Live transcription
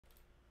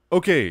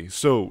Okay,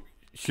 so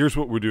here's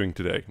what we're doing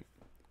today.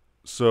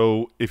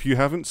 So if you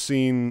haven't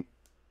seen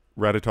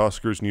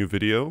Ratatosker's new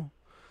video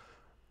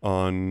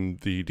on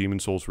the Demon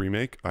Souls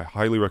remake, I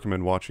highly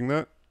recommend watching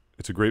that.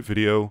 It's a great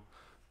video.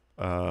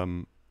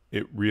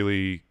 It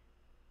really,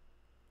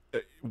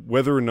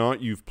 whether or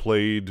not you've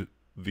played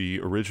the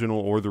original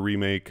or the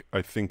remake,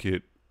 I think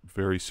it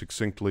very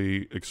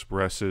succinctly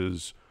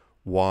expresses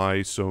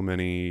why so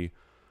many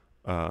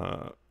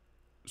fans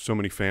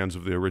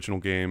of the original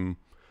game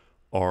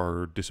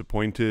are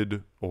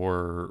disappointed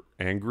or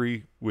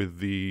angry with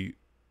the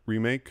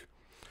remake.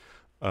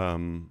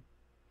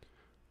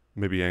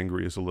 Maybe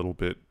angry is a little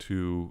bit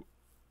too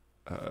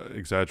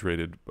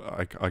exaggerated.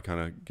 I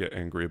kind of get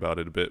angry about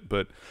it a bit,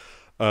 but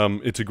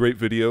it's a great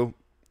video.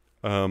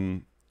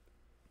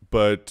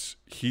 But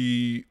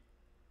he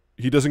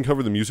doesn't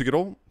cover the music at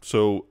all,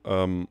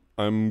 so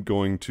I'm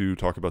going to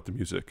talk about the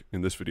music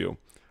in this video.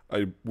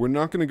 We're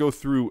not going to go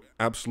through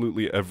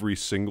absolutely every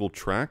single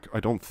track, I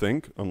don't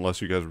think, unless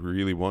you guys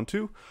really want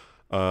to.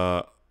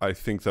 I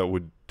think that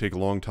would take a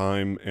long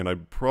time, and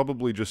I'd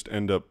probably just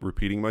end up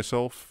repeating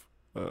myself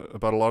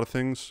about a lot of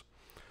things.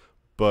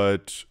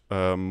 But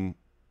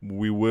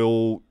we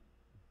will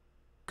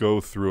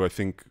go through, I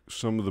think,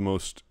 some of the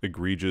most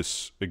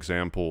egregious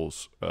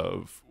examples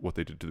of what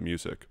they did to the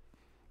music.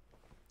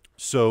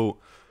 So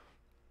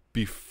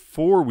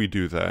before we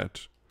do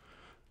that,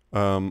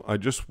 I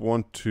just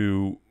want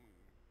to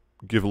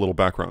give a little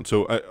background.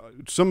 So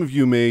some of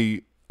you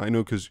may, I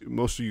know because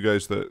most of you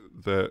guys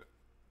that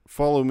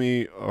follow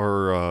me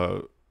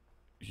are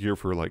here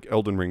for like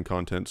Elden Ring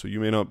content, so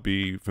you may not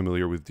be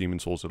familiar with Demon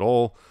Souls at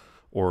all,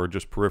 or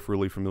just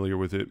peripherally familiar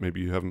with it.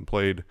 Maybe you haven't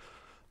played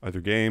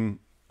either game.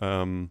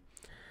 So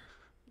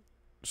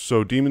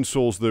Demon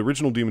Souls, the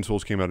original Demon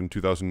Souls came out in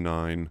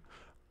 2009.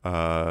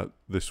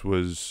 This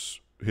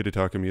was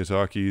Hidetaka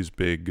Miyazaki's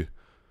big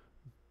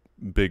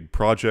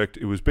project.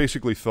 It was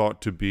basically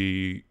thought to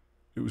be,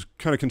 it was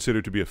kind of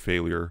considered to be a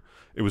failure.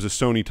 It was a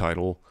Sony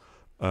title,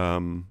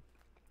 and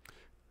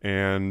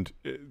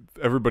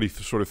everybody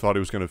sort of thought it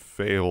was going to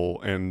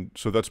fail, and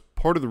so that's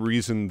part of the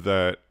reason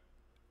that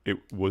it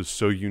was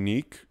so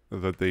unique,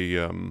 that they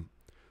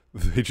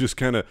just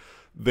kind of,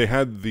 they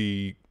had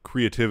the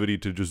creativity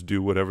to just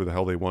do whatever the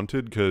hell they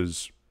wanted,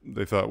 because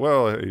they thought,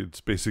 well, it's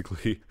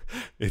basically,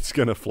 it's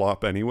going to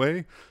flop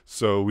anyway,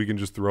 so we can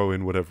just throw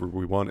in whatever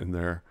we want in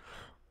there.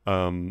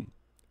 And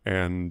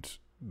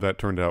that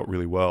turned out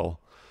really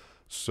well.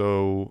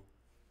 So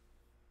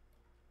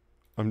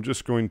I'm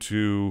just going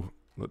to,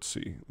 let's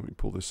see, let me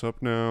pull this up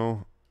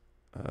now.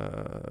 Let's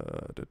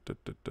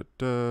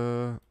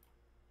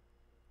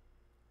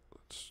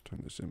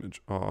turn this image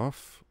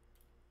off.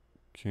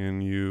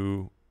 Can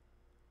you,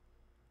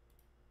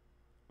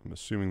 I'm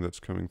assuming that's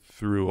coming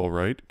through all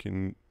right.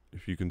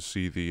 If you can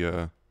see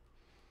the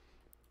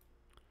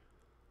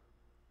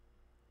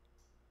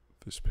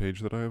this page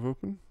that I have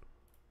open,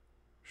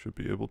 should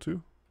be able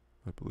to,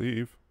 I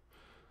believe.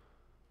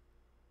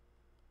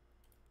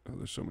 Oh,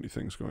 there's so many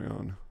things going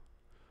on.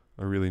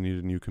 I really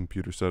need a new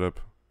computer setup.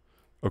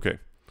 Okay,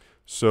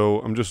 so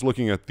I'm just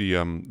looking at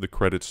the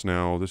credits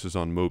now. This is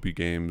on Moby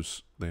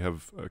Games. They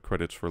have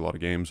credits for a lot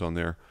of games on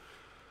there.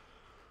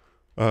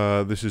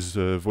 This is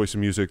voice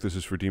and music. This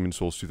is for Demon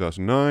Souls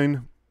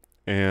 2009,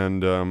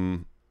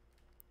 and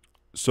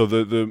so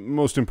the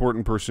most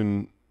important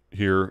person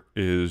here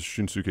is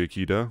Shunsuke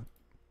Kida,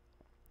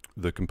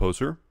 the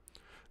composer,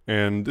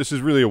 and this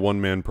is really a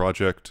one-man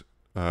project.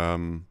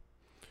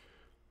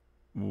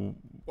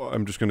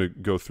 I'm just going to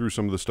go through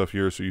some of the stuff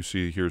here. So you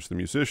see, here's the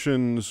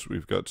musicians.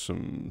 We've got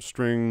some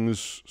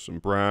strings, some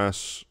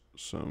brass,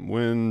 some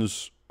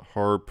winds,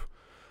 harp.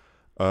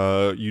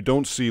 You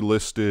don't see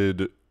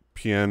listed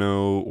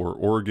piano or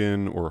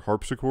organ or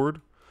harpsichord.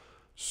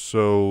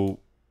 So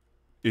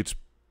it's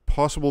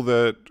possible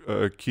that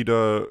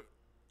Kida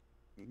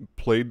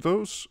played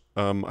those.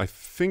 I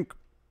think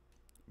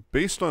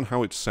based on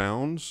how it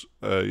sounds,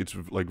 it's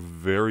like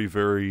very,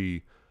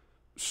 very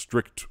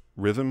strict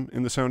rhythm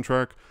in the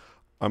soundtrack.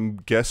 I'm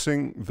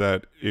guessing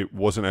that it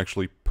wasn't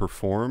actually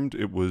performed.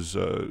 It was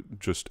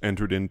just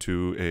entered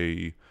into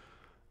a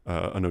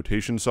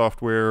notation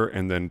software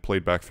and then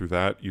played back through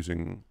that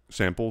using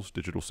samples,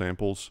 digital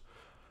samples,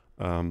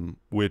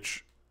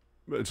 which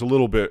it's a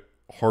little bit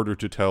harder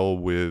to tell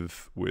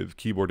with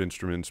keyboard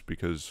instruments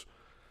because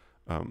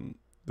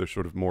they're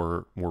sort of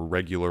more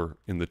regular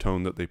in the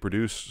tone that they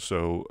produce.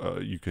 So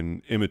you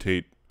can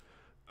imitate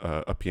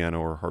a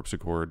piano or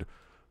harpsichord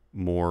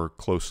more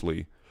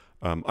closely.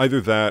 Either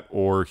that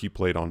or he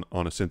played on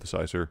a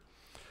synthesizer.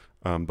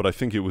 But I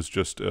think it was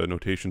just a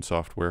notation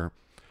software.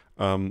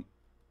 The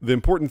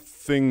important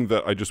thing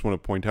that I just want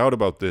to point out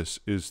about this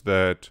is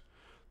that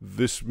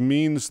this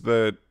means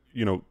that,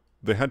 you know,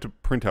 they had to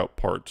print out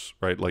parts,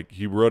 right? Like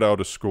he wrote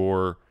out a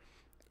score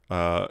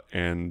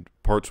and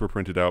parts were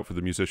printed out for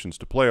the musicians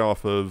to play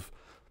off of.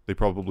 They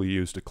probably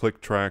used a click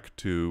track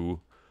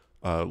to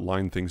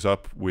line things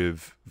up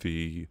with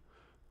the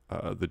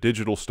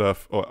digital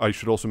stuff. Oh, I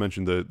should also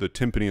mention the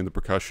timpani and the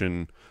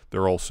percussion.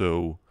 They're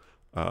also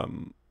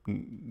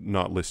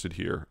not listed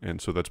here,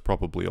 and so that's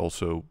probably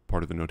also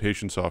part of the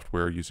notation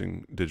software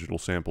using digital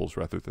samples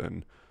rather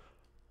than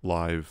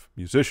live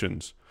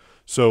musicians.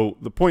 So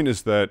the point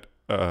is that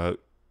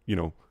you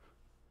know,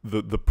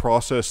 the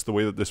process, the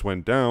way that this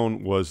went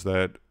down was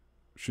that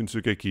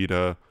Shunsuke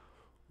Kida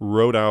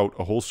wrote out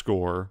a whole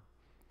score,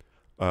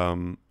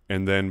 and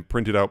then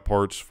printed out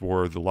parts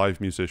for the live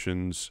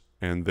musicians,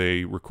 and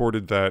they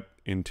recorded that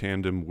in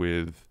tandem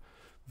with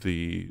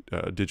the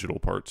digital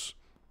parts.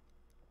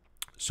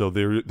 So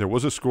there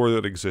was a score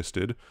that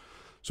existed.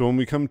 So when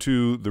we come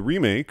to the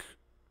remake,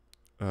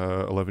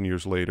 11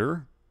 years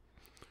later,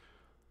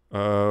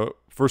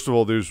 first of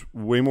all, there's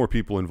way more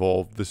people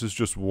involved. This is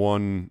just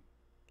one.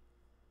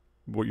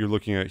 What you're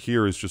looking at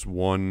here is just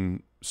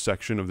one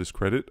section of this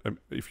credit.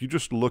 If you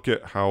just look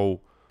at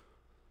how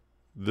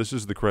this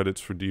is the credits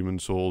for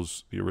Demon's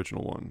Souls, the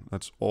original one.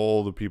 That's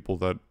all the people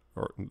that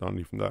are, not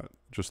even that,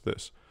 just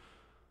this.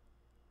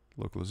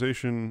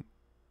 Localization.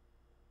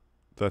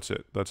 That's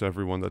it. That's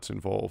everyone that's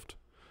involved.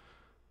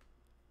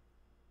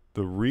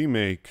 The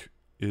remake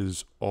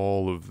is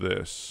all of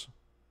this.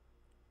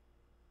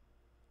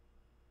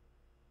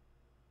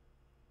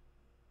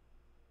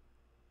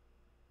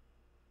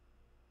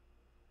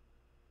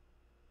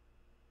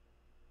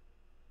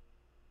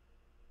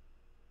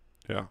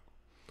 Yeah.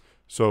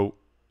 So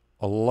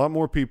a lot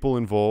more people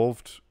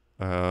involved.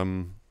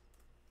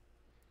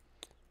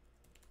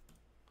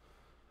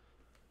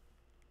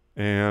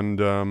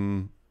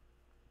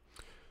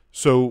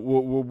 So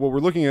what we're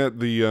looking at,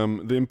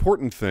 the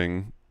important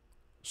thing,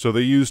 so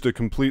they used a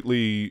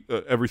completely,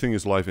 everything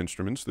is live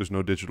instruments. There's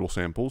no digital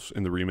samples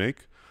in the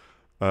remake.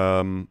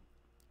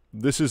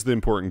 This is the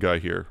important guy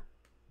here.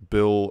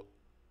 Bill,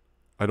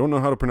 I don't know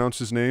how to pronounce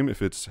his name,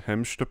 if it's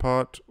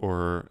Hemstapot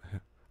or,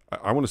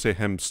 I want to say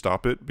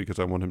Hemstopit because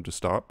I want him to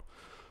stop.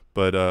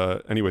 But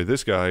anyway,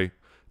 this guy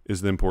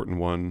is the important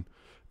one.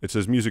 It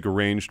says music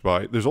arranged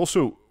by. There's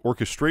also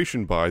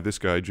orchestration by this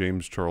guy,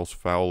 James Charles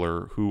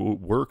Fowler, who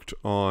worked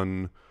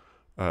on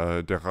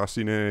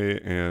Déraciné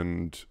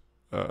and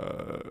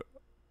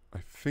I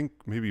think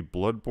maybe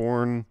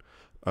Bloodborne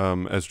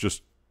as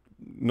just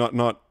not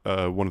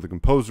one of the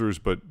composers,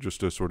 but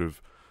just a sort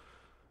of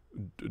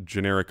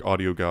generic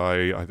audio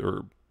guy,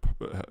 either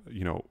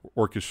you know,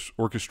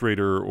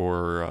 orchestrator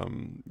or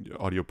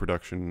audio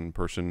production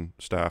person,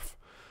 staff.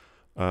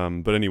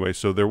 But anyway,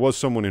 so there was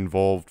someone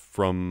involved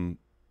from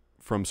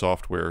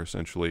software,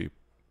 essentially.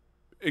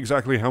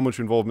 Exactly how much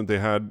involvement they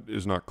had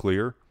is not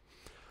clear.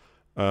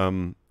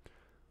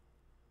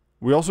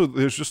 We also,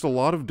 there's just a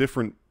lot of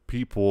different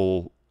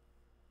people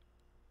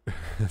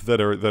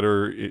that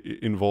are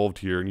involved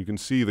here, and you can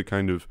see the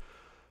kind of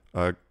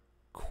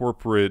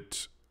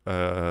corporate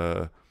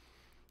the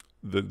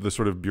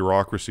sort of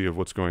bureaucracy of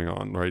what's going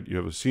on, right? You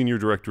have a senior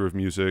director of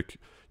music,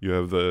 you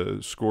have the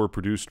score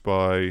produced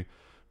by,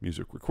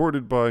 music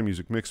recorded by,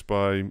 music mixed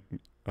by,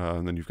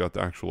 and then you've got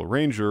the actual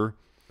arranger,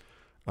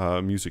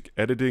 music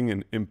editing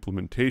and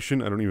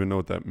implementation. I don't even know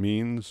what that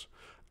means.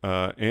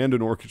 And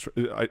an orchestra.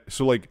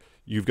 So like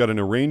you've got an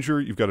arranger,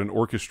 you've got an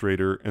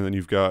orchestrator, and then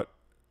you've got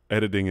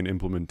editing and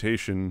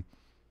implementation.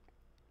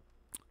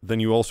 Then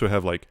you also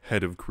have like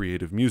head of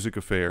creative music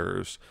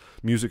affairs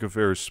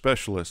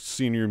specialist,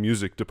 senior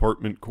music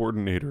department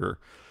coordinator,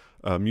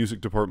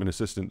 music department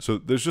assistant. So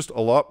there's just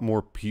a lot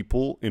more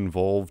people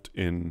involved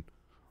in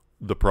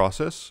the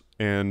process,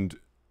 and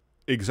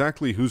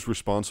exactly who's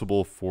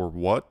responsible for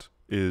what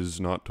is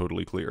not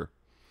totally clear.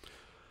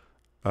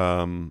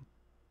 So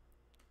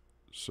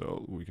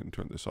we can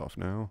turn this off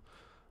now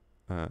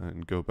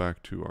and go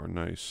back to our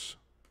nice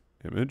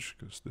image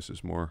because this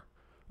is more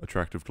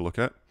attractive to look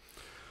at.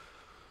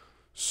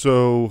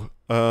 So,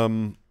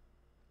 the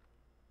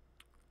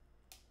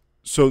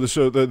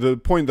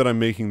point that I'm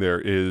making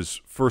there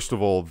is, first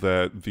of all,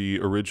 that the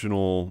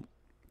original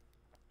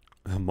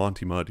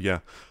Monty Mud, yeah,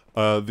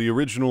 the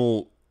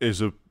original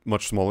is a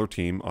much smaller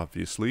team,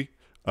 obviously.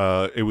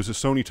 It was a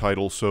Sony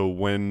title, so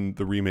when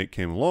the remake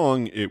came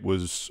along, it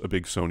was a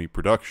big Sony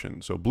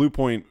production. So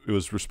Bluepoint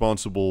was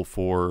responsible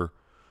for,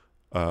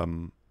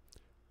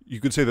 you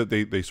could say that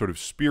they sort of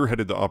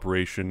spearheaded the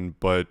operation,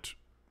 but,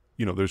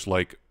 you know, there's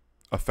like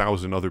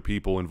 1,000 other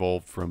people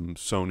involved from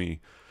Sony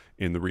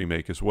in the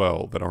remake as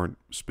well that aren't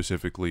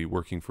specifically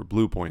working for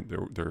Bluepoint.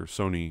 They're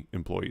Sony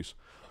employees.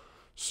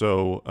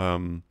 So,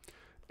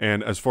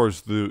 and as far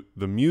as the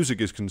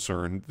music is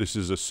concerned, this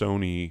is a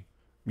Sony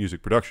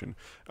music production.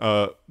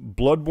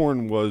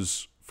 Bloodborne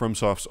was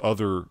FromSoft's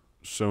other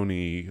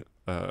Sony,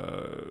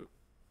 what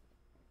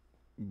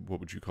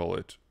would you call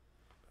it,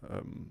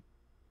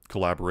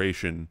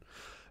 collaboration,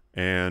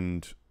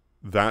 and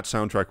that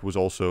soundtrack was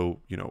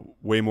also, you know,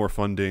 way more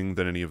funding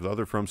than any of the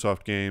other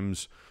FromSoft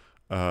games,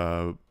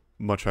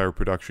 much higher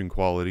production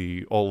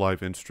quality, all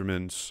live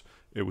instruments.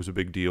 It was a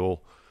big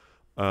deal.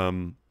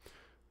 The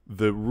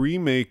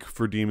remake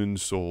for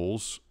Demon's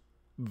Souls,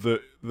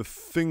 the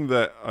thing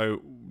that I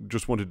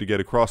just wanted to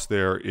get across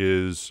there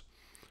is,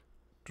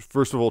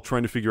 first of all,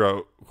 trying to figure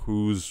out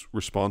who's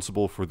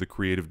responsible for the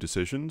creative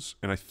decisions.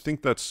 And I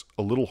think that's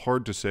a little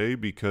hard to say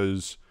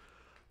because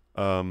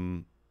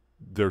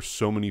there's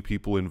so many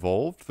people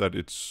involved that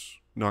it's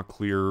not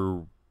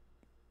clear,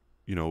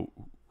 you know,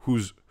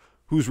 who's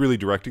really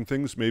directing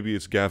things. Maybe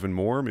it's Gavin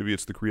Moore, maybe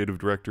it's the creative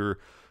director,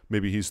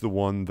 maybe he's the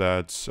one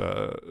that's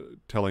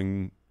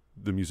telling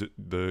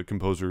the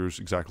composers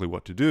exactly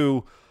what to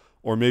do,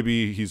 or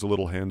maybe he's a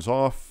little hands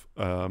off.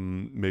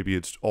 Maybe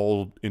it's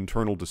all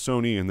internal to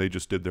Sony and they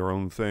just did their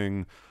own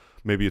thing.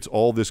 Maybe it's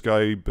all this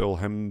guy Bill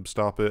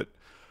Hemstopit.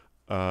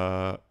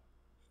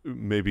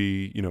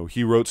 Maybe, you know,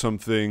 he wrote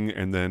something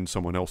and then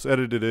someone else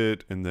edited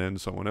it and then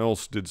someone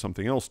else did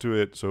something else to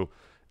it. So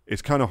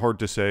it's kind of hard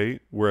to say.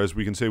 Whereas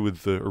we can say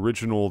with the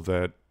original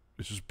that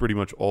this is pretty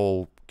much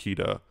all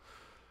Kida.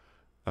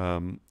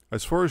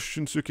 As far as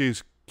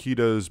Shinsuke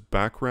Kida's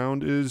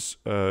background is,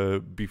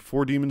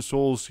 before Demon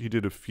Souls, he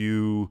did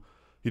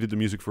the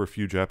music for a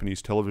few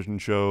Japanese television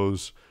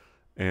shows.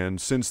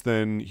 And since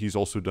then, he's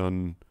also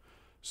done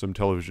some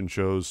television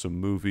shows, some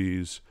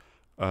movies.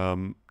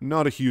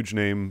 Not a huge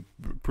name,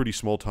 pretty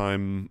small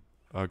time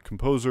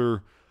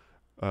composer,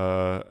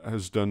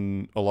 has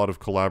done a lot of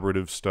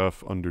collaborative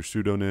stuff under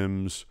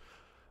pseudonyms,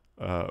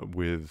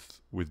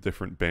 with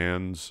different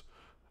bands,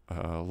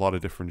 a lot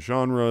of different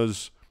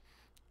genres.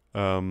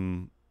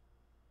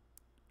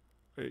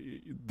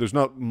 There's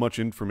not much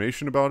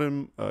information about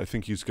him. I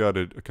think he's got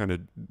a kind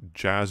of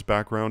jazz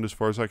background as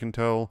far as I can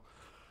tell.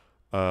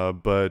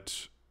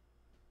 But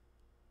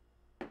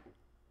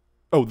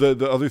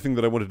the other thing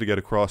that I wanted to get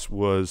across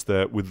was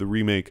that with the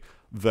remake,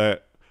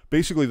 that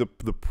basically the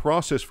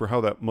process for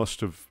how that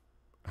must have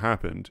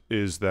happened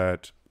is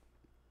that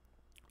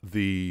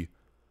this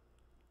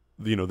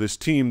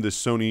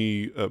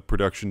Sony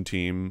production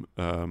team,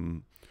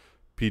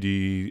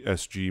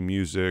 PDSG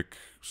Music,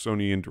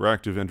 Sony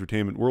Interactive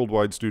Entertainment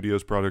Worldwide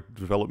Studios Product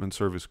Development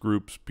Service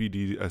Groups,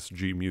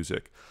 PDSG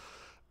Music.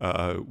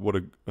 What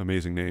an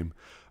amazing name.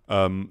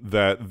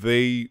 That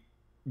they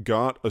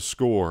got a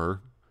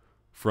score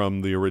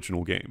from the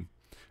original game,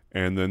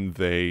 and then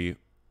they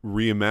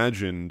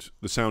reimagined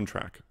the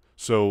soundtrack.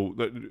 So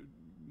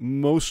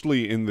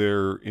mostly in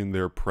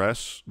their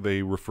press,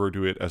 they refer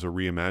to it as a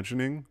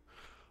reimagining.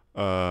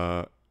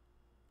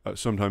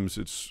 Sometimes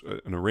it's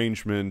an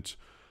arrangement.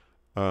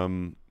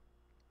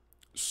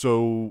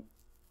 So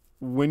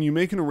when you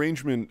make an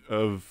arrangement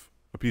of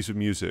a piece of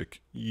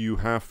music, you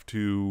have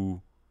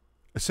to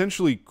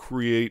essentially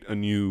create a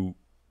new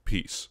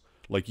piece.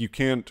 Like you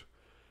can't,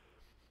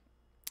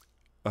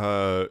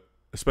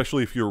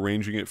 especially if you're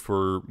arranging it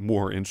for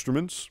more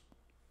instruments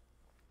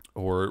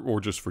or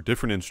just for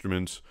different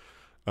instruments,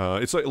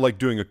 it's like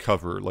doing a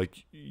cover.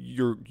 Like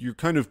you're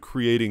kind of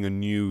creating a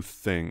new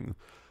thing,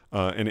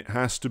 and it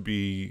has to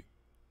be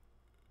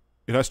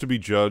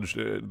judged.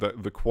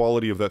 The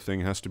quality of that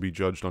thing has to be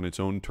judged on its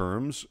own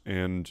terms,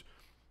 and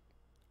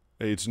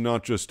it's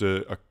not just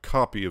a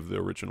copy of the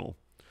original.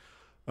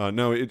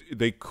 Now,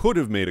 they could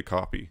have made a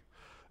copy.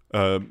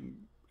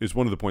 Is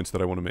one of the points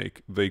that I want to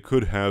make. They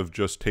could have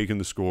just taken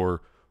the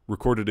score,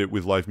 recorded it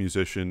with live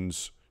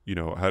musicians, you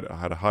know, had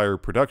a higher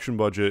production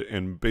budget,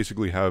 and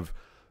basically have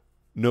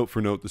note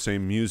for note the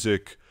same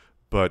music,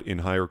 but in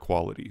higher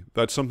quality.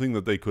 That's something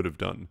that they could have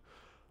done,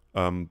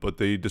 but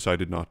they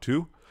decided not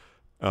to.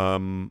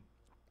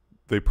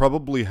 They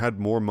probably had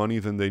more money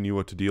than they knew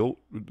what to do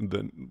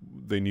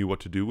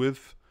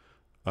with.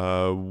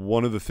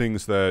 One of the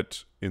things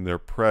that in their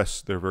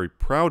press they're very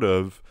proud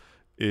of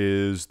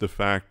is the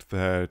fact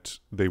that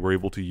they were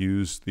able to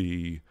use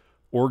the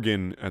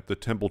organ at the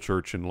Temple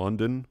Church in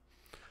London,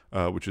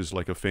 which is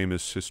like a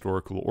famous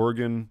historical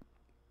organ.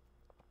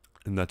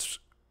 And that's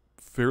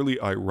fairly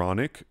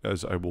ironic,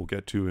 as I will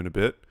get to in a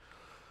bit.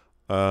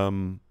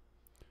 And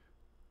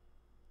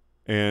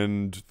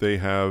they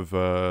have,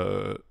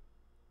 so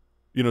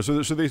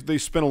they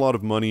spent a lot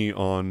of money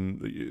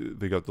on,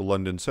 they got the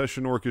London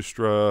Session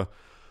Orchestra,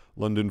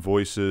 London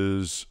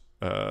Voices,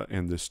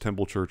 and this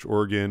Temple Church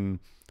organ,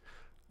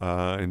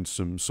 and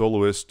some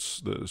soloists,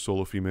 the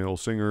solo female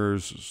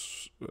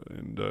singers,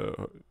 and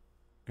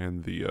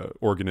the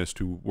organist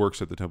who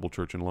works at the Temple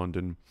Church in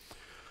London.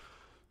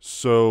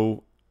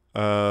 So,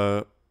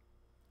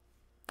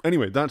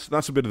 anyway,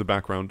 that's a bit of the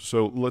background.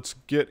 So let's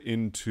get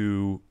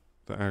into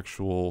the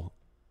actual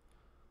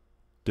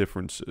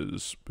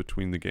differences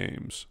between the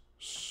games.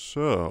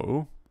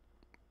 So,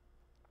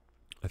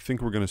 I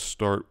think we're going to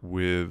start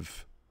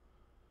with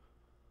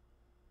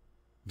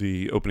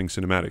the opening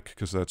cinematic,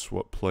 because that's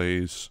what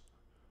plays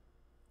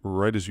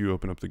right as you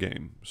open up the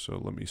game. So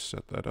let me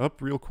set that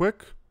up real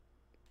quick.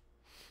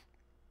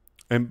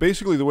 And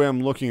basically the way I'm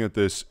looking at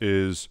this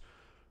is,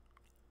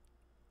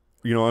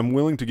 you know, I'm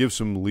willing to give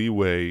some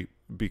leeway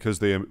because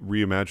they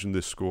reimagined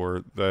this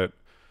score, that,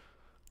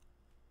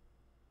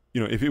 you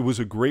know, if it was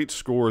a great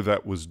score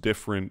that was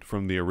different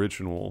from the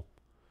original,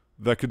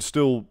 that could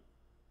still,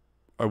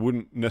 I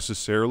wouldn't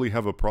necessarily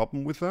have a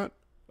problem with that,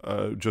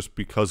 just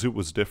because it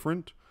was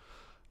different.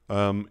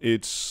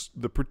 It's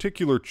the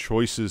particular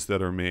choices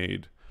that are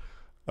made.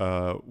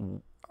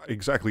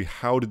 Exactly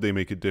how did they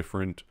make it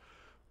different?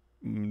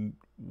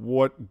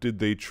 What did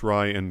they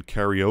try and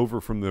carry over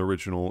from the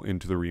original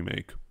into the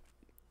remake?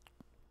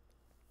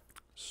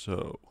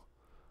 So,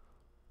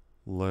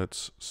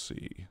 let's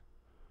see.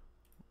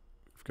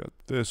 We've got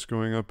this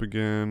going up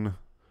again,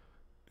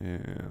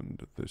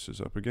 and this is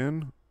up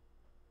again.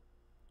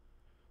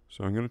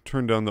 So I'm going to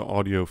turn down the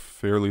audio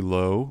fairly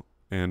low,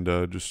 and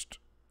just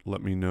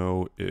let me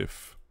know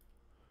if...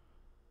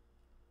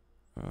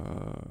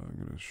 I'm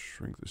going to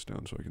shrink this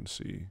down so I can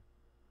see.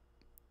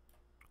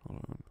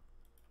 Hold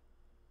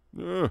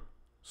on.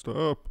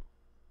 Stop.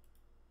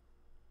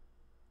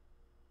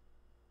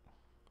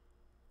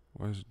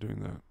 Why is it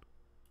doing that?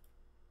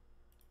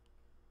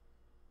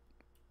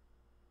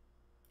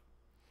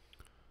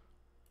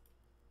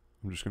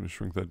 I'm just going to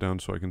shrink that down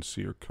so I can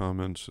see your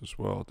comments as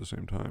well at the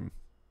same time.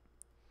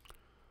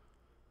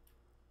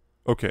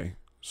 Okay,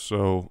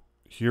 so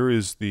here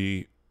is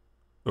the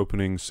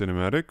opening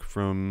cinematic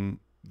from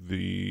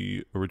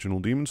the original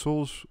Demon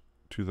Souls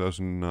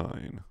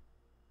 2009.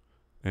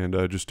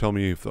 And just tell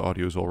me if the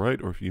audio is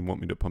alright or if you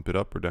want me to pump it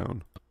up or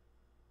down.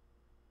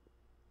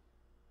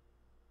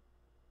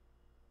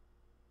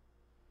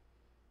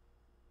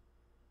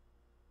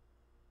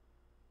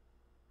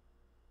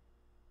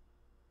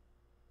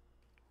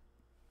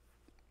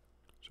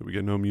 So we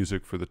get no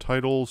music for the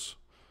titles,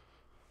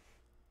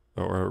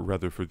 or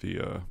rather for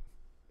the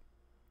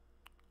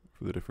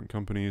different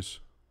companies.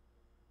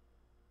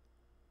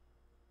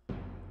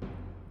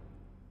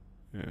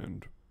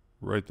 And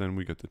right then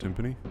we get the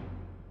timpani.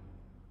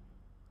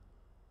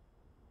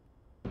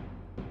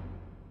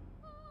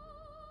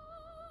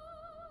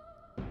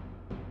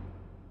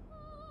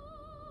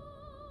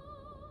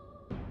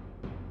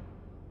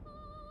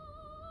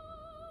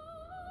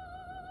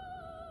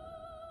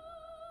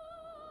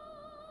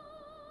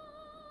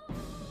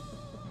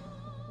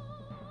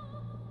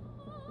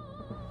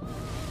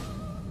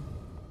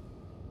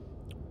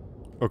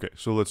 Okay,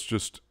 so let's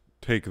just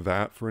take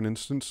that for an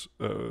instance,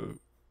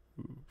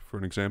 for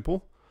an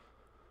example.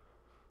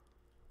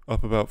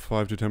 Up about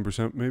 5 to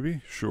 10%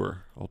 maybe?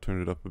 Sure, I'll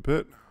turn it up a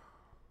bit.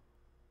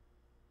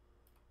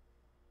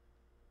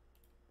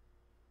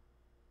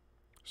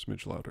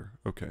 Smidge louder,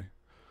 okay.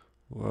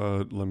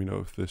 Let me know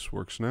if this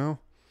works now.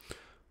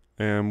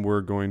 And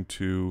we're going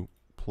to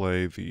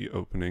play the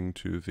opening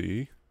to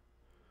the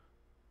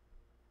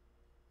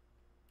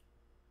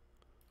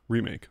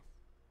remake.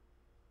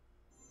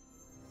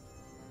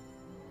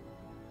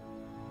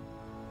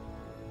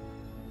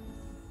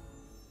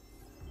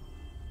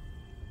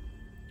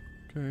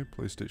 Okay,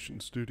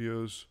 PlayStation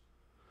Studios.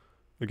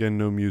 Again,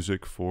 no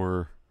music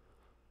for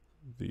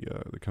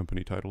the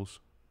company titles.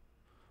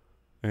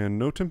 And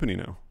no timpani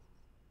now.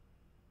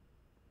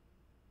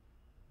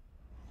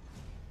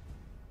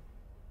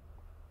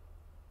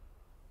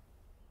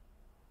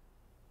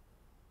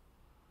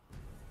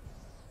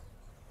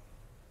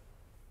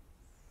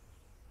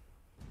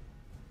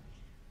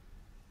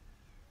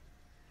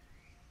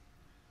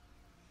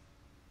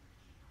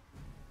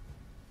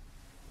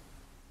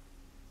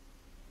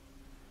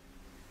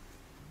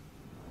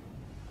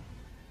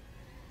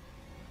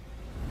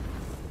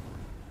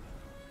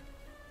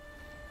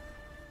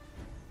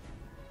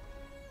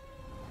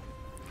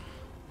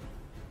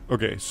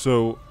 Okay,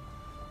 so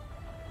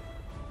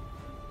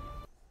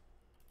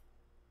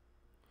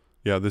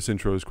yeah, this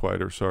intro is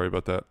quieter. Sorry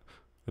about that.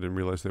 I didn't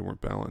realize they weren't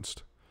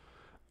balanced.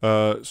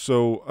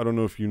 So I don't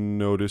know if you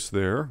noticed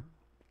there,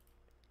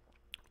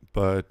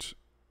 but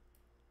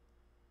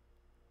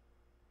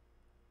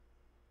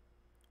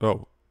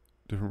oh,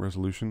 different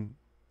resolution.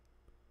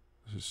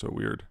 This is so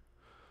weird.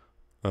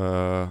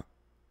 The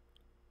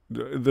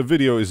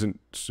video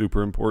isn't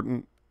super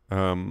important.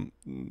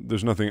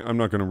 There's nothing. I'm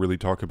not going to really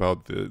talk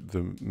about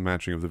the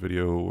matching of the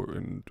video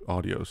and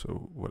audio,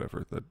 so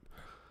whatever. That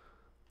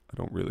I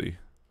don't really.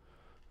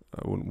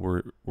 I wouldn't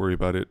worry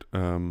about it.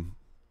 I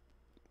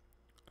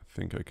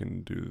think I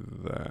can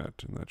do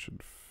that, and that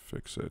should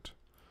fix it.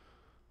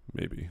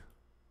 Maybe.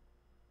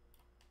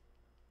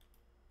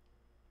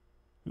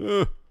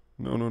 No,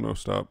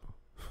 stop.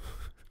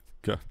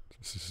 God,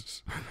 this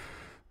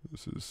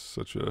is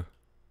such a...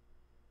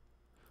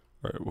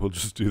 Alright, we'll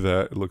just do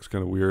that. It looks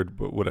kind of weird,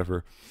 but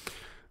whatever.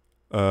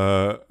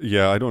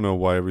 Yeah, I don't know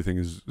why everything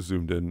is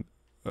zoomed in.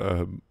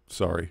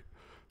 Sorry.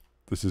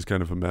 This is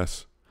kind of a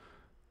mess.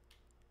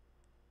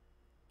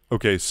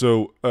 Okay,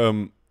 so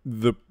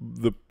the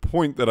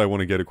point that I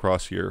want to get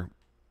across here...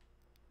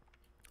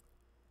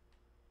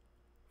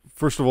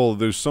 First of all,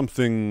 there's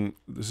something...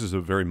 This is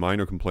a very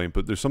minor complaint,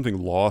 but there's something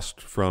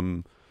lost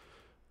from...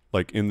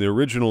 Like, in the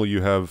original,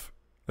 you have...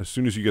 As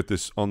soon as you get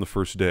this on the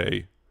first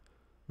day...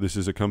 This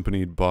is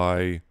accompanied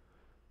by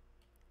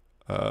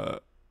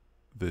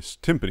this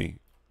timpani,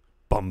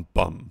 bum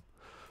bum,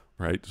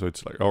 right? So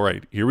it's like, all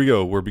right, here we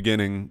go. We're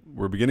beginning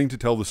to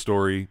tell the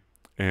story,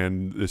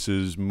 and this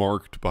is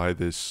marked by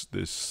this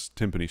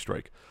timpani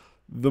strike.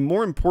 The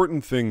more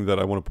important thing that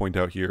I want to point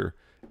out here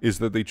is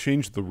that they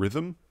changed the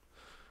rhythm.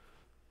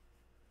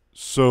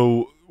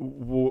 So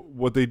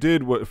what they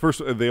did,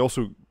 first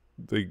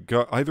they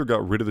either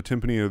got rid of the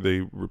timpani or they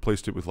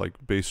replaced it with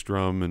like bass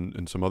drum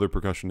and some other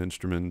percussion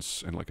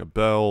instruments and like a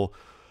bell,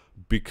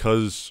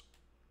 because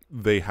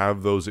they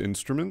have those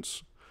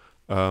instruments.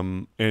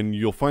 And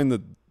you'll find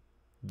that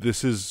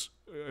this is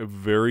a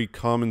very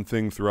common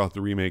thing throughout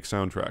the remake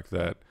soundtrack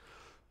that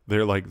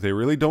they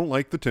really don't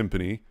like the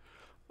timpani.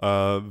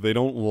 They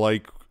don't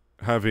like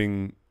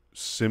having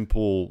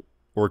simple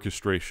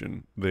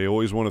orchestration. They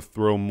always want to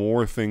throw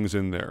more things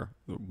in there,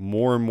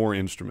 more and more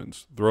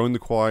instruments. Throw in the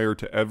choir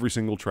to every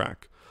single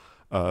track.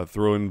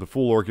 Throw in the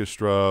full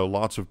orchestra,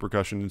 lots of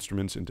percussion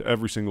instruments into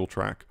every single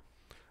track.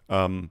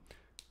 And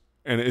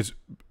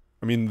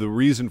the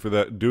reason for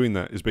that, doing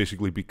that, is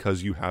basically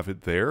because you have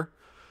it there.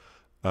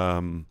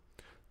 But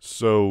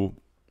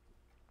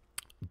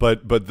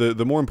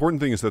the more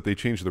important thing is that they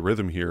changed the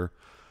rhythm here.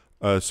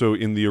 So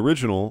in the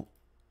original,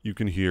 you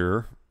can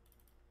hear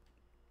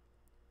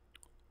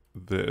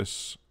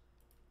this.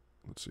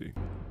 Let's see.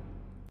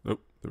 Oh,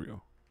 there we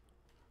go.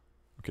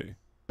 Okay.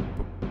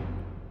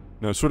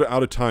 Now, it's sort of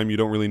out of time. You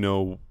don't really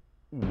know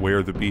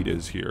where the beat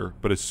is here.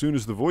 But as soon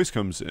as the voice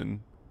comes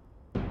in,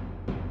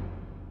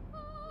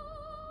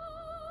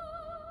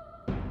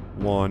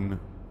 1,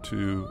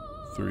 2,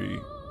 3,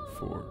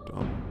 4,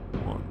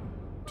 1,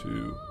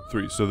 2,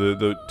 3. So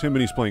the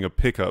timpani's playing a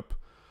pickup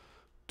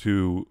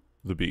to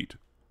the beat.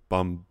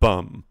 Bum,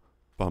 bum,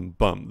 bum,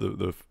 bum.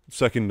 The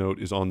second note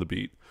is on the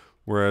beat.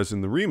 Whereas in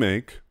the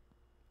remake,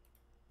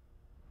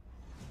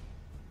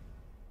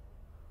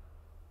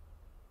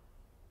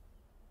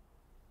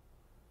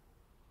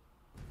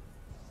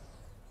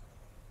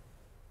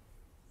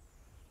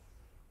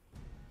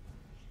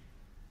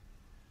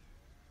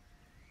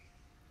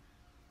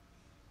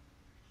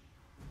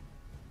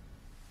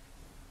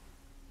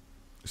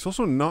 it's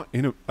also not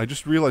in a... I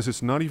just realized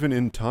it's not even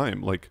in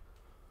time. Like,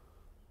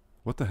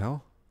 what the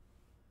hell?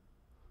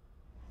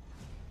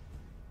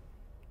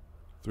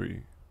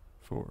 3,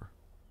 4,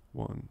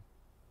 1,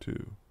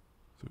 2,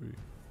 3,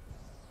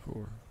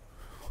 4,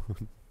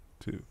 1,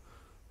 2,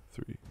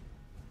 3.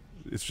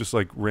 It's just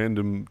like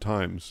random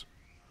times.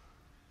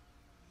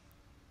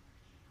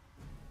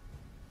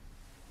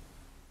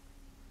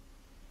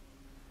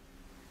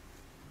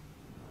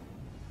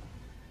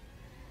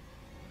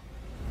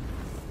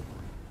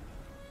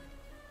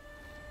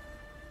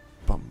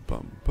 Bum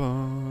bum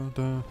ba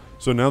da.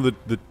 So now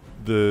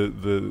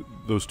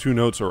those two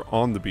notes are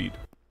on the beat.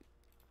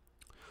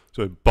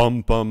 So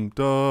bum bum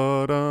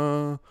da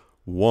da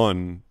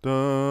 1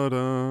 da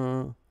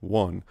da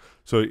 1.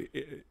 So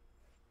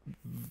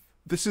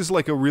this is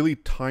like a really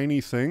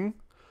tiny thing.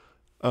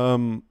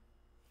 Can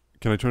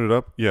I turn it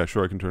up? Yeah,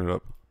 sure, I can turn it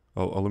up.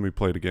 I'll let me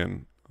play it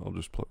again. I'll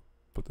just put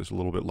this a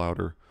little bit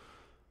louder.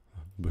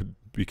 But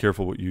be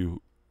careful what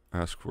you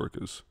ask for,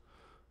 because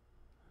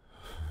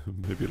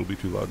maybe it'll be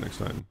too loud next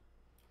time.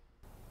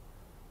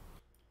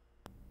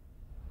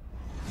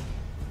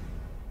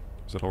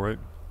 Is that all right?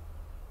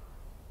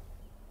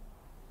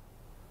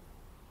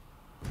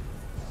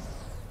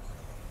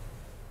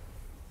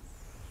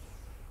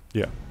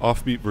 Yeah,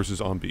 offbeat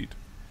versus onbeat.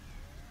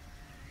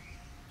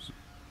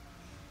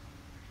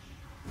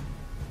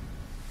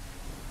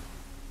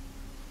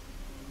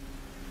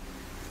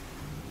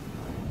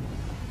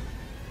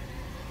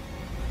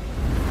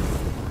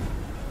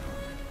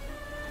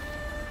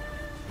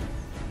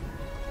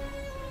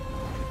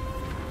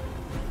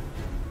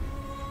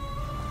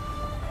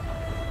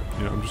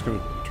 Yeah, I'm just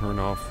gonna turn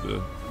off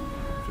the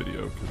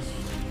video because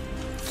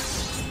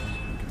it's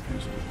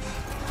confusing.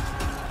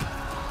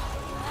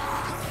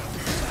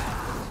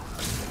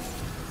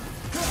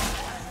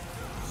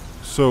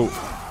 So,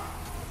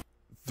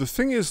 the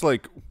thing is,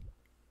 like,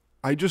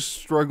 I just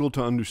struggle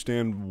to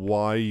understand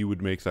why you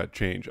would make that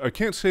change. I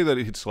can't say that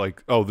it's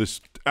like, oh,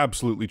 this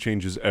absolutely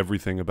changes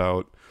everything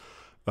about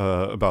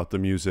the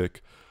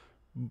music,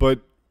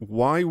 but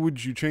why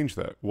would you change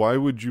that? Why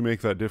would you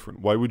make that different?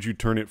 Why would you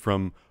turn it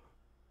from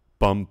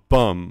bum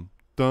bum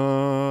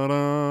da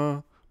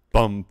da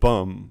bum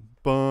bum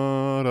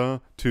ba da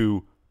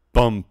to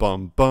bum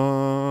bum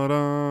ba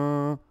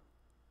da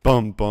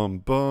bum bum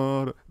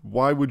ba?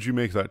 Why would you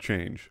make that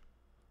change?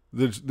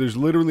 There's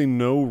literally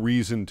no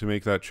reason to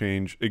make that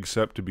change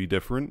except to be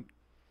different.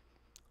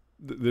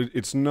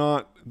 It's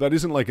not, that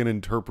isn't like an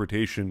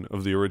interpretation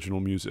of the original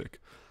music.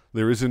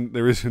 You're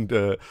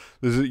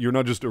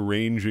not just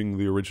arranging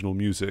the original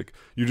music.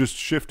 You're just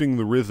shifting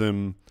the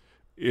rhythm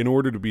in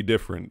order to be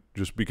different,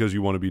 just because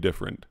you want to be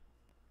different.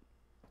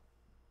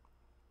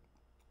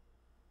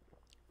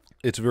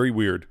 It's very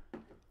weird.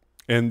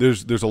 And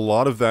there's a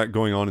lot of that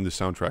going on in the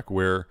soundtrack,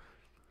 where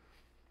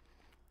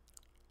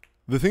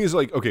the thing is,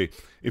 like, okay,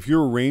 if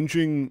you're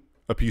arranging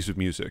a piece of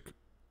music,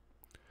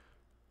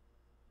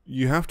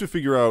 you have to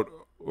figure out,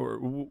 or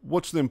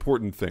what's the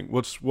important thing?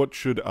 What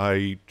should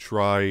I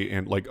try?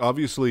 And, like,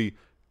 obviously,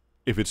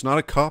 if it's not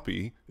a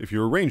copy, if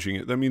you're arranging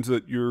it, that means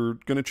that you're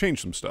going to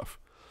change some stuff.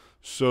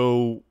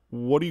 So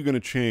what are you going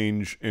to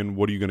change, and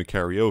what are you going to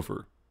carry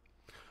over?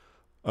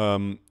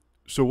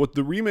 So what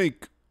the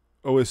remake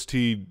OST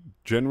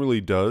generally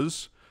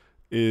does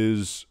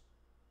is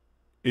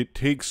it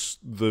takes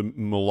the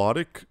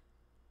melodic,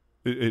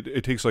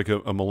 it takes like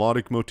a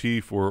melodic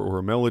motif or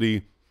a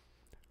melody,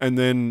 and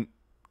then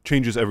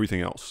changes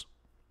everything else.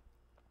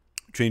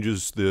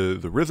 changes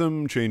the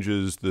rhythm,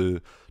 changes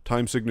the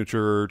time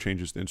signature,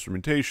 changes the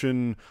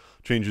instrumentation,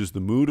 changes the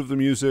mood of the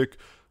music,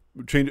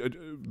 change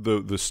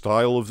the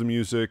style of the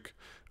music,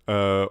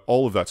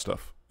 all of that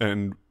stuff.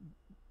 And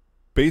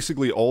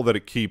basically all that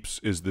it keeps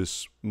is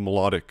this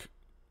melodic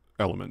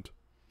element.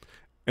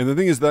 And the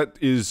thing is, that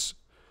is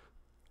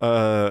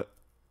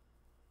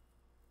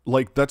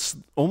like, that's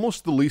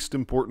almost the least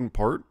important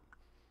part.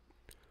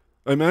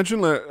 Imagine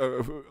that,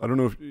 I don't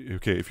know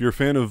if you're a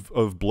fan of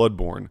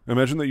Bloodborne,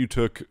 imagine that you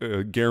took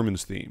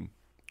Gehrman's theme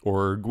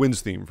or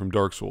Gwyn's theme from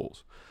Dark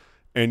Souls,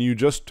 and you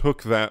just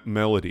took that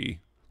melody,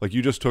 like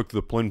you just took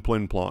the plin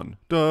plin plon,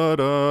 da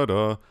da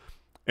da,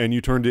 and you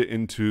turned it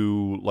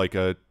into like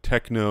a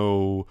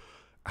techno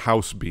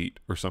house beat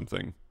or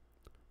something,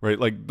 right?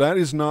 Like, that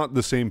is not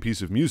the same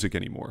piece of music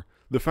anymore.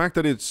 The fact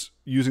that it's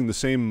using the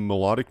same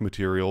melodic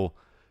material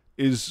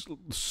is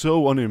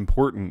so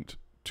unimportant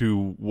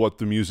to what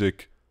the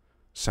music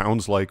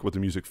sounds like, what the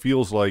music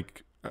feels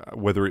like,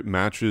 whether it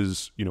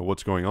matches,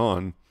 what's going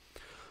on.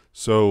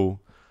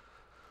 So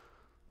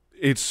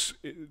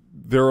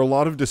there are a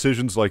lot of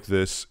decisions like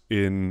this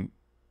in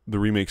the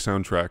Remake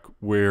soundtrack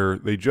where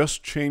they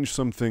just change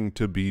something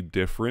to be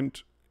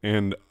different,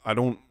 and I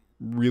don't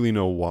really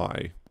know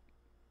why.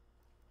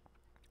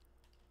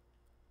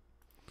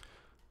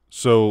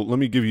 So let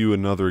me give you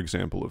another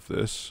example of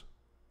this.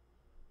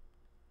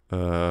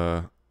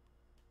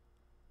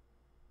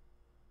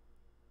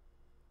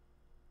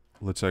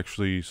 Let's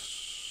actually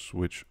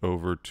switch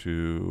over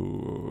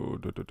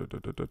to...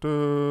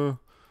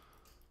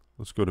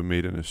 Let's go to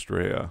Made in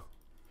Estrella.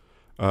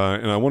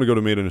 And I want to go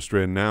to Made in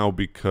Estrella now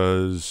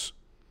because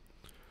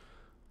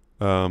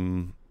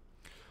they,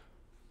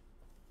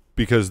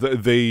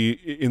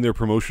 in their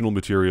promotional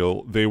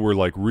material, they were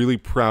like really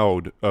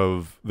proud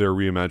of their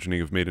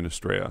reimagining of Made in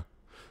Estrella.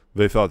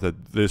 They thought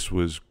that this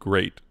was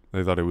great.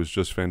 They thought it was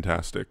just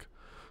fantastic,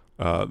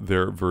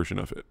 their version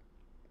of it.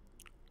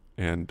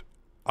 And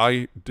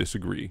I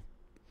disagree.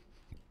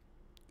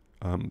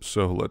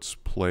 So let's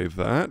play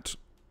that.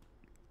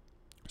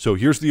 So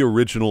here's the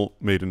original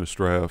Made in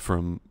Estrella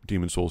from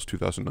Demon's Souls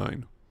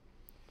 2009.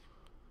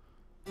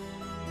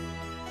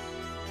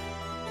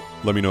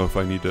 Let me know if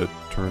I need to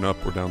turn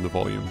up or down the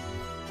volume.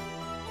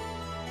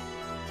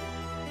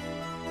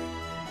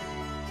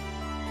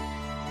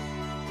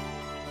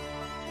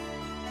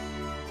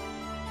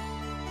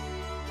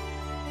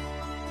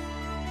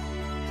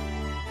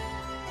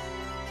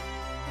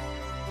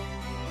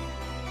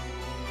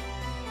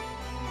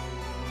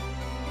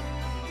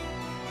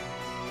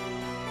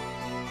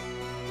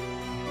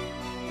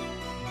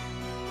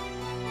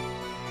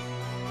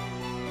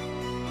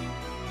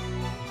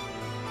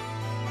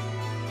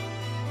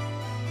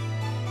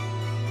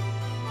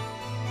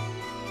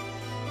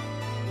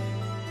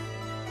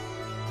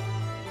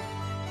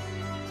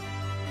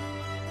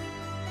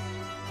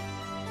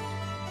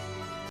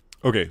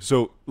 Okay,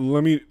 so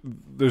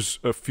there's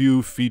a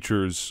few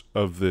features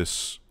of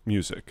this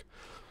music.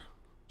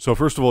 So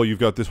first of all, you've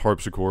got this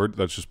harpsichord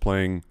that's just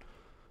playing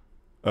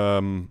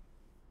constant,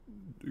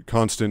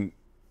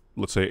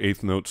 let's say,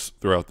 eighth notes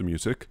throughout the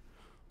music.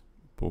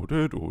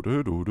 I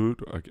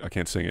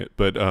can't sing it,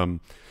 but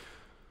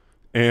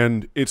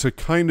and it's a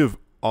kind of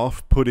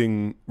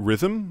off-putting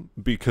rhythm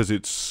because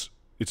it's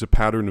a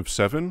pattern of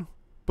 7.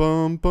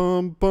 Bum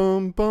bum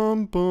bum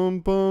bum bum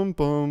bum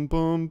bum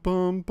bum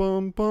bum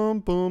bum bum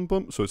bum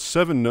bum. So it's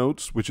 7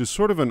 notes, which is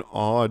sort of an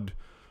odd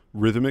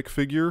rhythmic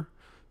figure.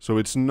 So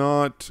it's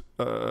not,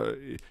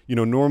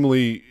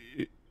 normally,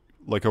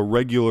 like a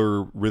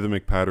regular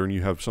rhythmic pattern,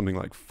 you have something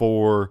like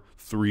 4,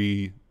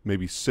 3,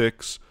 maybe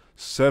 6.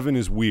 7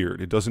 is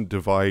weird. It doesn't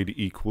divide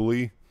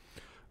equally.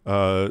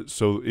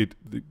 So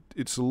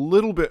it's a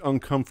little bit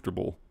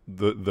uncomfortable,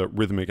 the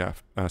rhythmic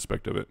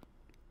aspect of it.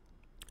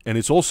 And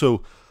it's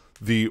also...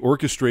 the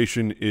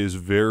orchestration is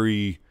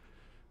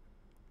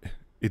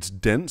it's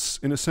dense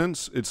in a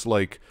sense. It's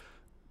like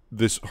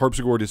this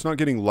harpsichord, it's not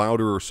getting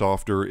louder or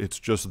softer, it's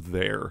just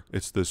there.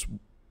 It's this,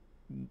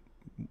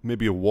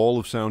 maybe a wall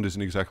of sound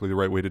isn't exactly the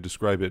right way to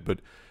describe it, but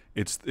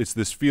it's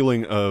this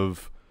feeling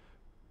of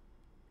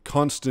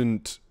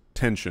constant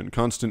tension,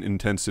 constant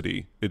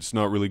intensity. It's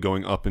not really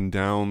going up and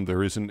down.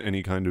 There isn't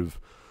any kind of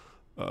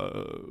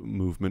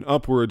movement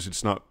upwards.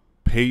 It's not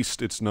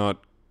paced. It's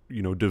not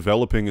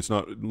developing, it's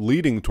not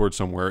leading towards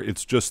somewhere.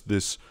 It's just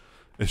a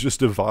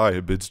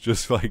vibe. It's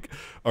just like,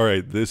 all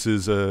right, this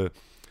is a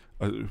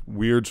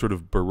weird sort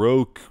of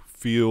Baroque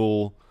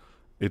feel.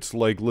 It's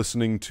like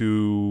listening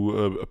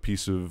to a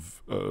piece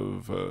of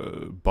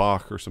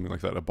Bach or something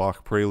like that, a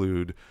Bach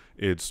prelude.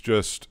 It's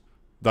just,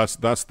 that's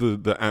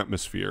the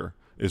atmosphere,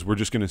 is we're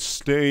just going to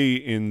stay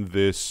in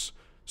this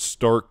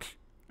stark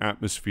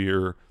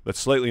atmosphere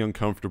that's slightly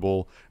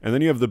uncomfortable. And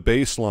then you have the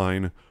bass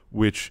line,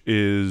 which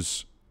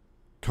is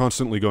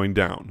constantly going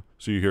down.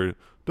 So you hear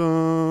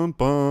dum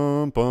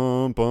bum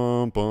bum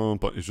bum bum,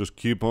 but it's just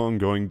keep on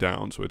going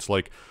down. So it's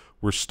like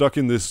we're stuck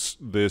in this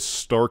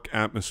stark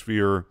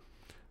atmosphere,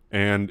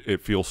 and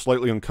it feels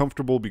slightly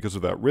uncomfortable because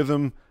of that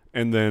rhythm,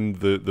 and then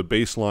the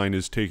bass line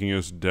is taking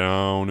us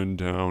down and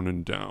down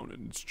and down,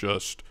 and it's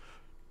just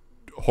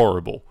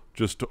horrible.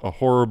 Just a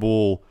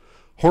horrible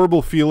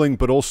feeling,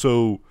 but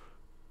also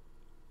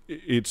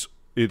it's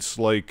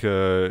like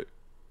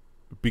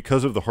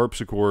because of the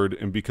harpsichord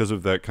and because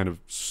of that kind of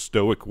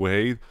stoic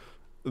way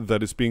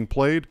that it's being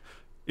played,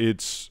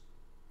 it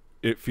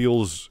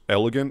feels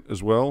elegant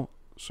as well.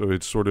 So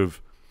it's sort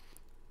of,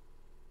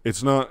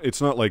 it's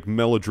not like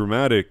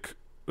melodramatic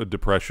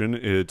depression,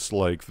 it's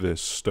like this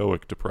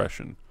stoic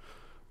depression.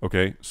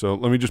 Okay, so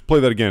let me just play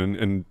that again,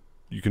 and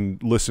you can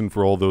listen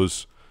for all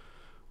those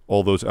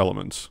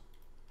elements.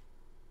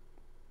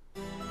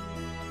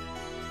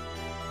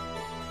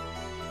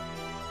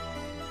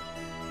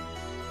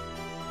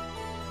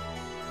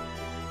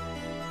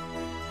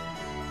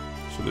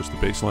 So there's the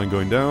bass line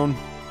going down,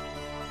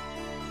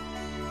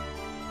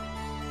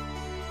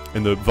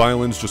 and the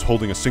violin's just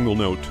holding a single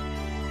note.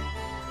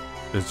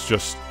 It's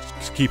just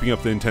keeping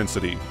up the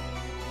intensity.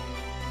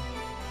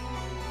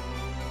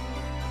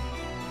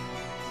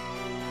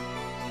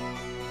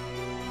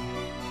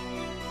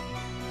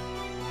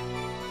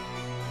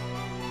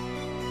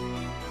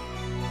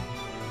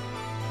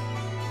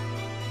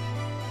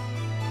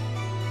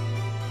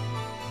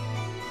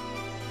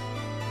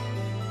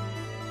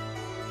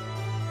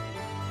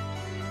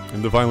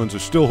 And the violins are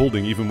still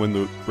holding even when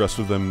the rest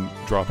of them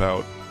drop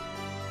out.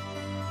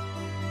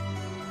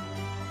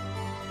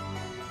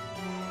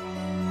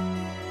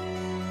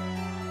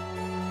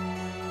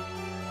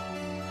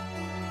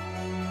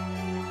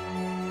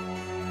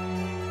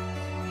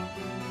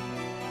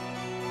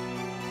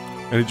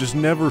 And it just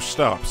never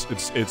stops.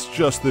 It's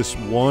just this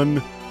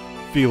one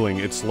feeling.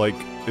 It's like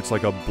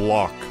a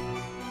block.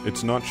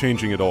 It's not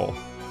changing at all.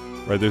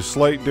 Right? There's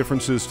slight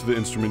differences to the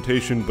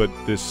instrumentation, but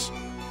this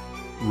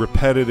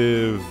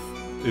repetitive,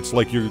 it's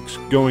like you're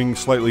going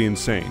slightly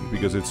insane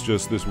because it's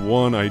just this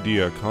one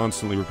idea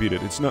constantly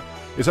repeated.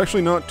 It's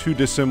actually not too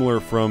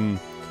dissimilar from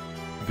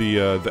the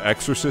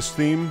Exorcist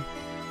theme.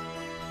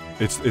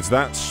 It's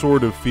that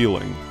sort of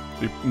feeling.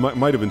 It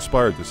might have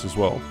inspired this as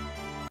well.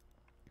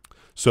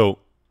 So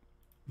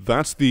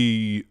that's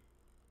the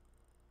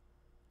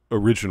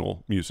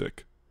original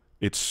music.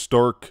 It's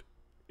stark.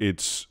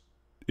 It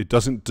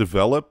doesn't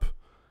develop.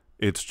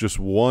 It's just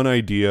one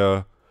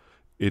idea.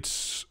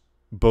 It's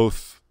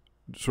both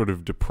sort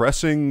of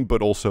depressing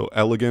but also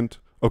elegant.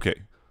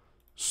 Okay,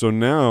 so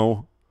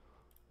now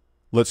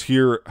let's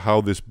hear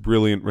how this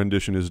brilliant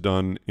rendition is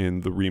done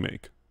in the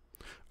remake.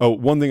 Oh,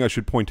 one thing I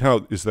should point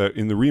out is that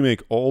in the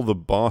remake, all the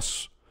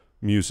boss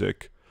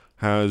music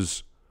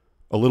has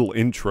a little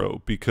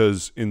intro,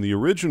 because in the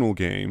original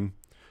game,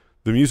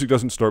 the music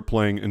doesn't start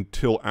playing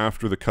until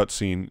after the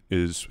cutscene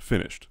is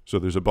finished. So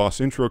there's a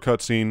boss intro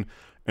cutscene,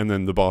 and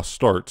then the boss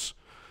starts.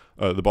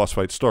 The boss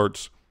fight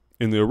starts.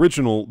 In the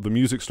original, the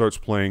music starts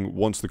playing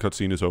once the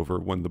cutscene is over,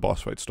 when the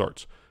boss fight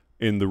starts.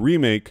 In the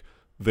remake,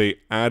 they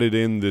added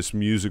in this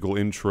musical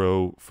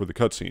intro for the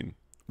cutscene,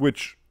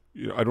 which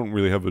I don't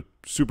really have a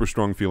super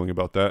strong feeling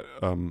about that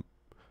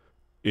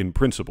in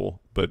principle,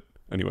 but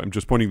anyway, I'm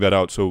just pointing that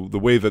out. So the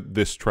way that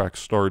this track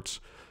starts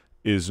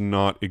is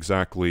not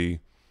exactly,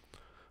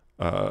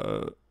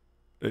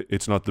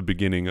 it's not the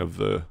beginning of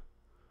the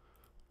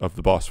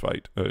boss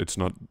fight. It's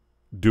not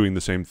doing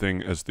the same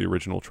thing as the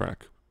original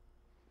track.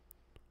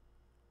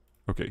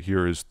 Okay,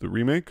 here is the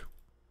remake.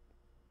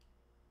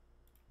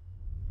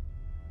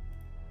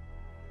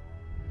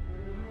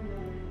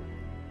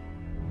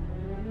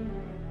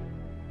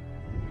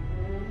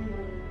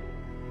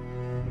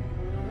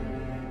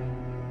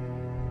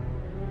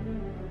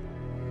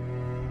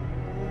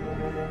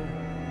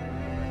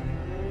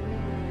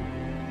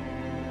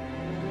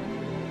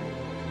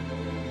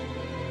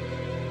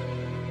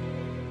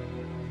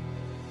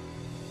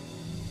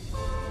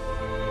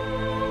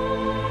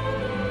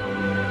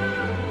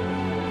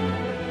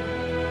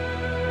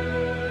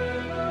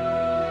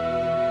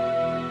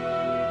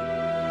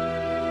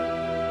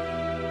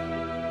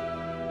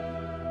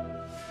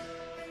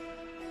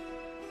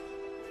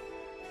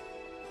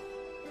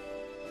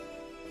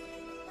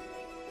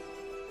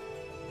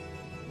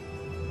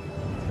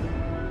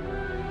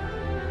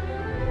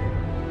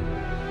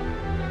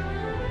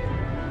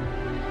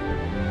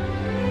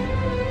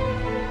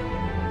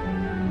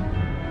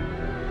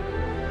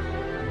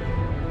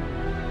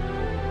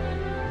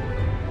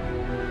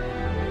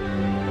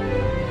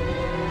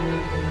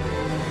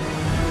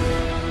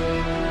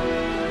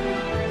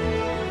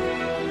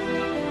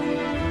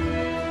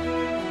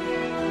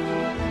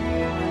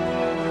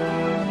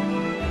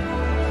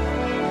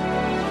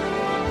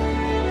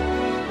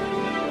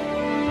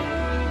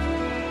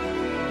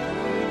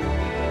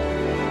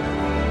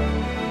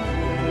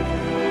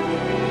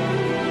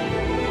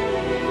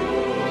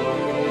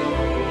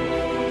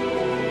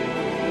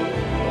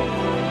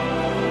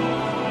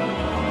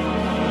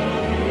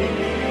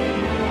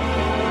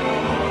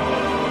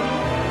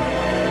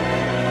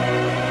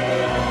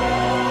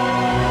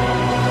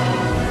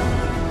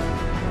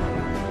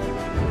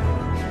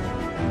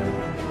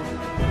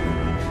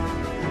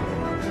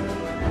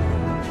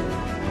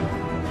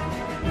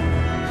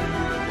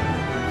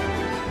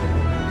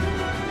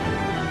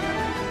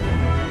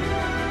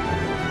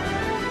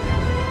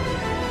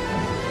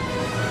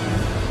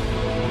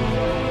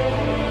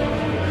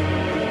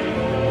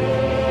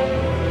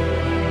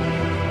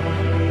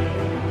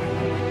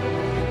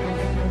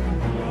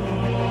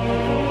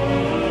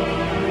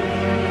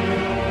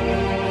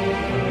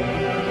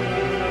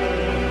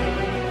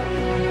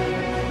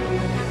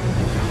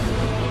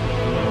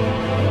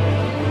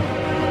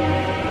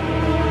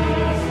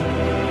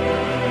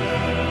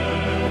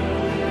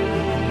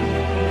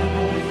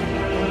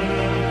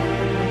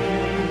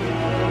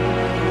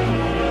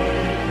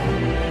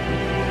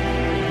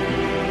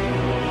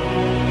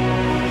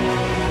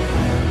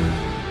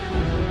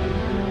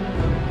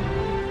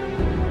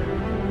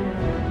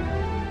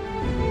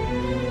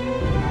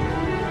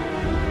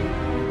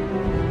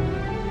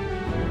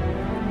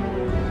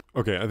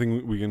 Okay, I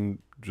think we can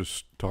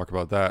just talk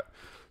about that.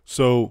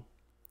 So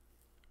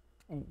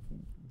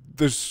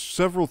there's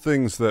several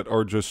things that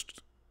are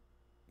just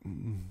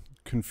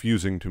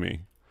confusing to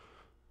me.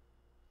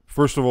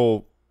 First of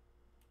all,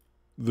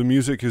 the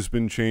music has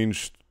been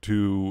changed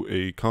to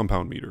a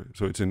compound meter,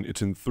 so it's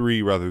in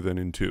 3 rather than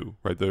in 2,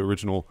 right? The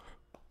original,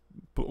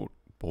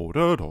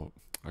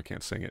 I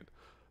can't sing it.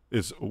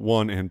 It's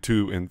 1 and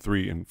 2 and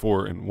 3 and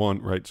 4 and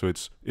 1, right? So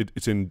it's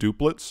in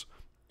duplets,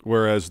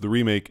 whereas the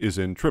remake is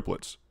in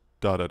triplets.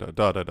 Da da da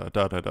da da da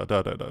da da da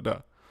da da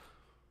da.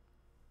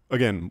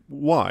 Again,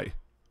 why?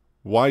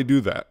 Why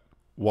do that?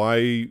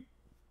 Why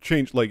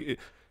change? Like,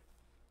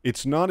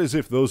 it's not as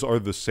if those are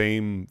the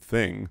same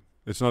thing.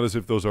 It's not as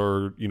if those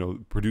are,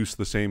 produce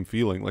the same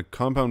feeling. Like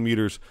compound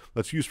meters,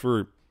 that's used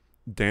for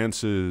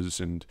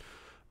dances and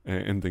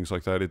things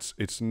like that.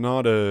 It's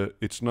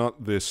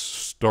not this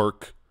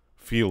stark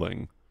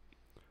feeling.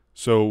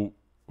 So,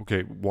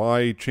 okay,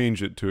 why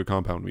change it to a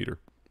compound meter?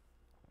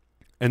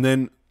 And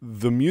then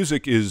the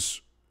music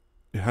it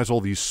has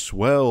all these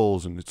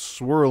swells and it's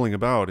swirling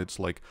about. It's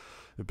like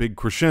a big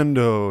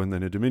crescendo and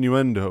then a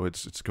diminuendo.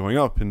 It's going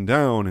up and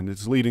down and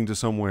it's leading to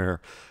somewhere.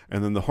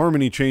 And then the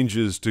harmony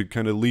changes to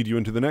kind of lead you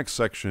into the next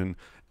section.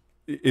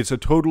 It's a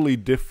totally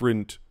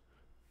different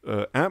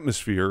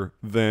atmosphere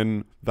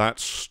than that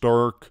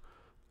stark,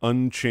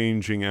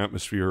 unchanging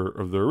atmosphere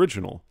of the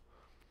original,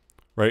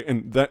 right?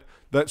 And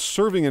that's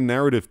serving a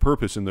narrative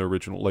purpose in the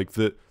original. Like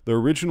the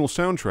original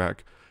soundtrack,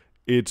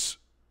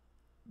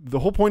 the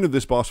whole point of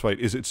this boss fight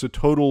is it's a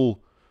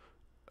total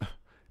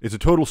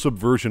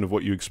subversion of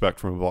what you expect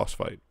from a boss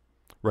fight,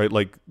 right?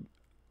 Like,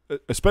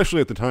 especially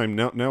at the time,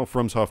 now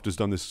FromSoft has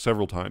done this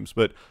several times,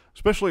 but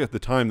especially at the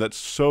time, that's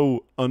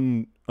so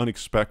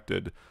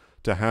unexpected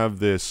to have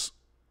this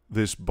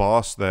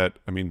boss that,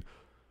 I mean,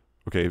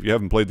 okay, if you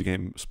haven't played the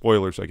game,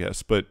 spoilers, I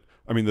guess, but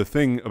I mean, the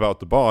thing about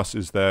the boss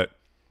is that,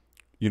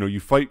 you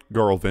fight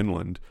Garl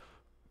Vinland,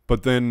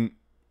 but then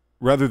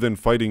rather than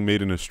fighting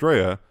Maiden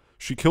Estrella,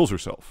 she kills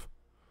herself,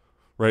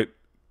 right?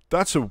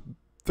 That's a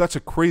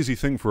crazy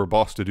thing for a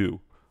boss to do.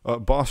 A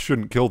boss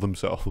shouldn't kill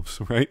themselves,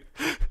 right?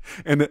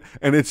 and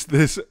it's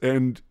this,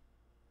 and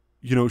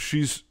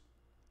she's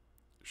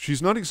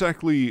not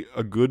exactly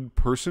a good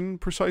person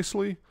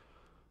precisely,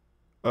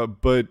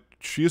 but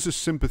she is a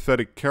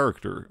sympathetic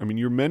character. I mean,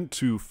 you're meant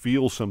to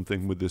feel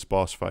something with this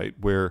boss fight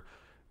where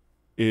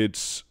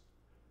it's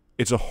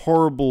a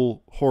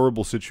horrible,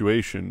 horrible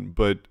situation,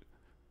 but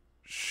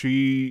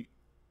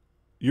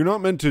you're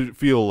not meant to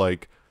feel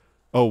like,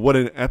 oh, what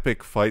an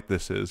epic fight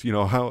this is.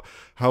 How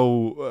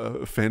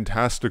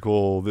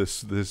fantastical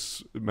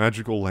this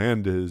magical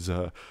land is.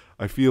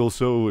 I feel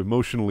so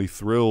emotionally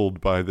thrilled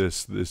by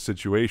this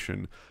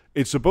situation.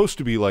 It's supposed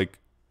to be like,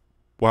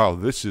 wow,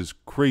 this is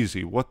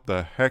crazy. What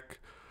the heck?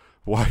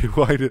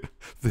 Why did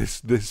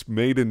this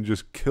maiden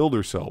just killed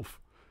herself?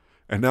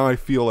 And now I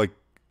feel like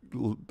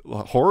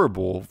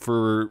horrible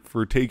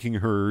for taking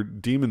her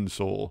demon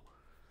soul.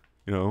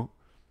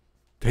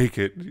 Take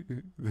it.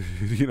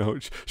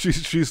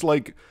 She's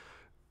like,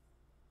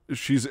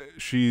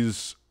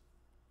 she's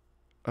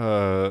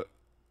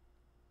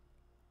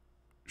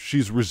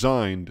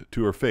resigned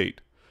to her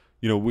fate.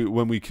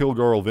 When we kill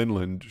Garl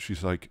Vinland,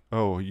 she's like,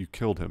 oh, you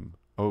killed him.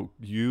 Oh,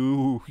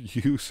 you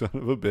son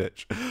of a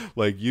bitch.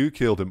 Like, you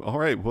killed him. All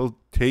right, well,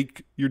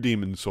 take your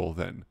demon soul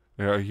then.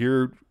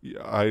 Here,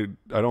 I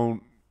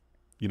don't,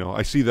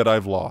 I see that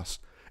I've lost.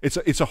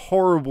 It's a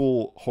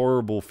horrible,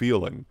 horrible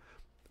feeling.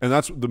 And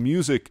that's the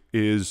music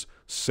is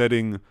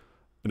setting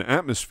an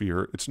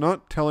atmosphere. It's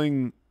not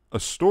telling a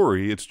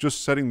story. It's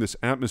just setting this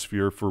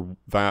atmosphere for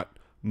that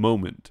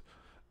moment.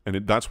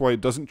 And that's why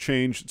it doesn't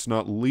change. It's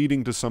not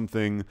leading to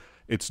something.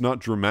 It's not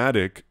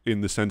dramatic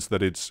in the sense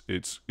that it's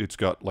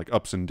got like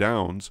ups and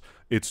downs.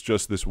 It's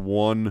just this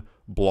one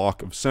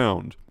block of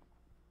sound.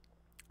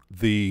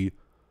 The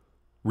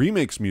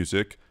remake's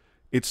music,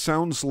 it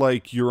sounds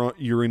like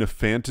you're in a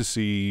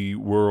fantasy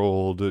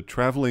world,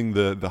 traveling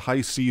the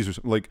high seas or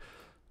something. Like,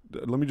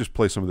 let me just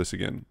play some of this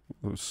again.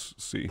 Let's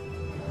see.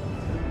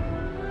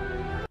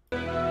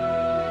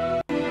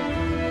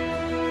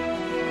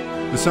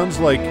 This sounds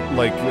like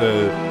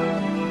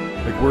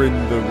we're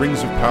in the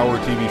Rings of Power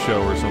TV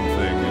show or something,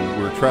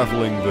 and we're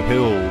traveling the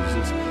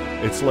hills.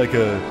 It's like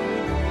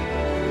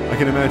I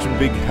can imagine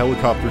big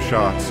helicopter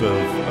shots of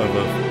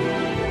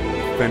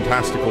a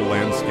fantastical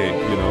landscape.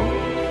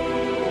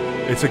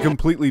 It's a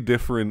completely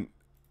different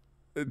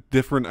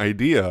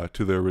idea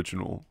to the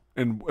original.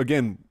 And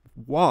again,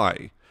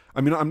 why? I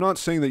mean, I'm not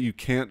saying that you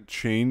can't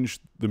change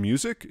the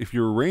music. If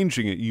you're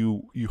arranging it,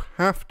 you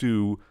have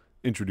to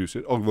introduce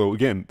it. Although,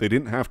 again, they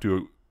didn't have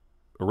to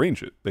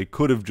arrange it. They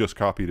could have just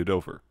copied it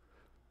over.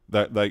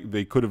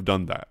 They could have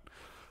done that.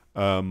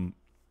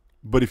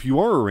 But if you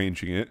are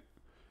arranging it,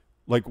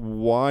 like,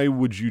 why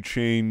would you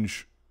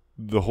change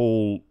the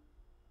whole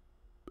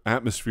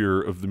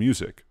atmosphere of the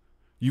music?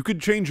 You could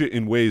change it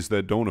in ways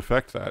that don't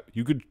affect that.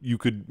 You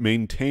could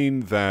maintain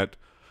that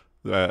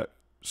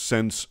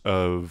sense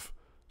of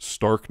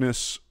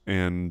starkness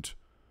and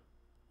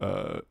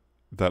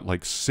that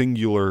like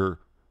singular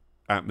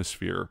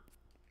atmosphere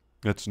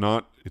It's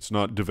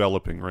not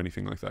developing or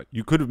anything like that.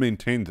 You could have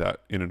maintained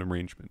that in an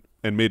arrangement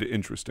and made it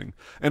interesting.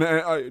 And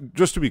I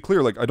just to be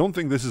clear, like, I don't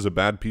think this is a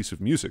bad piece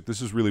of music.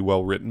 This is really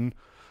well written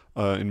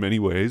in many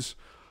ways.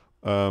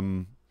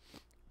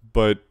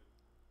 But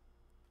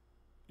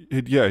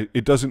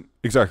it doesn't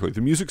exactly. The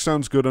music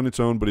sounds good on its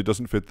own, but it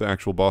doesn't fit the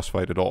actual boss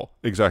fight at all.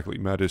 Exactly,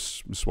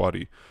 Madis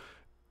Mswati.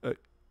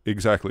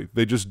 Exactly.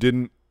 They just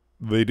didn't.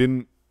 They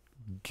didn't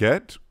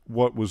get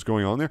what was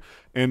going on there,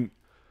 and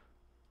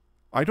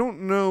I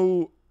don't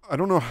know. I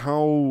don't know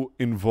how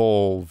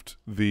involved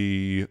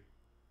the.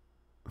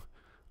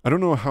 I don't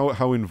know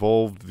how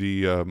involved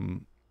the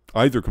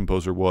either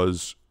composer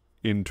was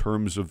in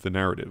terms of the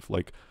narrative.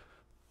 Like,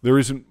 there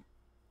isn't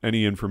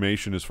any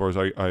information as far as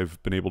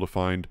I've been able to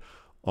find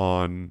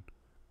on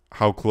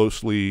how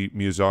closely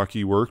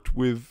Miyazaki worked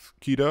with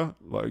Kida,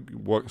 like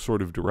what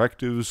sort of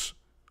directives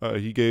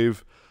he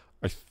gave.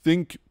 I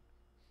think,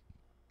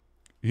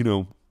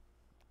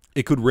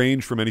 it could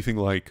range from anything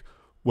like,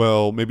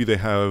 well, maybe they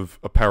have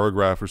a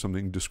paragraph or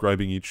something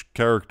describing each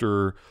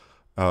character,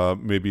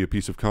 maybe a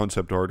piece of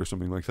concept art or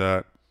something like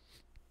that.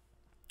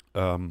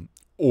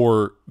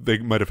 Or they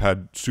might have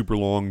had super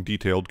long,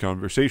 detailed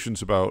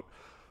conversations about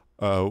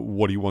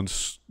what he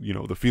wants,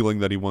 the feeling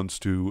that he wants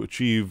to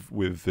achieve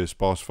with this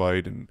boss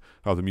fight and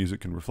how the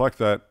music can reflect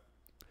that.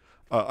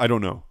 I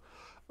don't know.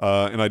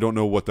 And I don't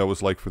know what that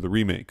was like for the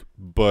remake.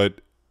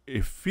 But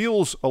it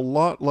feels a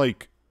lot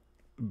like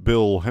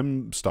Bill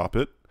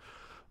Hemstoppet,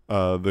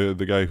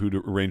 the guy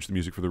who arranged the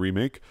music for the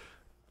remake,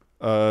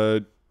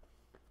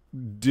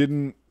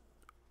 didn't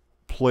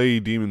play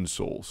Demon's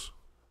Souls.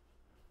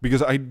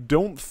 Because I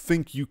don't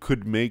think you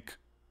could make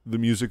the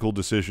musical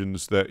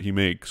decisions that he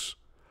makes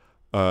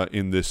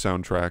in this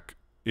soundtrack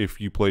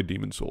if you played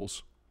Demon's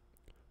Souls.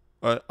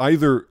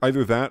 Either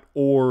that,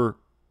 or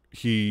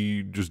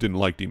he just didn't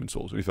like Demon's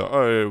Souls. And he thought,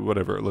 oh,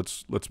 whatever,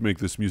 let's make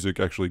this music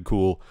actually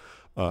cool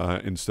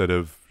instead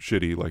of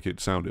shitty like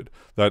it sounded.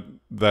 That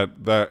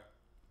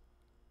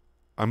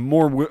I'm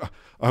more.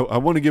 I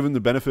want to give him the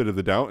benefit of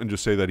the doubt and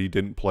just say that he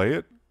didn't play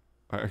it.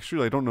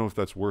 Actually, I don't know if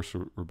that's worse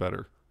or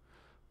better.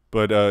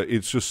 But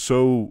it's just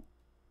so.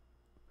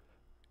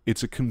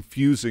 It's a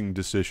confusing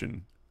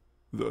decision.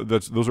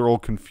 Those are all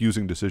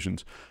confusing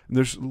decisions, and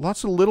there's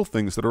lots of little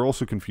things that are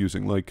also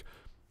confusing. Like,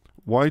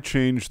 why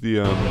change the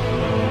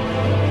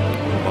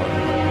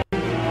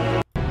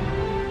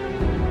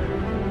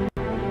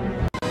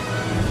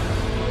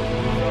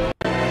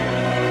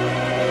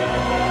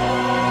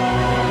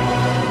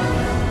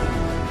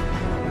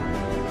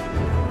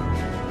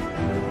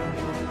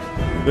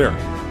There,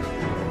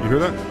 you hear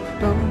that?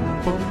 Dum,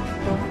 bum,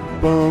 bum,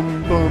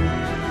 bum, bum.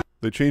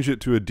 They changed it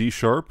to a D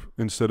sharp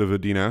instead of a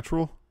D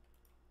natural.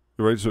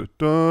 Right, so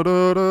da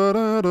da da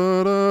da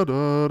da da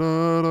da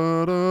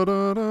da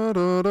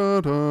da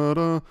da da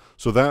da.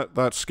 So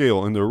that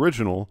scale in the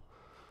original,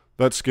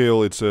 that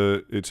scale it's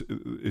a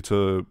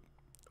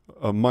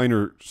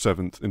minor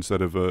seventh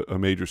instead of a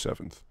major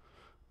seventh.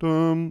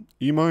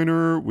 E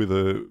minor with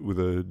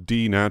a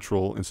D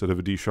natural instead of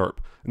a D sharp,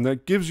 and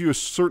that gives you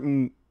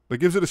that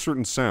gives it a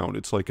certain sound.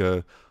 It's like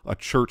a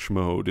church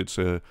mode. It's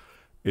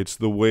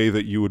the way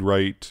that you would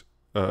write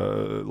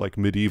like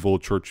medieval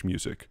church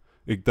music.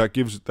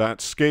 That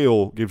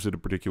scale gives it a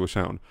particular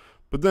sound.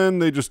 But then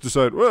they just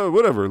decide, well,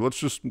 whatever, let's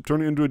just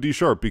turn it into a D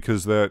sharp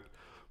because that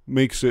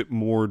makes it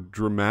more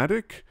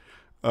dramatic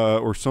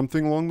or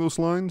something along those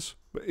lines.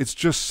 It's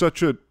just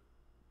such a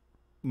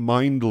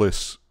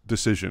mindless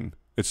decision.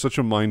 It's such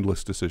a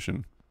mindless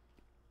decision.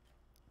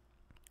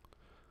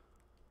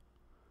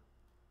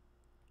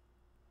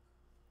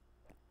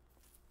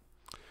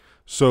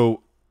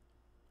 So,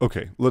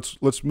 okay,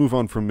 let's move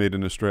on from Made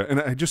in Estrella.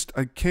 And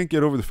I can't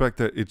get over the fact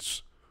that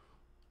it's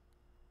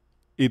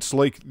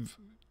like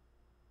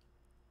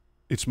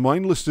it's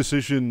mindless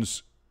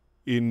decisions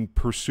in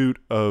pursuit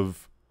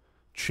of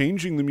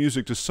changing the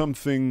music to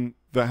something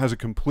that has a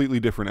completely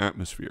different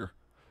atmosphere.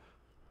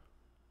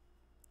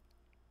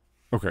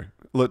 Okay,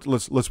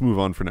 let's move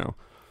on for now.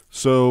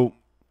 So,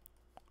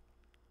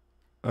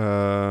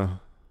 let's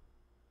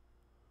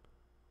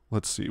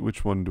see,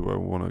 which one do I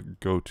want to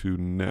go to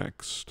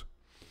next?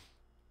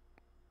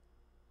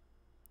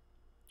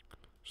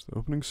 It's the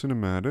opening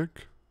cinematic.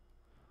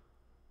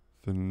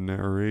 The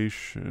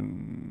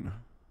narration.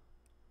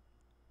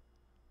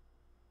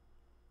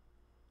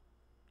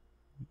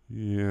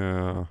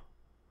 Yeah.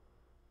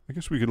 I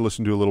guess we could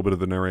listen to a little bit of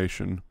the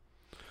narration.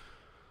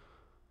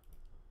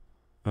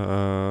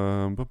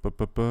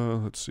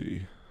 Let's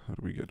see. How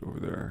do we get over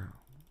there?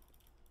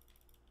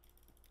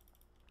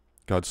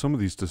 God, some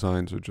of these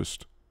designs are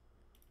just...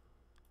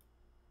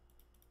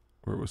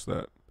 Where was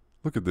that?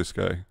 Look at this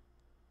guy.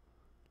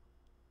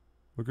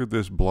 Look at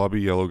this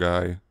blobby yellow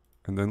guy.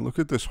 And then look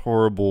at this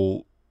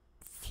horrible,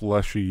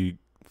 fleshy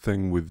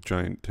thing with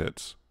giant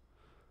tits.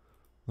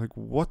 Like,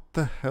 what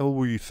the hell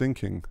were you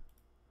thinking?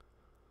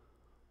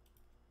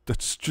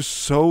 That's just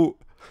so...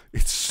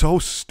 It's so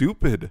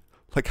stupid.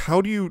 Like,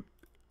 how do you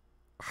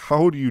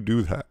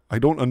do that? I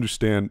don't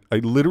understand. I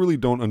literally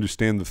don't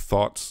understand the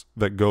thoughts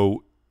that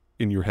go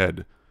in your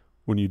head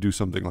when you do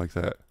something like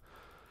that.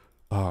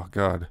 Oh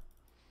God.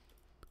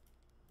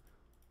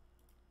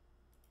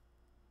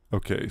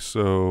 Okay,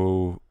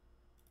 so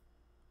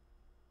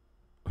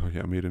oh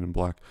yeah, made it in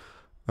black.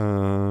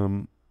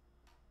 Again,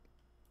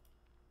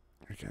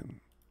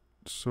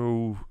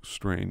 so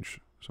strange,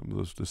 some of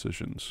those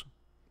decisions.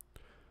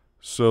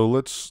 So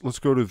let's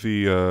go to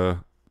the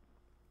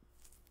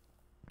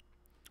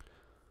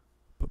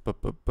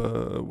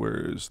where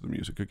is the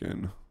music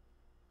again?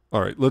 All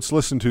right, let's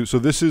listen to. So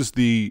this is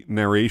the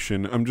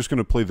narration. I'm just going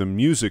to play the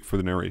music for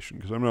the narration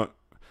because I'm not.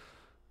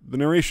 The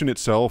narration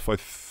itself, I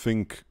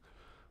think,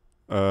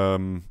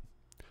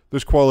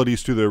 there's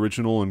qualities to the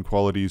original and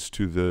qualities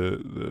to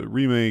the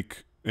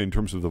remake in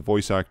terms of the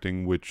voice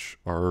acting, which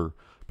are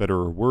better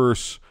or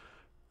worse.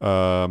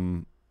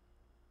 I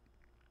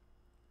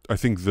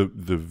think the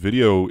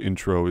video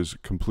intro is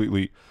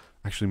completely.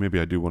 Actually, maybe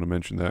I do want to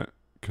mention that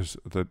because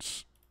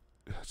that's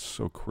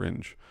so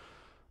cringe.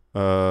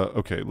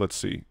 Okay, let's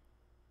see.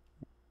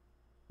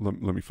 Let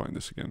me find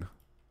this again.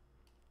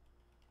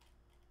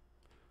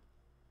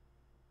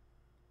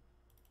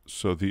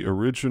 So the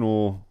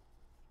original.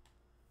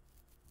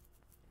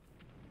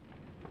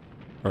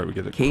 All right, we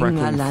get the King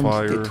crackling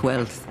fire. Aland the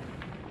 12th,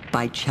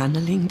 by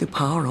channeling the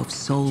power of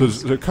souls. So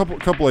there's a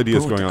couple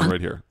ideas going on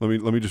right here.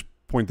 Let me just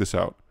point this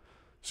out.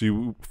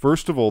 So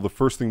first of all, the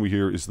first thing we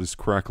hear is this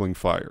crackling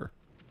fire,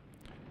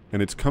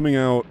 and it's coming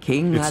out.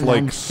 King it's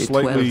Aland like the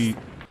slightly. 12th.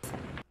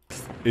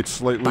 It's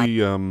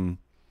slightly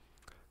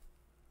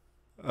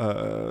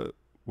what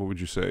would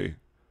you say?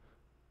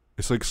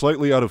 It's like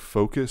slightly out of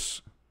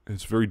focus.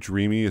 It's very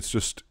dreamy. It's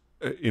just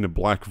in a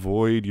black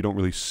void. You don't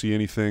really see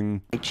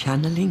anything. By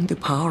channeling the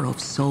power of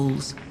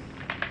souls,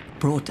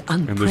 brought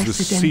And there's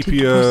this unprecedented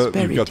sepia. You've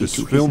prosperity got this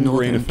to his film grain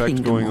northern effect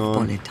kingdom going of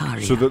on.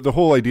 Boletaria. So the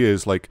whole idea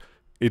is like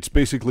it's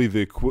basically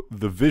the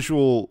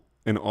visual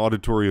and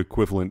auditory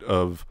equivalent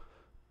of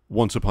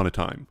Once Upon a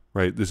Time,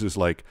 right? This is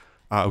like,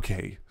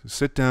 okay,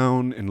 sit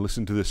down and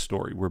listen to this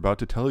story. We're about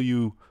to tell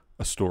you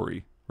a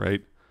story,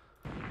 right?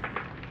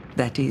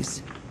 That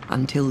is,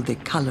 until the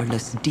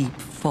colorless deep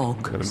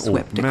fog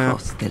swept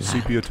across the land.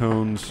 Sepia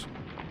tones.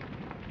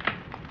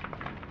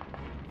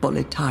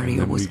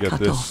 Boletaria was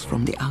cut off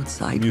from the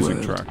outside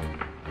music world, track.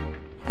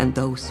 and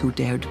those who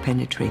dared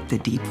penetrate the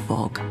deep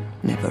fog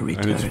never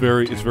returned. And it's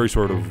very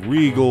sort of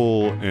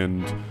regal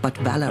and but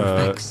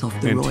Valorfax of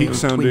the antique royal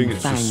sounding. twin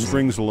It's just fangs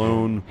strings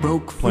alone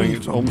broke playing. free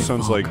It from almost the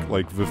sounds fog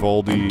like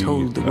Vivaldi, and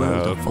told the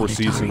world of Four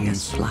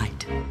Boletaria's Seasons.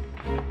 flight.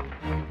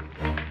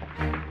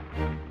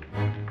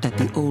 That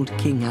the old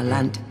King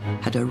Alant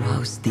had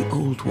aroused the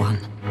old one,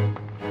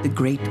 the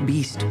great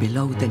beast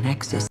below the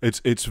Nexus.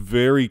 It's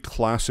very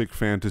classic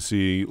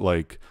fantasy.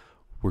 Like,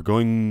 we're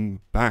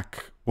going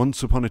back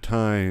once upon a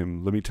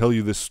time. Let me tell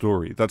you this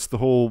story. That's the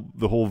whole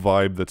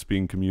vibe that's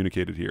being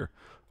communicated here.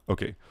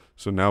 Okay,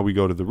 so now we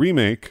go to the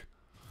remake.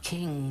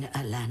 King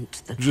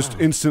Alant the 12th. Just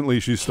instantly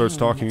she starts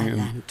talking,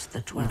 and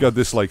we've got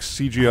this like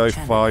CGI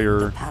fire.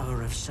 The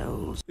power of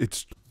souls.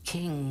 It's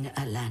King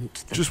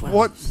Alant the just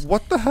 12th.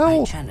 what the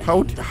hell? channeling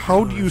How the do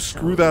power you of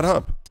screw that souls.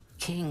 up?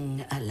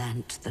 King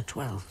Alant the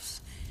 12th,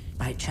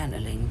 by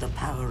channeling the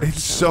power of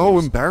It's so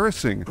souls,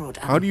 embarrassing. brought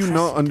How do you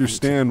not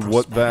understand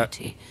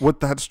unprecedented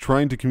what that's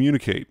trying to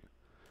communicate?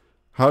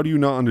 How do you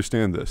not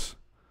understand this?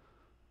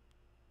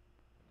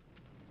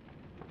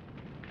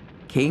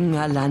 King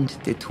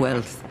Alant the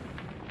 12th,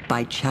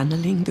 by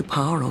channeling the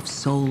power of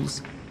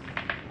souls,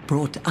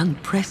 brought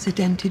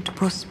unprecedented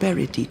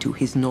prosperity to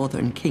his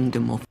northern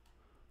kingdom of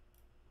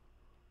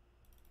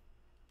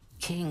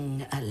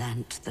King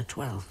Alant the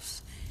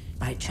 12th,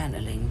 by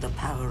channeling the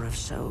power of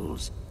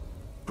souls,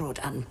 brought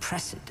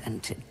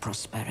unprecedented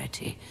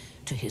prosperity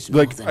to his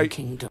northern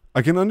kingdom.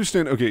 I can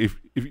understand. Okay,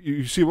 if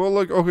you see, well,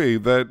 like, okay,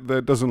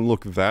 that doesn't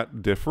look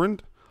that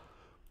different,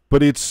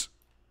 but it's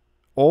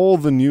all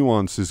the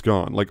nuance is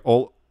gone. Like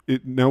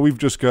now we've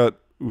just got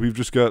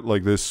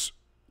like this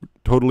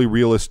totally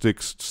realistic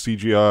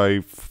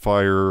CGI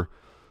fire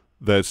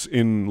that's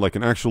in like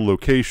an actual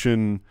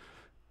location.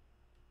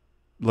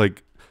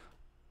 Like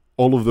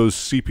all of those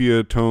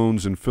sepia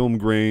tones and film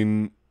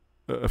grain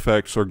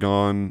effects are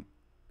gone.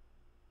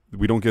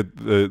 We don't get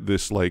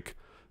this like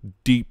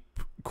deep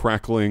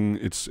crackling.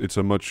 It's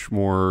a much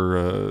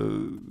more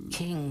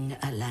King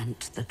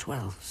Alant the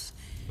 12th.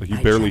 Like you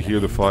barely hear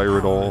the fire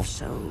at all.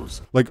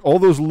 Souls. Like all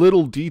those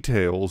little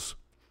details,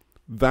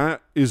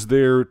 that is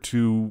there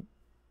to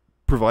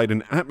provide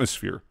an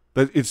atmosphere.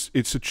 That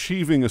it's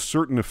achieving a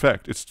certain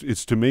effect.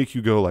 It's to make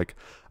you go like,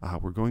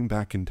 we're going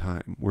back in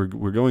time. We're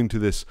going to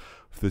this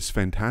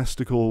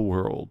fantastical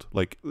world.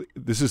 Like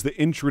this is the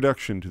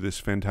introduction to this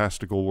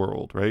fantastical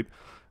world, right?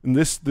 And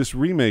this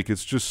remake,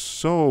 it's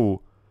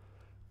so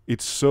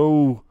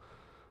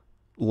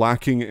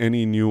lacking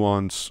any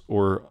nuance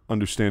or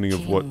understanding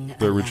of what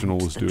the original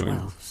was doing.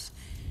 12th,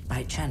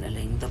 by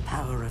channeling the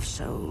power of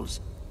souls,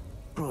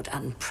 brought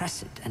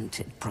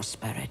unprecedented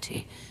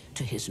prosperity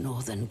to his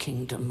northern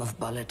kingdom of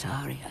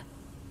Boletaria.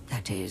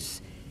 That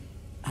is,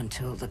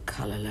 until the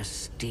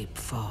colorless deep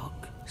fog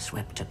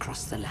swept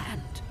across the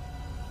land.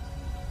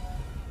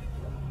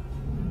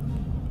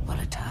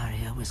 Boletaria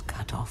Barrier was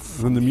cut off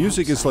And from the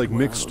music is outside like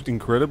mixed world,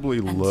 incredibly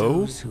and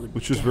low, those who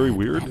which is very dared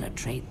weird.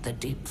 Penetrate the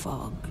deep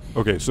fog.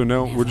 Okay, so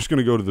now we're Never. just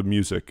gonna go to the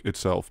music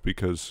itself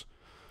because,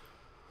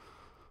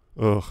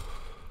 ugh,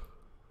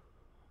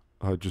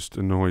 it just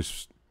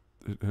annoys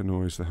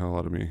the hell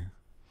out of me.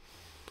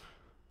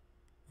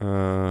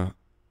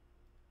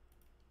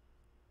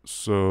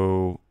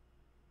 So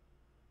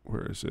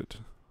where is it?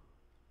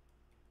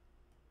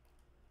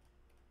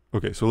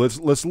 Okay, so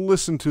let's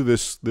listen to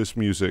this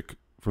music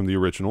from the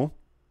original.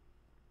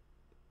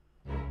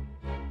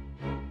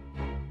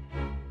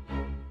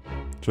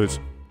 So it's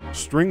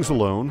strings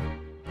alone.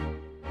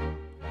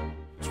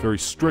 It's very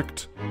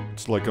strict.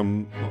 It's like a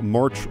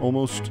march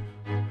almost.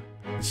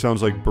 It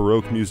sounds like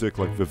Baroque music,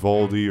 like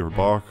Vivaldi or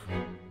Bach.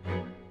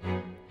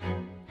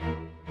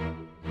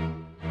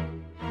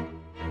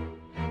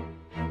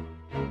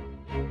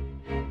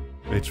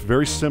 It's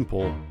very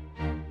simple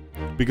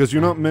because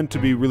you're not meant to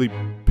be really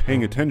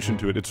paying attention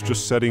to it. It's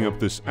just setting up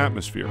this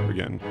atmosphere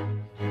again.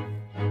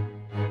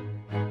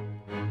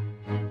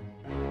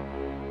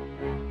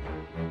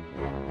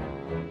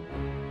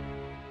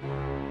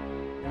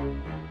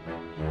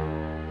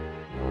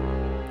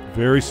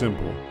 Very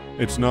simple.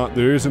 It's not,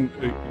 there isn't,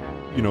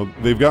 you know,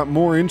 they've got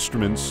more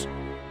instruments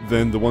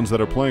than the ones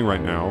that are playing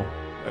right now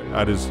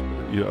at his,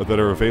 you know, that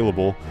are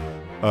available,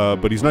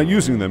 but he's not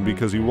using them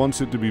because he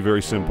wants it to be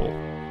very simple.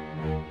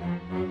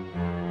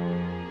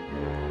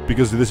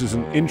 Because this is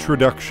an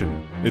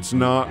introduction. It's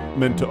not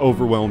meant to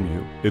overwhelm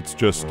you. It's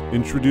just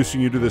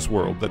introducing you to this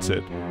world. That's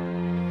it.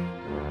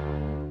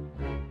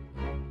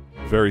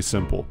 Very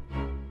simple.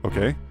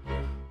 Okay?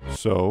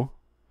 So,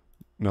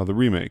 now the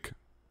remake.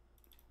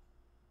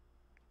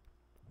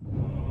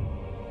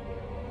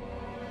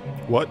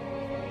 What?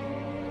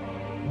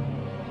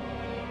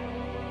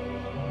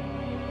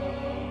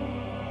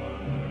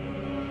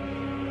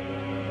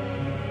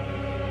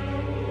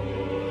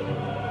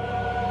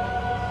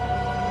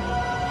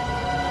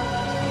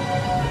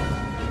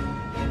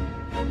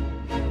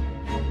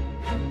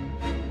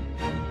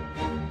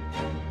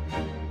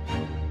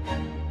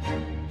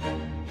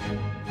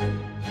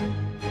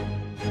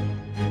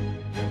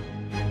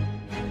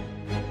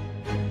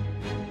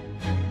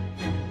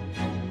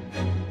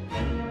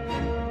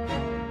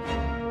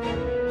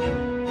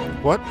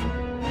 What?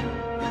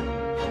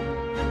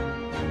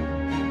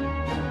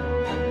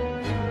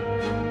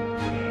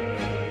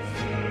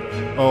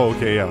 Oh,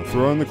 okay, yeah.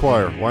 Throw in the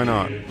choir. Why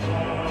not?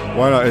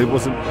 Why not? It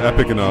wasn't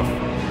epic enough.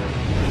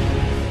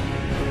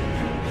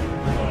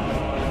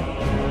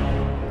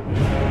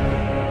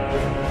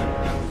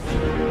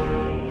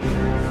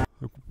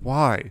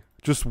 Why?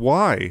 Just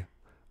why?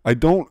 I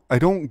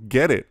don't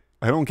get it.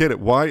 I don't get it.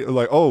 Why?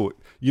 Like, oh,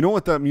 you know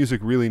what that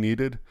music really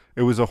needed?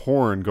 It was a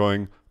horn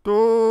going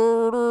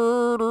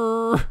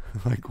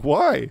like,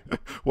 why?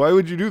 Why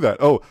would you do that?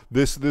 Oh,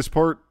 this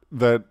part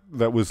that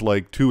was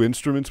like two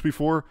instruments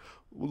before,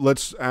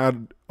 let's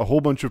add a whole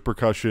bunch of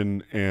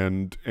percussion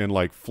and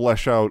like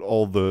flesh out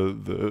all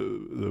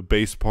the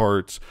bass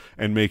parts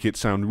and make it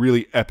sound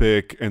really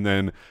epic, and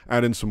then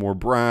add in some more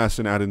brass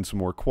and add in some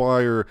more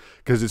choir,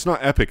 because it's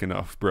not epic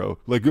enough, bro.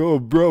 Like, oh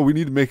bro, we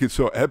need to make it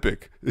so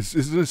epic.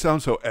 Doesn't it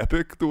sound so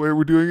epic the way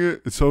we're doing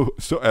it? It's so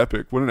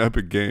epic. What an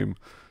epic game.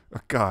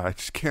 Oh, God, I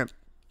just can't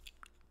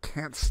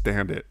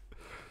stand it.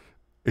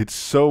 It's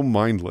so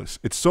mindless.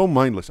 It's so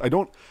mindless. I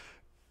don't.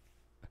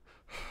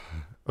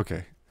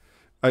 Okay,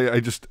 I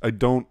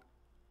don't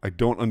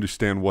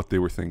understand what they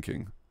were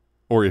thinking,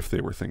 or if they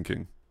were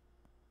thinking.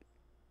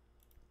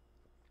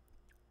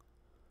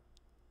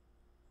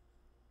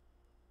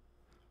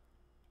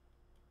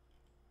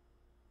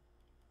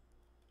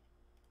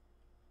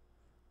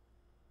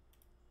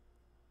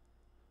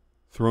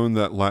 Throw in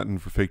that Latin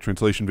for fake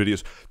translation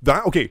videos.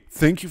 That, okay,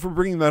 thank you for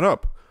bringing that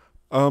up.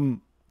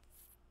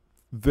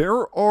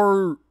 There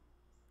are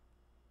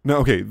now,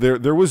 okay,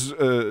 there was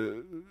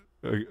a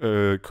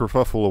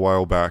kerfuffle a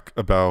while back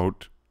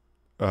about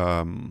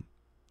Elden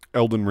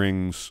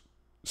Ring's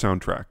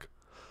soundtrack.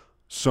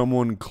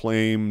 Someone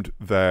claimed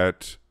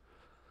that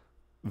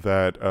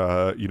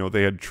you know,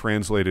 they had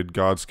translated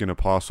Godskin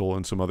Apostle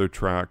and some other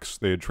tracks.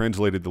 They had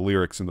translated the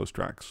lyrics in those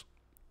tracks.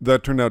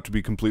 That turned out to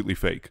be completely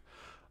fake.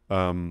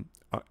 And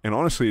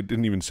honestly, it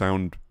didn't even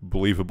sound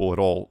believable at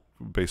all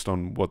based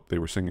on what they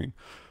were singing.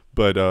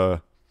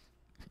 But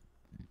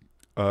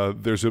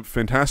there's a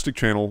fantastic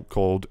channel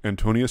called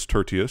Antonius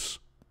Tertius.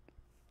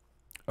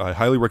 I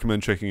highly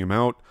recommend checking him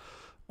out.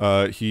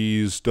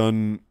 He's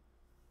done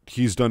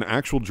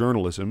actual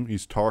journalism.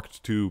 He's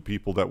talked to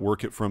people that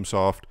work at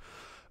FromSoft.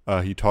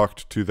 He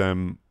talked to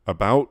them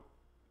about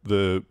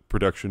the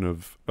production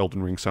of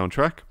Elden Ring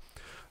soundtrack.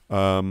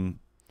 And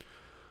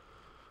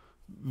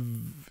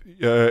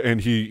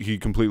he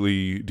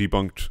completely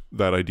debunked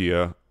that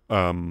idea.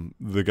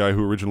 The guy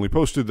who originally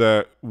posted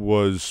that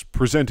was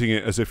presenting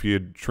it as if he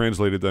had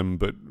translated them,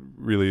 but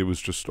really it was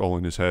just all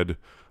in his head.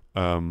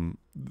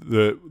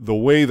 The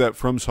way that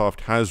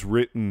FromSoft has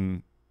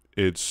written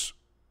its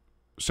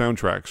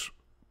soundtracks,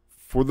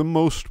 for the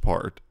most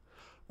part,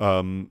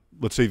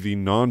 let's say the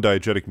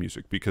non-diegetic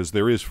music, because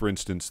there is, for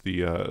instance,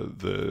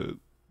 the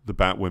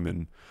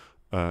Batwomen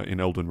in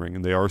Elden Ring,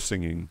 and they are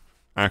singing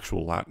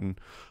actual Latin.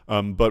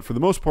 But for the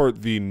most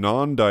part, the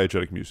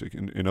non-diegetic music,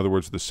 in other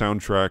words, the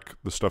soundtrack,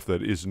 the stuff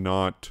that is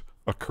not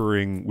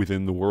occurring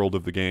within the world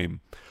of the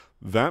game,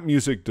 that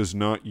music does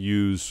not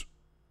use,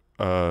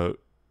 it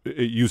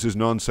uses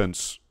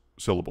nonsense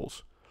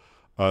syllables.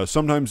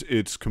 Sometimes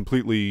it's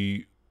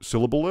completely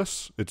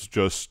syllableless. It's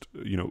just,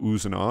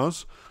 oohs and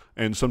ahs.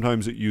 And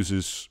sometimes it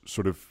uses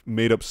sort of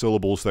made-up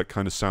syllables that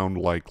kind of sound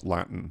like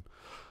Latin.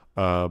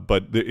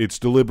 But it's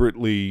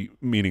deliberately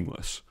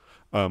meaningless,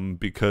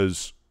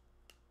 because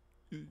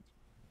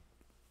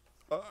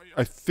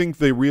I think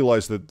they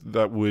realize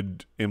that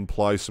would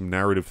imply some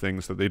narrative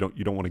things that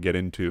you don't want to get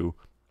into.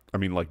 I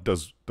mean, like,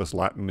 does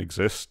Latin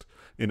exist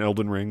in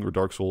Elden Ring or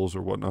Dark Souls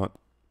or whatnot?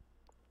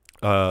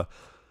 Yeah,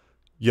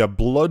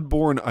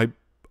 Bloodborne,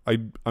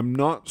 I'm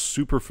not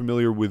super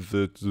familiar with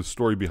the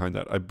story behind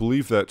that. I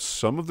believe that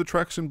some of the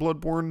tracks in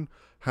Bloodborne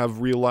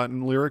have real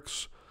Latin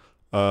lyrics.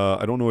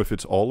 I don't know if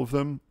it's all of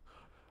them,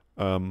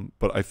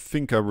 but I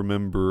think I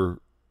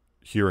remember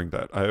hearing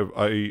that.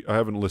 I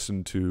haven't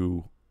listened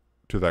to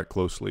that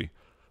closely,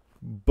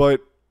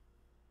 but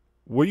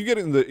what you get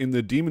in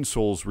the Demon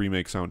Souls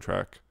remake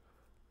soundtrack,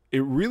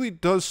 it really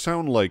does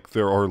sound like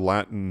there are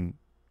Latin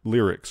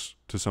lyrics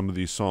to some of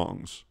these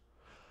songs.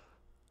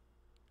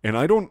 And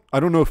I don't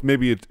know if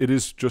maybe it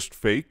is just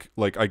fake.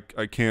 Like,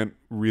 I can't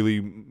really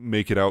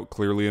make it out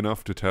clearly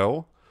enough to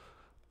tell.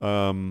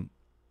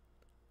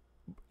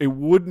 It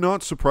would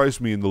not surprise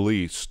me in the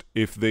least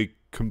if they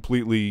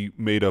completely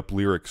made up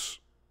lyrics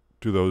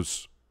to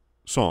those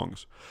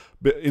songs.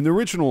 But in the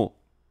original,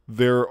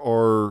 there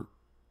are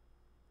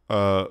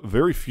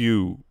very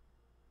few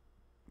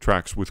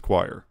tracks with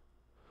choir,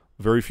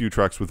 very few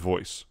tracks with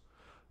voice.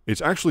 It's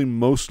actually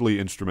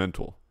mostly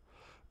instrumental.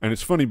 And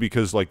it's funny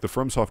because, like, the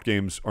FromSoft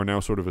games are now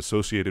sort of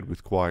associated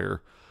with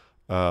choir.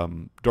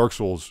 Dark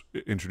Souls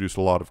introduced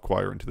a lot of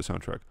choir into the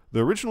soundtrack. The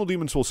original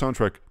Demon Souls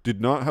soundtrack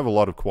did not have a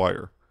lot of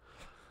choir.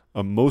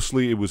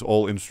 Mostly it was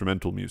all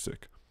instrumental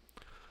music.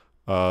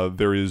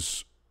 There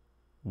is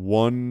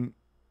one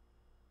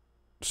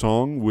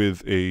song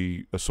with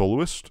a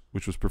soloist,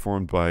 which was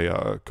performed by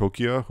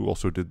Kokia, who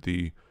also did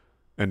the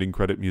ending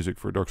credit music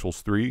for Dark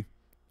Souls 3.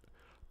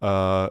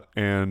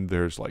 And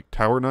there's, like,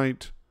 Tower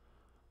Knight.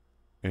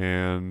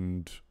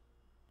 And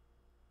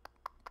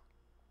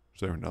is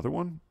there another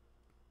one?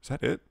 Is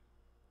that it?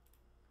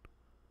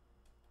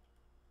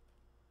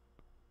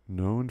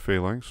 No in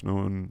Phalanx,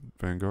 no in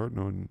Vanguard,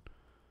 no in...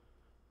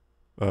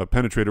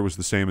 Penetrator was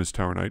the same as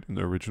Tower Knight in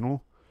the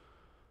original.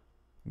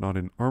 Not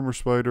in Armor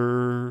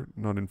Spider,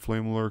 not in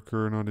Flame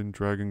Lurker, not in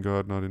Dragon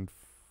God, not in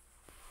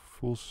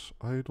Fool's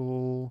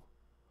Idol,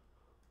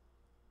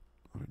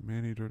 not in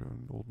Maneater, not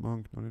in Old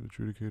Monk, not in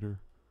Adjudicator.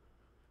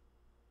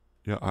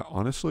 Yeah,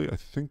 I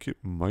think it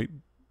might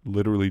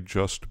literally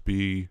just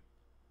be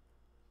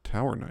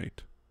Tower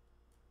Knight.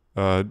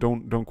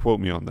 Don't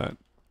quote me on that,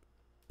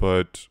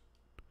 but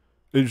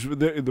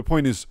the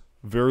point is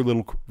very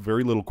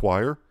little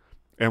choir,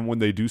 and when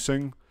they do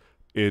sing,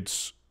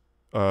 it's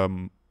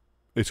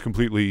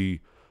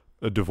completely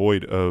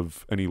devoid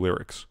of any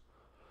lyrics.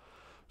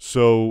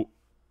 So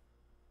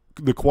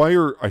the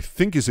choir, I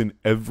think, is in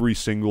every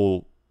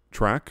single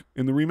track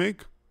in the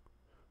remake,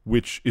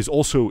 which is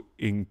also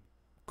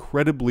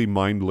incredibly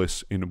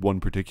mindless in one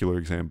particular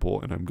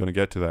example, and I'm going to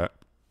get to that.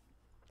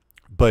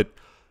 But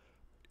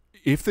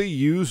if they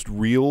used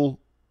real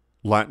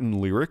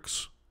Latin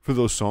lyrics for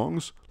those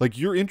songs, like,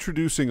 you're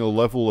introducing a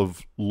level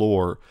of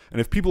lore,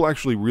 and if people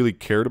actually really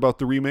cared about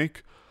the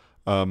remake,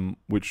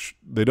 which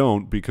they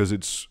don't because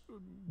it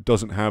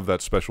doesn't have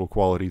that special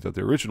quality that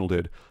the original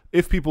did,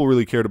 if people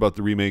really cared about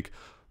the remake,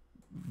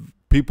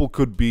 people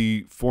could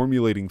be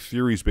formulating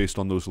theories based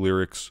on those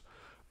lyrics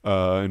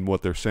and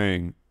what they're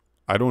saying.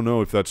 I don't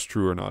know if that's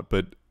true or not,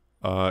 but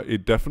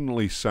it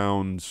definitely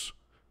sounds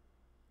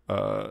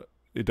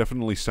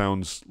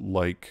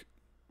like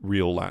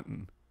real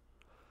Latin.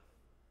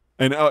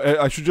 And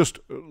I should just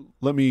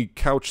let me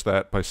couch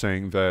that by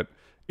saying that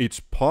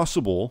it's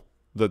possible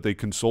that they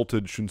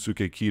consulted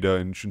Shunsuke Kida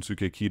and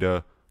Shunsuke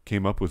Kida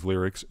came up with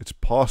lyrics. It's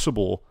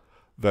possible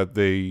that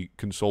they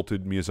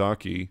consulted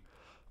Miyazaki.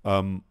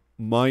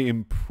 My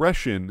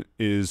impression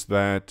is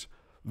that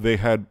they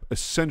had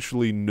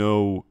essentially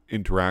no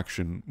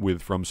interaction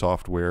with From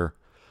Software.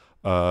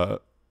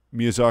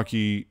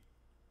 Miyazaki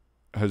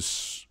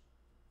both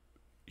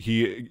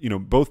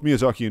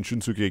Miyazaki and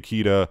Shunsuke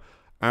Kida,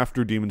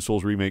 after Demon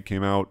Souls Remake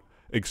came out,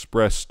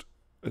 expressed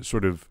a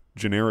sort of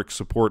generic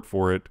support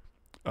for it.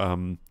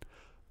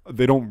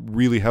 They don't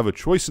really have a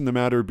choice in the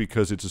matter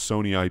because it's a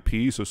Sony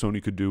IP, so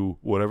Sony could do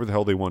whatever the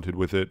hell they wanted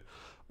with it.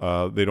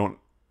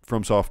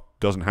 FromSoft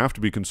doesn't have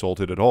to be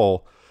consulted at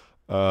all.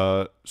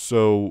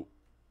 So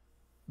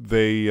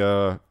they,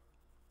 I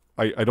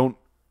don't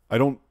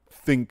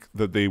think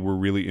that they were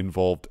really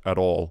involved at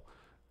all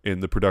in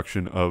the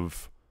production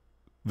of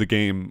the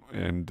game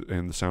and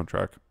the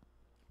soundtrack.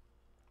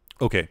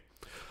 Okay.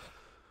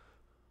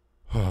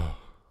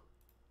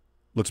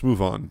 let's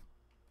move on.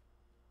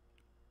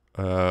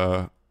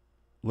 Uh,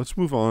 let's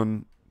move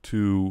on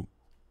to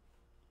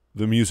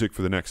the music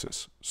for the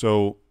Nexus.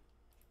 So,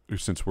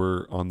 since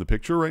we're on the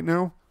picture right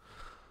now,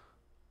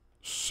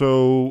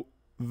 so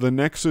the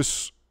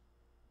Nexus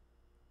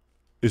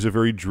is a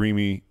very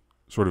dreamy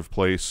sort of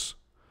place.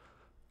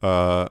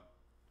 Not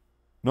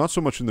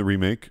so much in the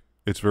remake.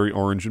 It's very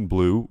orange and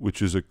blue,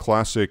 which is a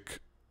classic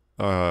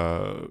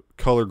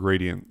color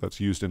gradient that's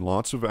used in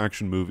lots of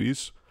action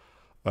movies.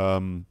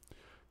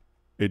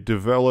 It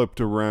developed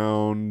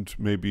around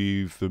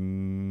maybe the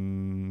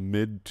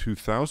mid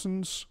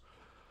 2000s.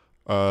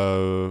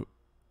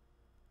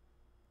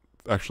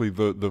 Actually,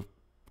 the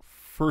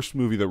first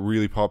movie that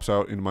really pops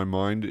out in my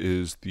mind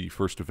is the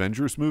first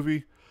Avengers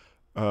movie,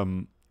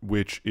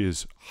 which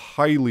is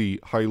highly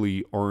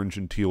orange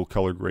and teal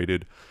color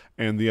graded.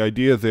 And the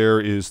idea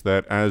there is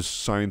that as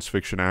science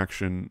fiction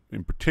action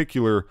in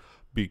particular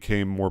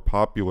became more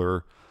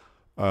popular,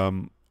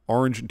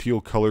 orange and teal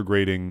color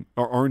grading,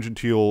 orange and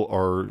teal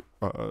are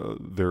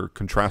they're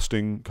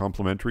contrasting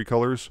complementary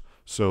colors,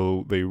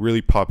 so they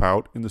really pop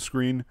out in the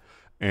screen.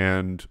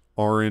 And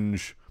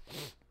orange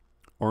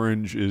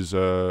is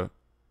a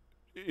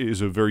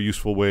very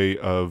useful way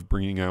of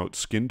bringing out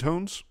skin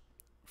tones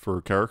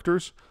for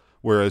characters,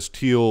 whereas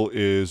teal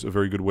is a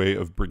very good way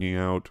of bringing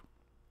out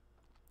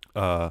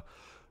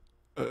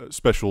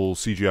special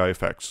CGI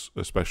effects,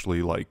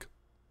 especially like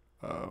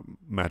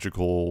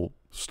magical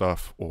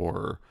stuff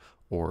or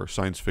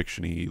science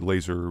fiction-y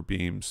laser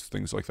beams,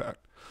 things like that.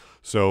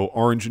 So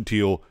orange and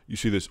teal, you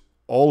see this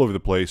all over the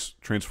place.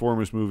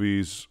 Transformers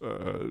movies,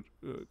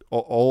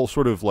 all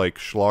sort of like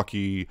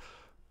schlocky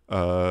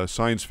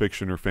science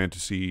fiction or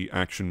fantasy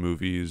action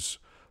movies,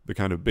 the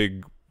kind of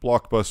big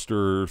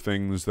blockbuster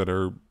things that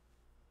are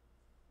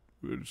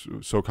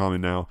so common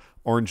now.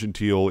 Orange and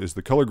teal is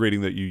the color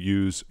grading that you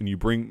use, and you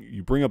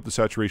bring up the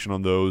saturation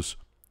on those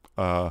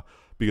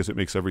because it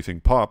makes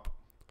everything pop.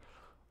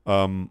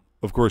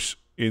 Of course,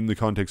 in the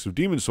context of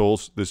Demon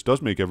Souls, this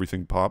does make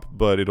everything pop,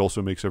 but it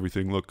also makes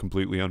everything look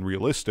completely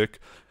unrealistic,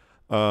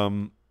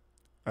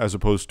 as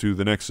opposed to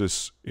the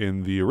Nexus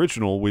in the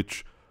original,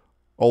 which,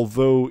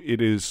 although it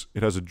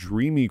has a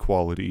dreamy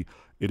quality,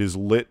 it is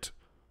lit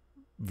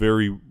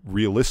very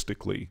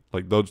realistically.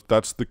 Like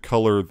that's the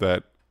color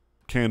that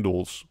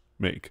candles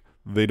make.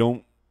 They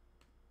don't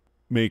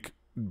make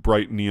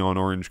bright neon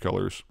orange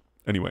colors.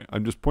 Anyway,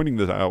 I'm just pointing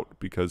this out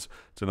because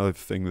it's another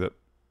thing that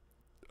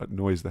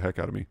annoys the heck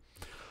out of me.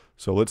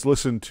 So let's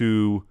listen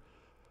to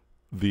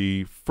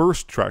the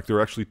first track. There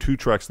are actually two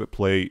tracks that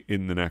play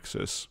in the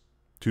Nexus,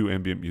 two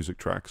ambient music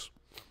tracks.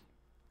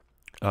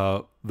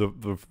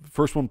 The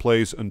first one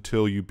plays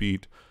until you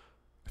beat,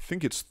 I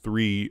think it's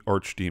 3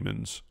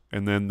 archdemons,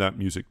 and then that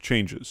music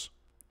changes.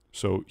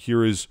 So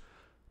here is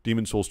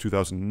Demon Souls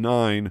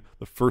 2009,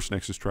 the first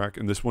Nexus track,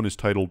 and this one is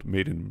titled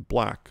Maiden in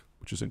Black,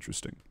 which is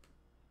interesting.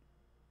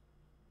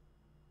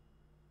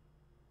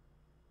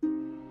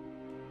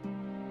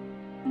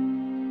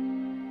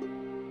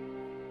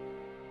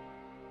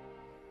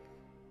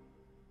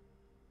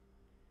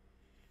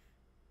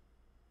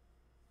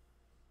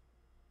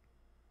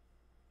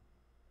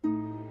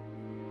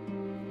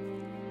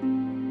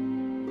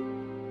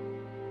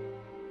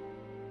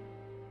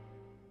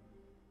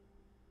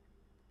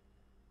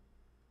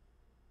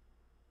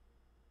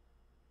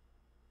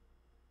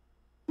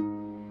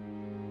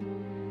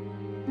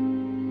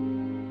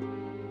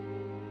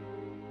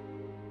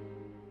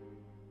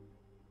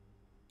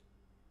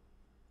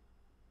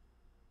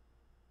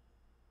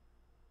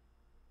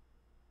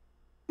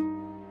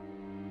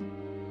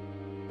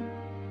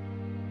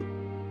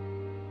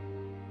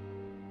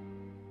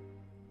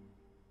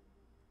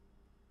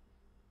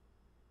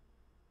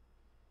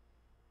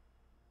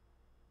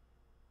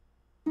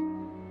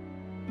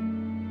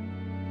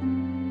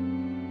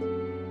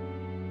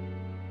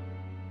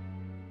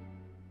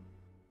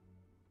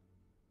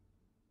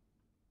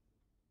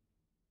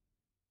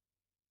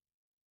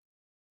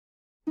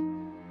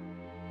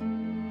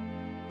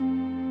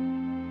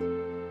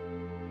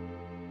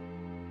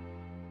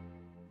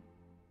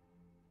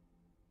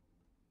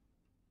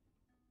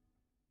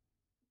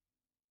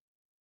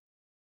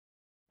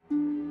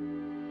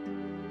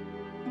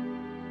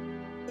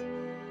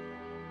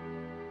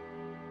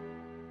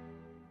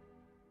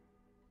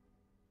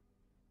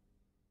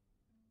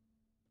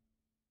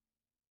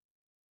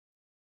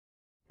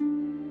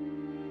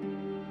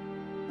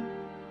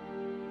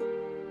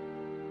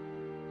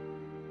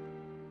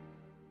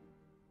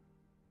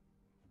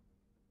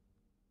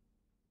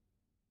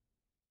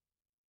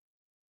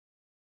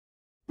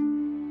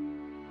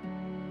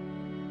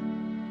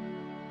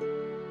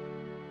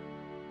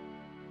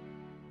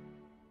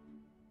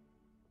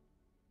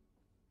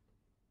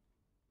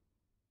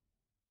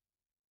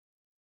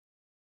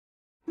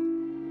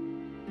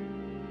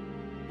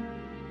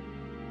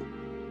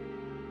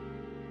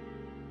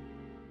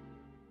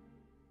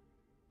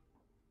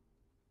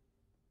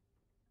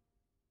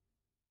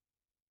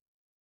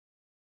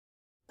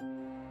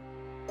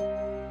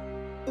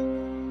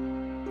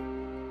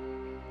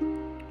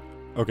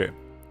 Okay,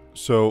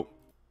 so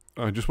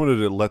I just wanted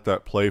to let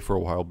that play for a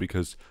while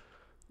because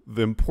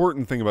the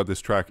important thing about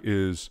this track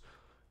is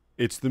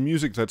it's the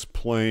music that's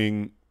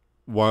playing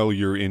while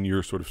you're in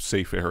your sort of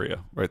safe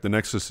area, right? The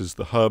Nexus is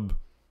the hub.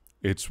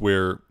 It's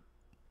where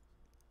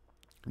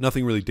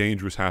nothing really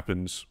dangerous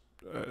happens,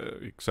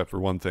 except for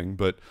one thing,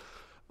 but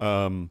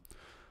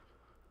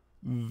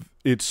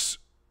it's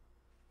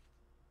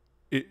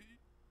it.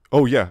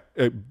 Oh yeah,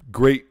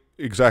 great.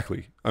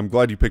 Exactly. I'm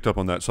glad you picked up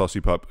on that,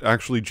 Saucy Pup.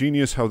 Actually,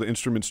 genius how the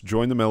instruments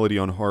join the melody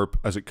on harp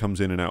as it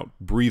comes in and out,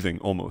 breathing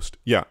almost.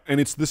 Yeah,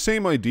 and it's the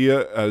same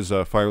idea as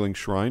Firelink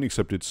Shrine,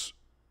 except it's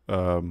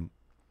Firelink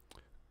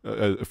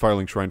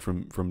Shrine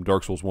from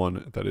Dark Souls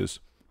 1. That is.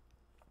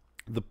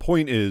 The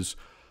point is,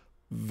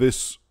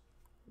 this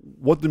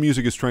what the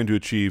music is trying to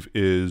achieve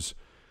is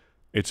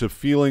it's a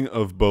feeling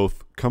of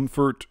both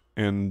comfort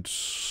and a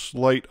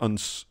slight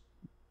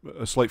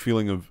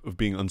feeling of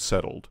being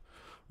unsettled,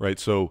 right?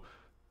 So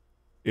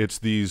it's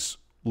these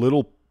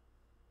little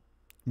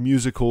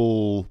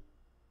musical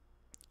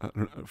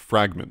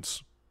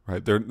fragments,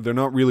 right? They're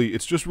not really.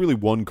 It's just really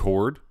one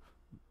chord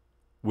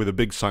with a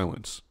big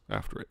silence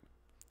after it.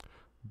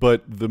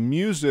 But the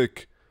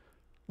music,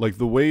 like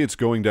the way it's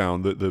going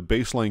down, the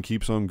bass line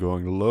keeps on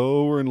going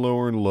lower and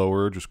lower and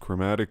lower, just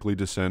chromatically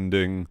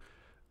descending,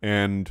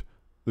 and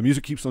the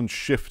music keeps on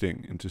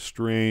shifting into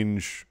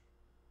strange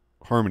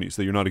harmonies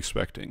that you're not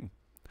expecting.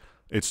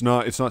 It's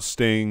not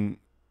staying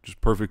just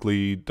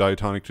perfectly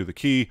diatonic to the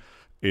key.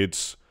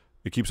 It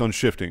keeps on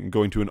shifting,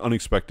 going to an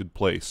unexpected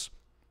place.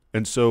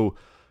 And so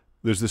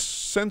there's this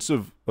sense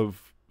of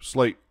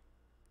slight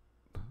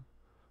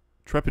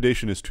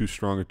trepidation is too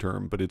strong a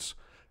term, but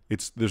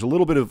there's a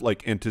little bit of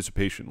like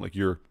anticipation, like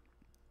you're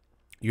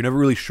never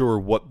really sure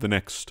what the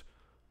next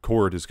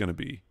chord is going to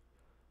be.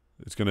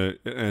 It's going to,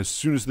 as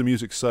soon as the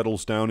music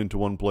settles down into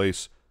one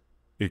place,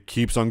 it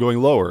keeps on going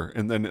lower,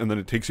 and then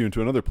it takes you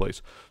into another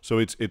place. So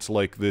it's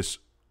like this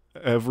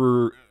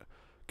ever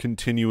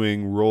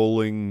continuing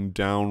rolling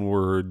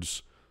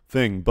downwards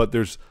thing. But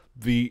there's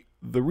the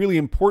really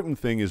important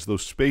thing is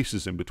those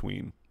spaces in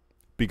between,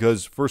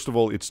 because first of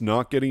all, it's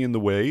not getting in the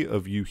way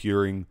of you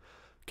hearing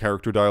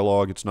character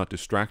dialogue. It's not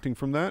distracting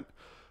from that.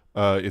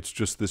 It's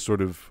just this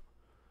sort of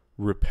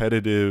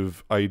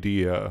repetitive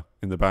idea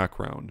in the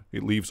background.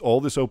 It leaves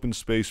all this open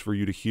space for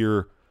you to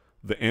hear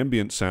the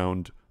ambient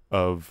sound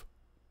of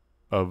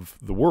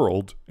the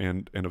world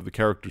and of the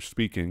characters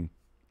speaking.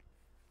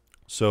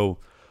 So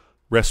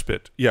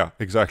respite. Yeah,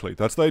 exactly.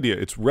 That's the idea.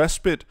 It's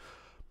respite,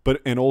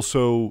 and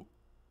also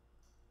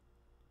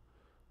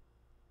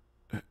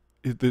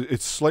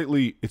it's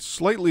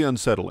slightly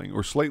unsettling,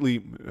 or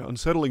slightly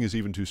unsettling is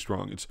even too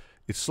strong. It's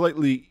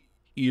slightly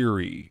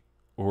eerie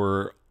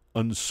or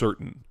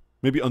uncertain.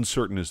 Maybe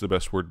uncertain is the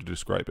best word to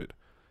describe it.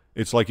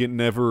 It's like it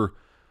never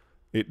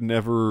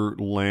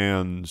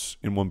lands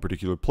in one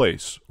particular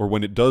place, or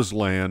when it does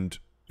land,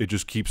 it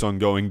just keeps on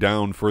going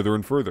down further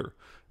and further.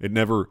 It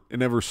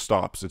never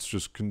stops. It's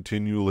just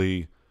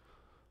continually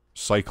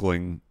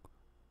cycling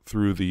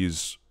through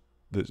this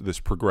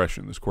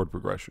progression, this chord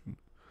progression.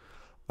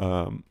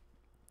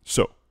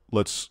 So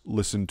let's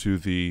listen to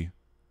the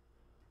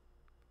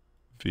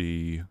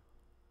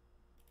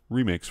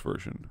remakes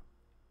version.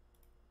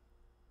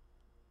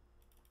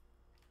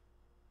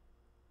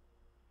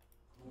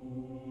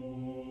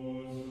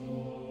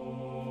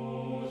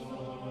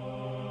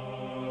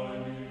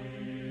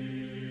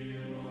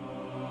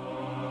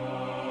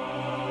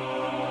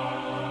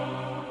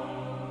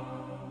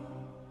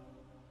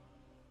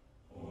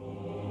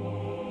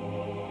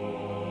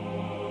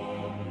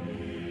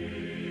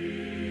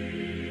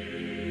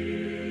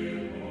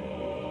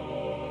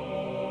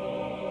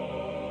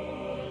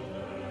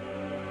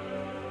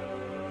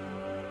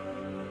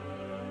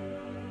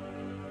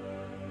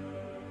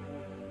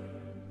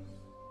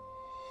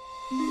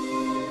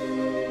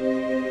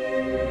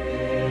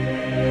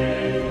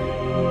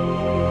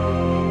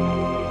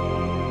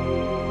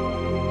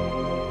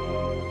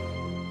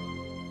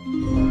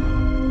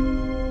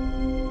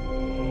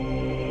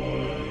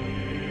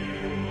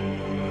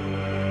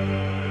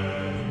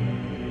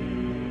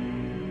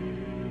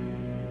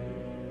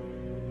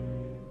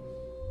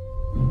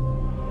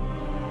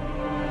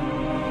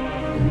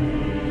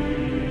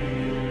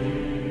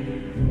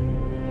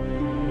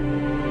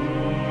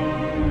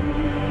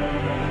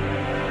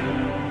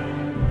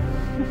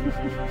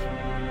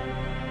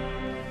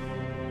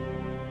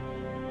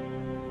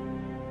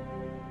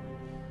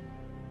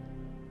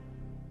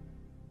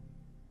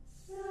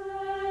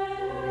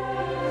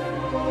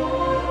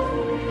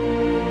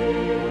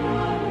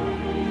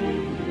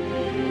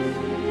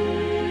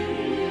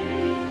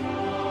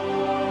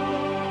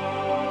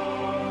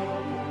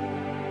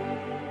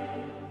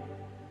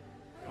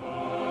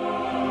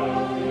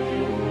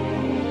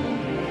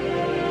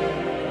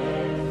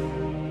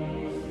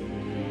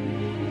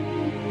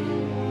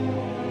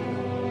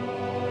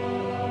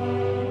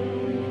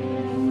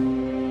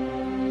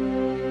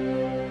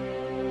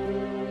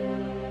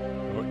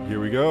 Here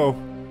we go.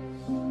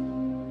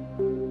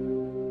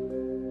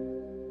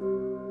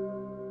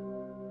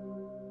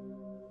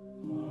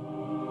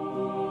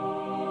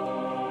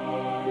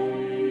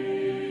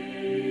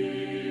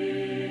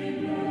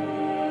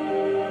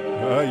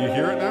 you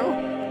hear it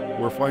now?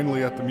 We're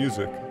finally at the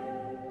music.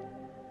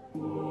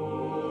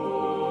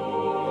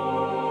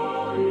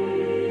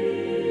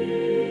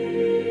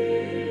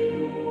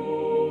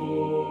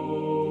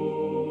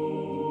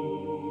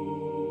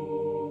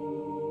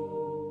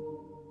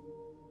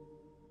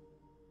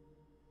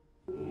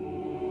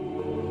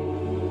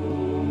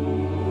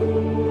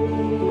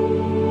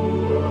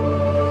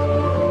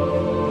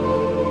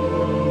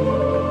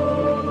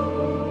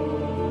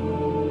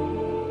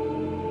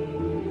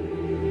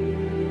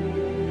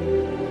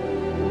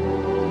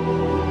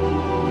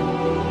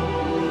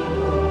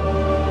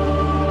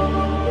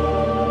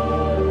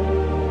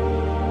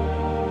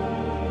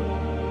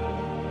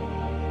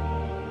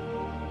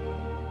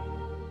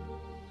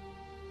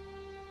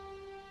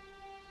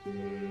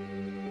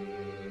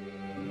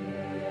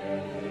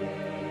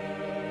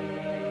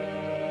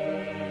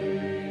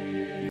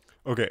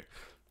 Okay,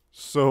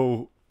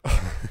 so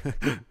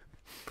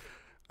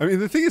I mean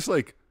the thing is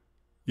like,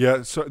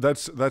 yeah, so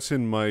that's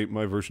in my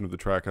version of the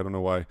track. I don't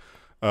know why.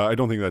 I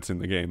don't think that's in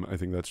the game. I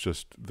think that's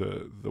just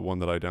the one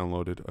that I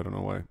downloaded. I don't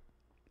know why.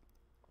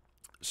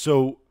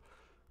 So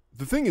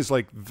the thing is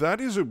like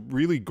that is a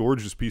really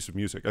gorgeous piece of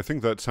music. I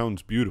think that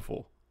sounds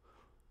beautiful.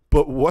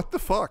 But what the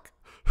fuck?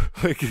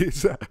 Like,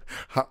 is that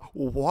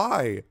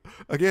why?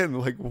 Again,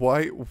 like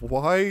why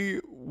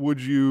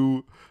would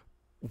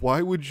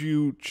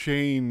you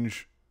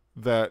change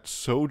that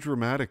so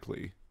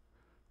dramatically?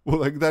 Well,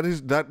 like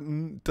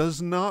that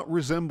does not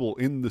resemble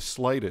in the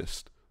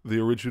slightest the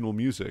original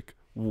music.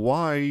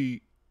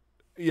 Why?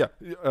 Yeah,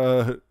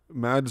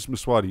 Mads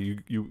Maswati,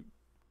 you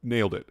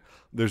nailed it.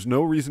 There's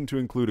no reason to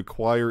include a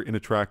choir in a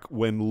track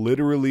when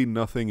literally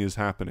nothing is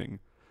happening.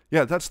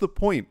 Yeah, that's the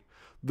point.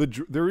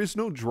 There is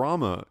no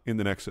drama in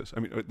the Nexus.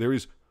 I mean, there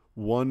is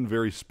one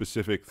very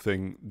specific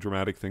thing,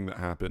 dramatic thing that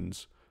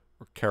happens,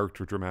 or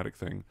character dramatic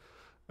thing.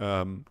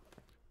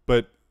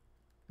 But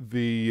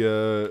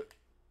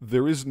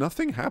there is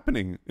nothing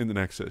happening in the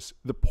Nexus.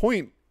 The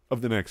point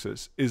of the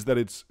Nexus is that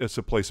it's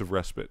a place of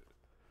respite.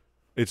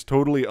 It's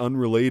totally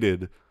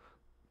unrelated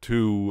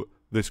to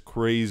this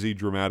crazy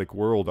dramatic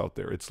world out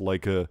there. It's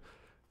like a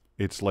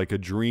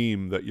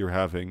dream that you're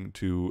having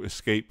to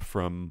escape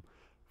from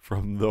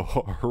the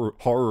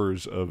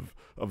horrors of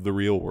the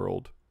real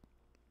world.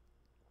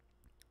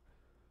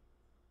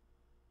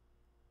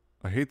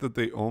 I hate that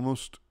they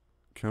almost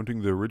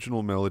counting the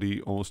original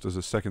melody almost as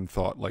a second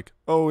thought, like,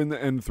 oh, in the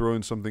end throw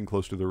in something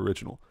close to the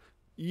original.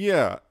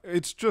 Yeah,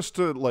 it's just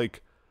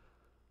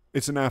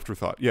it's an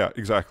afterthought. Yeah,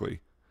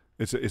 exactly.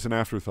 It's an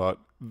afterthought.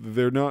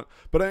 They're not,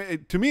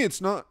 but to me,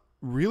 it's not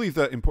really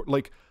that important.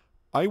 Like,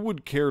 I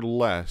would care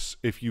less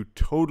if you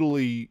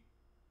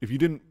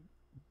didn't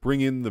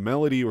bring in the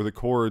melody or the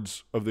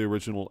chords of the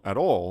original at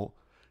all,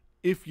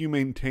 if you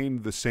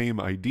maintained the same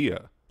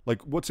idea.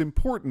 Like, what's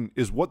important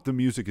is what the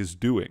music is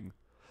doing.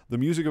 The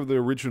music of the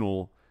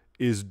original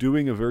is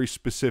doing a very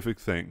specific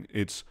thing.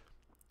 It's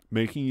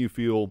making you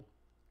feel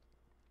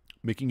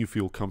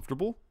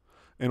comfortable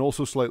and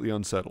also slightly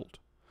unsettled.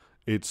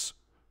 It's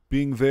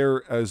being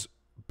there as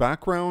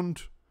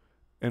background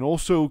and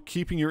also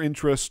keeping your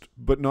interest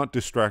but not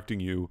distracting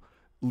you,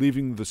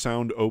 leaving the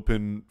sound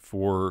open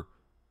for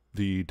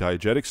the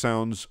diegetic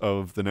sounds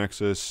of the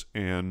Nexus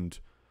and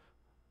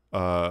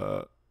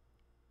the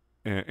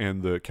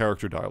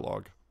character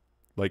dialogue.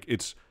 Like,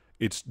 it's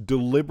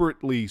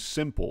deliberately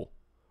simple.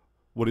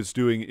 What it's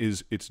doing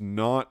is it's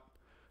not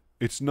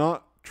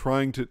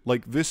trying to,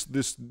 like,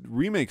 this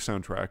remake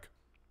soundtrack,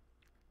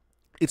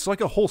 it's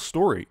like a whole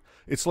story.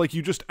 It's like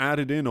you just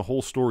added in a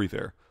whole story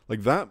there.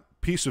 Like, that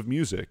piece of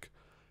music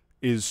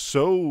is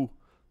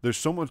there's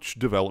so much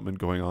development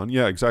going on.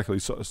 Yeah, exactly.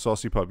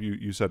 Saucy Pup,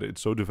 you said it.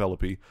 It's so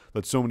developy.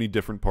 That's so many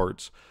different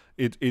parts.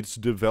 It's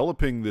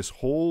developing this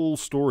whole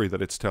story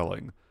that it's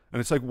telling. And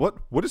it's like,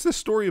 what is this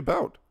story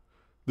about?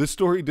 This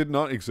story did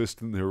not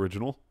exist in the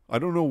original. I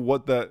don't know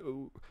what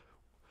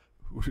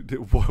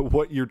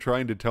you're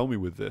trying to tell me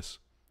with this.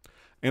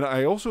 And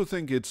I also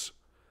think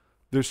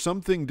there's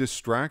something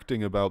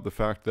distracting about the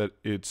fact that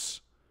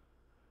it's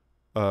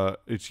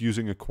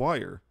using a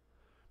choir,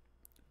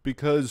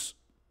 because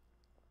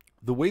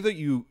the way that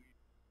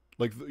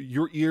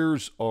your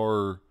ears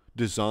are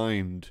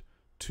designed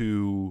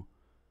to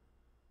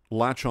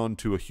latch on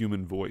to a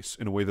human voice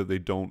in a way that they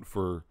don't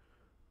for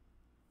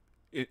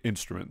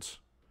instruments.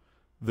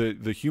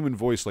 The human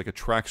voice like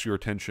attracts your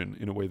attention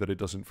in a way that it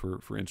doesn't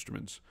for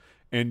instruments,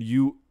 and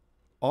you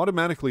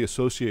automatically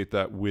associate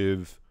that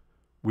with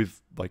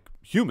like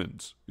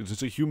humans.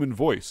 It's a human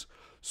voice.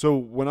 So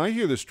when I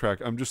hear this track,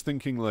 I'm just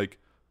thinking like,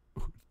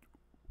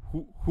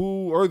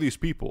 who are these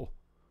people?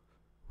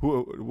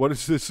 What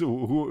is this?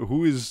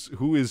 Who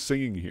is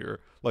singing here?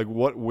 Like,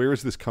 where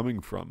is this coming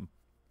from?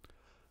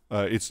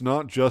 It's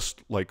not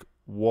just like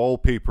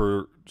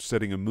wallpaper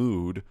setting a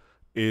mood.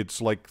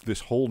 It's like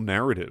this whole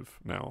narrative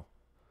now.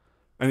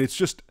 And it's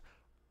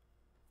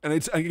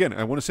again,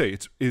 I want to say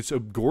it's a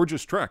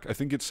gorgeous track. I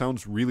think it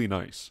sounds really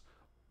nice.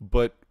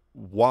 But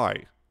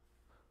why?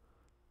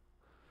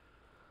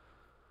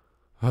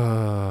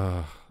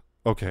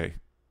 Okay.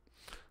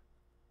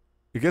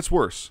 It gets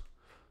worse.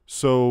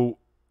 So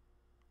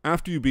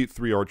after you beat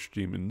 3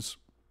 archdemons,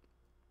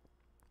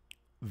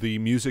 the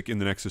music in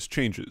the Nexus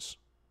changes.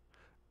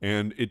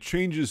 And it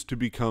changes to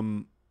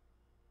become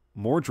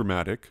more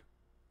dramatic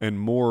and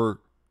more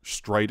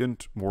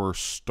strident, more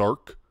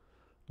stark,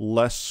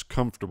 less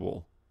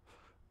comfortable,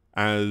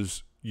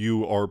 as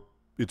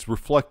it's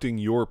reflecting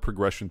your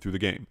progression through the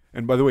game.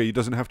 And by the way, it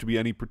doesn't have to be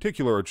any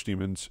particular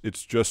archdemons.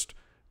 It's just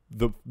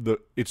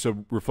it's a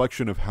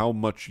reflection of how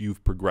much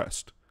you've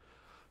progressed.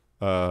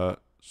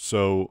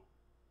 So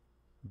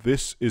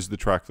this is the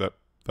track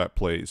that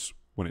plays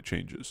when it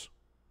changes.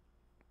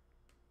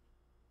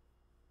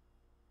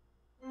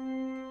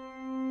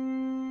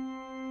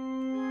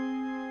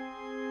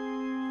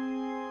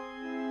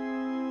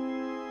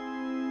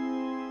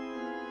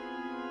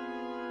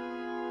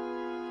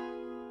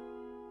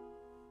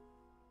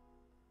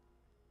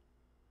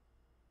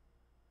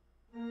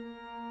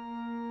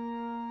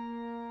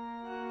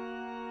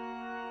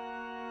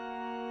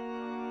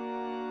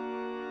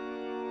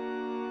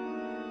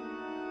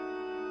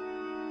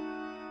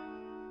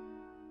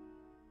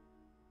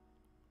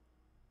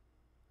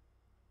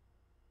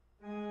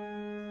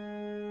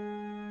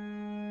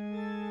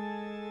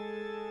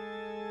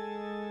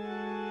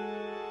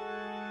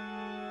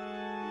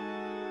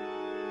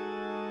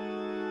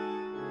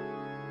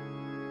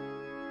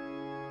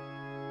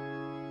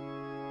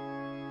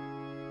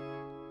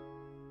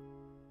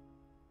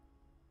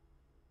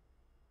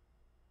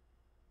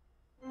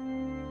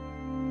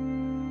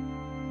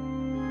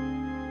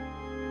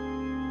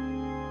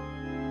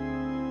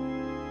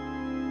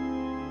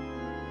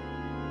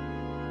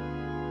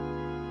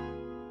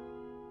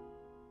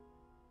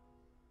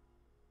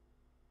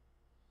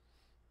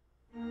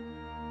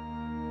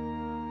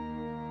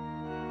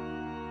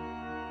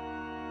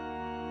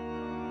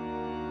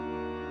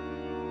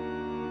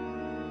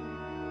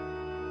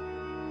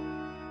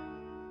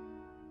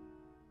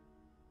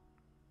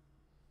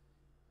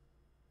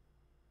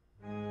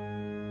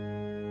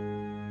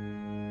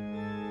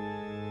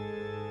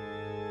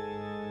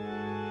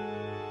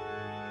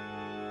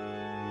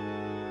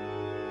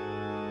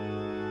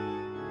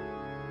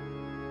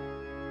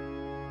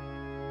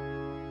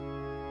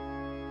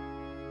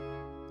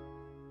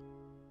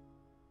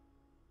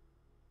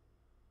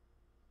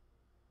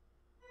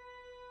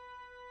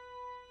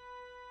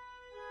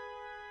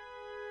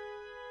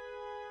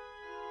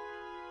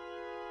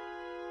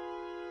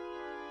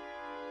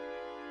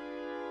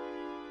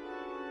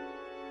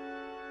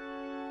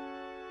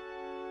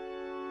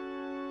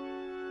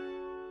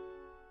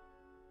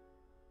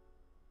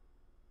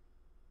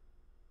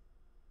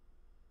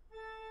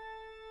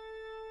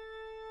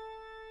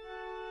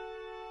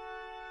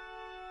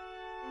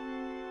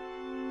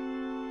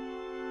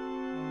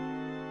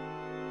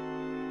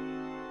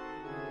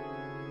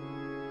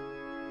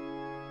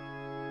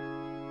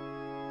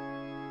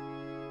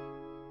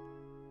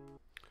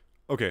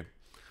 Okay,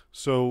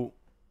 so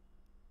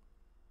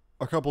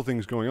a couple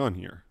things going on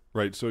here,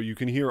 right? So you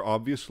can hear,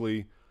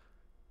 obviously,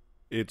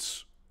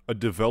 it's a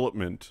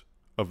development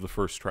of the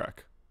first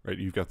track, right?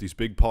 You've got these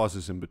big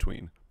pauses in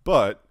between.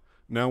 But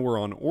now we're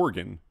on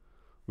organ,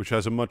 which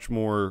has a much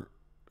more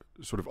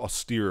sort of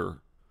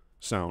austere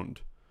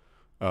sound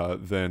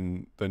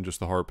than just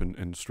the harp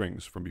and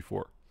strings from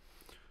before,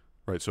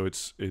 right? So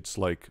it's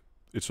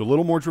a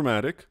little more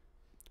dramatic,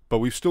 but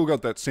we've still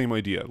got that same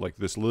idea, like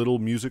this little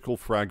musical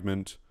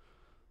fragment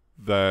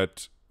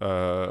that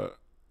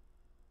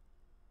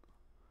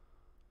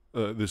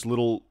this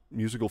little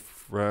musical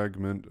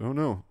fragment. Oh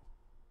no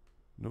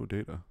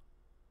data.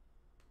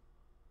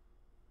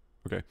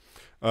 Okay,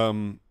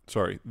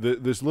 sorry.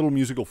 This little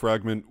musical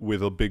fragment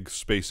with a big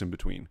space in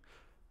between.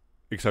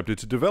 Except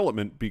it's a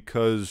development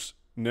because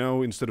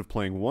now instead of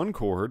playing one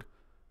chord,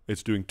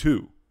 it's doing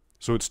two.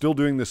 So it's still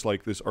doing this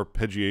like this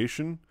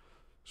arpeggiation.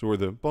 So where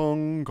the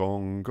bong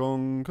gong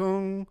gong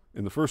gong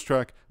in the first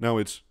track, now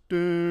it's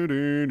do,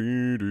 do,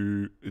 do,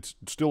 do. It's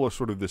still a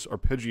sort of this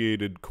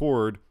arpeggiated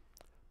chord,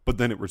 but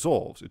then it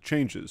resolves, it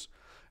changes.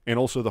 And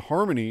also the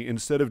harmony,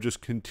 instead of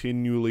just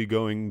continually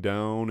going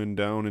down and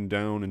down and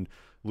down and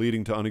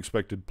leading to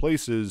unexpected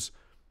places,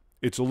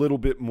 it's a little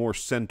bit more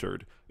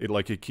centered.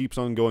 It keeps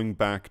on going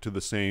back to the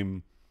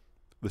same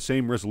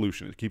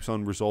resolution. It keeps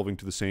on resolving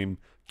to the same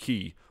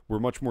key. We're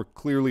much more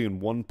clearly in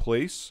one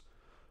place,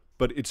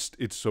 but it's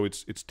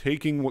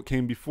taking what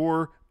came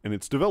before and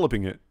it's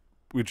developing it,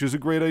 which is a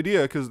great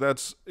idea because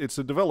it's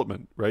a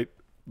development, right?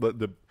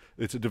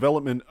 It's a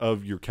development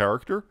of your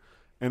character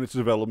and it's a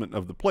development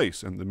of the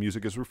place, and the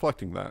music is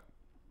reflecting that.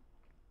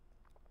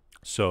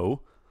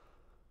 So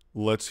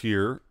let's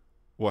hear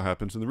what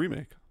happens in the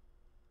remake.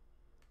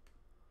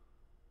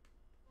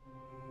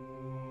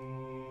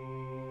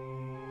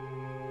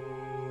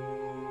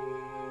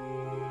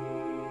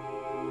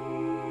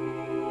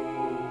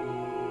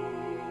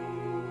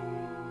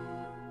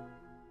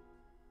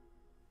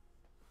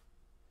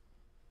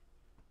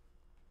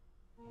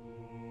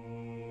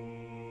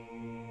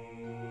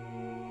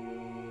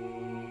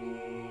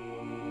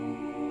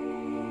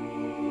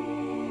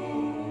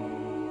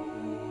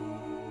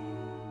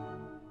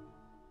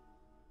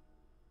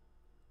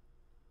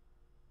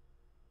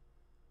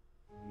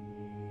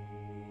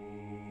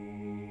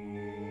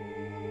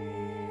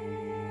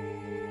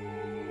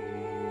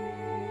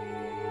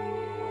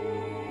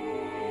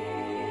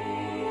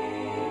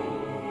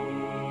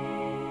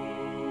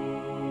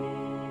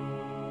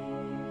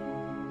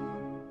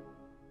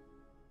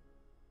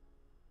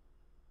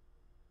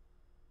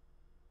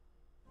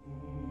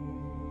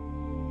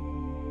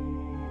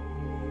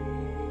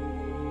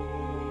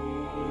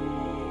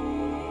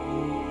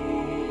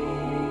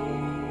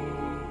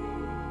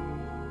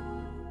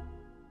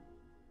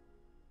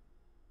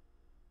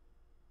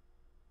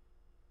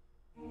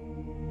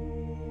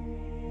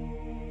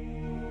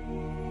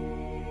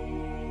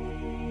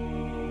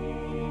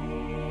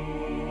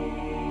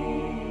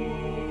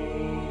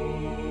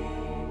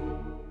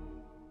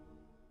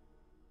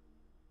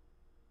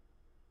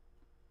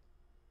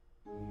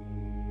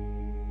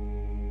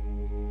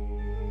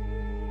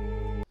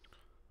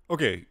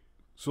 Okay,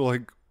 so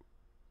like,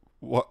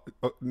 what?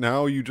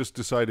 Now you just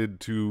decided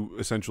to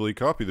essentially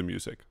copy the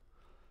music.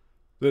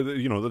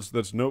 You know,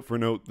 that's note for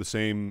note the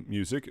same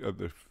music.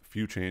 The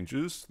few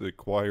changes. The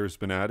choir's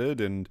been added,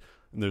 and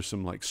there's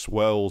some like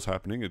swells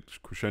happening. It's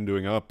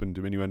crescendoing up and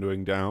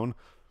diminuendoing down,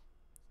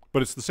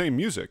 but it's the same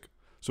music.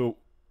 So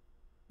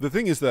the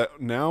thing is that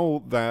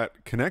now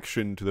that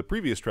connection to the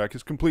previous track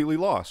is completely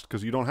lost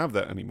because you don't have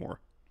that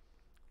anymore.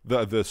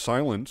 The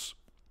silence,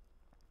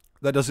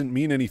 that doesn't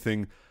mean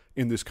anything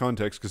in this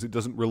context because it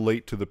doesn't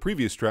relate to the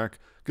previous track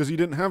because you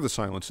didn't have the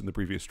silence in the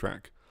previous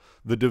track.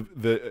 The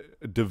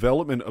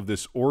development of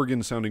this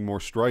organ sounding more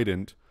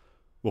strident,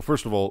 well,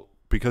 first of all,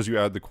 because you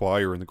add the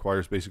choir and the choir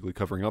is basically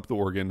covering up the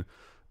organ,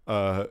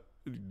 that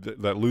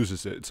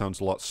loses it. It sounds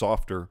a lot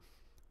softer.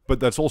 But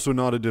that's also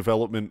not a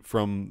development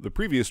from the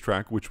previous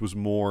track, which was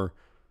more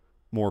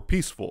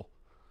peaceful.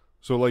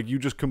 So like you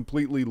just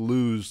completely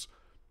lose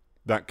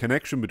that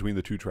connection between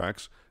the two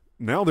tracks.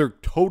 Now they're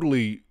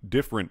totally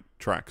different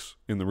tracks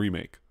in the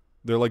remake.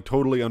 They're like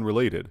totally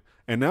unrelated.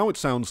 And now it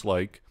sounds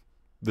like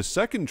the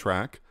second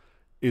track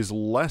is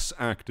less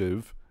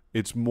active,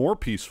 it's more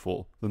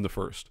peaceful than the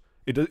first.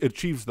 It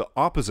achieves the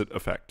opposite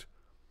effect.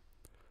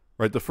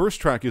 Right? The first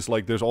track is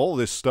like there's all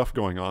this stuff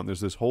going on. There's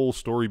this whole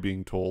story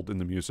being told in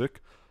the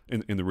music,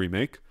 in the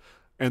remake.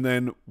 And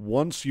then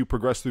once you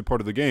progress through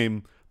part of the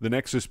game, the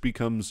Nexus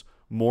becomes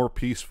more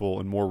peaceful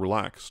and more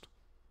relaxed.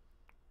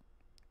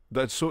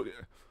 It's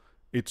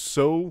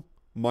so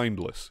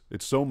mindless.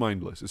 It's so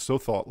mindless. It's so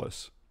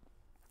thoughtless.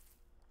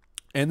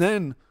 And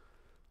then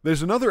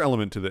there's another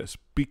element to this,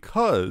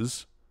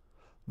 because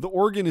the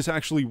organ is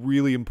actually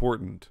really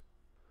important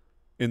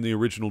in the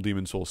original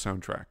Demon's Souls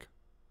soundtrack.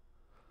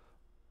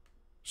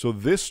 So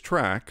this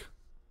track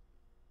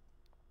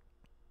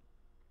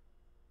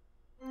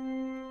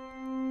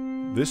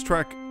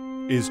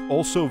is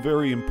also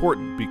very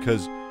important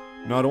because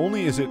not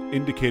only is it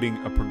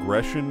indicating a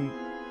progression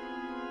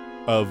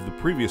of the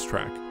previous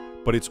track,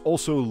 but it's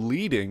also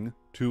leading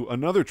to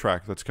another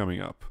track that's coming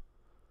up,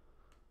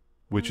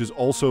 which is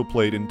also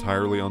played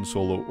entirely on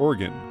solo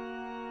organ,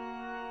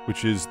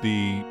 which is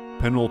the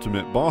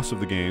penultimate boss of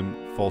the game,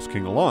 False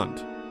King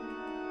Allant.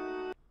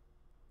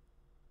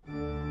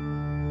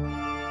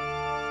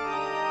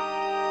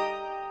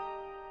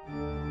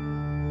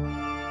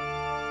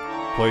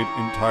 Played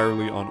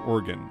entirely on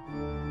organ.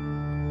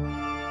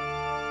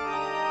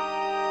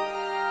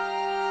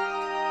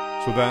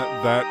 So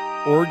that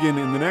organ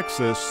in the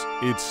Nexus,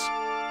 it's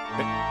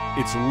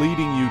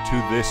leading you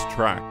to this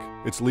track.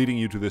 It's leading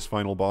you to this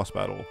final boss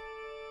battle.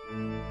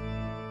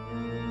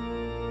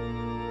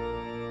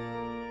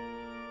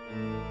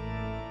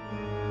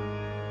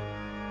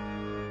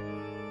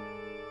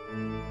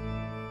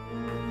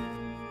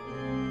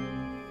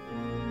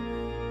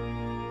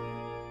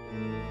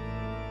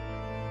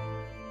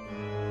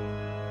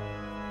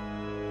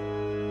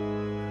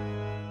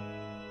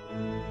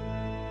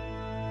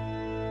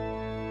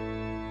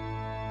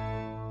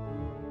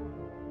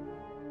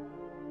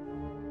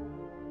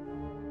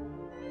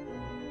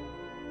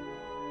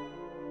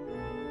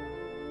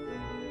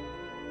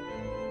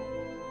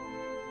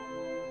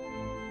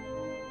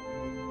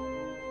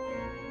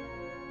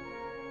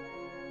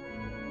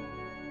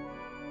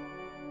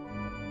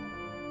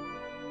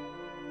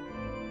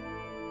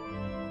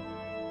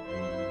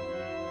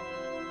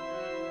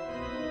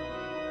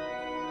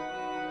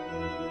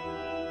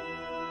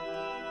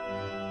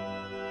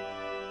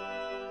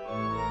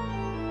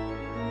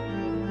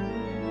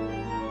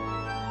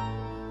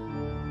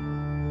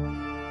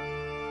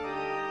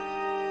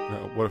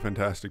 What a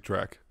fantastic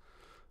track.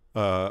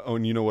 Oh,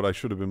 and you know what? I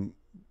should have been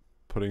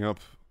putting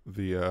up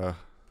the...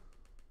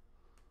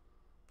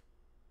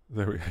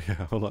 There we go.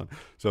 Yeah, hold on.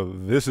 So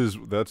this is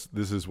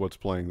what's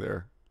playing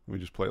there. Let me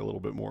just play a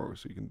little bit more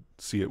so you can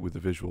see it with the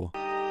visual.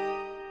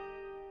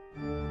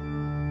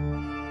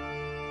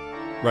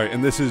 Right,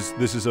 and this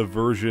is a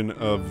version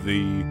of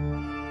the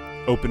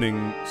opening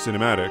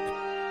cinematic,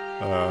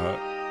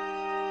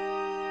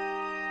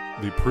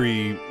 the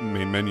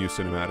pre-main menu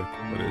cinematic,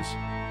 that is.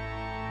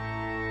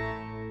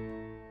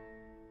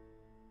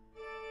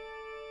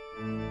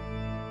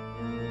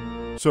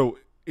 So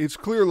it's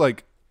clear,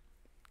 like,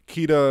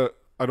 Kida,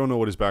 I don't know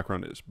what his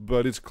background is,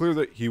 but it's clear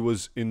that he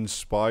was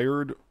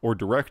inspired or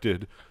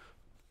directed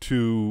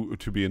to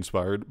be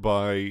inspired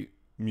by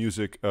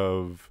music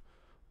of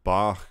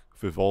Bach,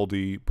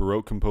 Vivaldi,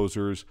 Baroque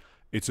composers.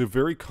 It's a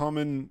very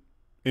common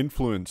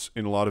influence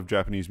in a lot of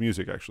Japanese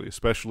music, actually,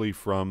 especially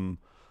from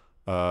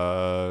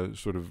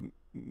sort of,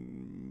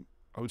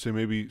 I would say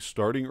maybe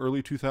starting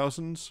early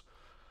 2000s.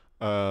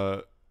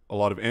 A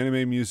lot of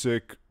anime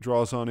music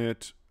draws on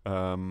it.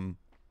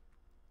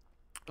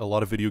 A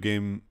lot of video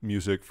game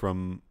music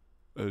from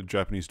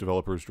Japanese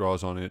developers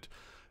draws on it.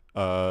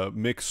 A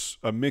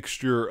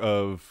mixture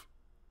of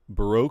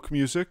Baroque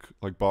music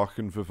like Bach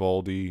and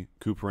Vivaldi,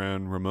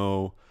 Couperin,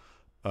 Rameau,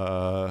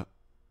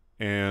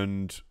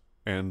 and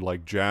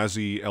like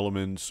jazzy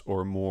elements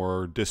or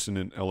more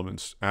dissonant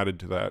elements added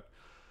to that.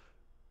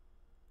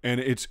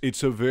 And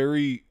it's a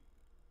very,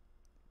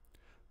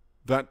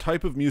 that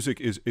type of music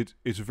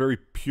it's very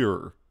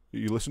pure.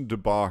 You listen to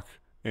Bach,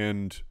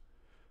 and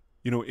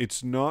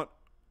it's not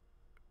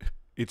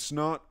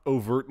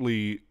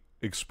overtly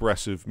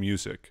expressive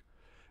music.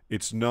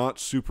 It's not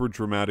super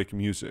dramatic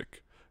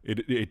music.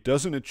 It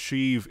doesn't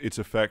achieve its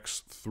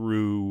effects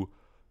through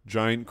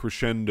giant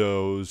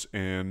crescendos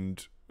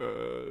and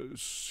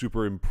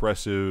super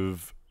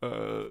impressive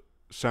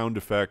sound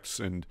effects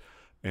and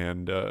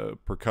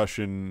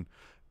percussion.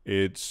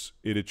 It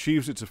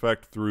achieves its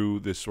effect through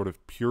this sort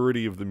of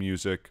purity of the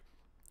music,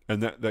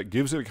 and that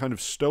gives it a kind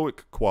of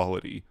stoic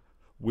quality,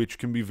 which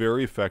can be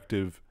very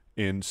effective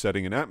in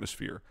setting an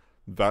atmosphere.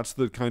 That's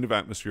the kind of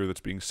atmosphere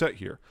that's being set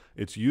here.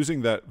 It's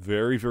using that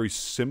very, very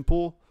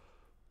simple,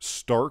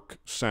 stark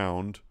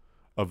sound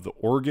of the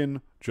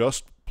organ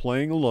just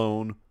playing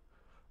alone,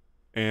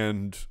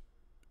 and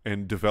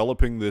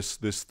developing this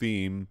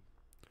theme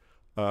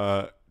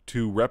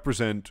to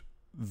represent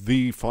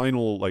the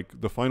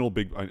final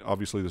big.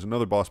 Obviously, there's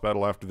another boss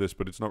battle after this,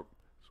 but it's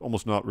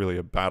almost not really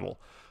a battle.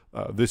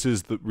 This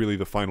is really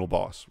the final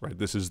boss, right?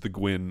 This is the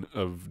Gwyn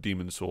of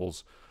Demon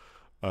Souls.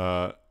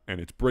 And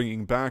it's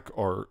bringing back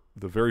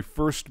the very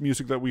first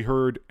music that we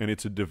heard, and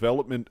it's a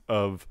development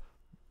of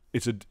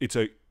it's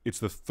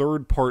the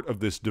third part of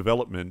this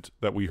development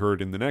that we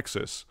heard in the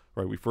Nexus,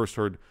 right? We first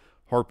heard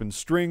harp and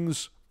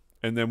strings,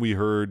 and then we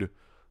heard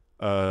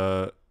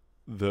the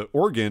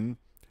organ,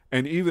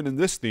 and even in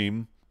this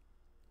theme,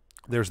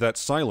 there's that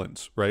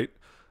silence, right?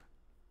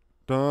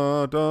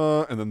 Da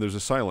da, and then there's a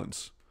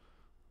silence.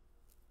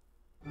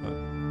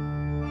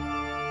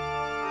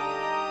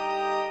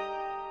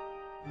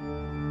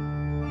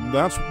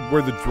 That's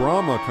where the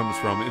drama comes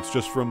from. It's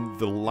just from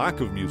the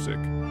lack of music.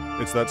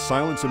 It's that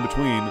silence in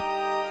between.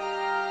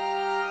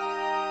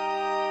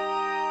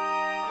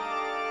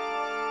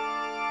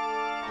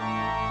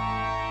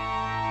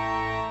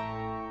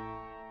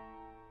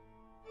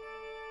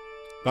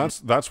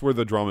 That's where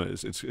the drama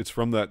is. It's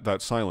from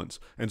that silence.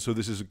 And so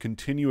this is a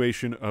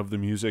continuation of the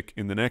music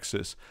in the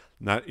Nexus.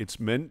 That it's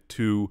meant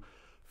to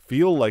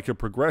feel like a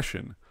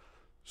progression.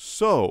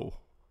 So,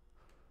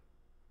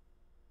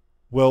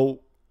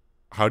 well,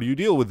 how do you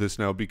deal with this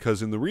now?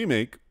 Because in the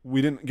remake,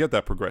 we didn't get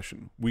that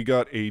progression. We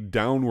got a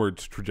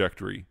downwards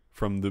trajectory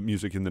from the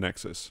music in the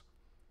Nexus.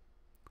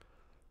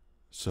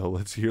 So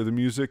let's hear the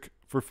music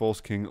for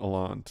False King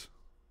Allant.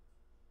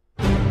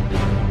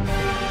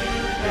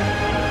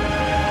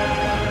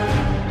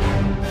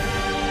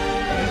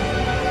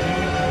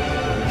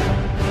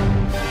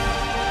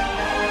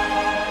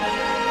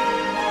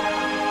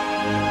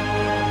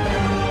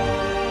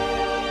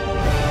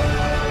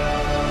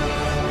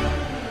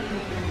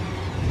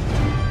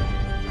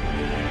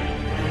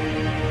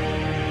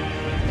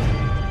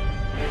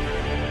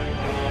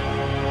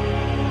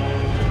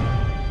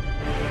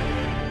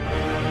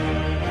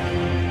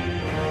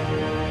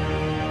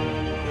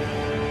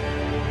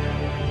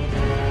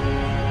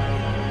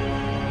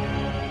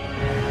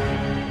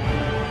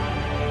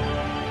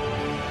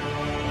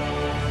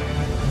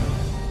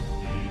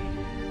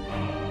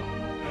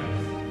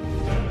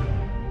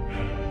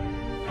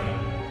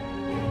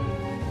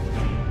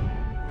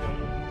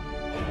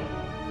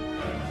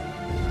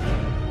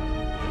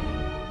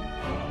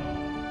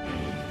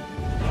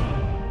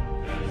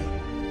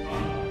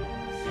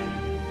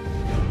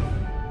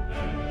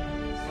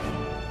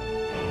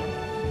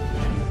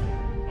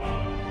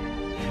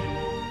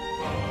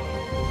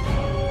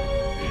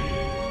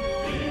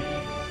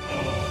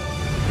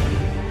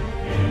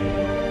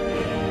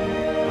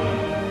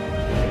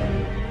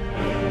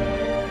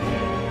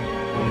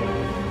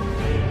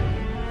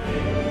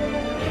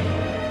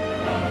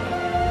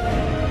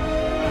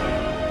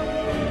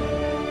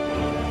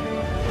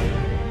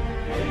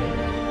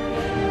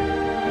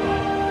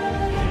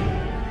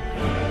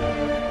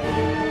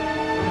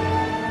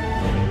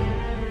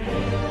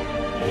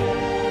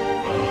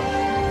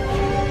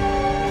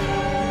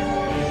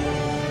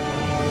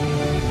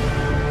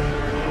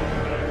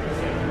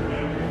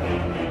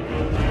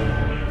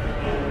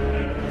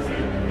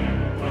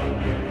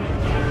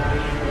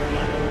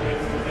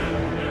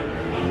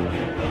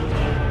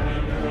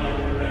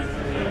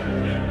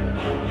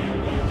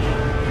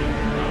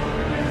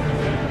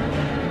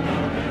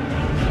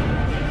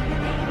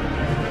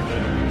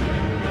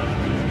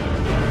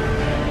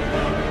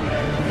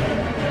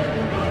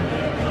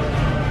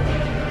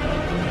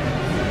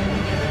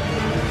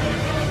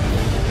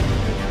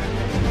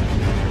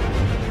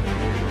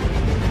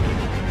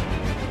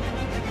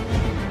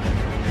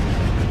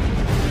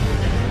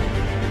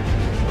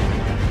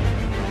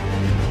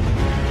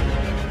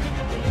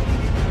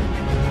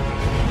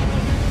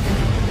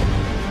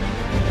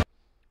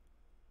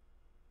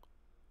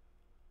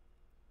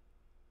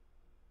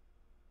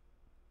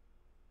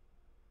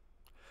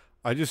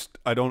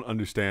 I don't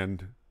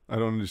understand. I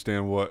don't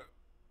understand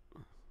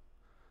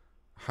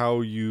how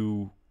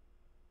you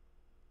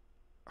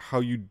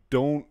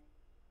don't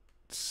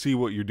see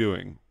what you're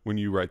doing when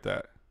you write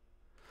that.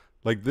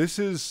 Like, this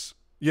is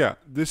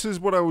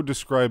what I would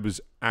describe as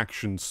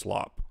action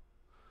slop.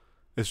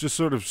 It's just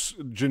sort of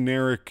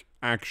generic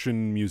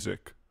action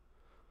music.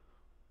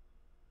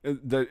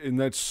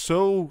 that's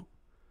so,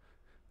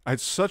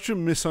 it's such a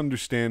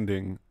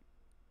misunderstanding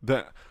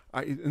that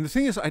and the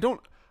thing is, I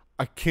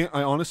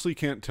honestly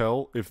can't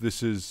tell if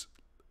this is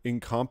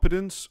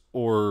incompetence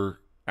or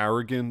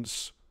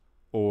arrogance,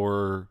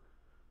 or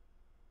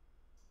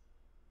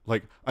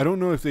like, I don't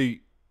know if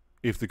the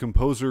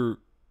composer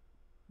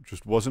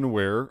just wasn't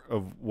aware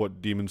of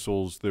what the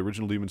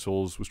original Demon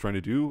Souls was trying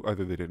to do.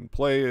 Either they didn't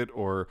play it,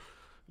 or,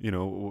 they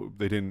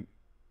didn't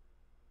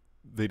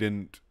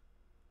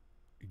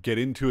get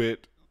into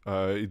it.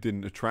 It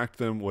didn't attract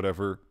them,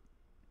 whatever.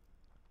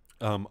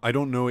 I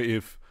don't know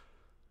if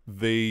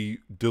they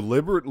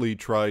deliberately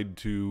tried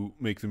to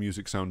make the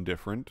music sound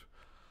different.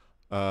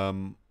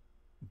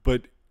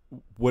 But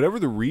whatever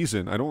the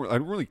reason, I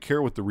don't really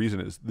care what the reason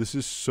is. This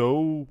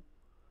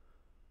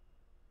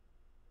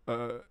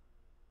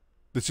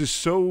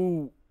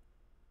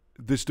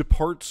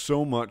departs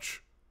so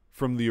much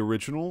from the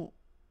original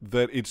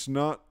that it's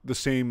not the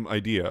same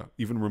idea,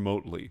 even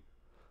remotely.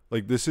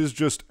 Like, this is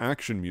just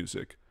action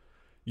music.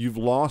 You've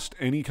lost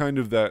any kind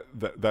of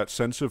that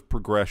sense of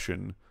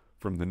progression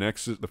from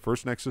the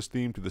first Nexus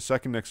theme to the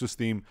second Nexus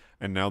theme,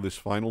 and now this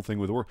final thing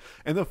with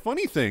And the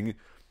funny thing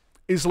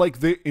is,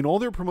 like, in all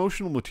their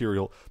promotional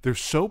material, they're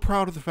so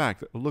proud of the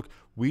fact that, look,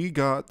 we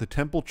got the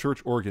Temple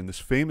Church organ, this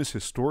famous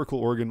historical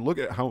organ. Look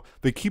at how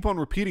they keep on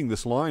repeating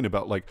this line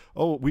about, like,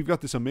 oh, we've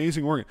got this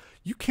amazing organ.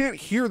 You can't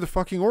hear the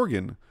fucking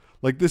organ.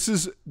 Like, this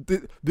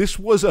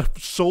was a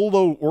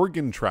solo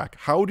organ track.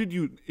 How did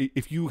you,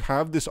 if you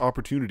have this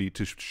opportunity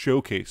to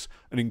showcase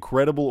an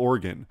incredible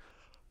organ,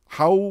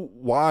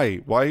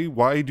 why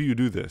do you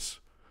do this?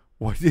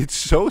 It's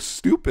so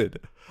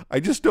stupid. I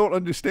just don't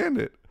understand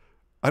it.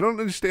 I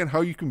don't understand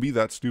how you can be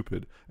that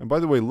stupid. And by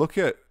the way, look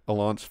at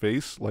Alant's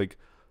face. Like,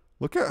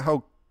 look at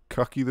how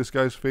cucky this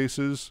guy's face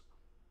is.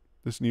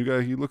 This new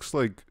guy, he looks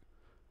like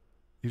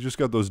he's just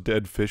got those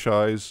dead fish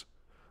eyes.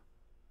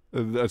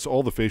 That's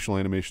all the facial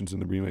animations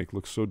in the remake.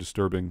 Looks so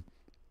disturbing.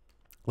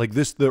 Like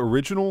the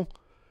original,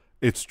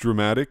 it's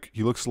dramatic.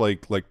 He looks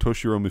like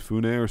Toshiro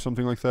Mifune or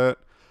something like that.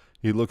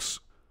 He looks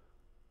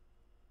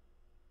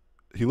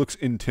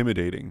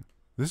intimidating.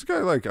 This guy,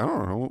 like, I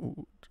don't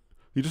know.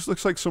 He just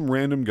looks like some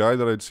random guy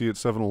that I'd see at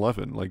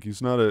 7-Eleven. Like,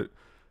 he's not a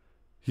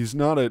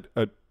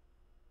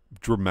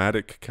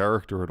dramatic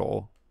character at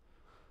all.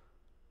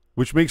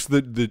 Which makes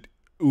the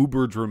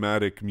uber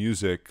dramatic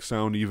music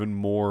sound even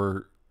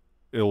more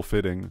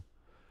ill-fitting.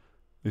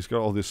 He's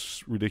got all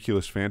this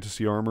ridiculous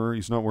fantasy armor.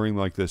 He's not wearing,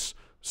 like, this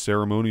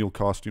ceremonial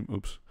costume.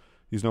 Oops.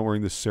 He's not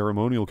wearing this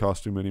ceremonial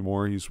costume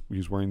anymore.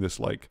 He's wearing this,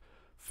 like,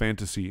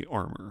 fantasy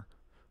armor.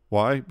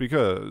 Why?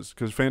 Because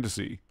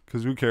fantasy.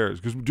 Because who cares?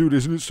 Because, dude,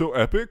 isn't it so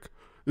epic?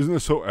 Isn't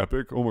it so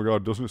epic? Oh my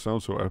god, doesn't it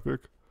sound so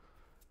epic?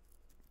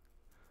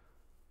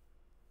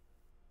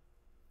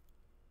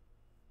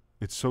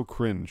 It's so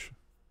cringe.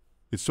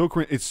 It's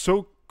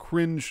so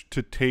cringe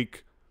to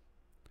take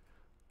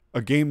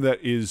a game that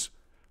is,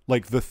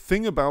 like, the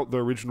thing about the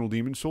original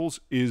Demon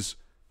Souls is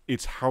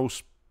it's how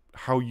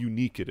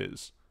unique it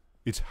is.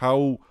 It's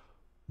how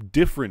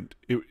different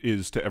it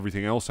is to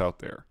everything else out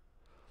there.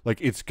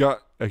 Like, it's got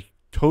a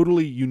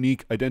totally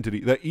unique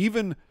identity that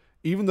even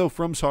though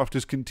FromSoft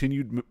has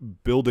continued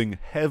building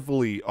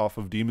heavily off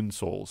of Demon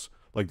Souls,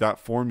 like that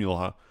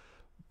formula,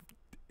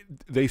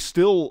 they've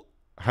still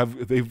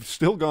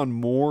gone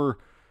more,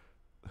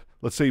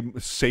 let's say,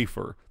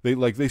 safer.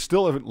 They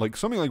still haven't, like,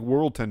 something like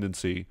World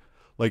Tendency,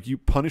 like, you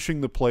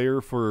punishing the player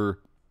for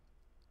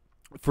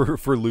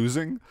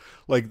losing,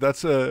 like,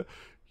 that's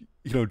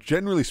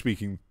generally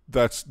speaking,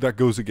 that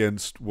goes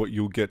against what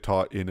you'll get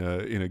taught in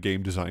a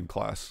game design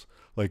class.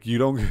 Like, you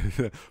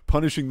don't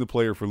punishing the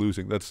player for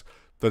losing. That's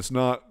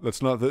not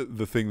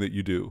the thing that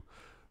you do.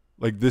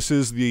 Like, this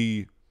is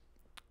the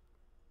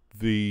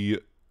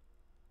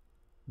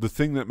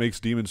thing that makes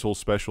Demon Souls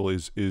special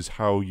is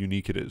how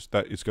unique it is.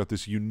 That it's got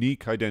this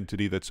unique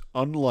identity that's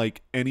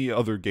unlike any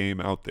other game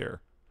out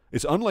there.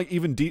 It's unlike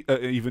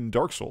even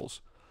Dark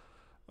Souls.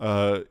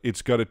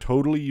 It's got a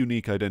totally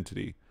unique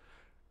identity.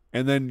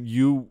 And then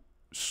you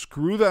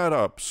screw that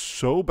up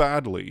so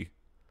badly,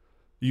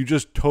 you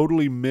just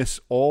totally miss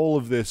all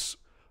of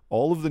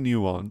the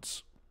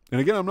nuance.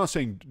 And again, I'm not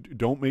saying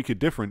don't make it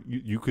different.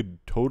 You could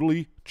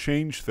totally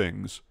change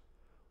things.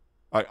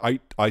 I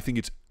think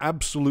it's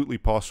absolutely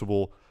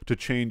possible to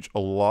change a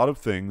lot of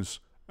things,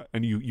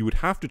 and you would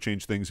have to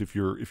change things if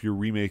you're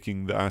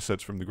remaking the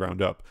assets from the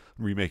ground up,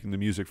 remaking the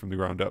music from the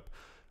ground up.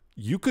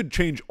 You could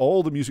change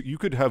all the music. You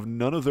could have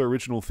none of the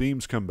original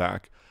themes come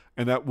back,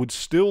 and that would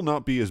still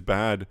not be as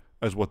bad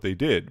as what they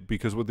did,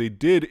 because what they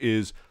did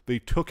is they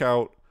took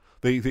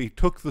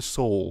the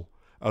soul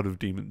out of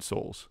Demon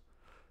Souls.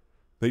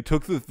 They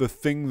took the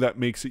thing that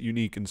makes it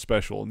unique and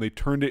special, and they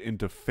turned it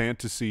into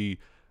fantasy.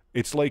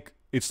 It's like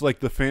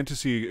the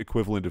fantasy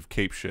equivalent of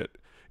cape shit.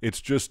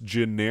 It's just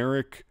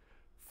generic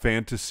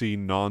fantasy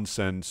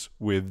nonsense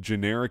with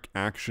generic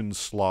action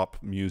slop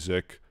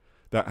music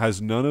that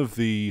has none of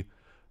the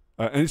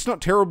and it's not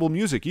terrible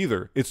music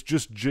either. It's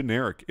just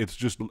generic. It's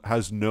just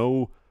has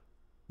none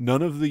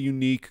of the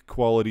unique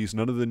qualities,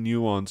 none of the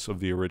nuance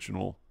of the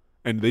original.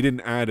 and they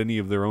didn't add any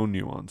of their own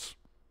nuance.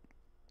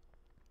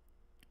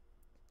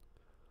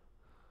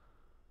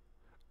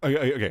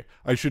 Okay,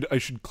 I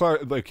should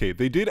clarify. Okay,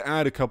 they did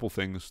add a couple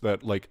things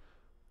that, like,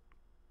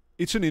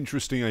 it's an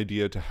interesting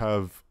idea to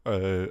have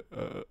a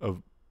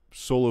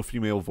solo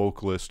female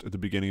vocalist at the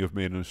beginning of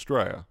Made in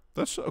Estrella.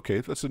 That's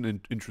okay. That's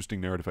an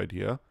interesting narrative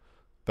idea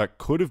that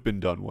could have been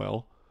done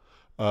well.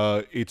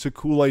 It's a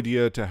cool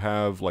idea to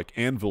have like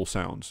anvil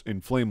sounds in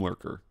Flame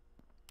Lurker.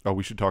 Oh,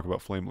 we should talk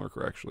about Flame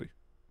Lurker actually.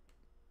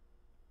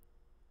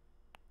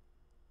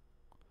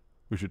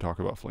 We should talk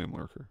about Flame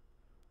Lurker.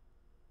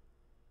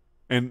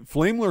 And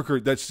Flame Lurker,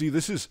 this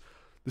is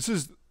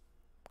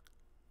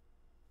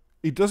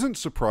it doesn't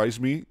surprise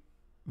me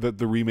that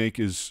the remake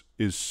is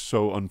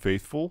so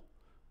unfaithful.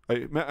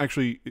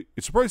 It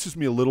surprises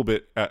me a little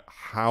bit at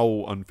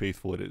how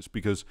unfaithful it is,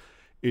 because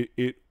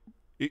it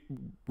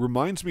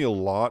reminds me a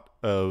lot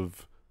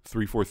of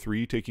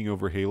 343 taking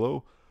over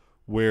Halo,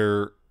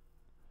 where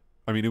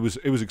I mean it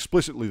was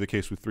explicitly the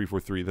case with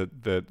 343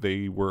 that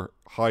they were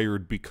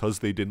hired because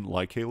they didn't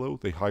like Halo.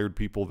 They hired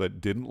people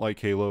that didn't like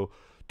Halo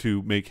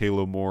to make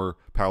Halo more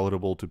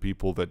palatable to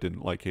people that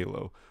didn't like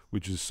Halo,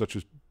 which is such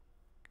a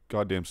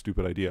goddamn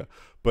stupid idea.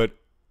 But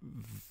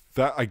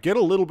that I get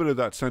a little bit of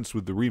that sense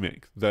with the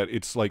remake, that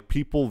it's like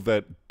people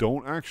that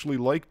don't actually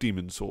like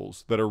Demon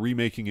Souls that are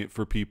remaking it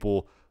for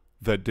people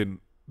that didn't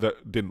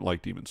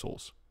like Demon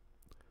Souls,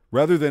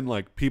 rather than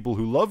like people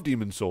who love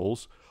Demon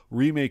Souls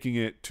remaking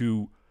it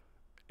to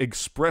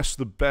express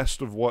the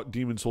best of what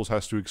Demon Souls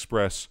has to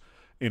express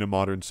in a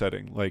modern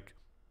setting. Like,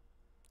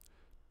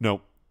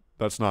 no,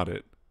 that's not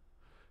it.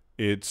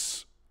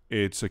 It's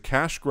a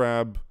cash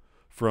grab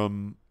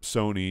from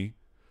Sony.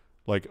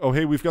 Like, oh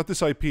hey, we've got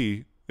this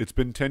IP. It's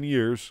been 10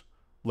 years.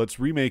 Let's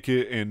remake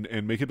it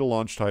and make it a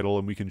launch title,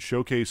 and we can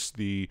showcase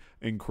the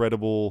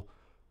incredible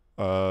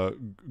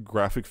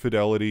graphic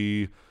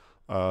fidelity,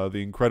 the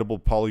incredible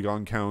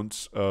polygon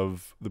counts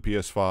of the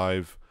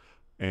PS5,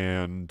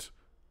 and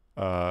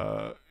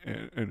the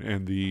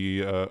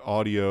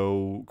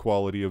audio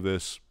quality of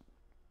this.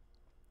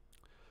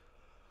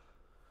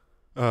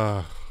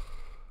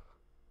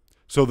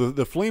 So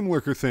the Flame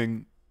Lurker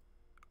thing,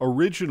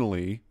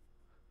 originally,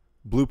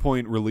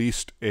 Bluepoint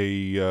released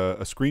a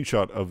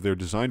screenshot of their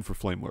design for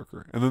Flame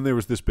Lurker, and then there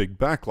was this big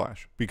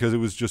backlash because it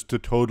was just a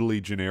totally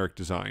generic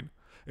design.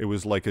 It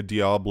was like a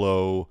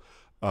Diablo,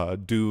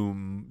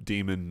 Doom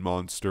demon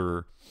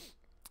monster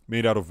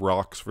made out of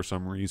rocks for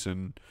some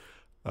reason,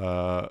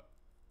 and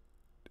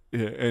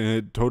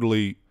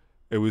it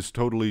was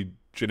totally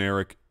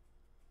generic.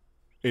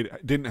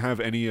 It didn't have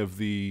any of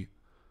the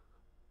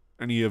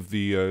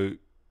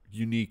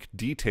unique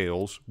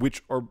details,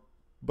 which are,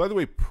 by the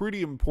way,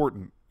 pretty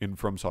important in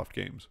FromSoft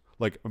games.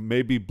 Like,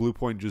 maybe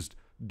Bluepoint just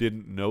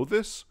didn't know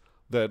this,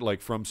 that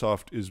like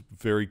FromSoft is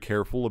very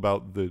careful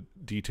about the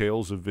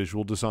details of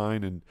visual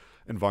design and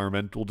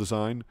environmental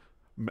design.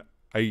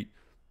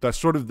 That's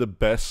sort of the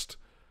best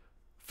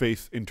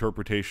faith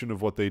interpretation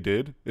of what they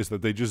did, is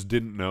that they just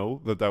didn't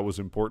know that was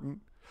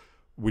important,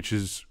 which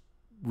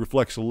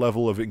reflects a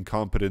level of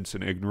incompetence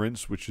and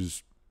ignorance which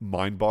is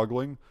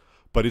mind-boggling.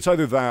 But it's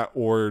either that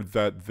or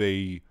that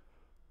they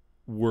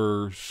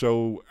were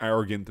so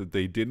arrogant that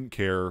they didn't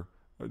care.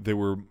 They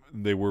were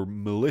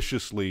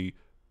maliciously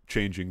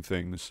changing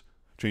things,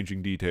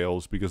 changing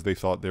details, because they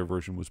thought their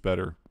version was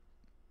better.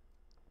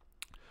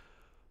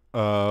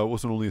 It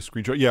wasn't only a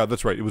screenshot. Yeah,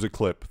 that's right. It was a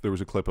clip. There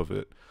was a clip of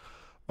it.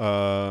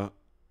 But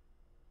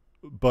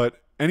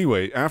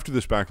anyway, after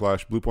this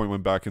backlash, Bluepoint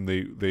went back and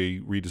they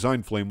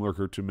redesigned Flame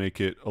Lurker to make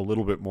it a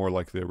little bit more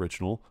like the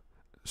original.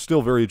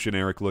 Still very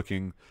generic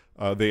looking.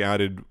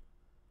 They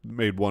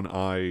made one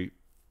eye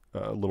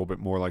a little bit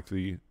more like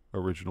the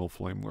original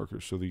Flame Lurker.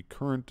 So the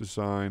current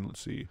design,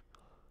 let's see.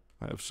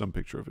 I have some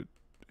picture of it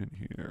in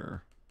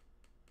here.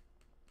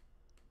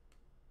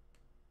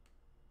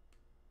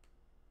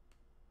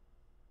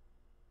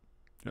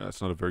 Yeah,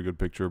 it's not a very good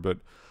picture, but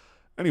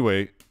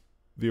anyway,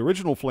 the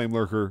original Flame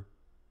Lurker,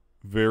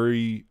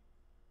 very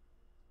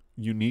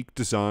unique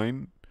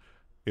design.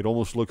 It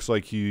almost looks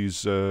like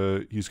he's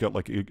got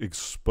like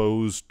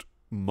exposed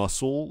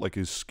muscle, like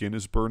his skin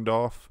is burned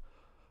off.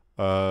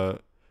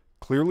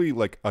 Clearly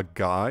like a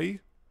guy,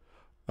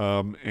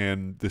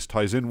 and this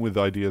ties in with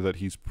the idea that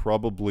he's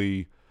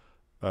probably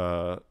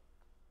I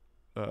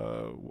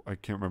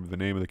can't remember the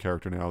name of the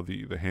character now,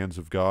 the Hands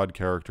of God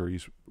character.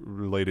 He's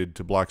related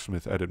to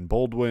blacksmith Eden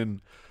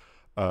Baldwin.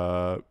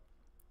 That's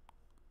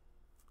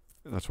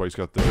why he's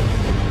got the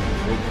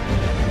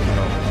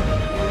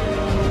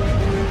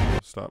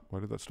stop. Why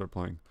did that start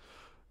playing?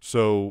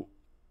 So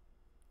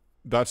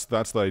that's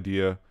the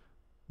idea.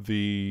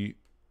 The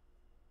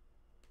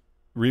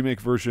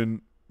remake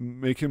version,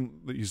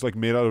 he's like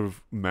made out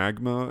of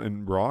magma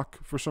and rock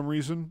for some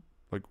reason.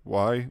 Like,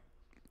 why?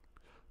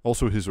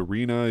 Also, his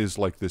arena is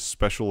like this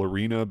special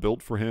arena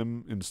built for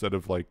him instead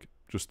of like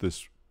just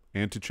this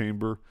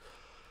antechamber.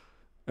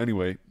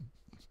 Anyway,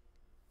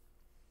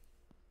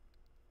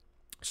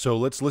 so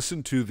let's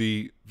listen to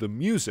the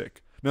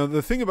music. Now,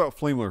 the thing about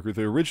Flame Lurker,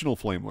 the original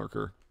Flame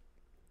Lurker,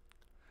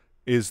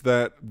 is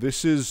that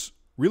this is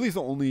really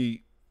the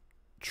only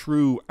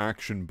true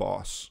action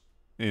boss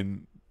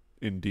in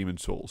Demon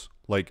Souls.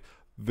 Like,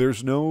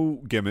 there's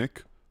no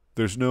gimmick,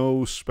 there's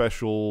no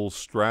special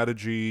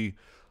strategy.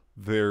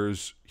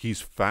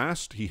 He's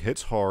fast, he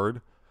hits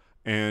hard,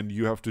 and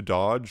you have to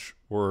dodge,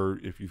 or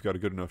if you've got a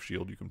good enough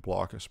shield, you can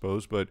block, I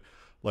suppose. But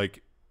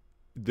like,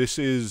 this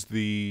is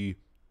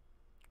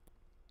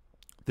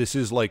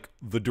like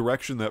the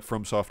direction that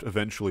FromSoft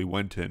eventually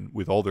went in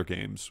with all their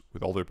games,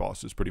 with all their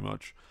bosses, pretty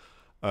much.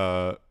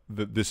 That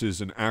this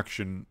is an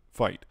action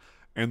fight.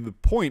 And the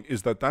point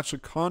is that that's a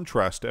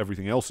contrast to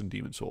everything else in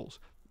Demon Souls.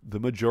 The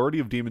majority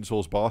of Demon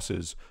Souls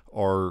bosses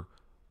are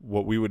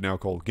what we would now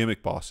call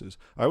gimmick bosses.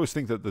 I always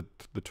think that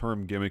the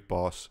term gimmick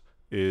boss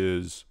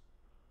is,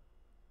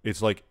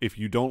 it's like, if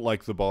you don't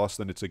like the boss,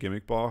 then it's a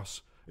gimmick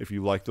boss. If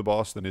you like the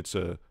boss, then it's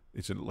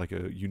like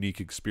a unique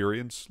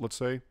experience, let's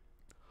say.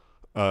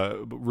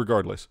 But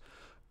regardless,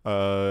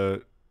 Tower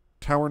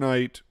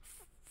Knight,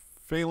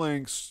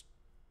 Phalanx,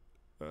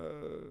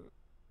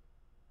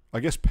 I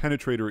guess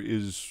Penetrator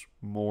is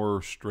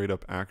more straight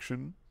up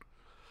action.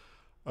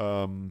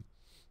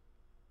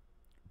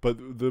 But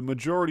the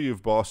majority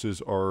of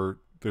bosses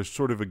there's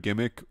sort of a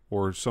gimmick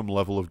or some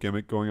level of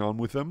gimmick going on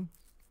with them.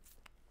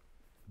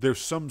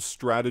 There's some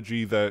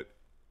strategy that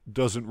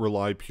doesn't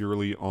rely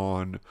purely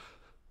on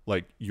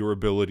like your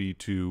ability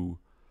to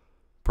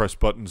press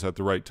buttons at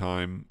the right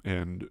time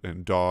and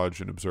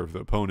dodge and observe the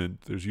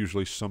opponent. There's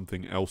usually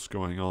something else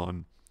going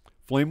on.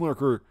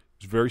 Flamelurker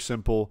is very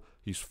simple.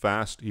 He's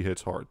fast. He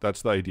hits hard.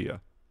 That's the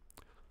idea.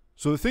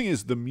 So the thing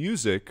is, the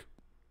music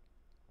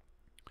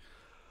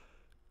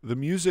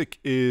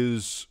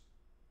is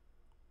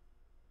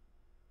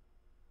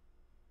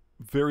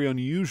very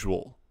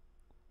unusual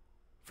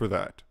for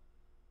that.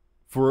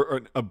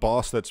 For a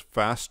boss that's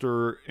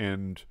faster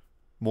and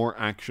more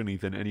actiony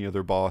than any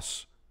other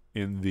boss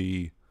in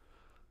the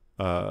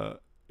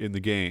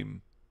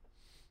game.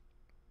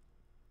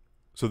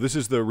 So this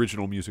is the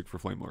original music for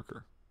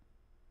Flamelurker.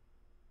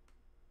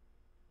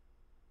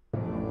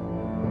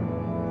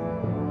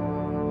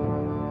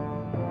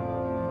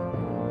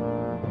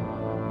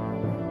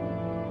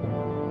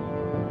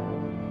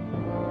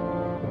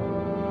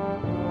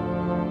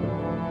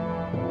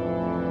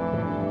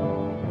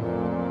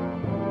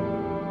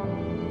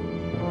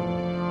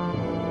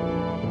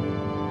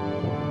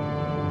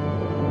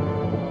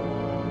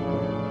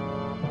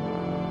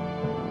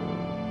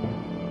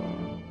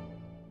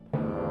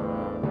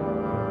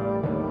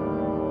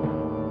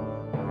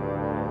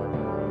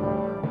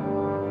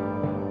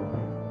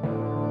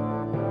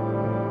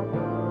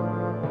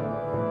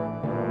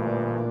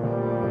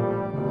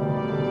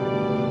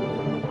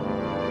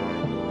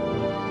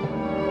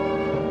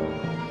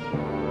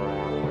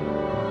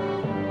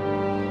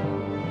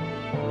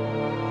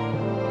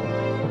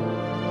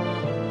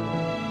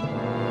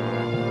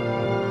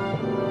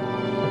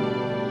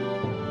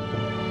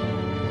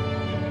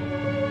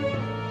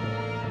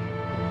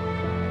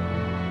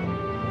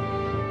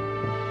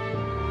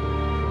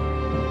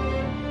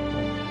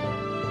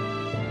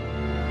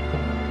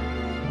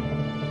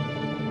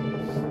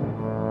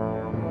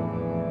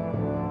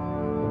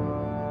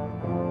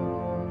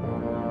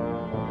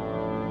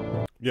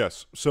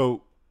 Yes,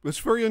 so it's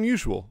very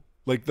unusual.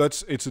 Like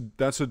that's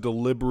a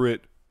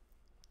deliberate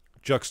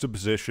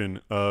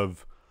juxtaposition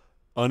of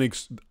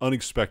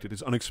unexpected.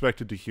 It's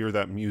unexpected to hear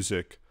that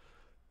music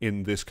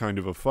in this kind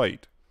of a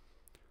fight.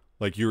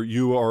 Like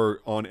you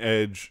are on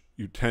edge,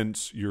 you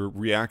tense, you're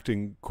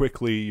reacting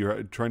quickly,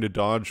 you're trying to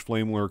dodge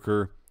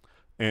Flamelurker,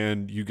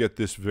 and you get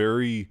this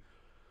very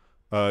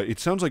it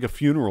sounds like a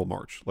funeral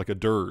march, like a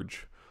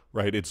dirge.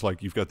 Right, it's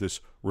like you've got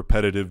this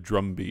repetitive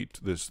drum beat,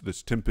 this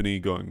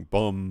timpani going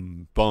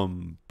bum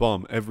bum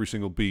bum every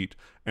single beat,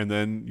 and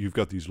then you've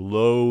got these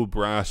low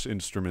brass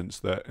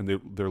instruments and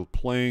they're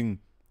playing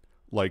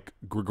like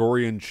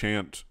Gregorian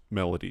chant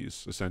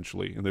melodies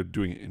essentially, and they're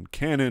doing it in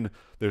canon.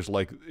 There's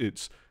like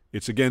it's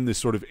again this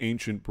sort of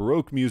ancient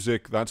Baroque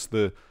music. That's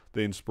the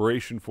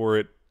inspiration for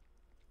it.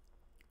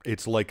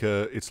 It's like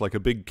a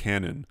big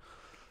canon.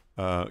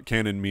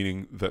 Canon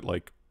meaning that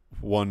like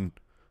one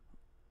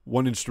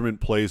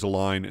instrument plays a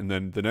line and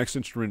then the next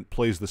instrument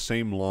plays the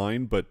same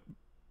line but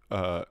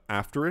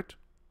after it.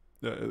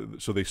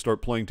 So they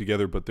start playing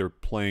together but they're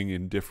playing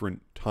in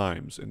different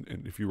times.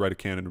 And if you write a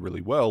canon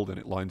really well, then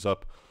it lines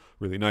up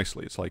really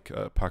nicely. It's like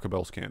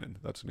Pachelbel's canon.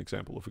 That's an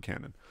example of a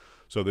canon.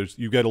 So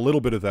you get a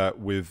little bit of that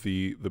with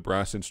the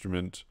brass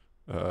instrument.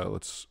 You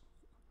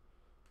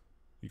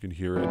can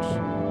hear it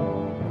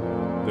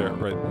there,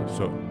 right?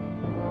 So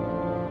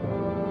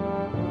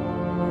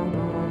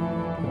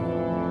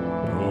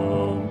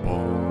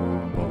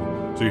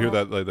so you hear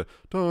that like the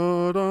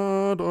da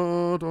da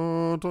da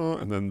da da,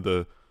 and then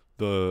the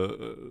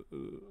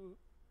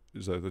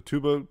is that the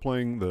tuba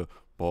playing the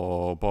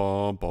ba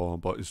ba ba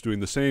ba is doing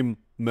the same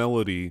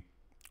melody,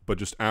 but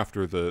just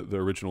after the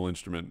original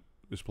instrument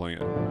is playing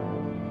it.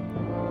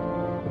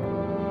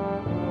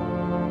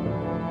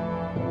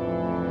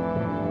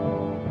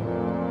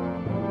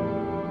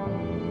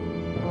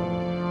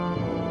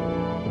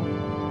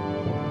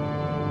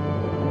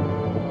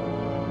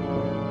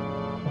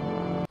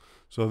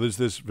 So there's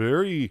this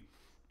very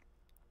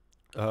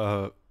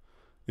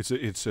it's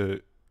a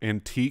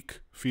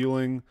antique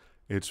feeling.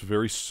 It's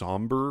very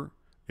somber.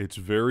 It's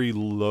very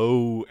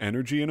low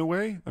energy in a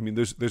way. I mean,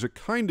 there's a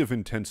kind of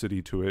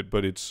intensity to it,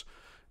 but it's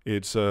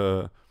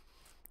the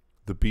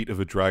beat of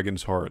a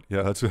dragon's heart.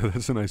 Yeah, that's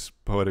a nice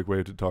poetic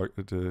way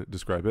to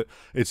describe it.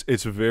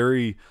 It's a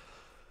very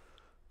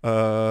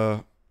yeah,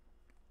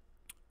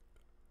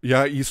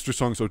 Easter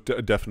song. So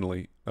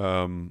definitely.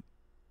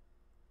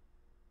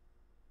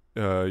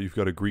 You've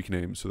got a Greek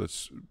name, so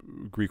that's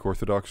Greek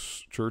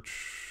Orthodox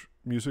Church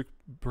music,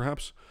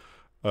 perhaps.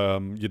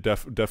 You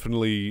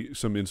definitely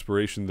some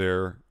inspiration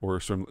there, or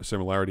some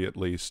similarity at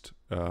least.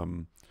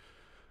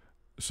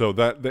 So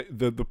that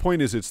the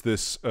point is, it's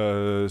this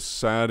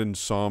sad and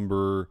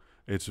somber.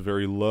 It's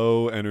very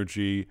low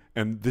energy,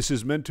 and this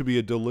is meant to be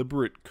a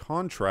deliberate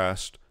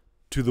contrast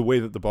to the way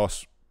that the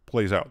boss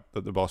plays out,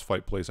 that the boss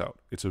fight plays out.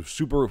 It's a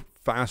super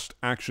fast,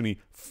 actiony,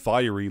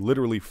 fiery,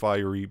 literally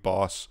fiery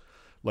boss.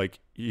 Like,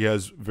 he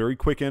has very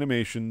quick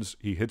animations.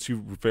 He hits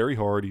you very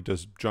hard. He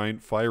does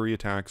giant fiery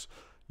attacks.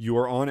 You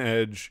are on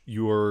edge.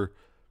 Your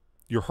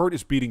heart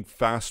is beating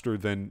faster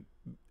than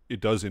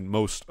it does in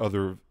most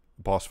other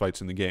boss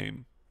fights in the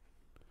game.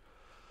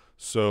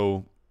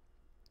 So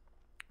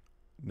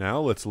now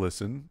let's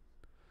listen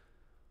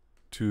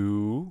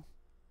to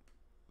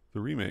the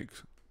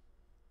remakes.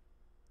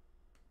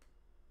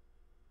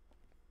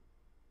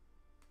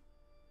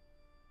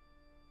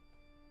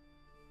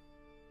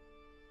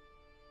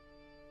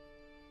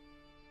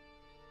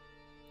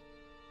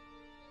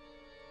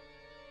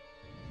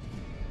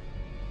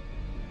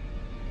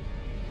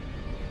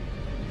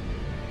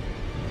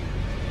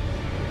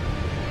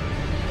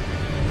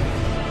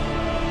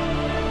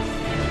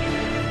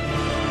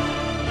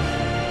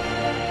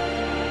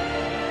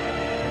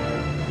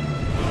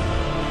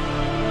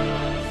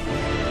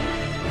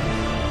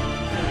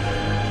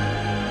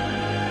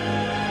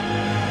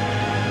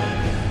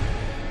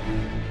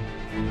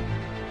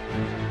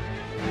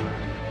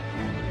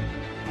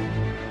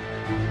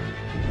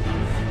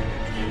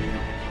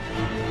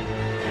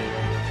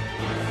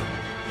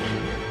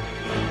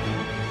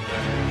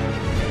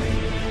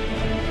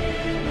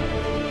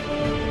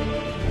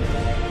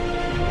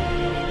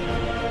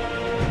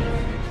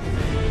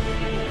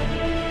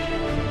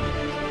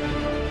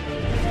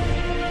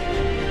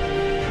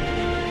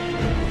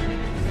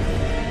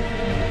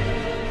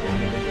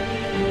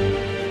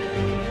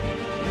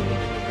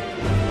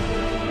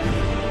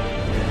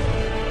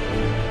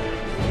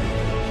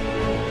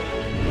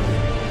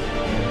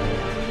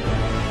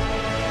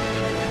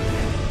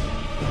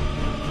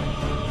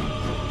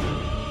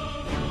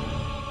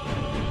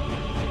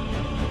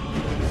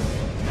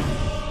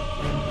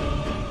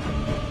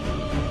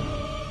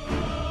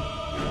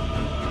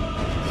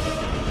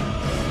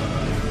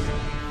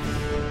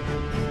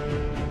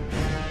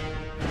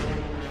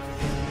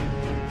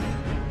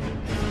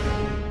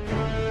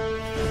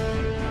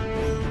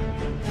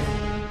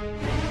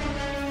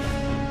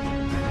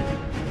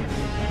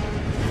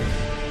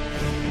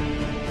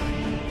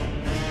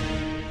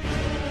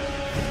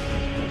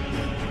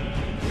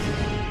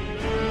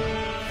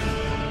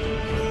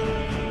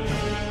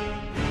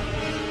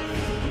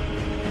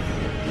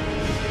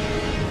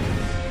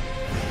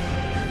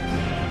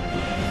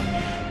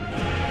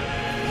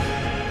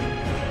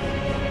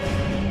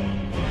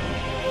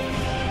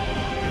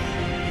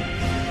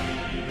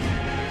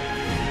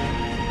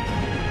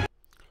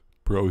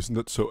 Bro, isn't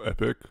that so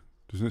epic?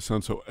 Doesn't it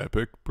sound so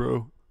epic,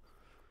 bro?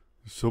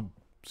 So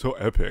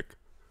epic.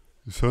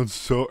 It sounds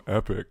so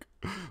epic.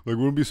 Like,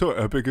 wouldn't it be so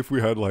epic if we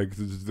had, like,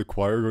 the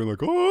choir going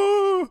like,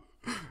 oh,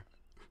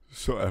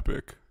 so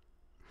epic.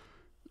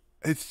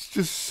 It's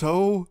just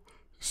so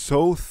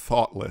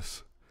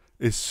thoughtless.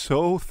 It's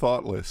so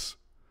thoughtless.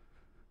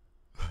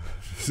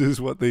 This is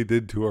what they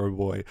did to our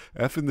boy.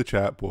 F in the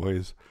chat,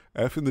 boys.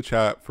 F in the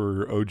chat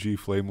for OG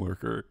Flame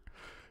Lurker.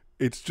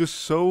 It's just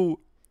so...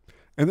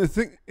 And the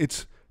thing,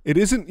 it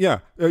isn't,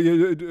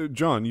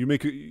 John, you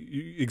make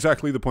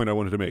exactly the point I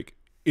wanted to make.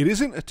 It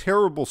isn't a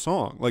terrible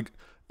song. Like,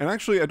 and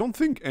actually, I don't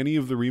think any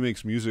of the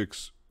remakes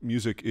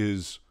music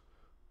is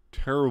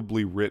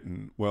terribly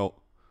written.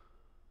 Well,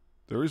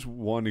 there is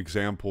one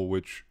example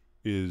which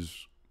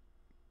is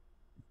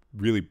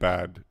really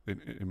bad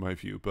in my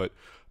view, but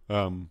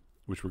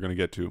which we're going to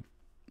get to.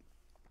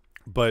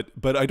 But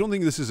I don't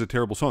think this is a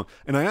terrible song.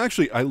 And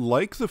I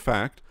like the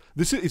fact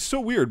it's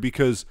so weird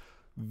because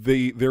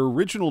their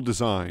original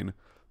design,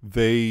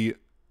 they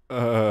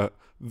in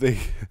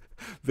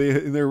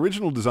their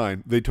original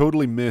design, they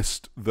totally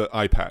missed the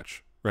eye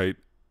patch, right?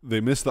 They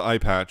missed the eye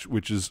patch,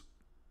 which is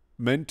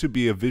meant to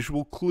be a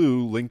visual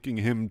clue linking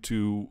him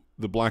to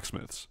the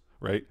blacksmiths,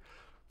 right?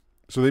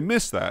 So they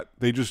missed that.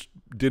 They just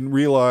didn't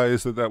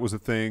realize that was a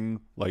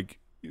thing. Like,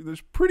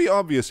 it's pretty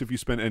obvious if you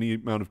spend any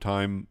amount of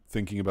time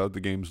thinking about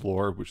the game's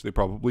lore, which they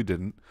probably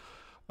didn't.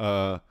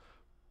 But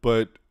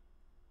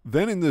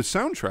then in the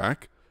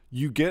soundtrack,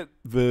 you get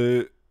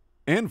the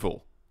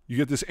anvil. You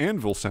get this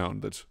anvil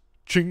sound that's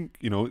ching,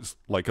 it's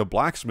like a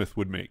blacksmith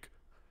would make.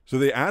 So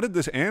they added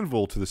this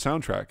anvil to the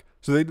soundtrack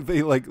So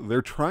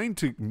they're trying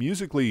to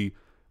musically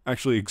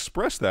actually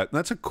express that. And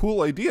that's a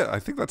cool idea. I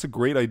think that's a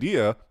great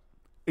idea.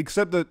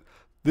 Except that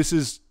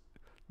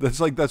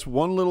that's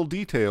one little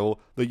detail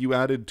that you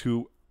added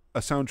to a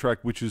soundtrack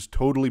which is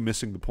totally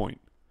missing the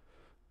point.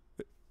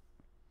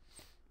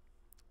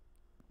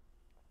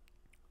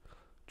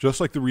 Just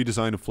like the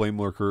redesign of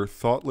Flame Lurker,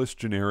 thoughtless,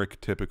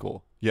 generic,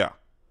 typical. Yeah,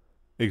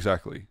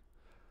 exactly.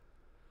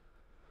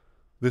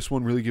 This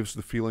one really gives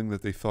the feeling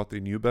that they thought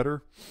they knew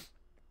better.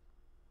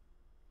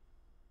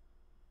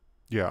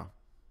 Yeah.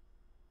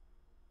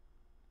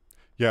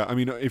 Yeah, I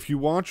mean, if you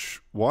watch,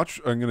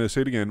 I'm going to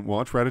say it again,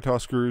 watch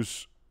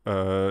Ratatosker's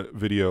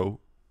video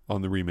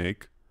on the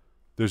remake.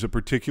 There's a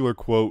particular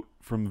quote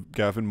from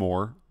Gavin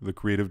Moore, the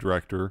creative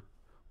director,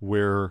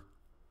 where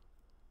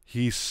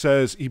he's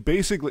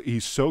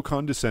so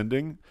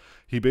condescending.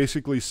 He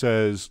basically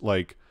says,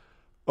 like,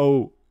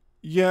 oh,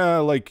 yeah,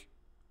 like,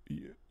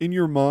 in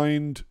your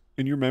mind,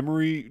 in your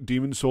memory,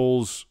 Demon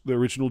Souls, the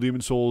original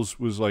Demon Souls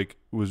was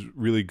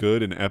really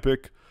good and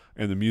epic,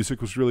 and the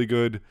music was really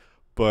good.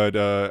 But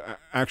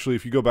actually,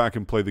 if you go back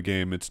and play the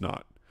game, it's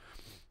not.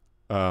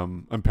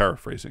 I'm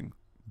paraphrasing,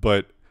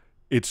 but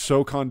it's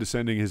so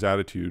condescending, his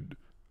attitude.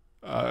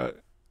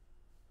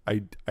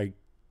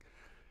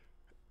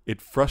 It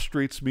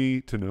frustrates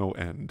me to no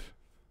end.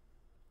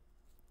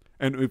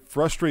 And it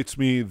frustrates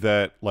me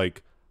that,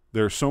 like,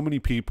 there are so many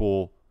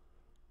people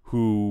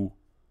who,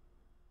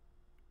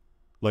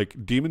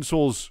 like, Demon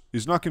Souls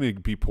is not going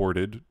to be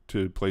ported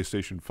to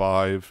PlayStation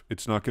 5.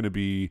 It's not going to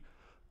be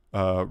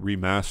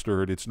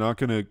remastered. It's not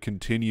going to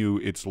continue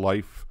its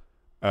life.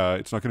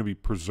 It's not going to be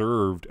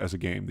preserved as a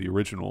game, the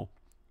original.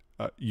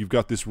 You've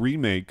got this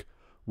remake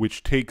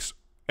which takes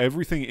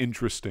everything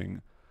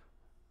interesting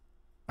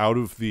out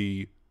of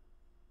the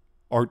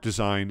art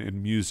design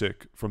and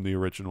music from the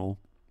original,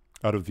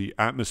 out of the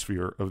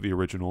atmosphere of the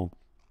original.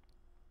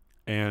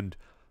 And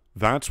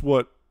that's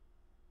what,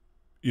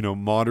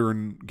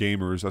 modern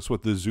gamers, that's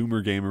what the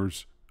Zoomer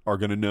gamers are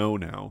going to know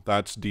now.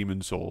 That's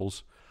Demon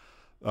Souls.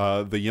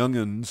 The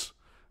young'uns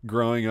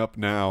growing up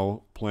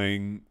now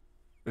playing,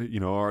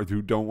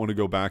 who don't want to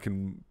go back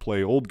and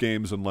play old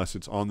games unless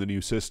it's on the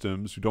new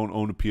systems, who don't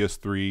own a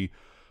PS3,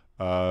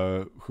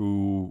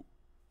 who,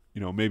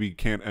 maybe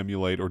can't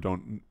emulate or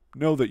don't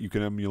know that you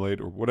can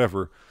emulate or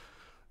whatever.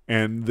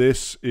 And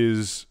this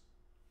is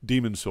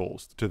Demon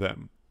Souls to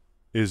them,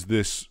 is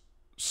this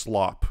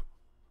slop.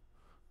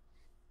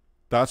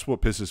 That's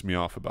what pisses me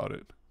off about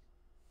it.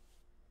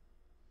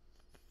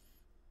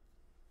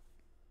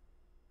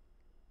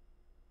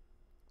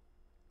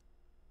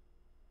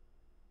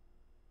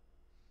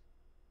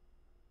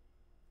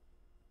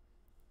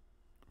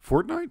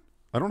 Fortnite?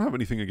 I don't have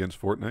anything against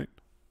Fortnite.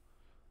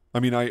 I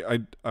mean,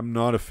 I'm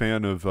not a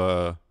fan of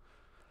I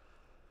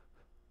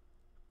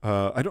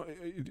don't.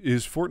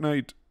 Is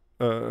Fortnite?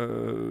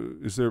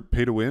 Is there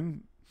pay to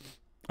win?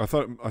 I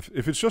thought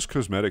if it's just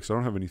cosmetics, I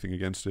don't have anything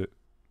against it.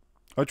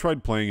 I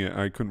tried playing it.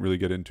 I couldn't really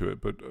get into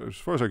it, but as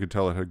far as I could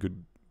tell, it had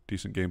good,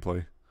 decent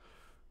gameplay.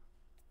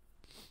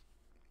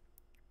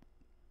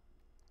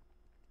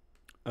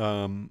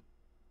 That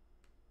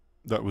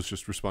was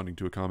just responding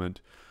to a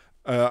comment.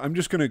 I'm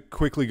just going to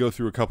quickly go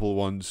through a couple of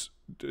ones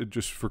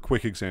just for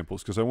quick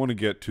examples, because I want to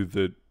get to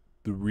the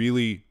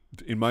really,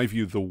 in my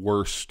view, the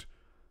worst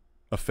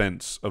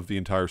offense of the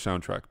entire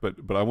soundtrack.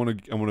 But I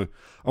want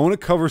to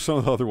cover some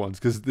of the other ones,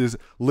 because there's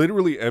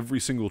literally every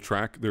single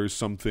track there's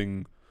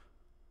something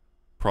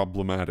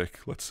problematic,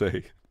 let's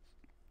say.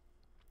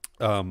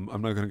 I'm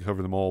not going to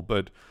cover them all,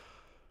 but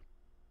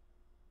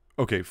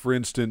okay, for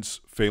instance,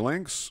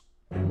 Phalanx.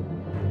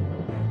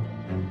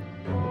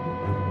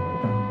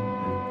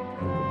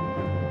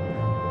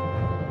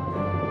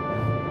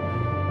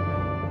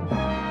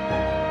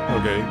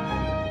 Okay.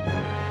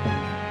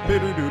 You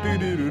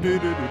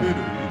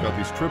got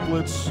these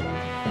triplets.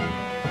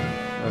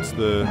 That's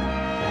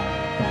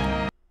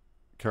the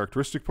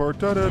characteristic part.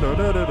 Da da da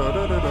da da da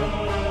da da.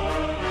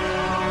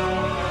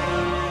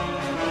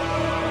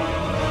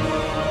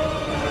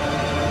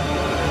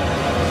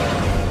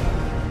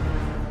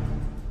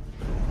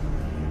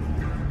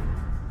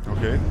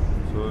 Okay,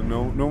 so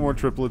no more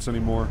triplets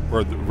anymore,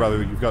 or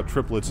rather, you've got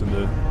triplets in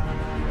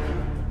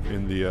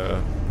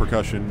the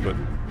percussion, but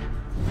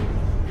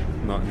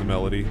not in the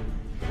melody.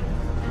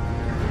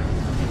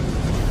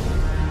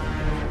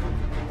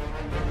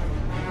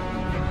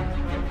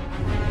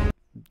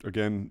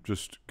 Again,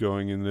 just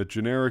going in the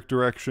generic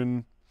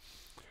direction.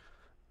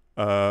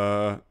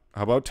 How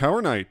about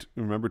Tower Knight?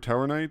 Remember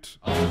Tower Knight?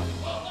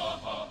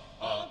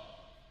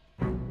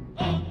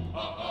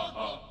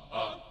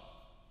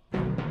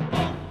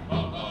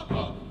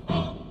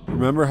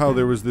 Remember how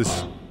there was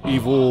this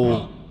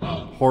evil,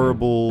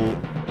 horrible,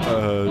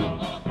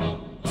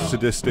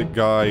 sadistic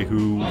guy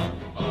who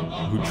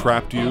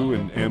trapped you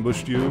and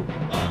ambushed you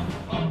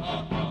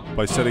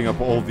by setting up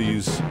all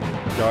these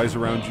guys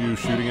around you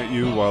shooting at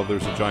you while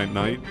there's a giant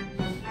knight,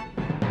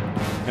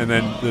 and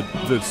then the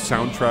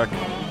soundtrack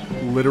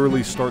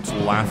literally starts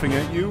laughing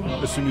at you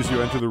as soon as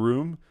you enter the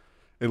room.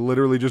 It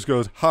literally just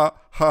goes, ha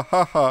ha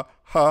ha ha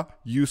ha,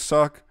 you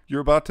suck, you're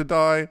about to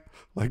die.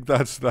 Like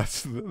that's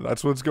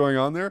what's going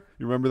on there.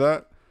 You remember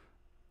that?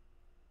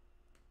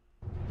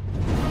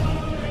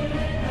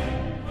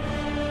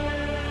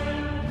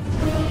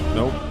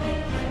 Nope.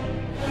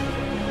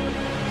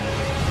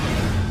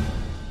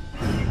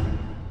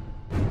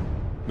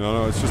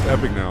 No, it's just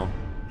epic now.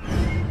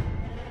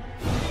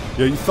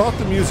 Yeah, you thought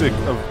the music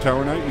of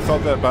Tower Knight, you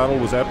thought that battle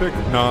was epic?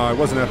 Nah, it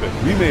wasn't epic.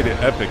 We made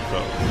it epic,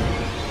 though.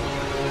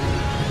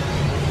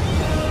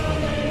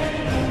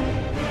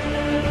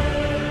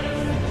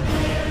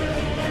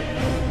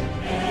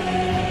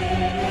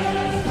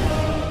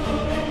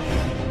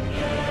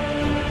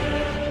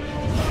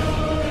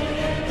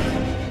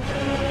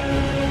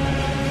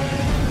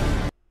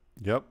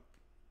 Yep.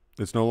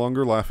 It's no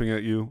longer laughing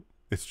at you.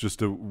 It's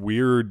just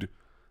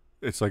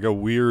it's like a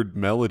weird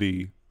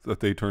melody that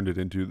they turned it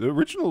into. The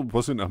original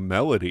wasn't a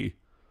melody.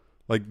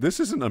 Like, this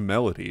isn't a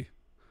melody.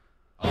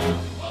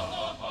 It's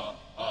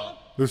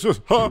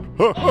just ha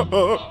ha ha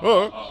ha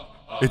ha.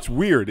 It's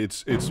weird.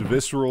 It's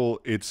visceral.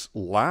 It's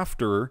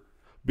laughter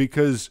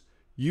because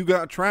you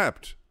got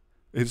trapped.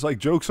 It's like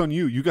jokes on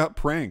you. You got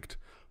punked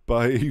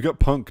by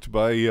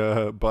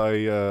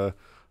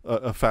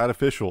a fat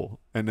official,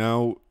 and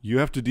now you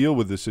have to deal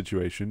with this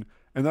situation,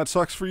 and that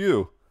sucks for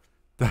you.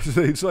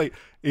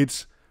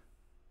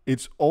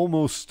 It's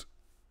almost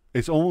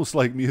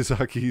like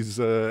Miyazaki's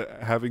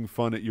having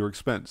fun at your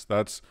expense.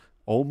 That's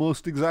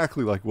almost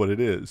exactly like what it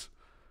is.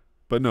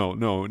 But no,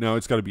 now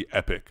it's got to be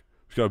epic.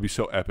 It's got to be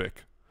so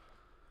epic.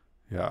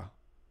 Yeah.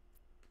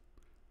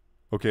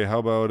 Okay, how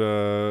about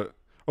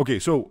okay,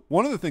 so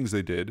one of the things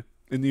they did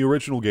in the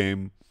original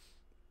game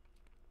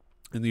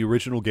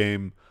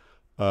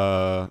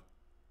the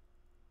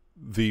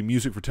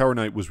music for Tower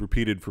Knight was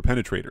repeated for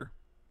Penetrator.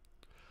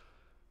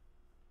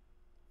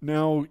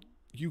 Now,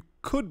 you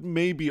could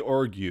maybe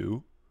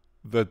argue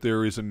that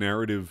there is a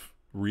narrative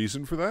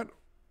reason for that,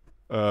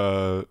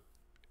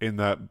 in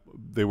that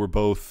they were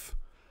both,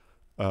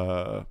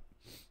 I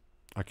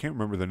can't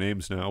remember the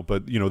names now,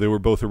 but, you know, they were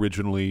both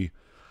originally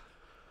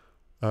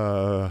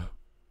Knights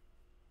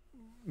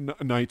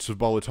of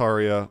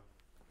Boletaria,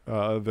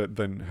 that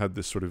then had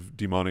this sort of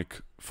demonic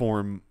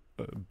form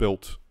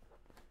built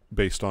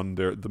based on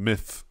the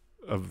myth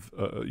of,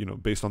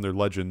 based on their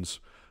legends.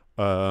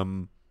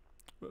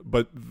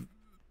 But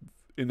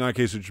in that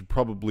case, it should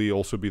probably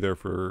also be there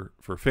for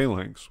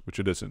Phalanx, which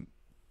it isn't.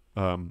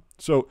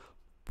 So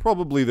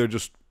probably there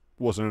just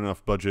wasn't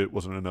enough budget,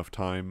 wasn't enough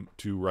time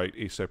to write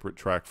a separate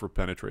track for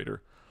Penetrator.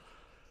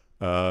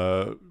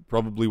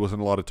 Probably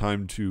wasn't a lot of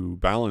time to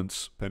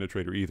balance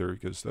Penetrator either,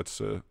 because it's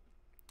a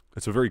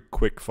very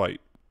quick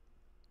fight.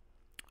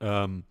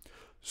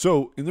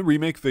 So in the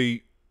remake,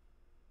 they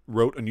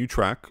wrote a new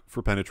track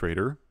for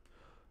Penetrator.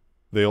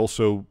 They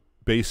also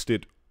based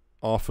it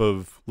off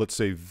of, let's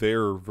say,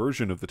 their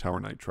version of the Tower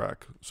Knight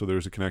track. So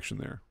there's a connection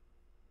there.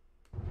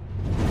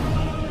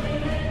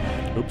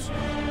 Oops.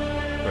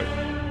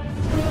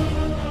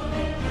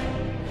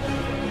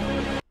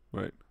 Right.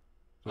 Right.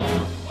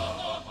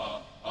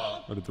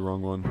 I did the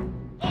wrong one.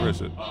 Where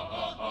is it?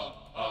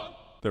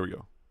 There we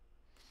go.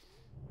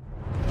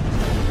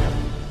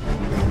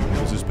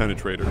 This is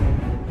Penetrator.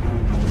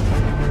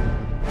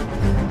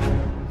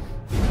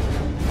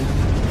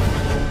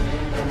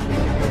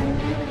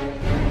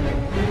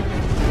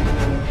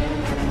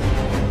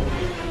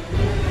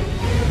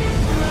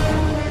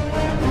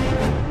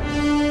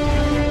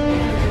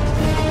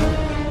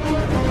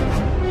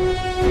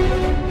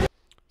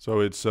 So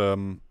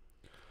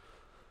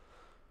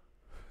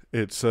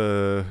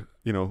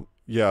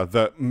yeah,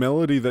 that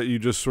melody that you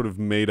just sort of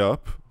made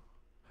up.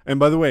 And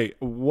by the way,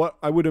 what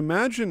I would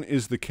imagine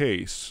is the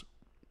case,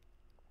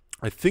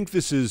 I think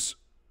this is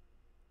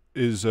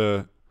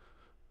the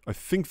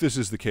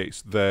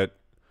case, that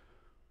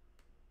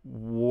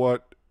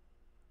what,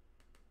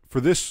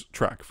 for this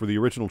track, for the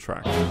original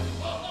track,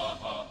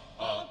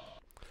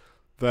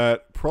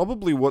 that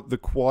probably what the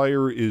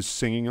choir is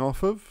singing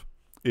off of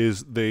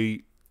is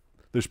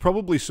there's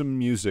probably some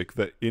music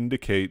that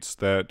indicates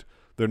that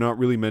they're not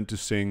really meant to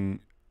sing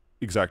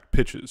exact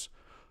pitches.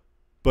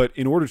 But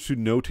in order to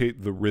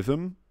notate the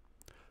rhythm,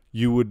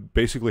 you would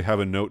basically have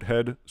a note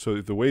head.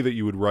 So the way that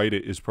you would write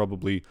it is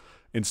probably,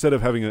 instead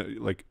of having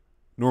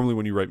normally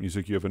when you write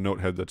music, you have a note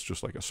head that's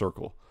just like a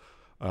circle.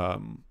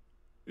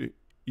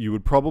 You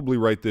would probably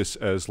write this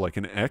as like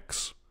an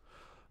X,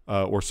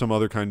 or some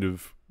other kind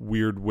of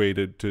weird way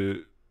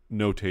to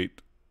notate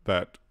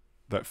that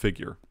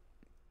figure.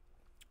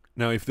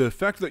 Now, if the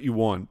effect that you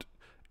want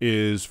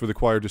is for the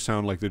choir to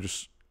sound like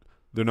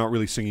they're not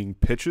really singing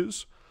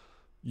pitches,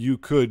 you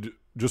could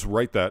just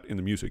write that in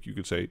the music. You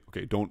could say,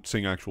 okay, don't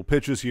sing actual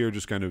pitches here,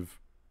 just kind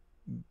of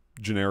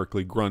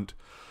generically grunt.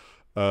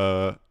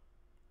 Or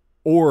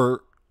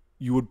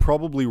you would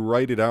probably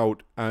write it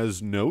out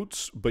as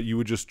notes, but you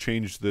would just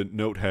change the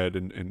note head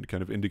and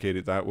kind of indicate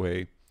it that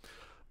way.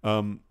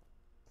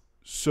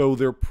 So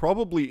there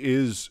probably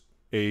is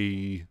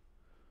in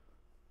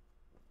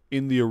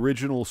the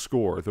original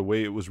score, the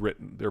way it was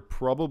written, there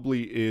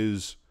probably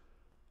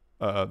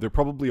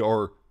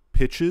are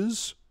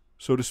pitches,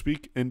 so to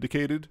speak,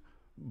 indicated,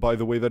 by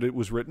the way that it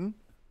was written,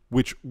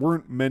 which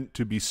weren't meant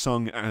to be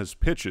sung as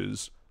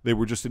pitches. They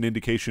were just an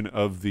indication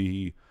of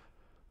the,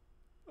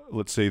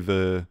 let's say,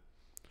 the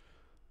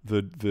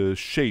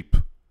shape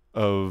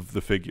of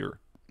the figure.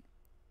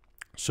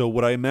 So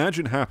what I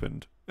imagine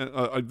happened,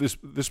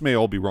 this may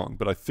all be wrong,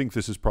 but I think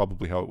this is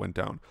probably how it went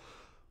down.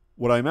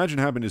 What I imagine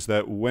happened is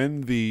that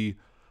when the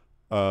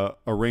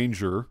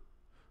arranger,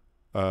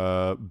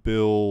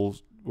 Bill,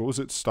 what was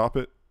it? Stop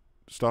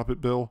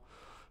it, Bill,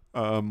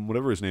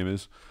 whatever his name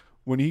is.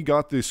 When he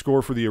got the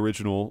score for the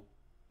original,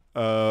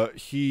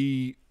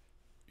 he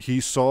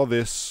saw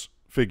this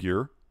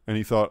figure and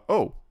he thought,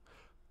 oh,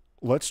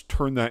 let's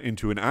turn that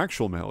into an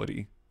actual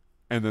melody,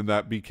 and then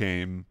that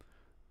became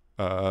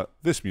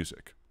this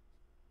music.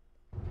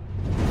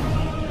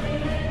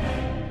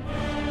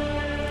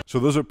 So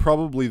those are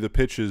probably the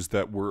pitches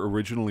that were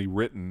originally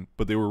written,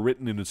 but they were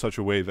written in such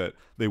a way that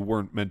they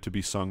weren't meant to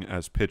be sung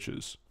as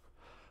pitches.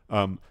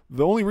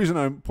 The only reason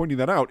I'm pointing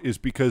that out is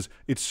because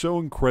it's so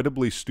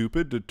incredibly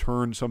stupid to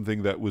turn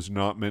something that was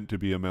not meant to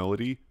be a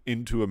melody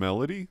into a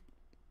melody.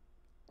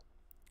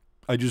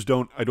 I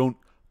don't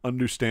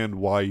understand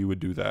why you would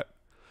do that.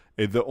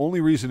 The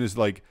only reason is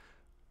like,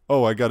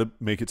 oh, I got to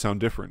make it sound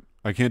different.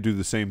 I can't do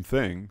the same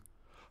thing.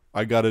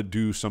 I got to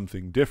do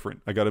something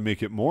different. I got to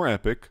make it more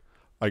epic.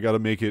 I got to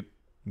make it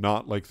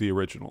not like the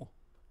original.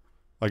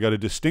 I got to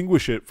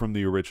distinguish it from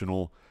the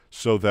original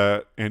so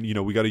that, and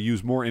we got to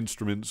use more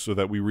instruments so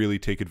that we really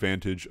take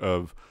advantage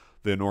of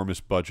the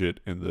enormous budget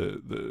and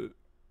the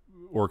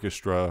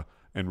orchestra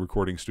and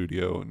recording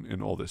studio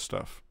and all this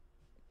stuff.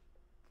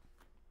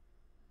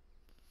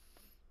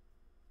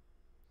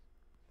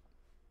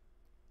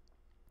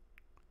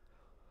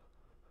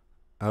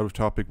 Out of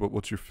topic, but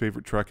what's your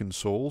favorite track in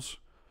Souls?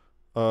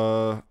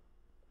 Right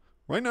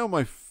now,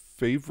 my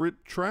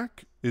favorite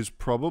track is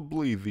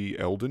probably the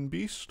Elden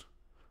Beast.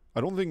 I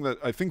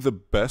think the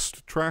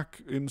best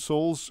track in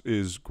Souls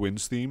is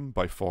Gwyn's theme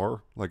by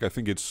far. Like, I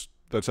think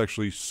that's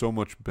actually so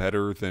much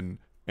better than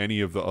any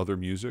of the other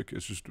music.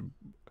 It's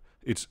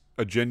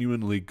a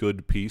genuinely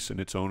good piece in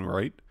its own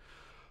right.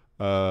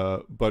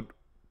 But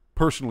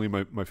personally,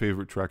 my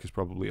favorite track is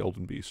probably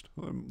Elden Beast.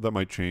 That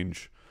might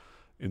change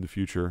in the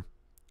future.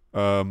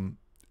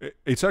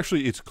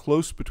 It's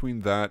close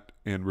between that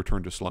and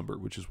Return to Slumber,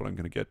 which is what I'm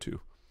going to get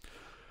to.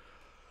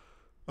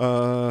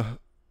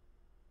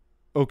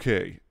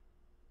 Okay.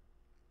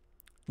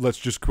 Let's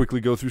just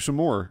quickly go through some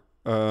more.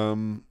 I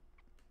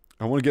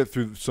want to get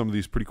through some of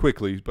these pretty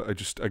quickly, but I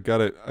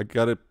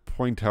gotta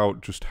point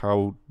out just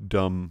how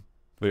dumb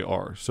they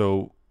are.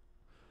 So,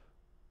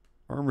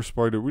 Armor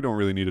Spider, we don't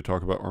really need to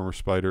talk about Armor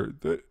Spider.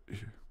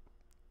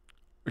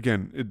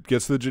 Again, it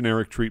gets the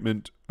generic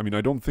treatment. I mean, I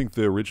don't think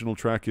the original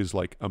track is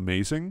like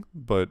amazing,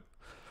 but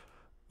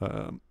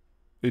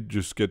it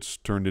just gets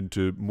turned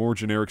into more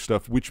generic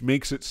stuff, which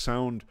makes it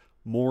sound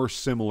more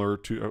similar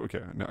to...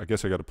 Okay, I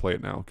guess I got to play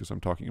it now because I'm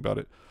talking about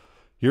it.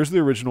 Here's the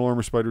original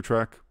Armor Spider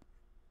track.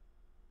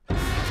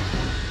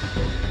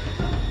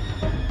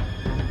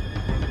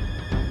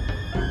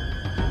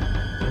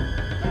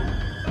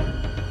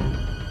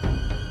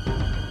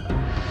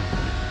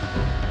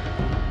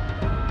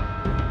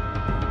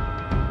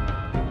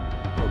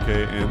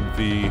 Okay, and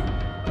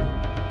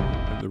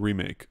the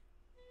remake.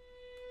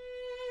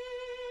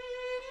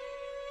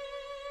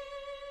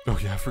 Oh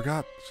yeah, I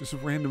forgot. It's just a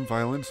random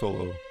violin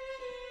solo.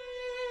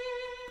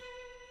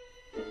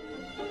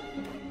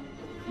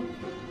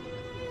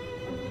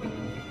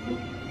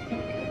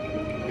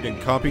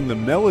 Again, copying the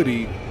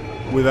melody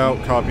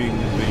without copying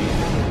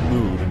the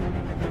mood.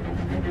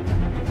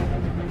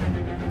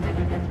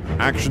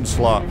 Action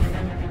slop.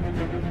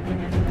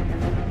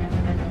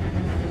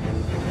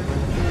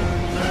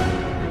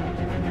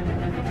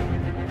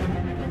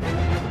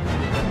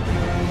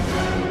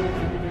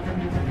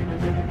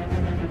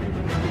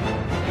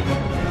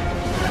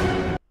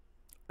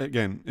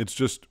 Again, it's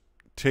just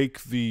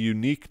take the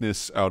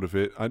uniqueness out of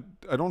it. I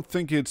don't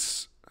think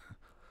it's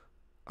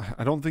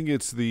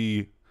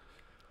a,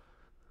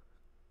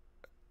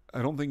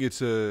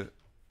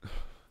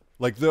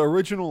 like, the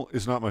original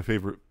is not my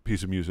favorite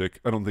piece of music.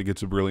 I don't think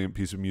it's a brilliant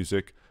piece of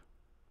music.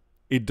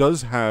 It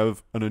does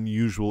have an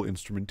unusual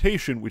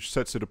instrumentation which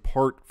sets it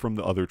apart from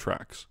the other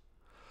tracks.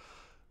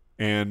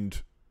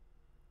 And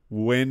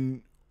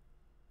when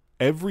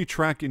every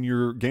track in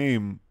your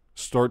game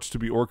starts to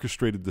be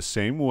orchestrated the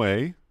same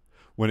way,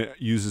 when it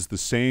uses the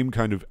same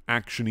kind of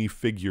action-y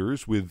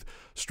figures with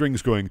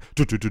strings going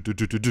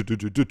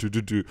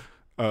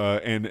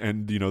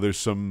and there's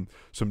some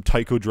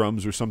taiko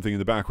drums or something in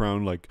the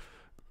background like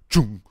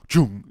chung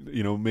chung,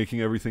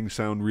 making everything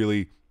sound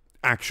really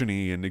action-y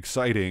and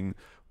exciting,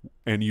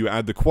 and you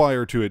add the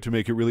choir to it to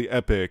make it really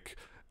epic,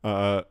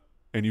 and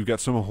you've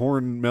got some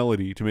horn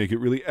melody to make it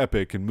really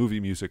epic and movie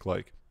music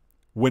like.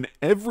 When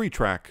every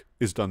track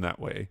is done that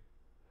way,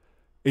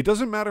 it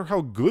doesn't matter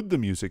how good the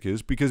music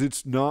is because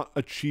it's not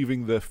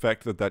achieving the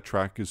effect that that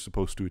track is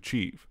supposed to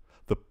achieve.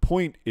 The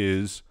point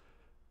is,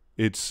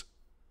 it's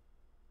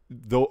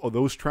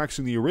those tracks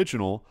in the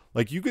original,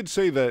 like, you could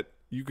say that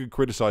you could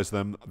criticize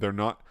them. They're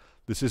not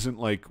This isn't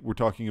like we're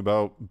talking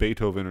about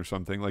Beethoven or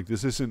something. Like,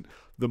 this isn't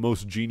the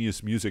most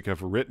genius music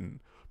ever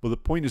written. But the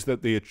point is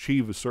that they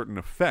achieve a certain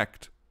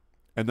effect,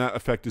 and that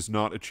effect is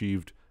not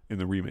achieved in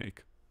the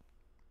remake.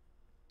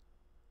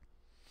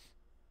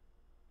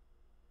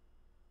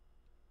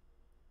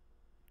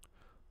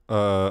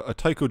 A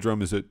taiko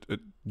drum is a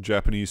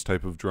Japanese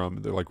type of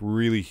drum. They're like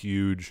really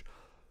huge,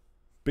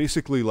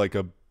 basically like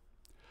an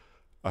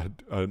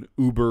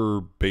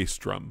uber bass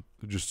drum,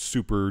 just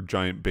super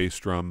giant bass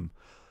drum.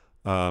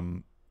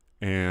 And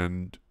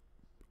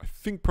I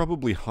think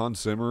probably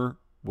Hans Zimmer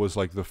was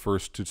like the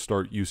first to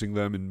start using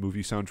them in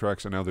movie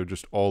soundtracks, and now they're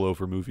just all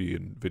over movie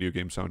and video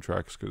game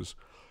soundtracks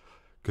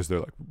because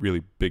they're like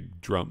really big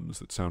drums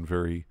that sound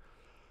very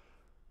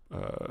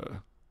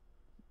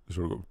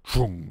sort of go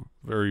chung,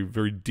 very,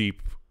 very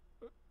deep,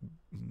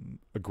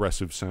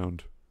 aggressive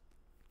sound.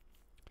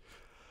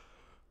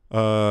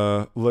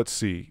 Let's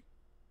see.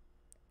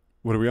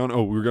 What are we on?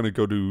 Oh, we're going to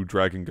go to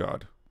Dragon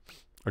God.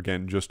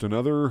 Again, just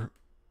another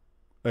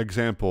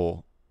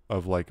example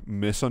of like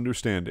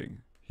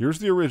misunderstanding. Here's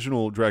the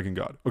original Dragon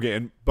God. Okay,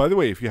 and by the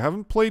way, if you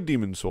haven't played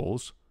Demon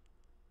Souls,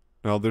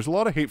 now there's a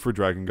lot of hate for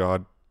Dragon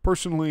God.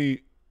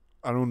 Personally,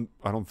 I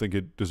don't think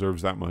it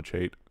deserves that much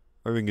hate.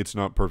 I think it's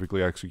not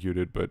perfectly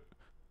executed, but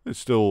it's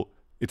still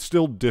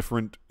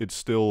different. It's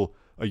still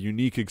a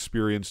unique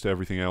experience to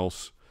everything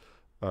else.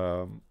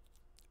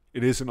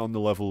 It isn't on the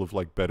level of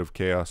like Bed of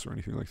Chaos or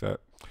anything like that.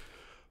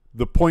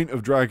 The point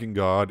of Dragon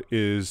God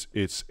is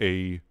it's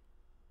a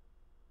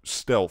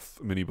stealth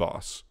mini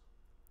boss.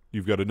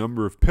 You've got a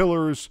number of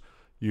pillars.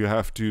 You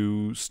have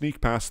to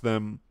sneak past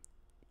them.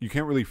 You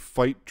can't really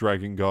fight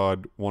Dragon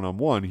God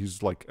one-on-one.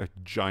 He's like a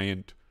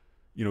giant,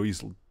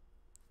 he's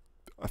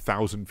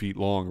 1,000 feet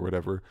long or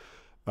whatever.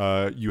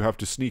 You have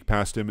to sneak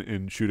past him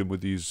and shoot him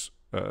with these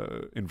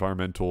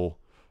environmental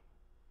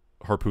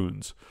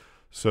harpoons.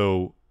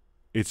 So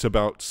it's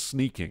about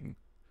sneaking.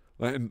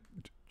 And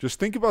just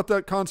think about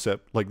that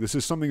concept. Like, this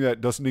is something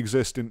that doesn't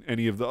exist in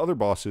any of the other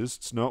bosses.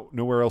 It's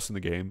nowhere else in the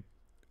game.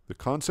 The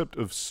concept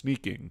of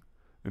sneaking.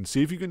 And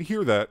see if you can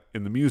hear that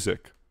in the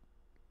music.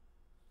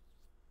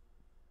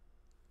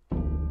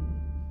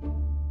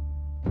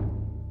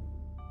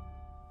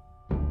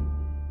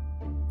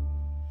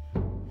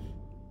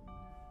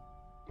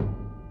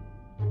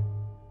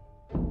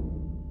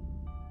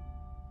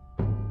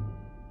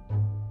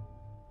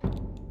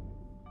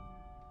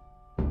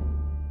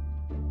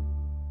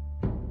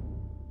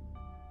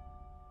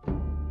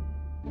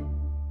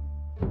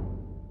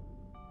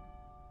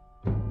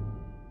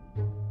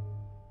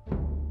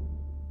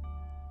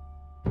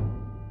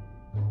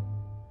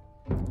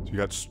 You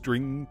got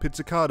string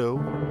pizzicato,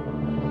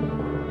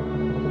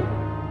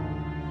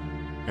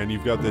 and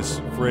you've got this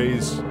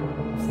phrase,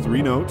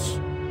 3 notes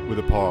with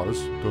a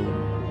pause.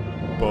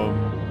 Boom,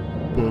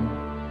 bum,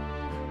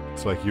 boom.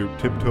 It's like you're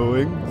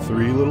tiptoeing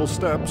 3 little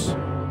steps,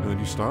 and then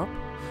you stop,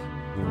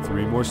 and then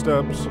 3 more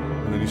steps,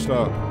 and then you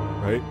stop,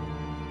 right?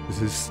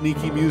 This is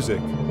sneaky music.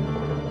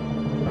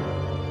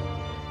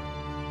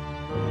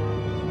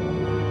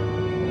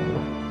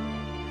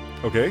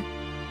 Okay?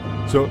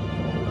 So,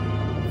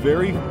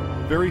 very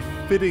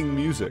fitting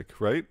music,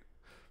 right?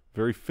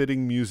 Very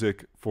fitting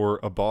music for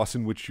a boss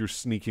in which you're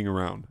sneaking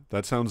around.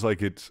 That sounds like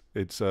that's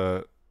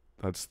the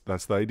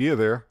idea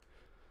there.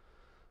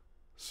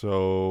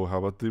 So how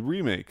about the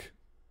remake?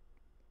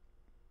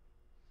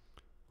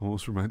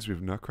 Almost reminds me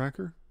of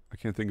Nutcracker. I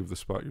can't think of the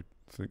spot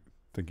you're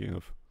thinking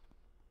of.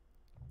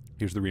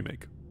 Here's the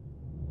remake.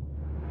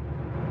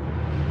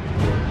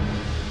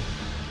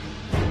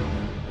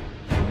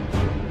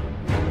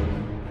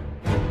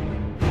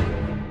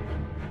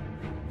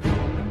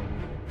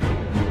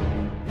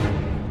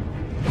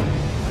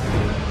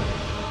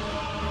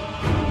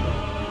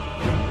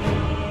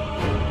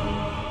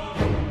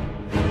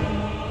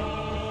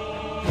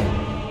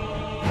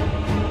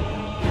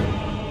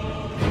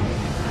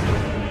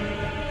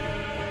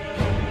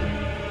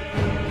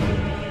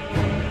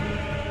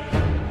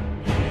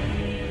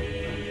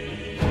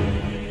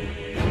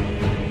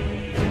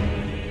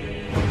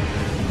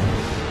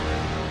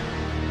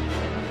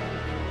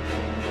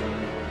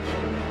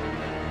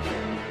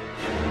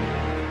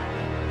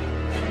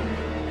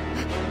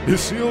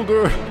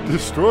 Isildur,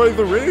 destroy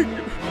the ring!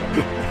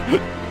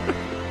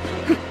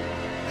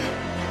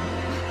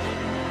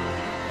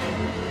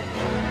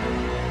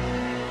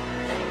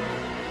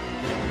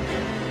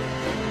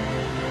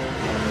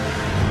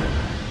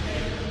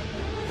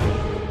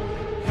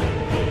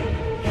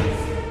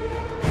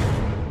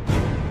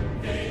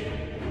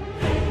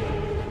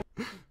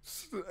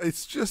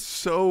 It's just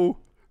so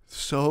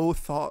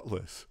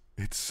thoughtless.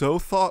 It's so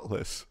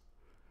thoughtless.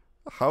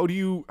 How do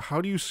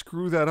you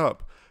screw that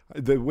up?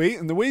 The way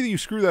that you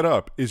screw that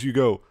up is you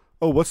go,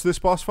 oh, what's this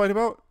boss fight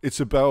about? It's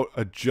about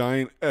a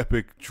giant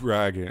epic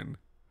dragon.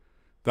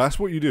 That's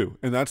what you do,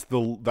 and that's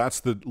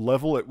the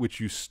level at which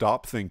you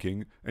stop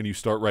thinking and you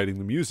start writing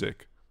the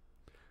music.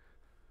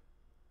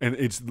 And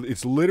it's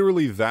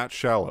literally that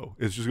shallow.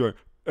 It's just going,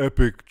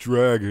 epic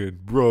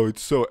dragon, bro.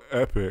 It's so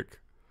epic.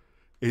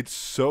 It's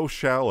so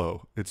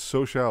shallow. It's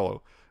so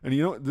shallow. And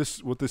you know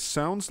what this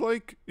sounds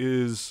like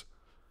is,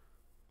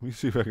 let me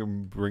see if I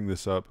can bring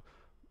this up.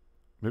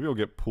 Maybe I'll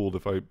get pulled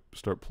if I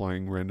start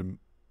playing random.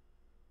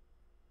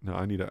 No,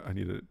 I need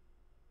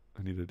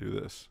to do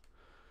this.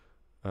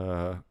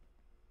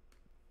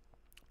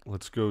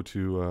 Let's go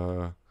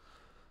to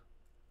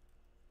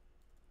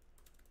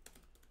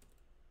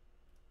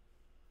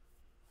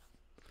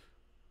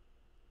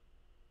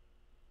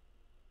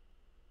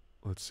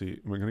let's see.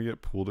 Am I going to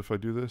get pulled if I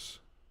do this?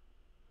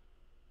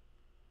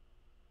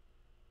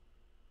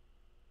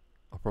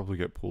 I'll probably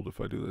get pulled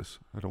if I do this.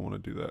 I don't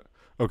want to do that.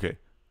 Okay.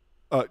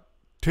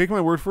 Take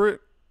my word for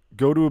it.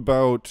 Go to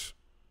about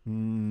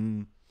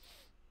maybe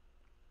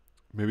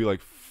like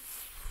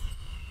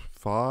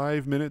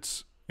 5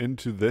 minutes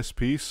into this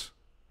piece,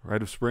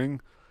 Rite of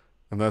Spring,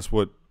 and that's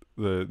what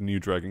the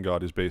new Dragon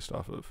God is based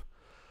off of.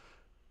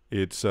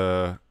 It's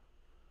the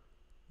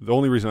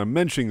only reason I'm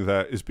mentioning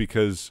that is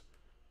because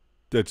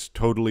that's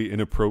totally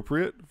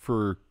inappropriate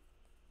for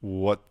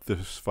what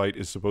this fight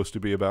is supposed to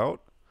be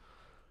about.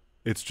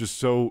 It's just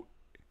so...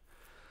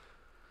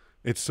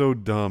 It's so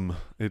dumb.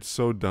 It's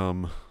so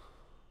dumb.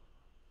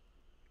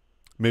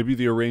 Maybe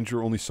the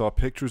arranger only saw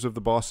pictures of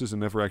the bosses and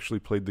never actually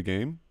played the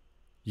game.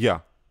 Yeah,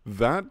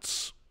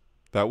 that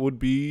would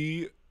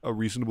be a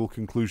reasonable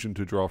conclusion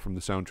to draw from the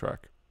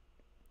soundtrack.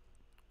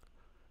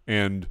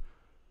 And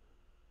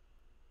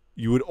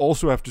you would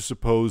also have to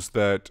suppose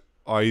that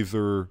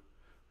either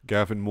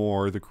Gavin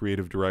Moore, the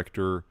creative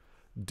director,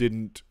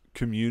 didn't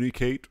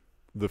communicate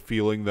the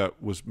feeling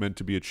that was meant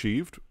to be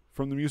achieved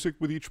from the music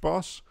with each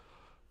boss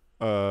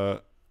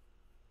to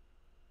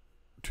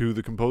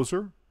the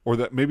composer, or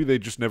that maybe they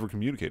just never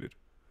communicated.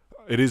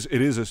 It is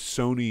a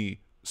Sony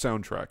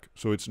soundtrack,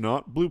 so it's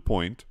not Blue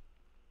Point.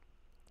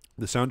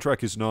 The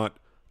soundtrack is not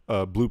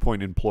Blue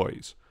Point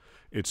employees;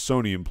 it's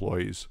Sony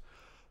employees,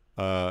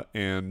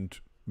 and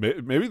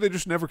maybe they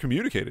just never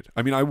communicated.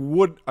 I mean, I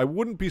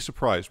wouldn't be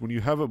surprised when you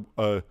have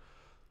the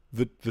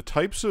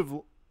types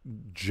of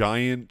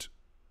giant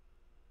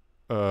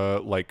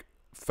like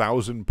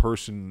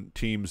 1,000-person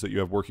teams that you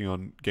have working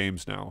on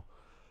games now.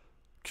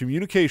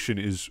 Communication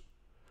is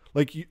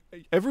like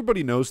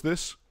everybody knows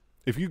this.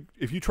 If you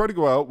try to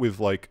go out with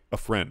like a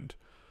friend,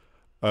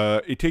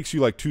 it takes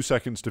you like 2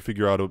 seconds to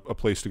figure out a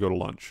place to go to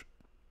lunch.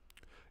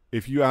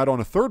 If you add on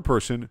a third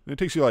person, it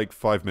takes you like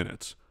 5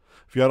 minutes.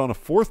 If you add on a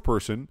fourth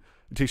person,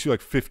 it takes you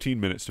like 15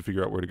 minutes to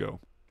figure out where to go.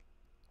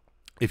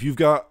 If you've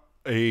got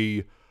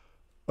a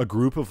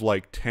group of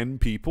like 10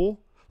 people,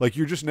 like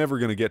you're just never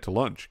going to get to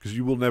lunch because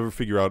you will never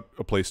figure out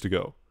a place to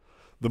go.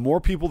 The more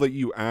people that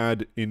you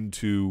add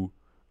into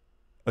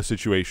a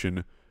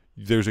situation,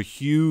 there's a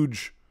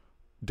huge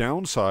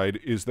downside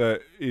is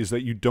that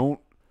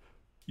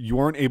you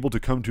aren't able to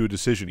come to a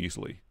decision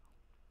easily.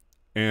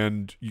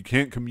 And you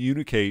can't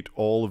communicate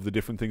all of the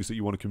different things that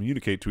you want to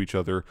communicate to each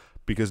other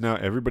because now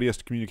everybody has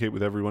to communicate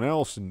with everyone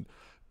else, and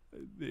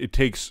it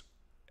takes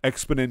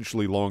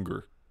exponentially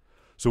longer.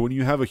 So when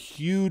you have a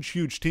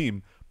huge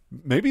team,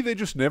 maybe they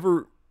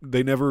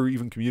never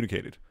even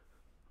communicated.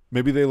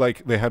 Maybe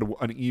they had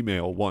an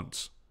email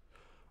once.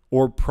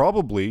 Or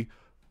probably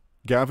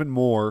Gavin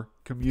Moore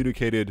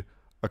communicated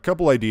a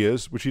couple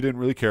ideas, which he didn't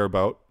really care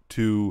about,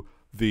 to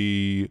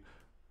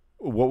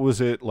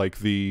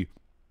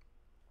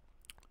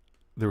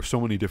there were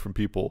so many different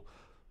people.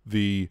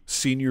 The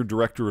senior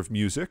director of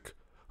music,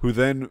 who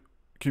then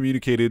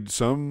communicated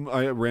some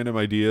random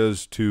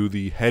ideas to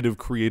the head of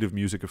creative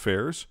music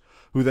affairs,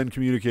 who then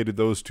communicated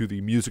those to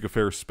the music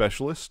affairs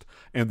specialist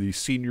and the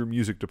senior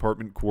music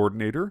department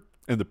coordinator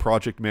and the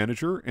project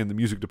manager and the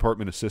music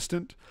department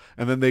assistant,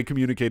 and then they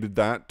communicated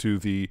that to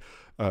the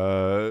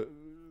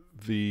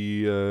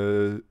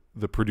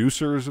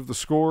producers of the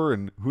score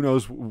and who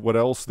knows what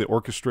else, the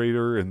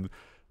orchestrator, and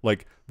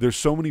like there's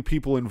so many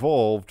people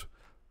involved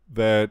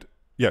that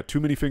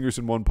too many fingers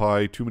in one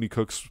pie, too many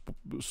cooks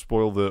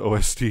spoil the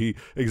OST.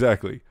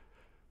 Exactly.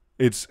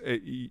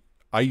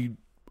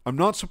 I'm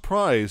not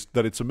surprised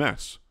that it's a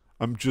mess.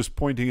 I'm just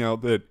pointing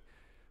out that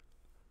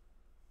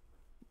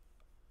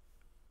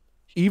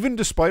even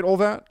despite all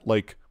that,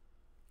 like,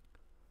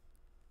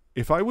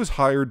 if I was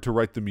hired to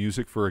write the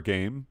music for a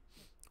game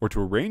or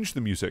to arrange the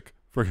music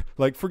for,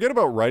 like, forget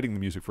about writing the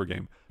music for a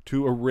game,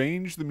 to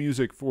arrange the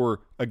music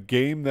for a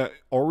game that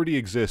already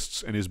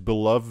exists and is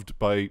beloved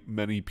by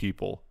many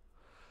people,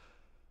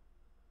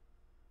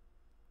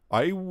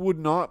 I would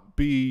not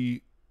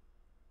be...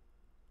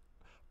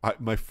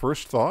 my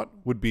first thought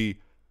would be,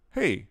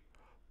 hey,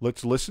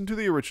 let's listen to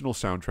the original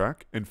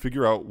soundtrack and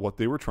figure out what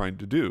they were trying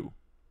to do.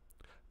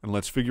 And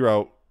let's figure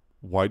out,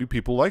 why do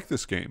people like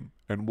this game?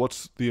 And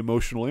what's the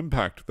emotional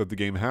impact that the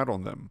game had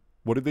on them?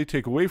 What did they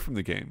take away from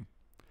the game?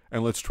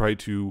 And let's try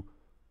to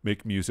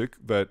make music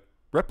that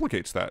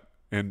replicates that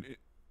and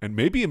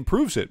maybe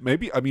improves it.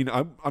 Maybe, I mean,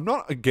 I'm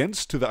not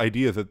against to the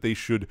idea that they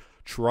should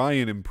try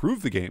and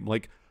improve the game.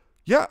 Like,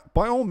 yeah,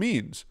 by all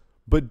means,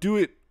 but do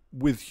it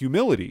with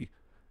humility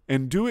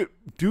and do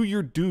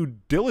your due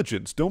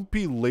diligence. Don't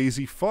be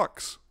lazy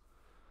fucks.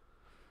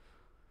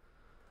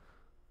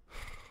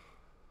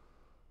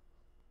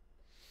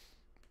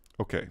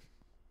 Okay.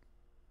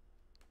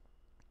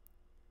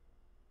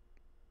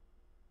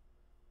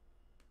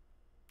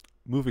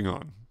 moving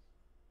on.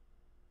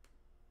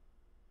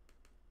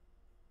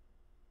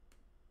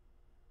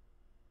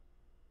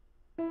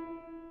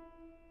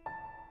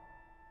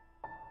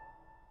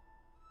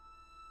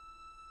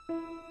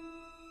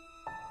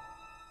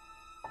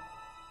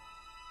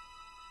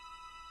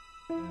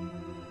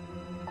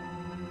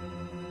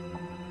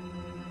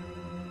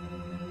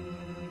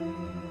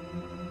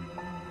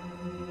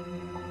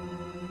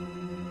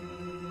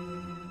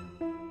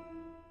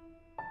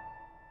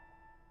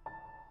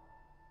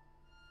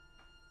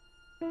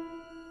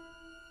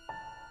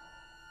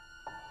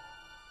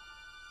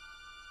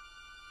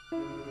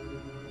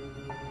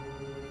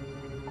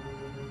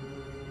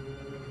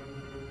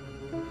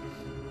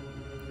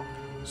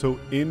 So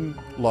in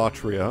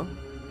Latria,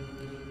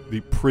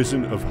 the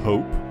Prison of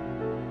Hope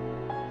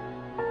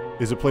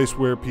is a place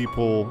where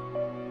people,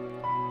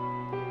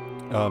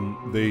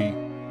 they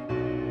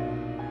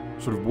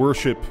sort of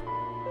worship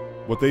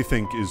what they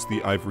think is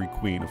the Ivory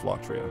Queen of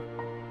Latria.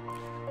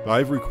 The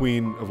Ivory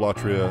Queen of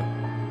Latria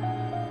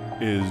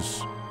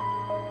is,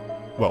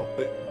 well,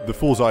 the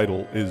Fool's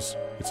Idol is,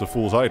 it's a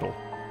fool's idol.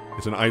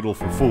 It's an idol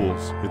for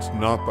fools. It's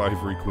not the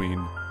Ivory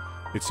Queen.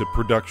 It's a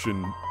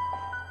production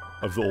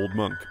of the old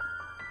monk.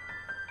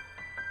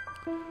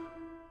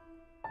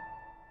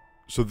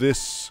 So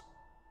this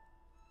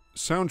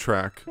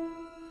soundtrack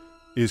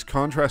is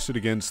contrasted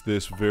against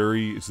this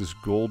this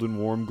golden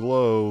warm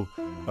glow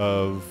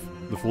of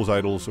the Fool's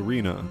Idol's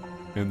arena,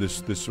 and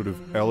this sort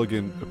of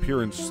elegant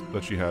appearance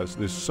that she has.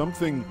 There's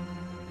something,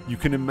 you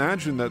can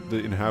imagine that the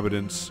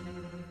inhabitants,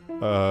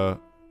 of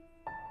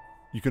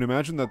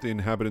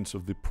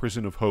the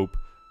Prison of Hope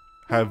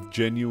have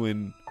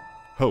genuine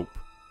hope,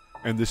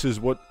 and this is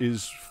what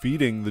is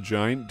feeding the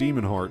giant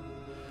demon heart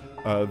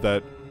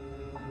that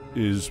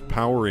is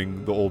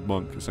powering the old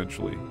monk,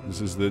 essentially. This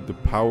is the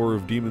power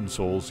of demon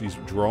souls. He's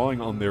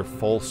drawing on their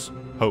false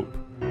hope.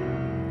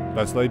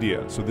 That's the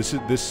idea. So this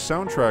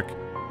soundtrack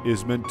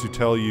is meant to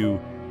tell you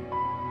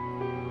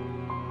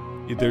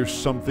there's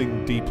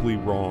something deeply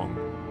wrong.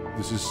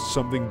 This is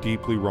something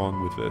deeply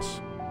wrong with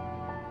this.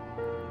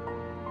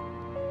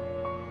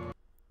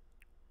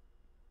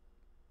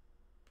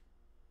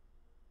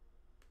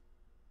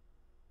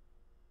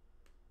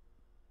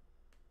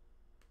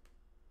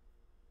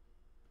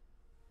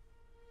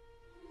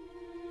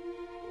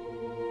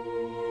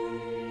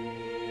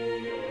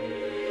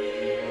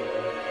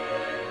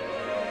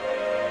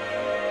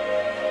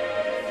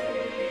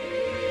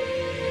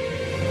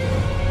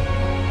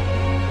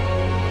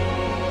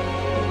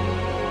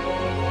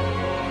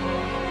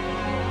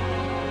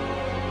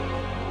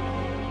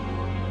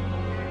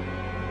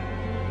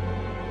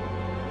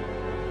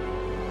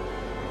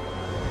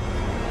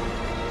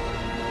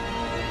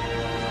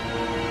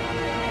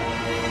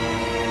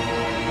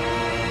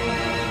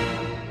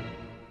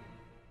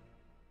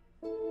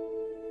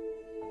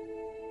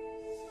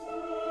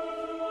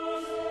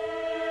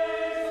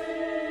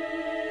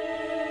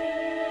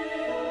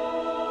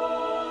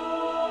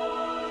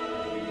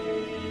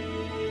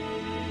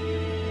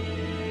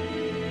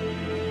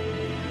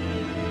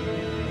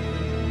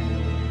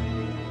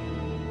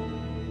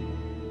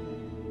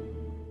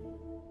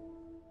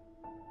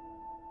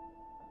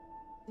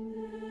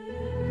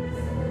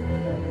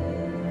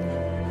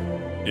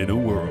 In a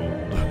world.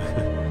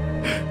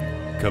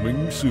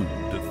 Coming soon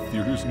to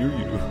theaters near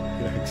you.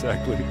 Yeah,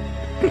 exactly.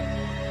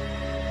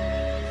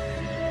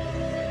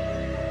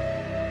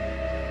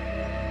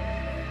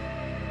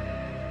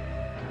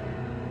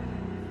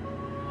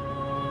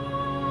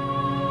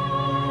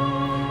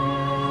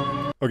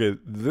 Okay,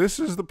 this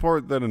is the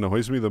part that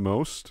annoys me the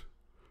most,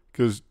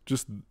 because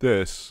just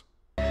this.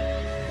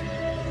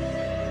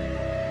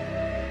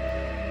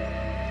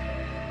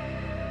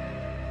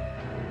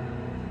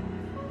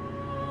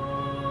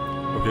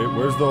 Okay,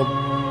 where's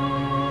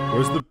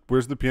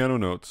the piano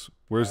notes?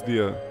 Where's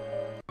the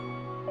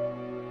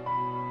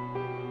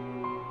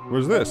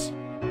where's this?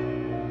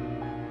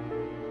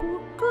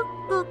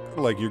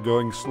 Like you're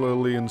going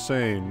slowly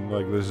insane.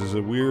 Like this is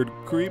a weird,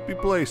 creepy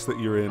place that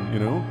you're in, you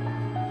know?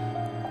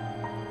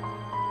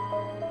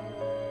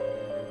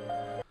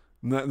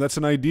 And that's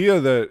an idea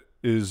that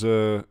is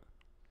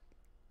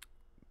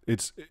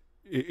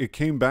it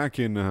came back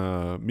in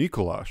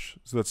Mikolash.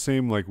 So that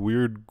same like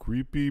weird,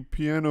 creepy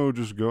piano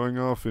just going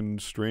off in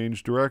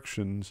strange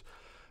directions.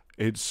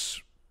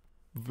 It's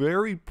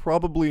very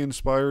probably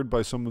inspired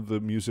by some of the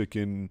music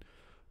in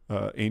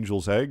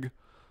Angel's Egg.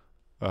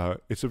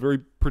 It's a very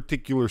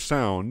particular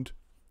sound.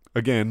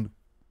 Again,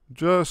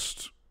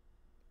 just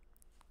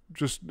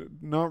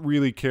not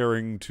really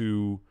caring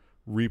to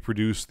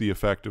reproduce the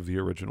effect of the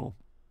original.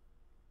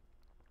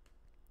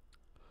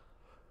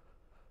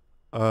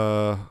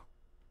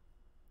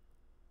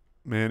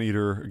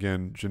 Maneater,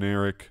 again,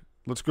 generic.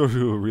 Let's go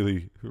to a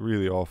really,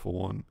 really awful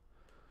one.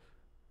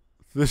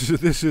 This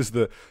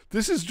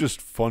is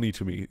just funny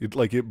to me.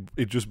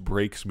 It just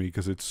breaks me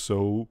because it's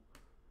so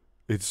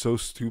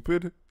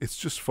stupid. It's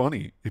just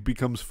funny. It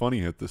becomes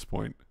funny at this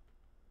point.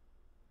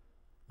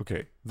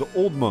 Okay, the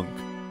old monk.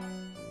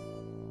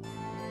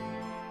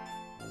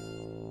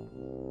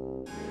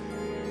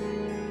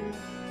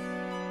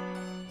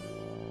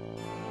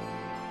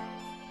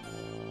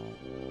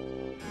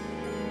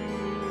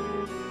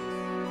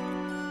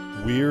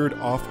 weird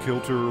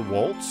off-kilter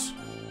waltz.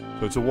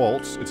 So it's a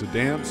waltz, it's a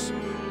dance.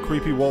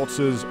 Creepy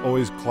waltzes,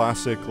 always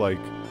classic, like,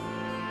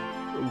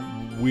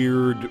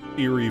 weird,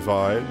 eerie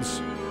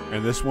vibes.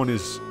 And this one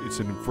it's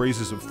in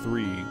phrases of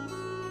 3.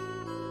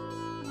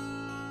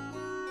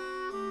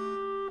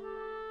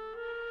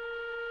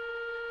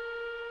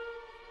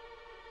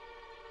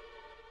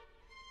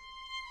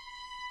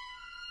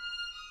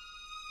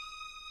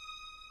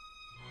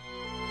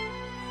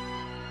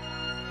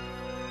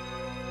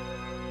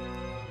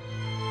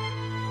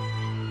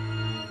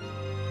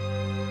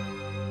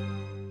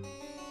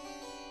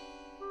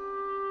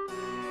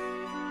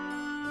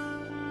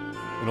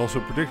 And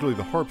also particularly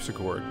the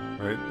harpsichord,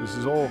 right? This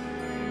is all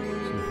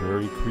a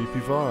very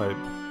creepy vibe.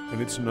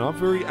 And it's not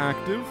very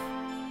active.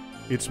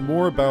 It's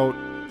more about,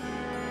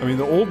 I mean,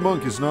 the old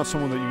monk is not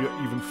someone that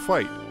you even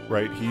fight,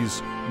 right?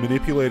 He's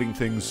manipulating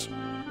things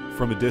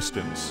from a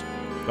distance.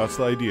 That's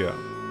the idea.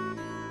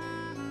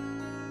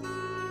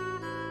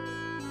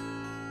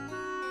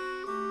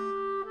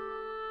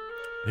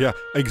 Yeah,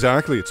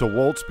 exactly. It's a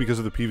waltz because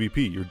of the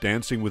PvP. You're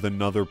dancing with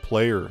another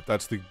player.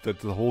 That's the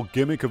whole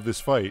gimmick of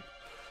this fight.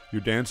 You're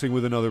dancing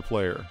with another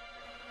player.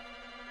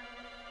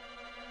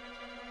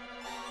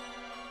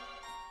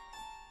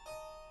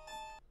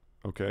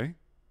 Okay.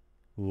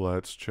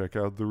 Let's check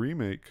out the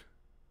remake.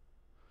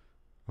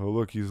 Oh,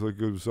 look, he's like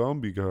a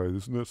zombie guy.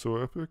 Isn't that so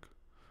epic?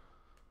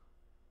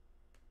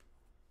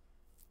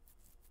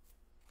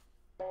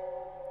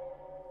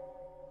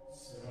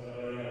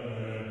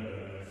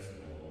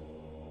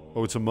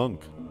 Oh, it's a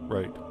monk.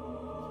 Right.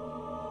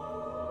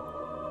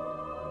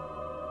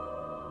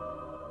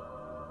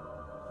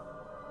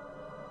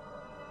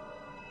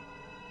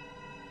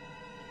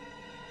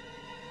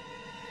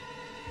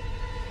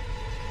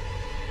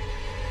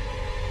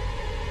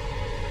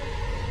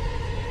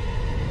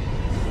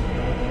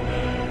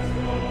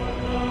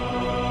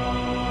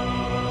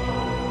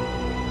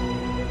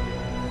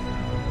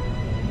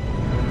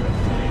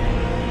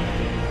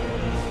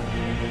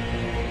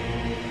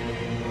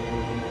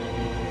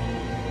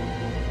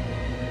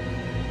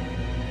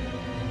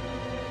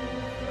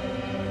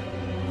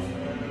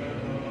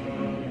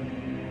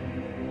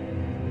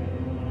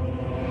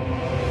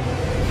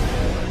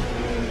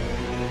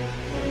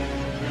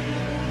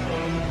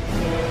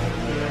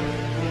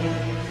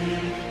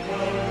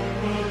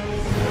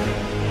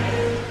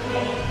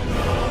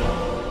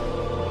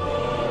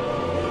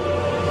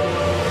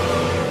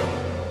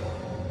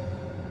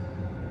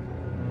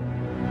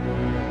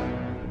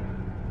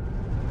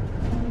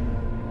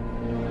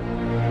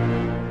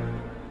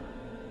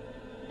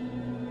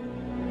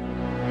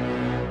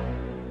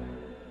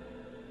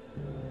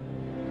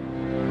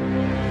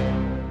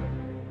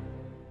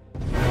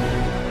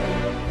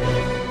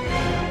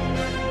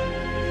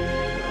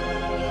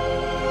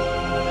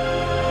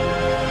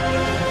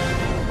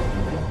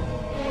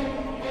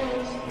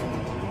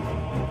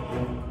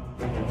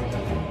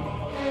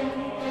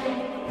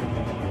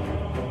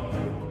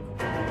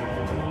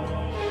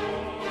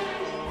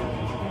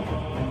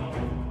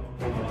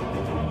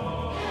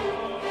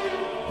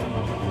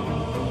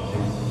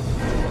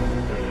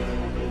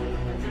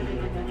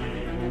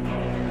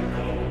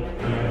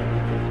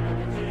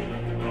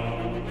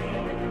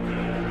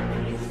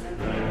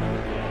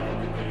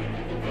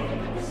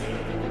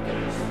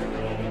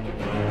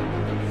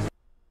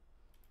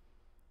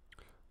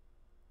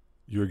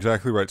 You're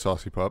exactly right,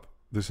 Saucy Pup.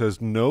 This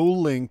has no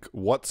link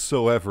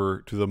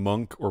whatsoever to the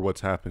monk or what's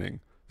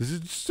happening. This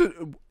is just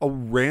a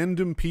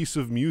random piece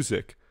of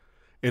music.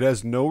 It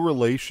has no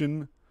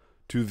relation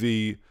to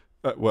the...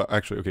 well,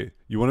 actually, okay.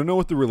 You want to know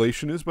what the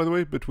relation is, by the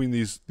way, between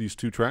these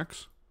two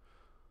tracks?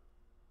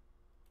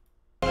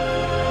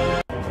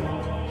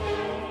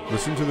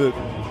 Listen to the...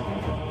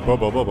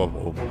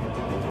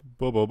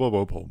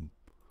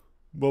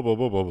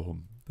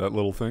 That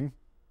little thing.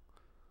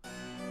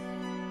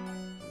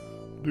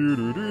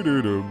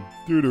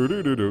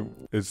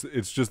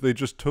 It's just they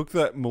just took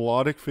that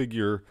melodic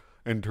figure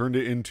and turned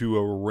it into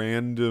a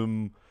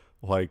random,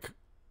 like,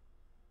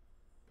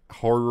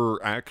 horror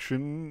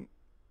action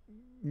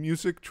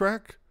music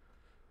track.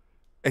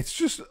 It's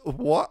just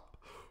what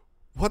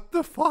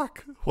the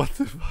fuck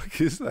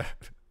is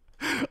that?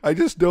 I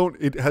just don't.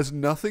 It has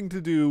nothing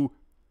to do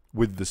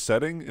with the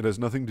setting. It has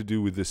nothing to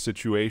do with the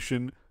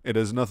situation. It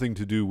has nothing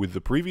to do with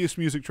the previous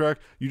music track.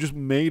 You just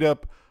made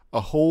up a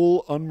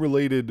whole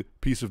unrelated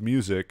piece of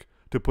music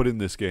to put in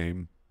this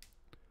game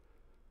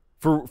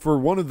for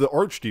one of the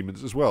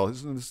archdemons as well.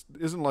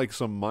 Isn't like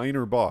some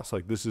minor boss.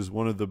 Like, this is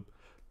one of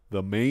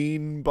the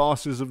main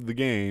bosses of the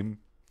game,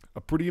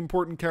 a pretty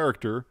important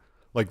character,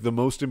 like the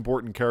most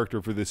important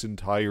character for this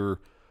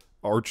entire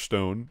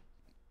Archstone.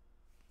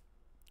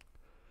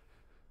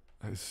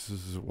 This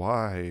is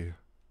why.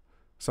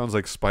 Sounds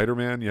like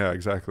Spider-Man. Yeah,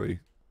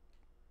 exactly.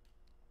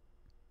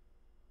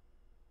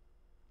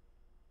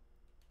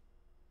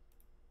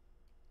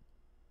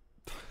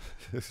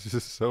 It's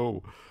just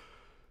so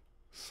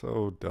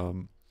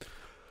dumb.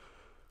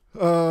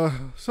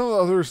 Some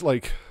others,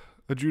 like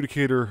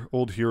Adjudicator,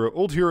 Old Hero.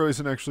 Old Hero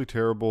isn't actually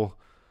terrible.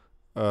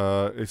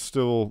 It's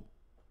still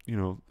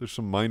there's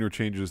some minor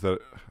changes that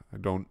I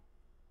don't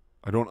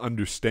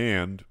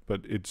understand,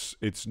 but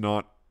it's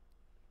not,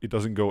 it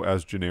doesn't go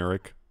as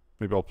generic.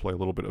 Maybe I'll play a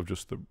little bit of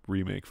just the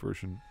remake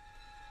version.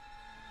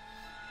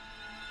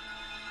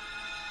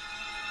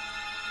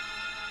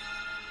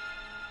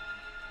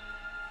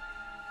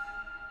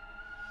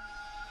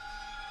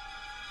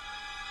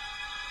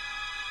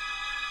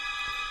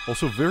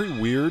 Also, very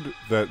weird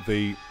that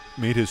they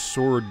made his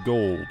sword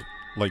gold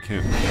like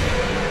him.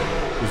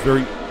 It was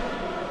very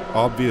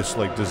obvious,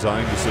 like,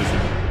 design decision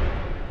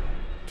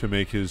to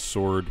make his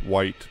sword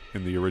white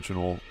in the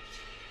original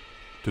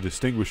to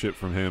distinguish it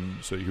from him,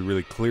 so you could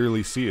really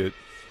clearly see it.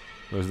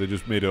 Whereas they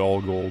just made it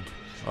all gold.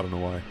 I don't know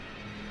why.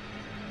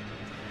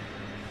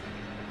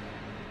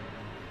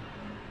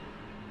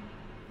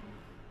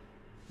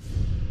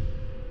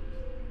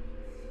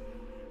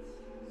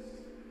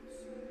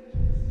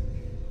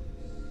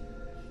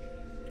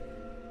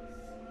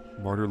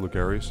 Martyr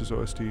Logarius'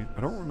 OST?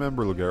 I don't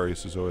remember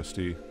Logarius'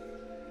 OST.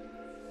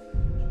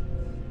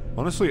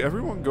 Honestly,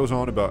 everyone goes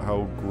on about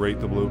how great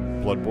the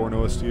Bloodborne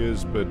OST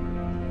is, but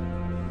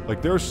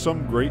like, there are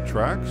some great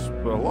tracks,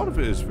 but a lot of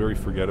it is very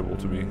forgettable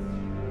to me.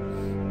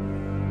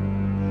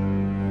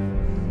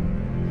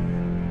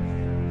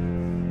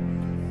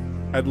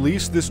 At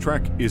least this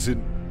track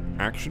isn't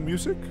action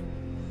music.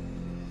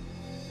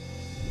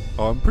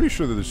 Oh, I'm pretty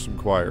sure that there's some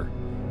choir.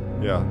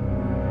 Yeah.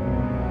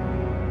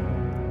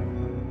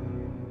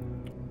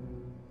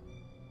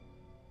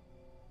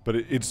 But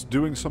it's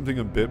doing something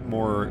a bit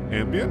more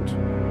ambient.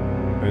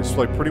 And it's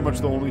like pretty much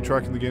the only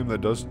track in the game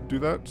that does do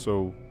that,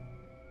 so...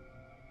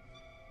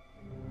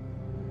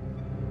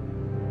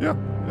 Yeah,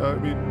 I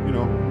mean,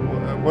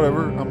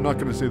 whatever. I'm not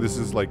going to say this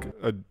is like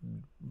a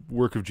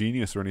work of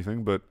genius or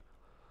anything, but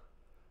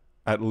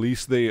at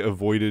least they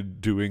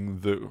avoided doing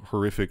the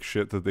horrific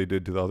shit that they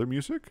did to the other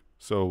music.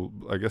 So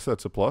I guess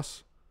that's a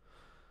plus.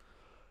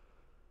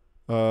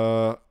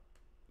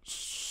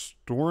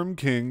 Storm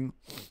King.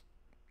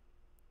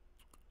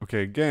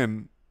 Okay,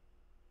 again,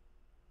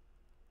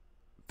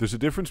 there's a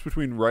difference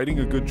between writing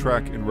a good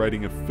track and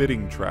writing a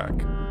fitting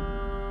track.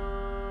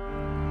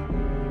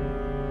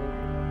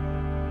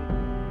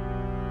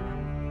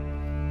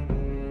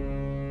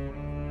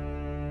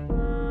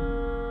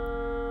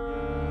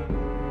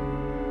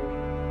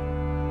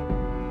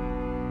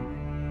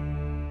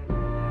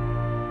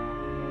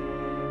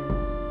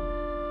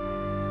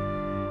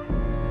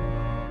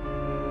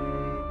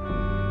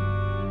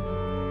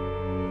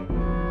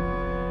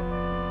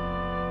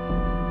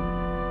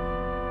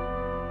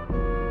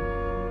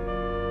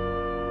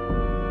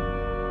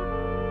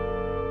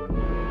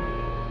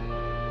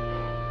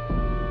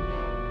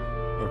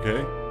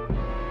 Okay.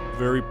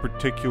 Very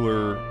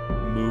particular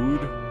mood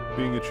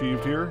being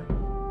achieved here.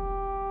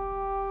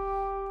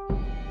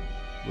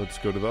 Let's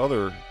go to the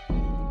other.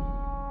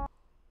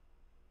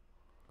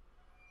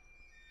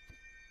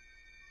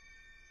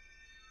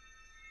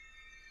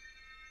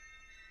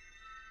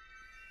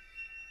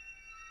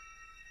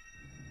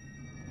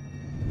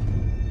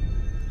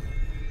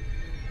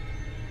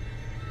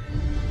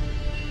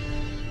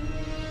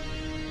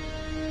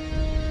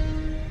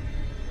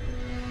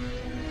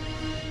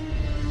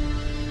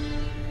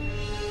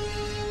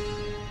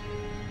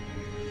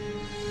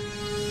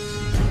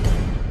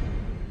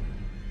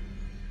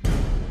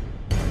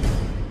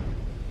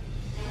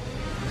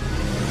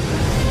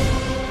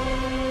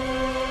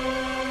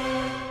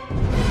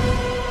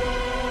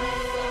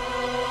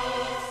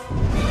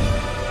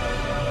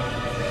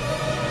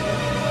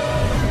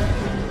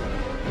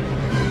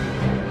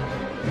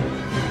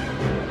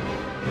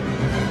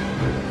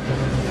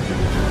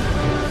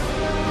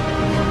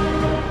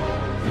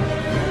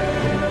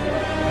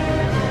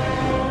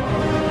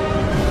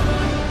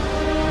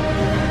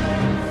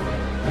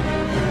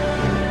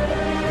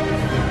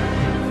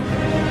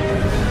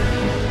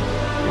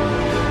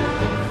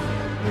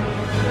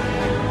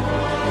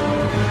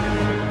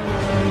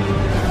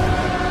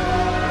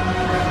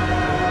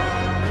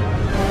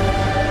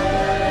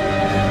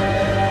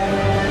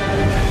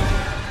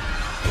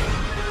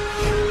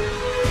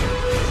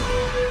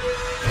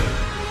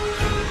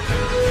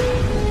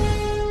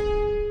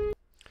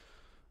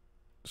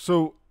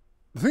 So,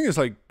 the thing is,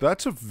 like,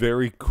 that's a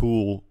very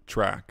cool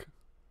track.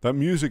 That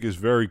music is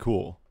very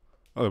cool.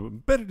 Like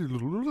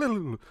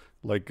the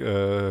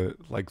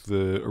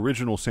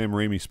original Sam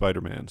Raimi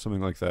Spider-Man,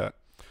 something like that.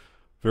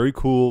 Very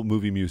cool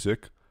movie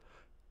music.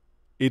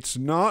 It's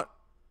not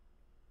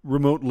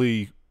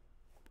remotely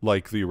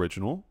like the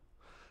original,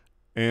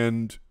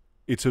 and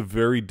it's a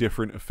very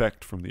different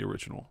effect from the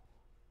original.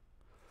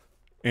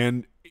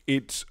 And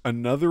it's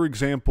another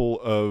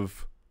example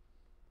of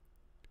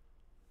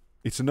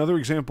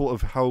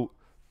how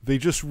they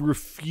just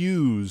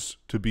refuse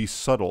to be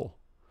subtle.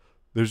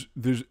 There's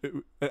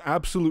an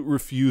absolute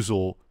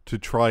refusal to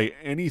try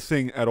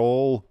anything at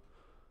all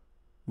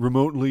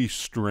remotely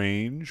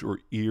strange or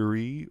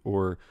eerie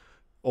or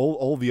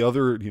all the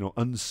other,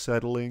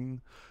 unsettling,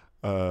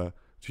 to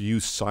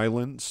use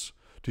silence,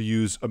 to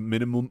use a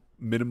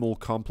minimal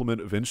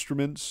complement of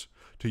instruments,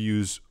 to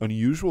use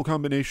unusual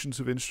combinations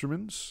of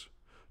instruments,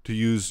 to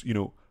use, you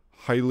know,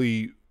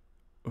 highly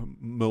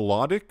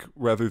melodic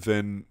rather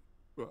than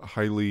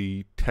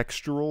highly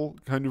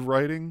textural kind of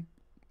writing.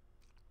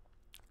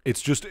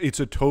 It's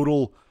a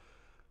total,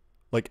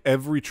 like,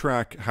 every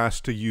track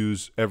has to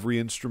use every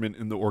instrument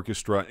in the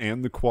orchestra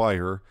and the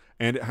choir,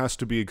 and it has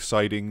to be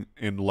exciting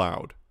and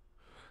loud.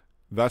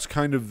 That's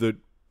kind of the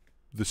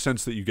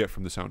sense that you get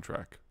from the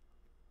soundtrack.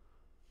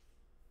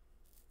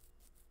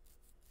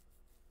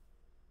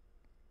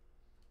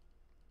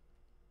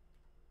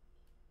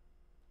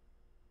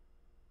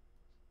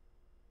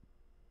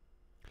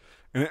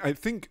 And I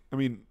think, I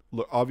mean,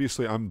 look,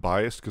 obviously I'm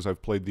biased because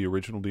I've played the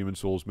original Demon's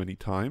Souls many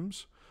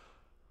times.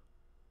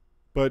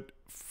 But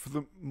for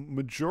the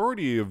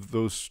majority of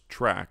those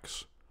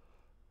tracks,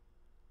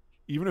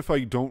 even if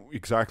I don't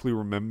exactly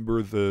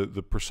remember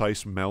the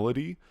precise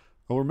melody,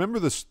 I'll remember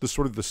the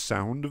sort of the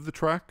sound of the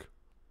track.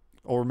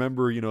 I'll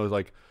remember, you know,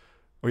 like,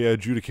 oh yeah,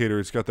 Adjudicator,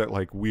 it's got that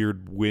like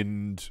weird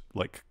wind,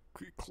 like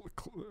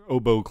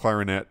oboe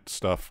clarinet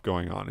stuff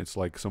going on. It's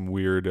like some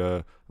weird,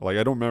 like,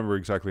 I don't remember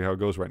exactly how it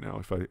goes right now.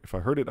 If I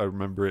heard it, I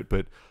remember it,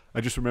 but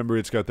I just remember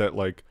it's got that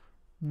like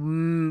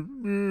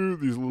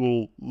these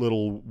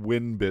little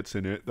wind bits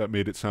in it that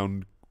made it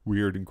sound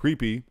weird and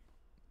creepy.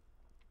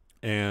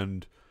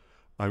 And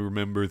I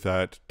remember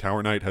that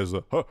Tower Knight has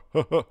a ha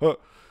ha ha ha,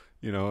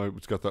 you know,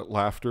 it's got that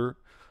laughter.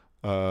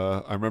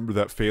 I remember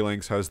that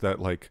Phalanx has that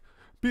like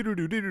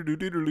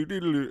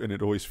and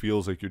it always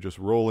feels like you're just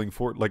rolling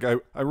forward. Like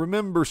I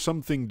remember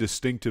something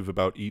distinctive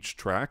about each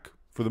track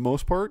for the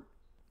most part.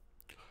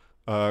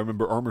 I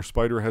remember Armor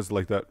Spider has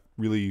like that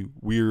really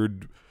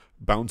weird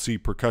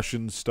bouncy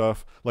percussion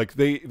stuff. Like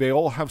they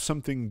all have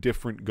something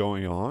different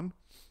going on.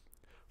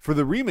 For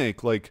the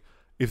remake, like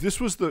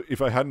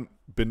if I hadn't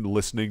been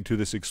listening to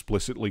this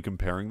explicitly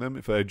comparing them,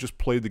 if I had just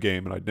played the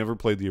game and I'd never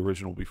played the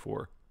original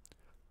before,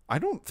 I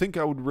don't think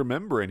I would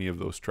remember any of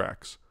those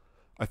tracks.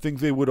 I think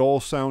they would all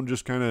sound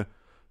just kind of,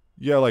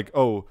 yeah, like,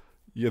 oh,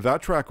 yeah,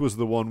 that track was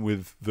the one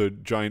with the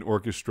giant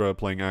orchestra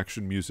playing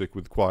action music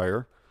with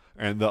choir,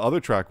 and the other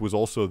track was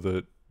also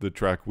the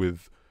track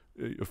with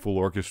a full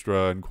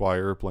orchestra and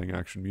choir playing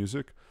action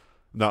music.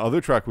 And that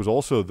other track was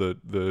also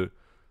the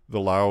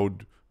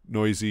loud,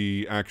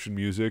 noisy action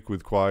music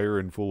with choir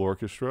and full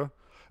orchestra,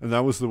 and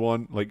that was the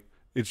one. Like,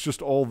 it's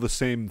just all the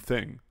same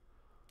thing.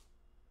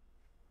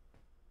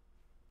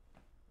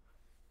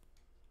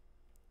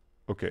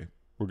 Okay,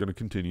 we're going to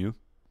continue.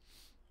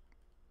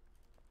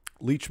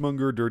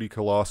 Leechmonger, Dirty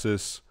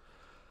Colossus.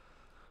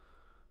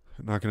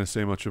 I'm not going to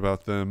say much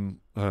about them.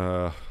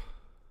 I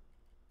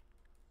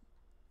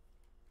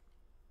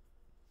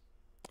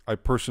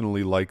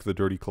personally like the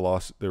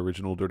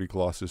original Dirty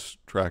Colossus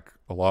track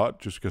a lot,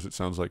 just because it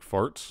sounds like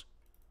farts.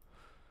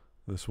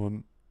 This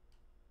one.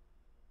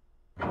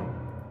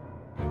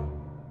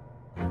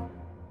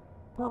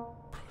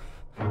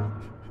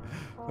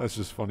 That's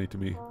just funny to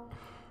me.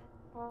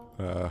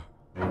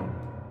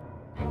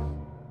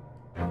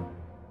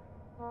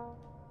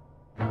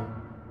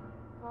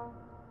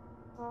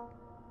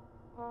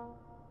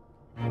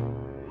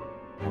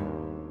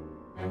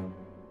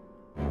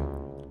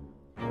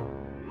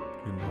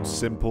 And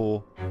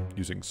simple,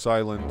 using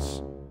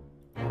silence.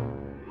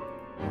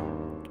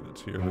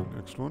 Let's hear the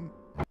next one.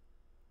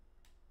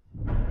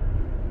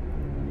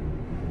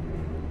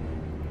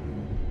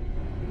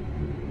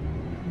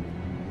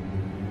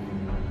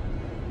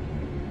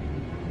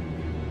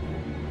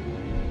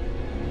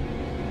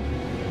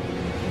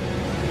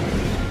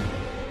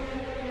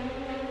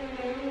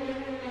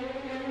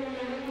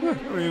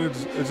 I mean,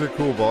 it's a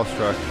cool boss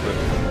track, but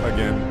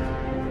again,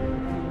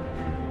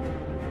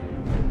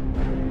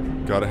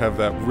 gotta have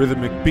that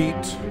rhythmic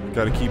beat,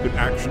 gotta keep it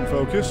action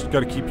focused,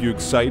 gotta keep you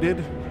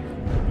excited,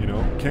 you know,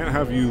 can't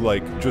have you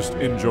like just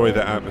enjoy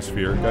the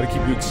atmosphere, gotta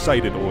keep you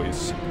excited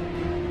always.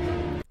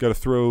 Gotta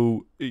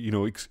throw, you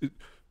know,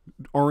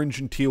 orange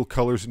and teal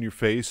colors in your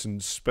face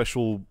and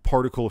special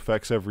particle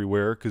effects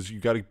everywhere, because you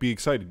gotta be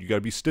excited, you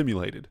gotta be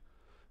stimulated.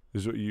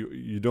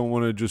 You don't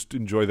want to just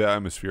enjoy the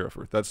atmosphere of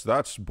it.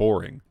 That's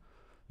boring.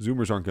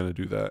 Zoomers aren't going to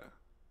do that.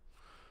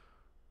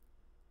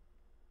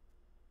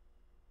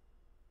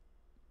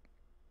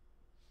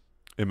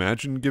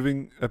 Imagine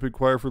giving Epic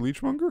Choir for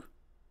Leechmonger?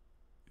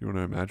 You want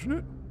to imagine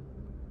it?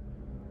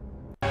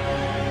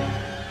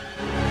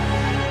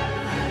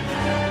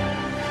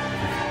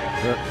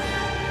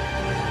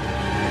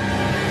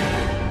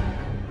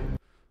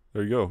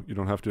 There you go. You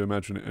don't have to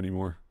imagine it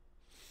anymore.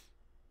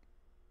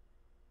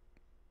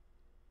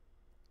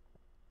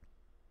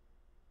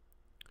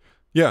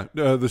 Yeah,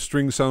 the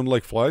strings sound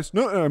like flies.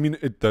 No, I mean,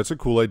 that's a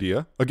cool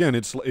idea. Again,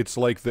 it's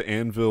like the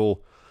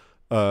anvil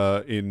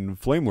in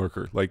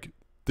Flameworker. Like,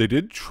 they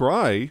did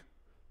try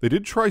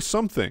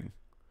something.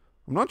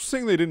 I'm not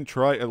saying they didn't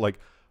try. Like,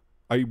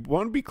 I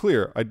want to be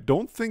clear. I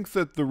don't think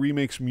that the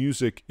remake's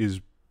music is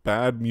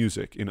bad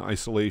music in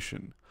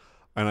isolation.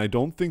 And I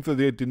don't think that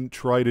they didn't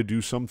try to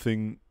do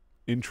something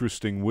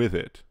interesting with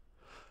it.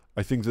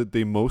 I think that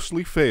they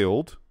mostly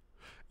failed.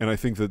 And I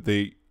think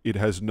that it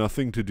has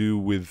nothing to do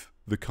with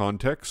the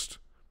context,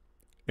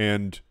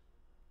 and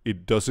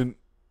it doesn't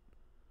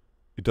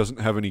It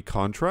doesn't have any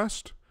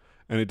contrast,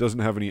 and it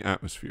doesn't have any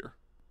atmosphere.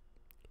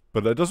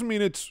 But that doesn't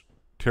mean it's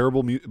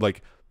terrible.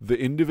 Like the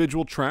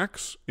individual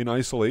tracks in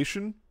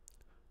isolation,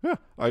 yeah,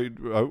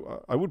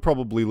 I would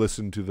probably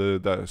listen to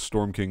the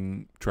Storm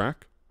King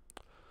track.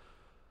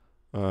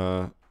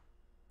 I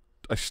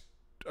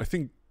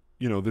think,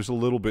 you know, there's a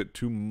little bit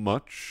too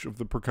much of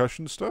the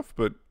percussion stuff,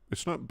 but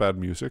it's not bad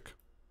music.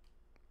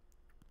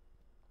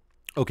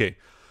 Okay.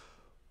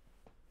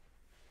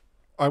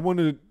 I want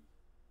to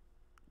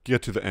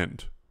get to the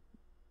end,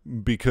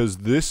 because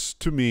this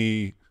to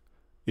me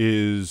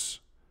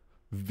is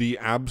the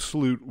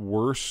absolute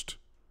worst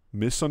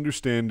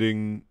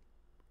misunderstanding,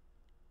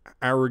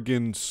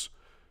 arrogance,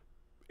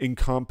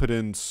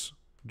 incompetence,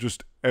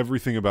 just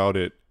everything about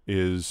it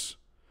is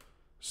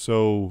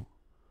so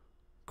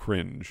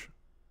cringe.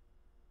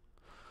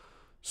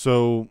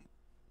 So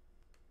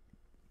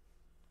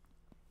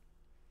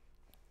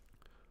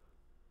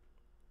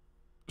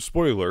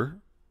spoiler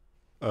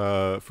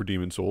for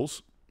Demon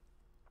Souls.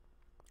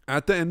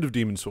 At the end of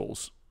Demon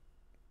Souls,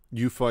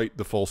 you fight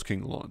the false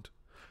King Alond.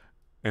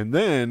 And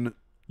then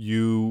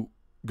you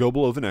go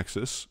below the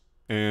Nexus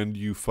and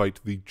you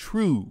fight the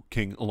true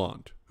King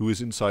Alond, who is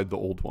inside the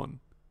old one.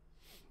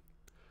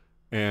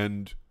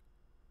 And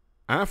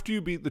after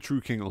you beat the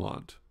true King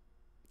Alond,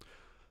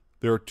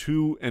 there are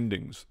two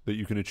endings that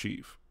you can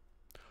achieve.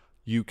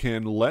 You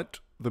can let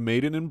the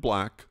Maiden in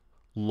Black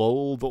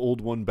lull the old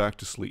one back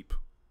to sleep.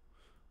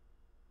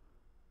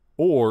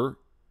 Or,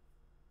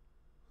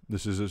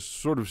 this is a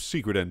sort of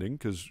secret ending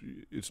because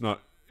it's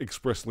not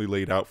expressly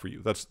laid out for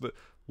you. That's the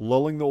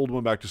lulling the old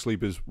one back to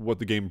sleep is what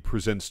the game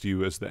presents to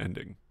you as the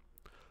ending.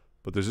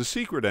 But there's a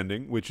secret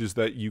ending, which is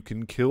that you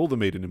can kill the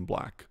Maiden in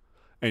Black,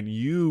 and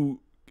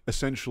you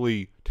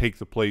essentially take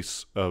the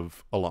place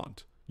of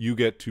Alond. You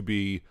get to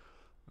be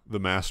the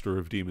master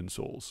of Demon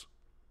Souls.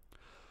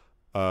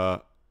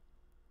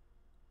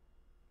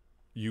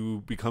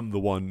 You become the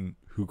one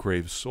who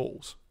craves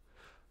souls.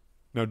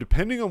 Now,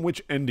 depending on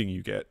which ending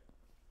you get,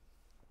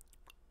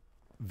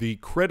 the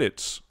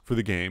credits for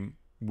the game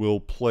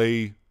will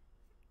play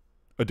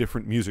a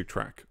different music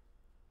track.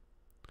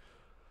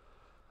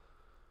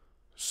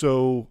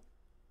 So,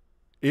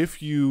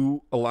 if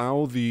you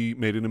allow the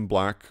Maiden in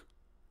Black,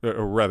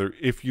 or rather,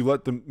 if you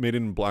let the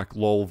Maiden in Black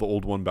lull the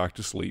old one back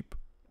to sleep,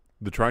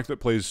 the track that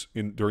plays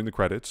during the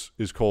credits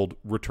is called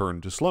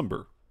Return to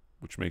Slumber,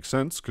 which makes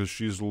sense because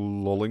she's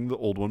lulling the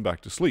old one back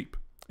to sleep.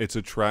 It's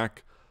a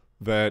track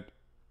that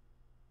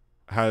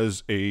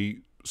has a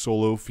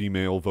solo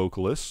female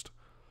vocalist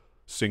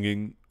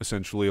singing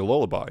essentially a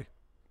lullaby,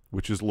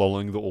 which is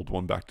lulling the old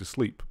one back to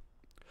sleep.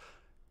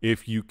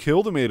 If you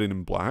kill the Maiden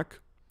in Black,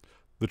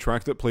 the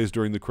track that plays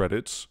during the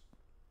credits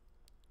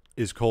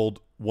is called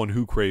One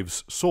Who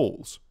Craves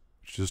Souls,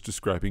 which is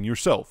describing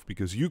yourself,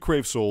 because you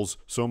crave souls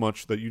so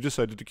much that you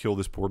decided to kill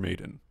this poor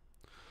maiden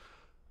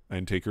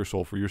and take her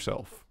soul for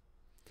yourself.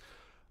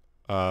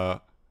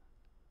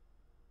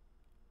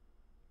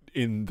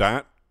 In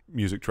that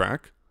music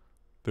track,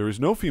 there is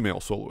no female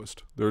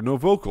soloist. There are no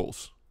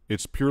vocals.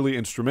 It's purely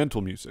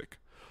instrumental music,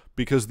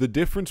 because the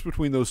difference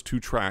between those two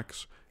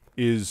tracks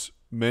is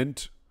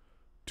meant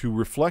to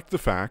reflect the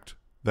fact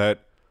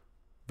that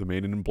the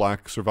Maiden in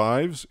Black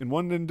survives in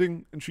one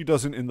ending and she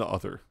doesn't in the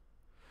other.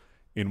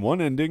 In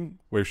one ending,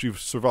 where she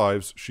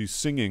survives, she's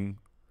singing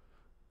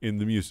in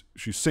the music.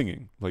 She's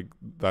singing. Like,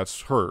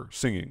 that's her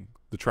singing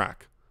the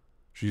track.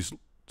 She's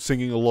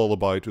singing a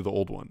lullaby to the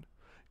old one.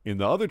 In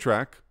the other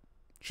track,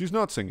 she's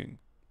not singing.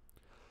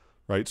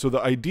 Right? So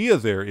the idea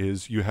there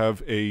is you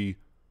have a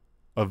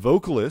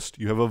vocalist,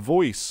 you have a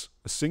voice,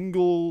 a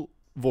single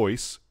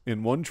voice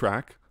in one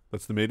track,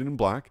 that's the Maiden in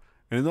Black,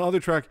 and in the other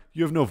track,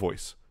 you have no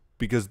voice,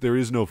 because there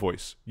is no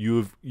voice.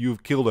 You've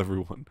killed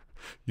everyone.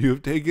 You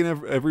have taken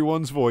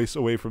everyone's voice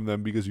away from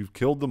them because you've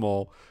killed them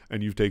all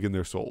and you've taken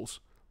their souls.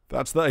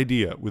 That's the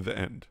idea with the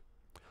end.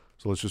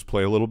 So let's just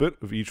play a little bit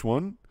of each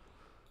one.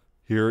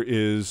 Here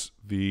is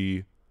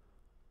the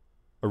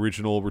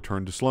original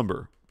Return to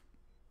Slumber.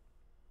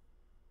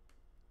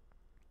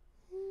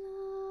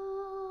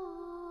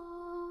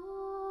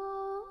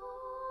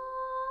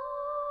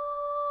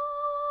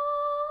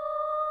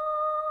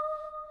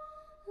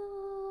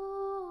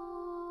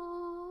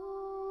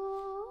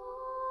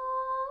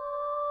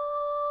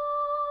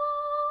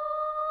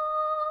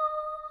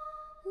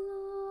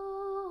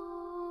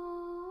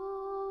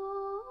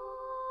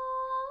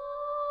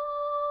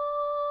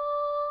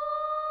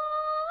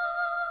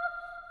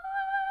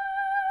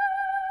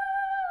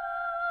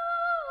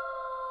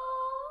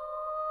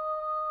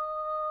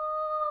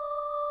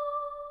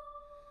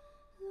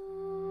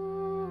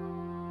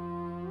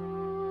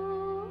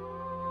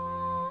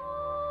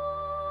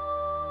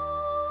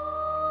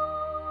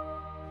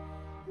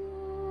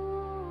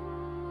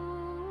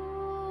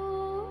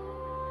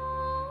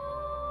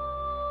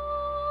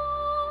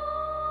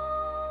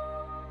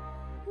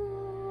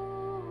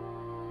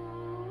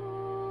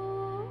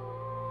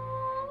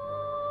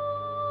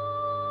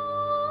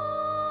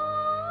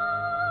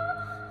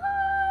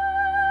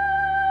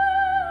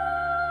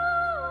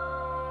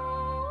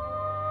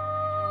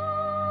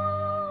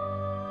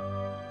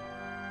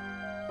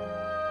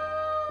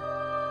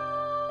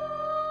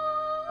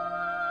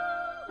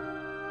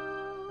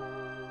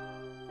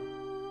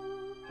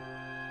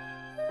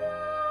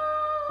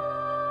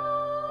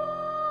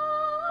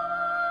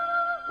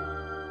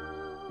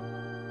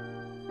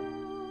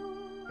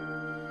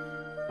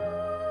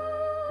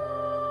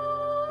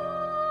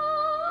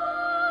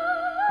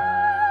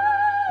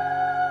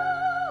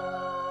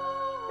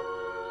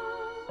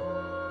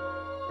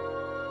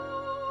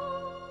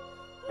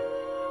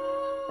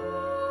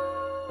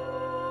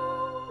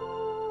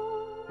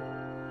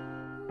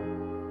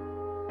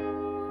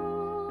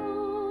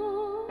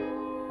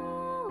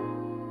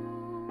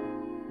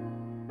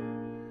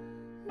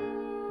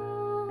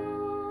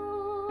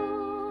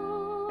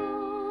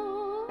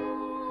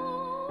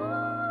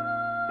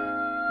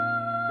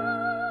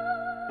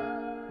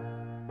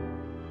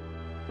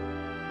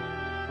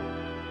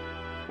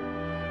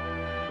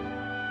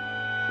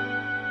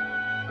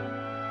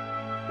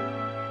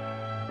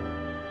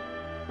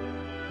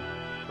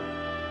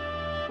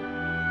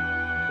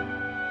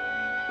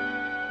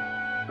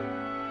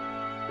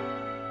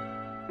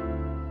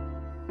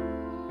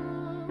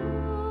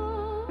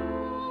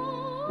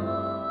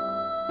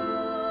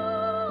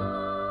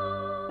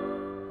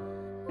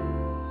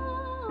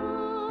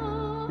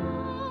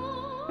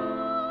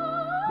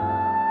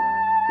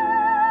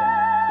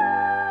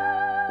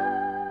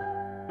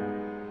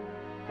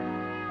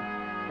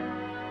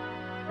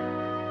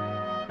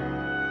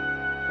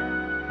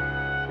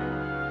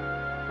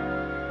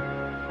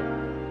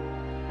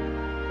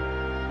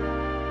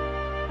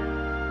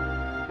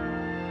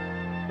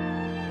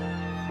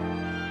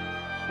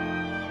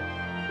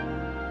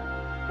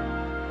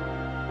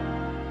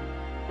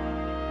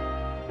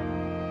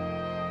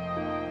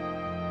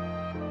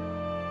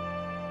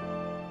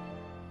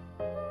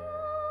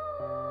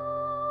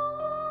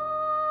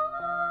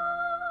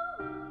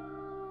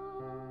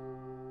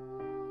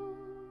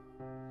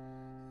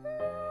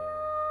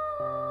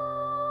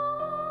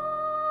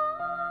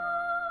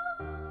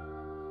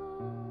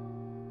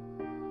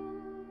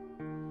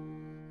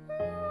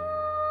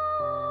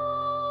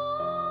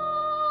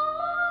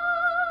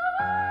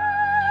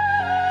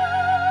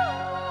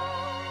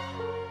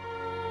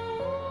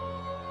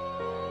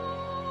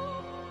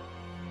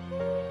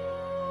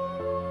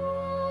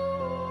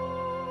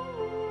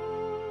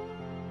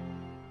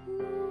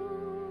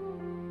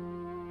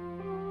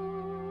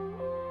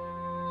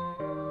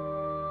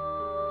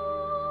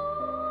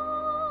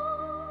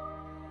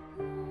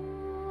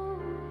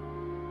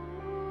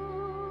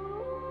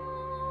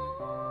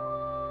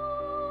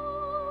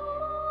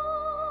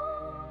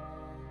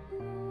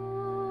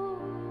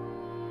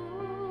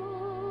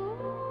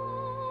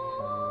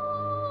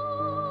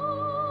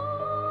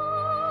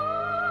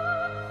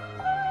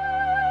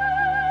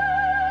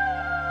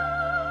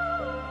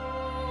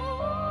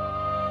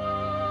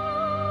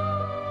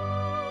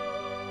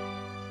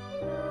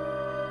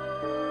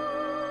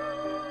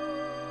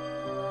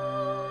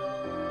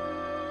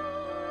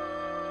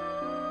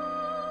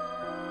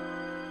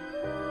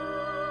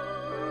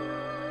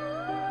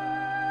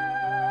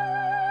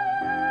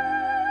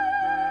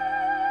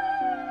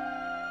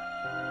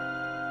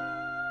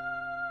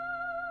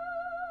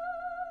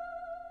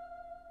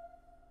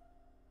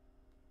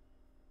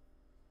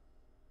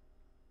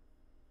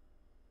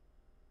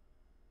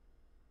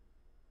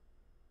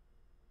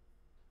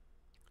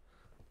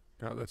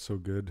 God, that's so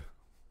good.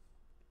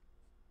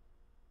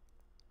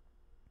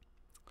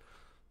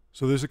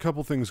 So there's a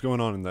couple things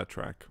going on in that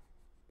track.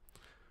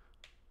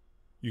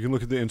 You can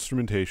look at the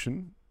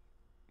instrumentation.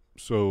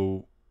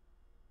 So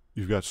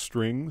you've got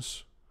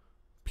strings,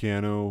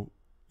 piano,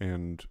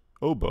 and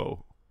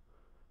oboe.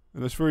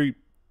 And that's very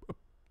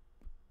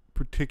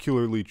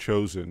particularly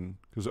chosen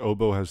because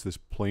oboe has this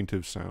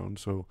plaintive sound.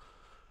 So,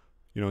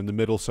 you know, in the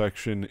middle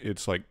section,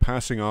 it's like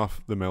passing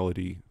off the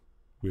melody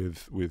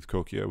with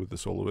Kokia, with the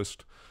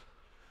soloist.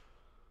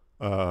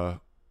 And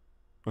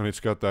it's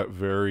got that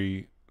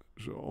very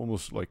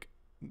almost like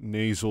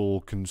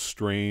nasal,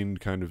 constrained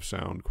kind of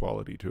sound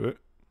quality to it.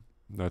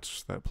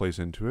 That plays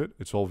into it.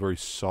 It's all very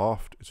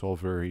soft. It's all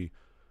very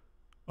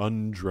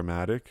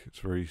undramatic. It's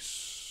very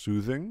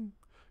soothing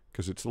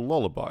because it's a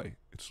lullaby.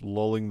 It's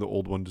lulling the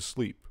old one to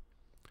sleep.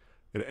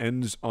 It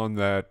ends on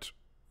that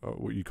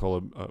what you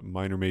call a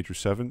minor major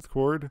seventh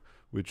chord,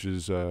 which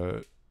is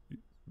the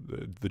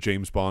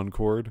James Bond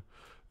chord.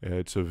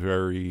 It's a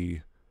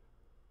very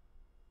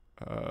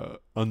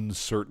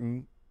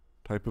uncertain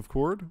type of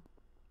chord.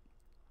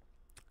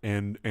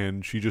 And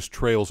she just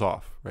trails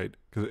off, right?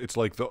 Because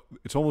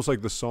it's almost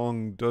like the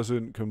song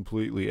doesn't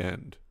completely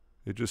end.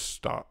 It just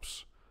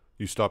stops.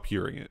 You stop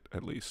hearing it,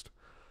 at least.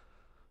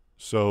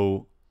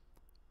 So,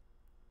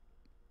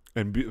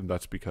 and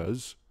that's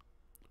because,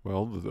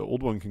 well, the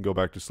old one can go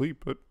back to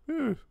sleep, but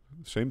the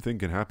same thing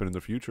can happen in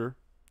the future.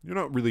 You're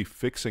not really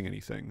fixing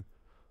anything.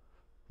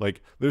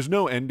 Like, there's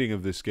no ending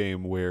of this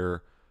game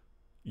where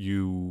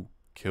you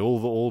kill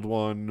the old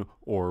one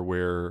or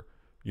where,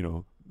 you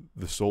know,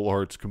 the soul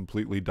hearts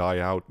completely die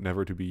out,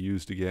 never to be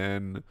used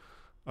again.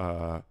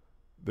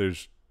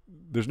 There's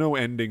no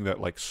ending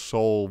that like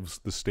solves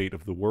the state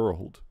of the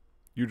world.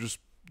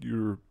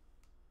 You're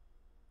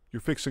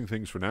fixing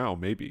things for now,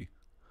 maybe,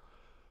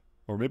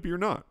 or maybe you're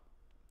not.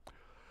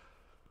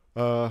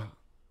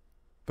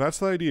 That's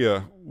the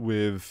idea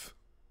with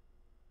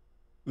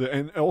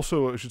and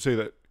also I should say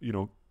that, you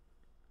know,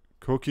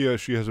 Kokia,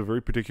 she has a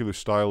very particular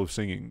style of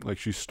singing. Like,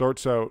 she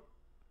starts out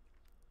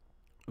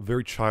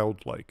very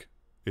childlike.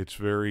 It's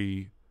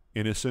very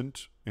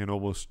innocent and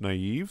almost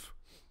naive.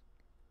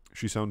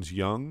 She sounds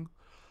young.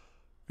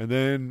 And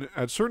then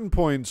at certain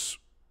points,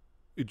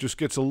 it just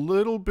gets a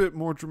little bit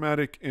more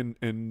dramatic,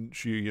 and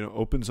she, you know,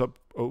 opens up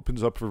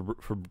for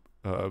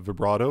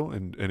vibrato,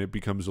 and it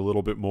becomes a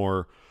little bit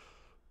more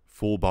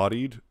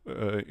full-bodied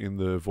in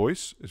the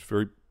voice. It's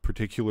very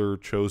particular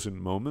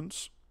chosen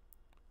moments.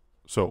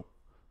 So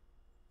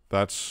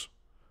that's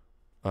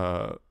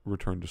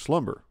Return to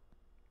Slumber.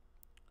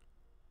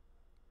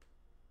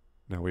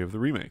 Now we have the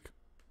remake.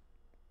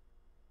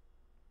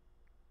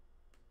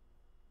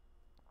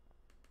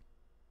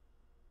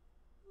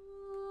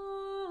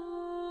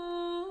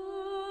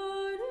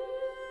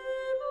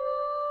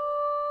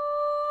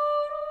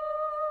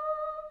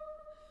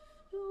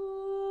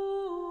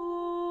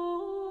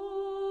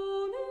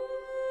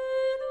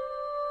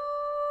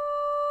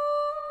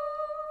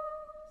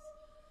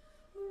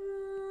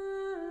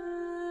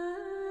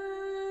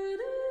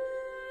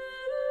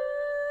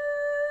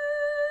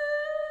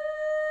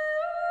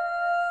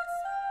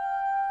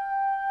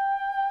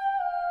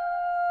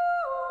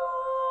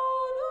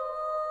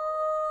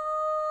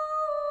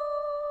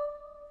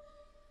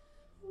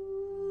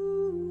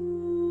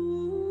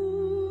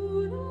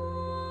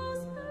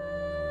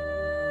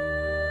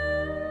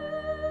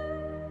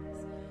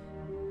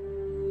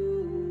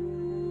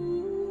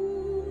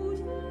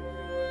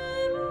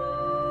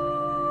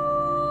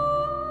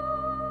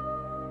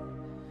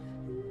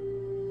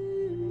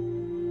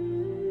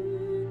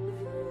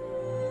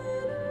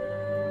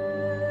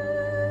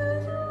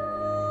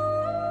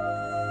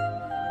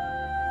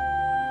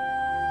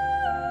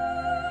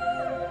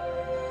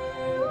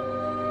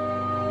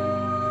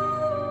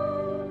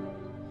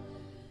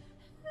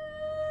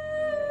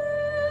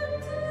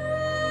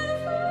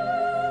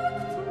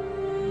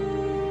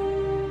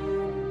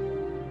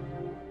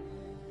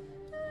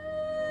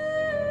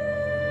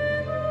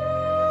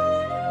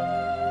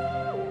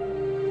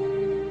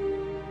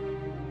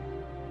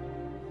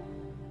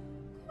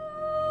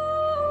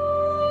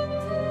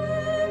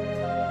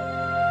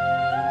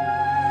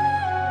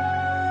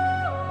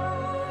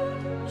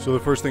 So the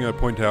first thing I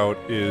point out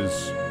is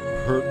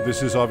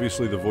this is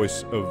obviously the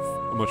voice of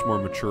a much more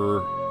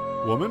mature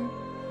woman.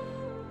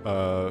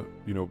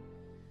 You know,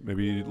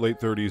 maybe late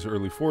 30s,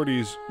 early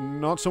 40s.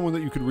 Not someone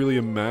that you could really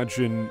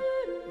imagine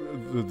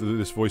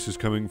this voice is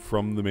coming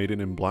from the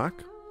Maiden in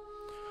Black.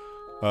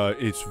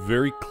 It's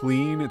very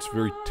clean. It's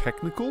very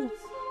technical.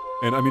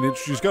 And I mean,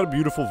 she's got a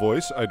beautiful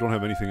voice. I don't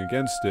have anything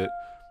against it.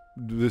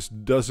 This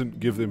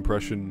doesn't give the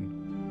impression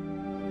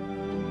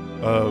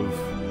of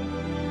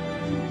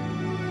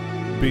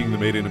being the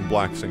Maiden in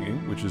Black singing,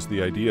 which is the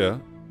idea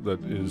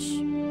that is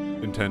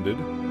intended.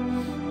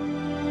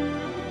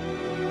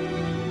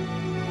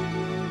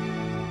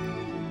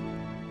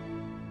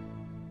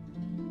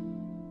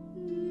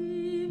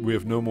 We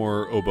have no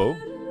more oboe.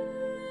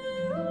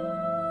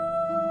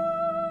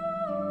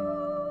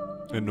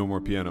 And no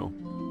more piano.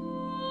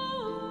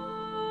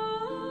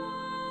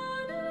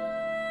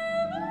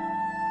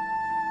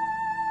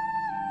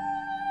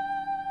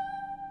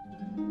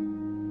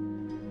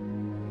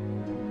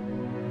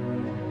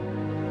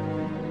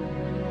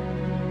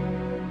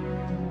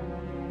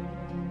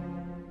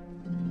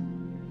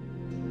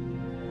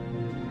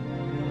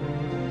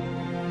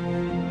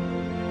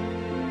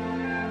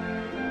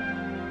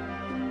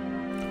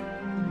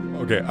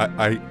 Okay,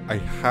 I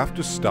have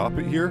to stop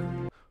it here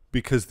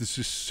because this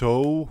is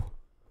so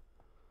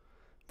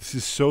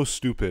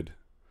stupid.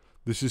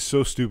 This is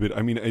so stupid.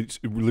 I mean, it's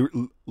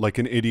like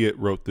an idiot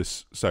wrote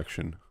this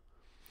section.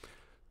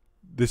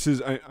 This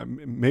is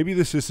maybe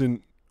this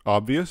isn't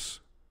obvious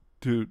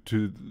to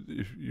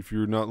if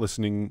you're not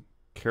listening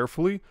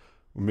carefully,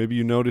 or maybe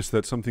you notice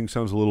that something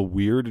sounds a little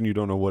weird and you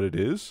don't know what it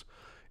is.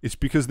 It's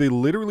because they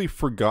literally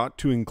forgot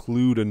to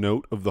include a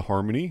note of the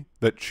harmony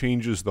that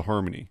changes the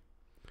harmony.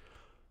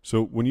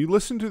 So when you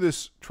listen to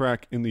this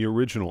track in the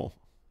original,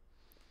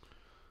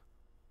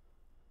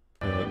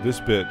 this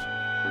bit,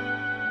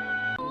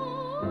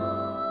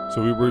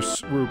 so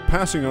we're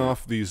passing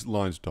off these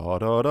lines, da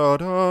da da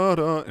da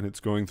da, and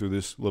it's going through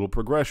this little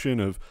progression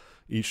of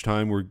each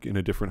time we're in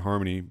a different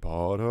harmony,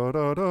 ba da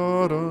da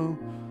da da,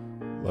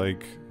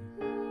 like,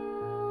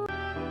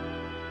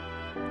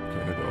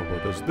 okay, the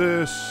oboe does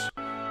this,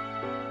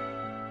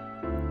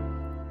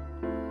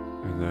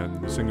 and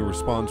then the singer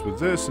responds with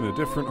this in a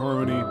different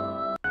harmony.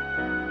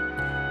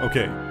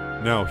 Okay,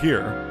 now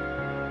here.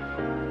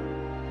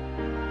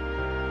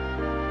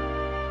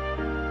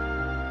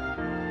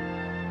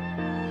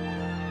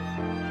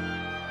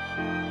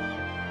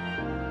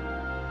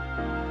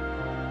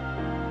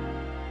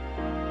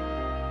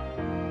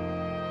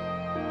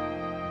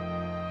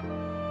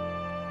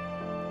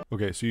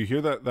 Okay, so you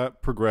hear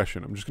that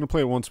progression. I'm just going to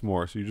play it once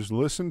more. So you just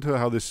listen to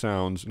how this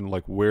sounds and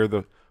like where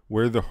the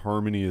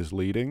harmony is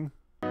leading.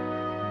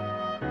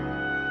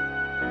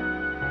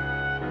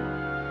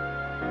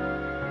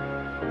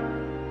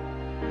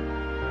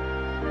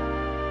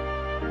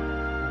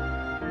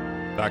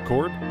 That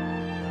chord.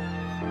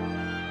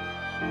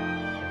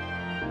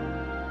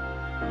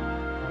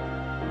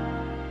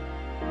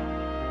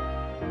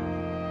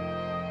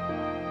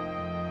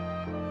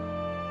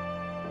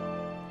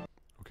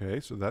 Okay,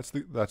 so that's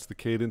the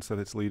cadence that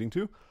it's leading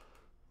to.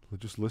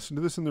 Just listen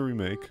to this in the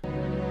remake.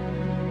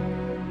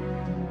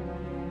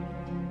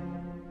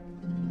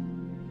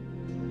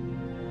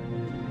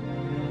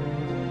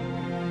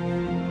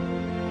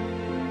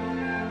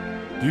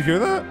 Do you hear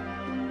that?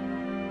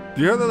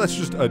 Do you hear that that's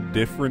just a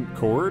different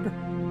chord?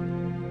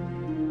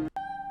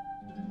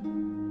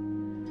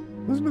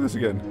 Listen to this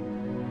again.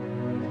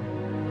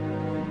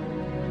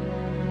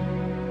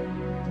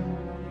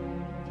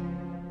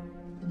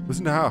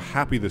 Listen to how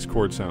happy this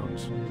chord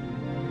sounds.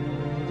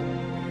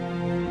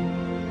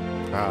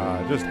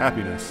 Ah, just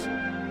happiness,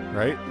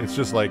 right? It's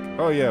just like,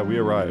 oh yeah, we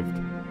arrived.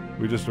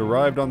 We just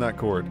arrived on that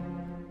chord.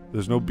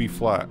 There's no B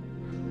flat.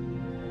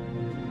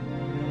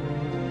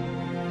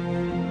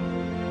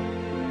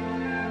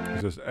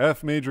 It's just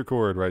F major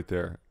chord right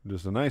there.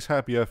 Just a nice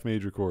happy F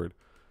major chord.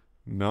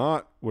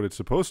 Not what it's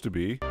supposed to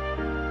be.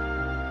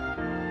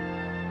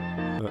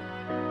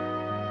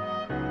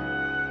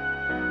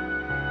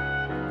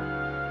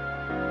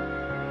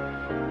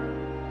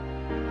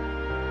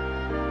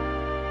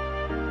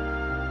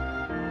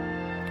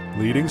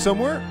 Leading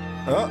somewhere?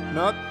 Oh,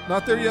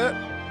 not there yet.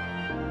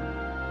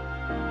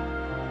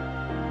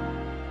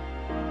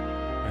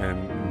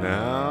 And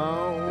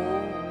now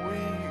we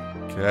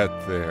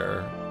get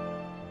there.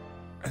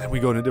 And then we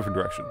go in a different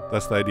direction.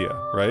 That's the idea,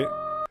 right?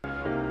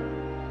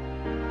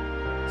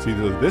 See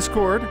this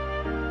chord.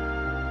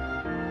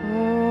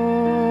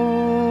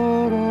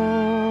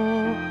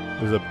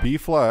 There's a B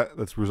flat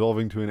that's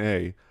resolving to an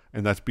A,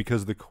 and that's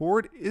because the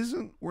chord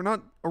we're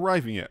not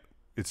arriving yet.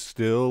 It's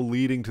still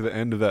leading to the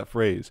end of that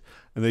phrase.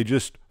 And they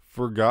just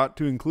forgot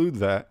to include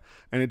that.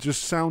 And it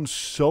just sounds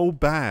so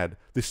bad.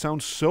 This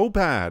sounds so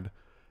bad.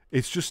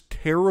 It's just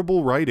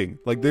terrible writing.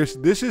 Like this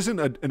isn't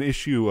an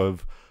issue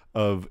of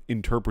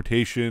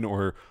interpretation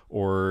or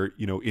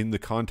you know, in the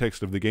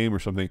context of the game or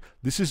something.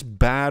 This is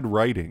bad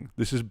writing.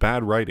 This is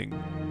bad writing.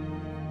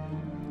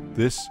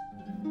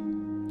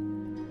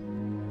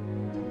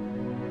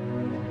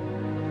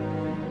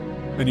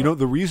 And you know,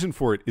 the reason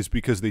for it is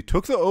because they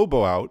took the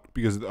oboe out,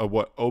 because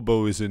what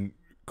oboe isn't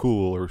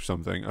cool or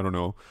something. I don't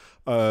know.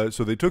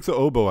 So they took the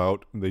oboe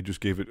out and they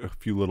just gave it a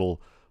few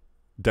little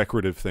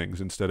decorative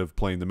things instead of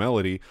playing the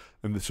melody.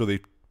 And so they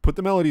put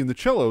the melody in the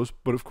cellos,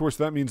 but of course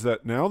that means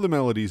that now the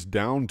melody's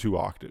down 2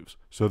 octaves.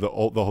 So the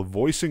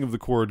voicing of the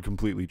chord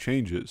completely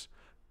changes.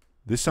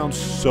 This sounds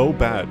so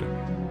bad.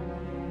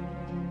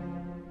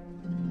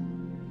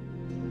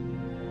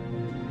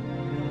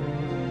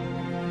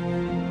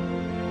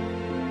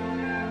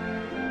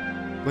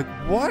 Like,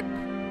 what?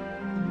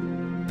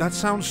 That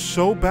sounds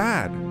so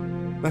bad.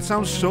 That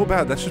sounds so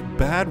bad. That's just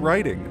bad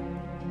writing.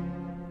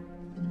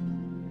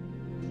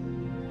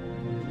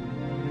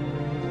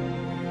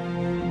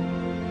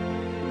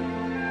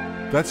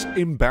 That's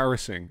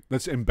embarrassing.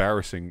 That's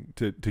embarrassing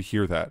to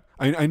hear that.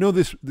 I know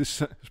this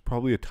is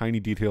probably a tiny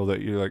detail that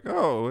you're like,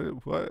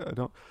 oh, what? I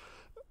don't.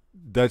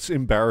 That's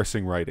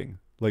embarrassing writing.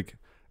 Like,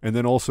 and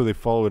then also they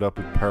follow it up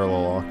with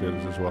parallel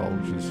octaves as well,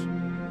 which is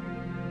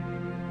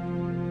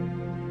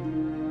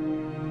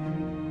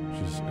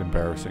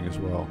embarrassing as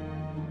well.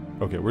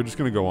 Okay, we're just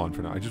gonna go on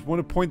for now. I just want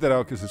to point that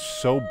out because it's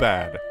so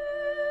bad.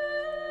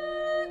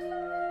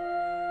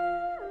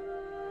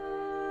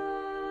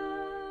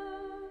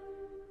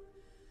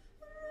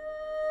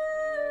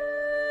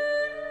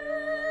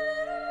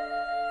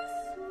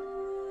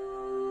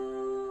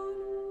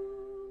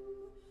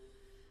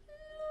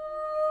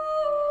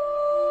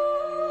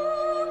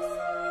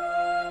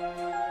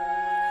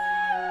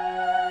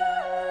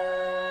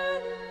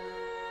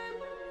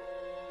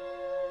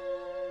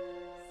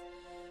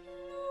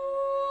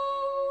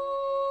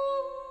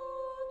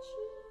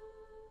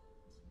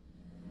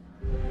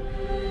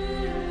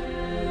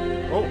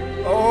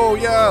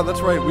 yeah,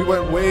 that's right. We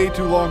went way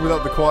too long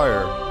without the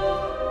choir.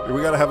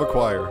 We gotta have a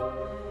choir.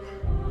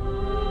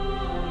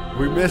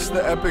 We missed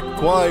the epic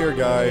choir,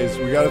 guys.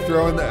 We gotta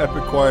throw in the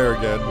epic choir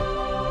again.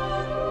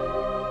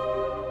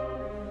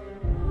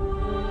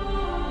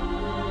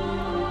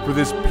 For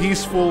this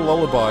peaceful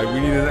lullaby,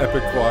 we need an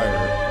epic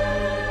choir.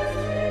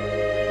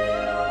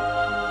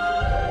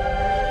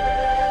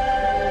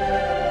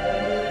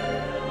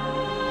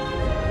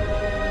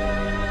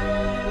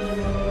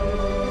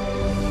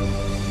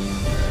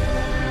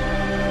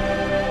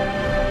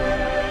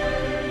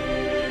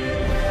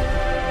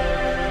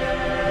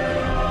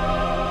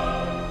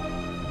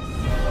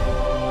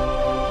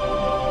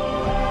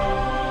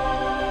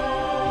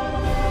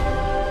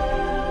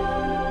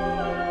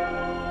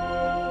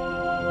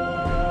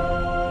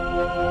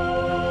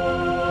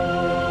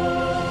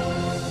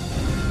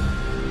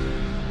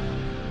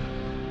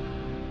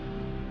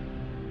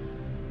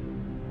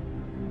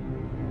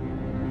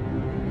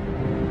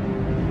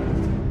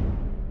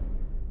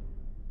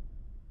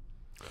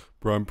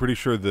 Bro, I'm pretty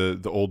sure the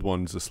old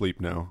one's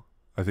asleep now.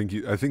 I think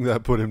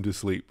that put him to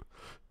sleep.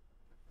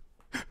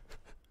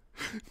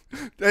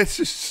 That's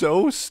just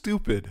so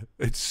stupid.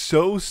 It's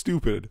so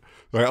stupid.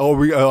 Like,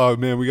 oh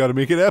man, we got to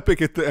make it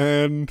epic at the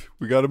end.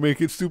 We got to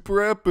make it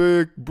super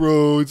epic,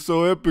 bro. It's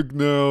so epic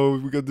now.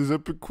 We got this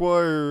epic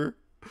choir.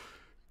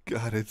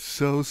 God, it's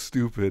so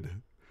stupid.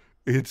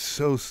 It's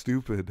so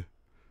stupid.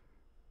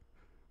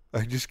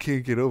 I just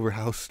can't get over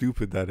how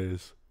stupid that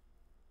is.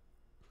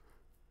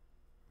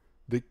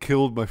 They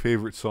killed my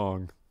favorite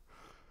song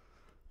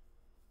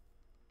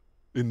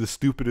in the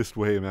stupidest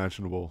way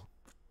imaginable.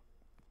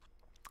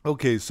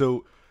 Okay,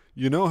 so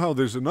you know how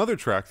there's another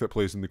track that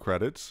plays in the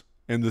credits,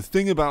 and the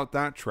thing about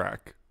that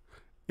track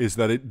is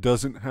that it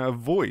doesn't have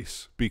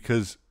voice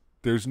because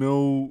there's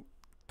no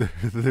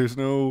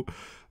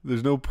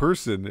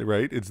person,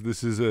 right?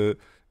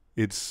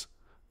 It's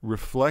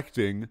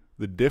reflecting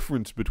the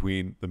difference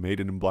between the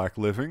Maiden in Black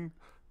living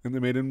and the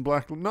Maiden in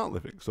Black not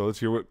living. So let's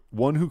hear what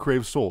One Who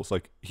Craves Souls.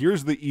 Like,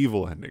 here's the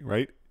evil ending,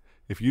 right?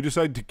 If you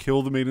decide to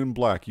kill the Maiden in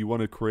Black, you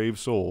want to crave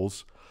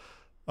souls.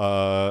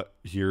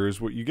 Here's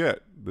what you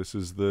get. This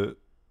is the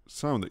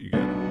sound that you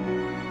get.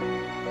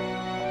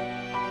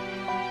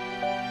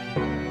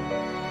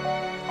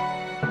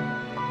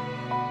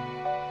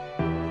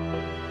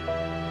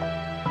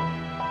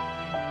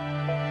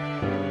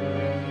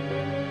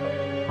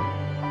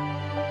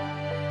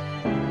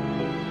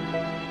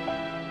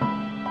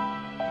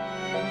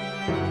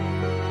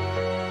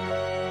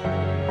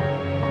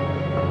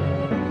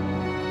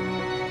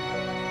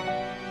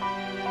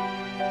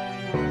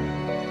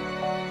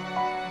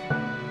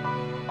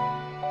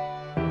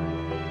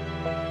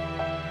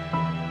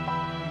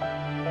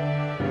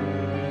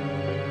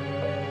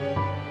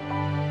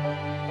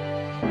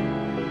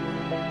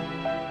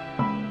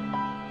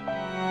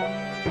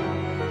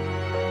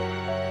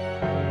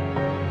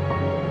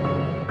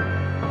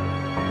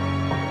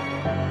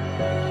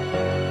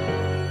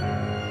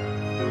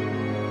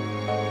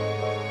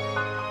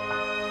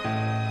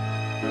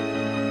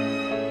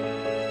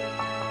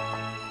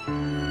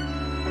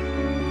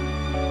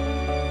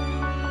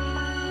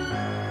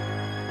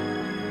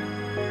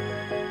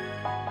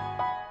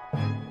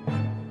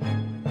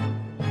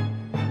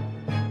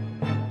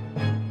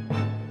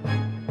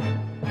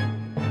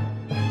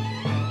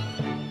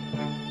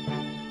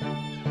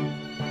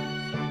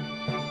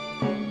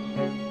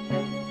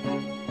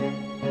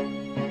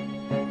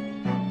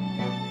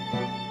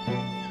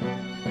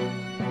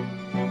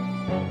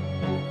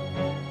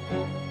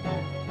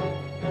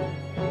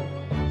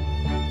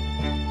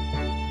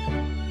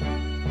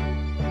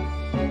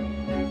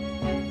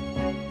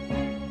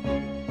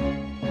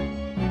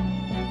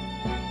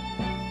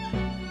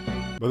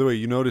 By the way,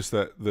 you notice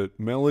that the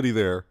melody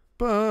there,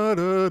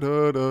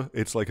 ba-da-da-da,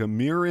 it's like a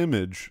mirror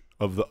image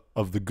of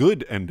the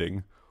good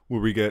ending, where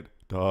we get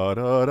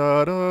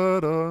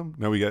da-da-da-da-da.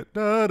 Now we get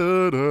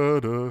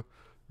da-da-da-da,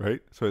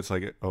 right? So it's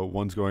like,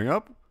 one's going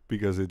up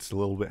because it's a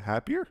little bit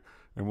happier,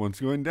 and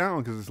one's going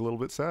down because it's a little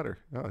bit sadder.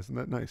 Oh, isn't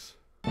that nice?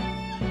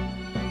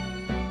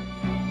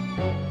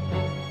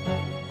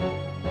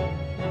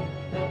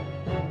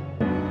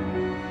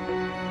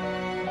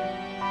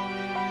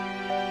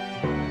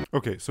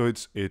 Okay, so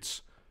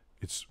it's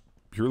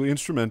purely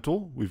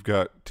instrumental. We've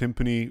got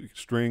timpani,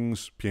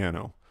 strings,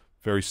 piano.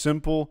 Very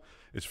simple.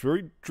 It's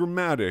very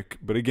dramatic,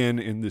 but again,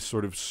 in this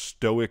sort of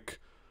stoic,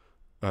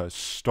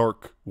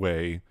 stark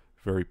way,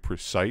 very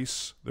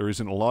precise. There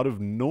isn't a lot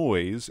of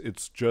noise.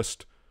 It's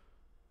just,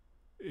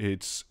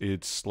 it's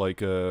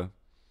like a,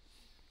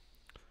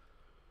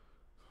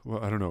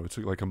 well, I don't know. It's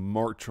like a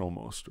march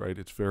almost, right?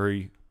 It's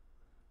very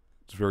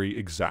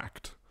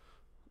exact.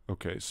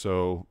 Okay,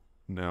 so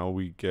now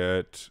we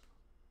get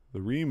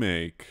the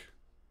remake.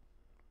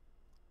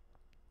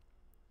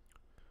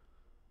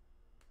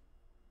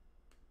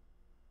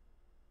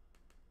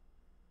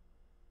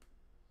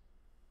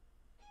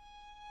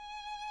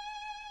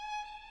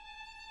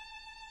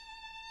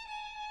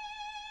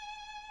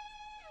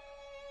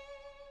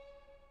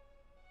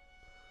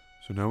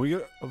 So now we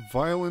get a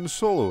violin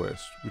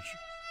soloist, which,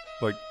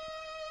 like,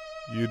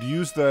 You'd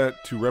use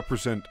that to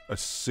represent a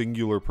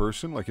singular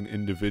person, like an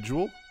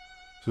individual.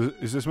 So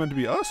is this meant to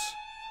be us?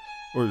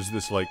 Or is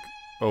this like,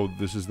 oh,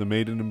 this is the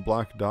Maiden in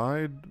Black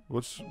died?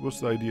 What's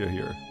the idea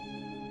here?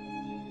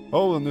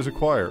 Oh, and there's a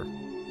choir.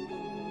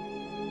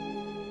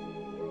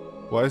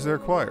 Why is there a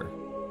choir?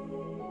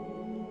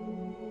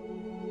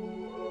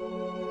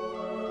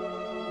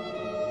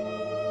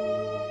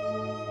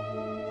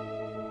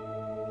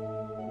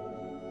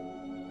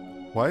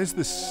 Why is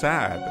this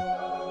sad?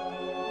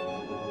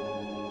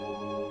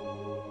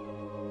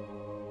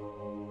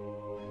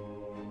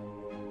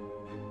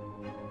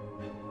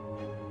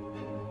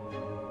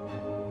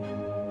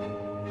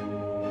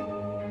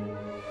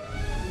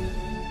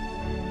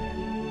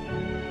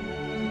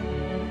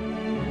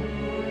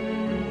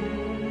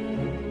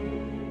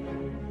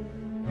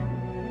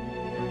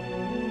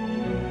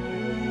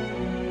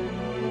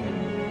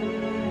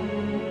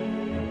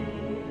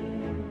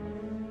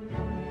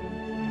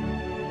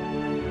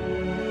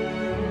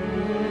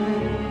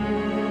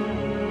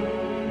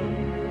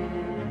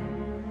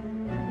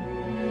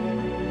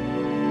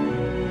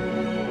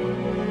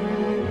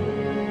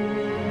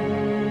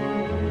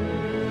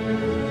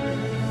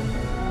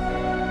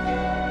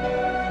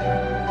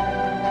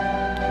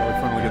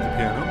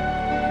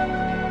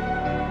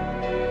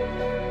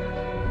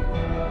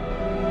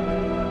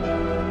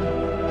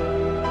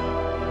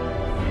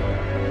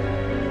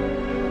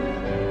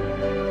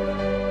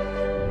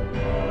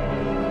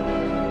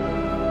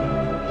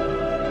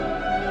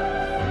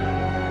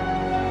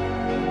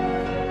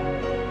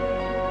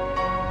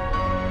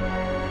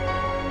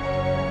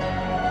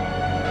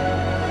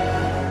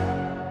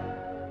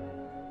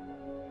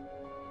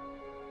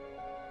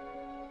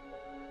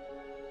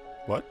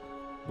 What?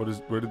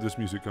 Where did this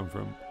music come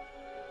from?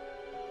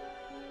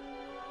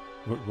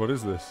 What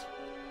is this?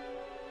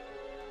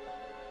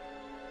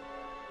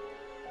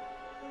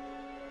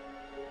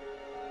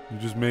 You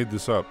just made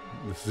this up.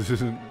 This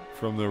isn't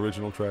from the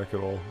original track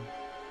at all.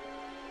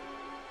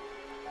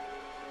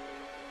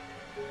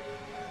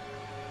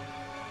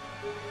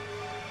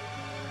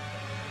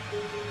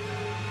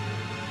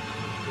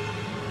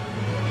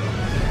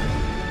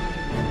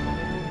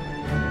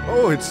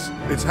 Oh,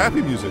 it's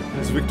happy music.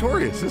 It's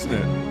victorious, isn't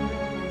it?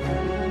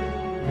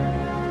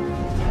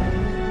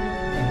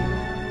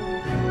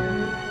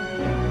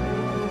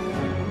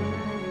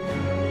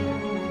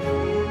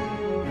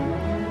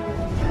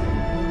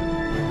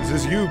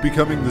 This is you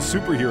becoming the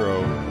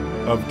superhero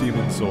of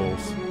Demon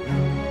Souls.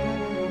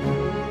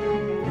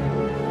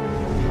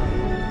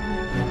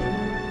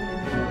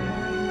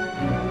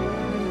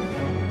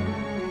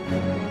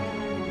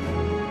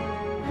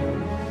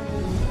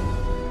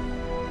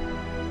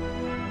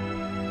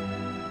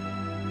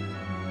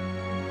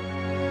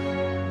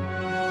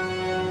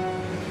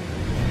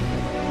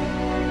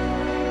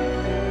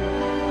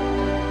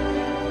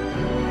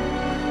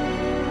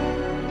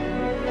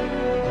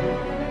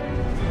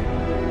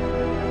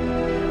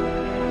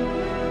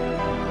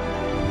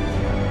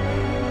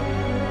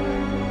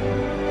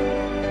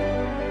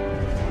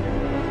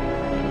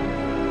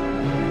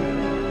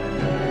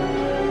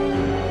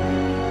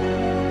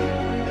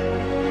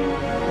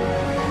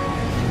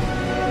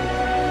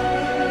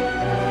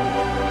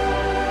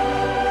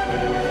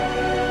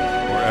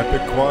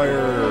 Epic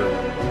choir.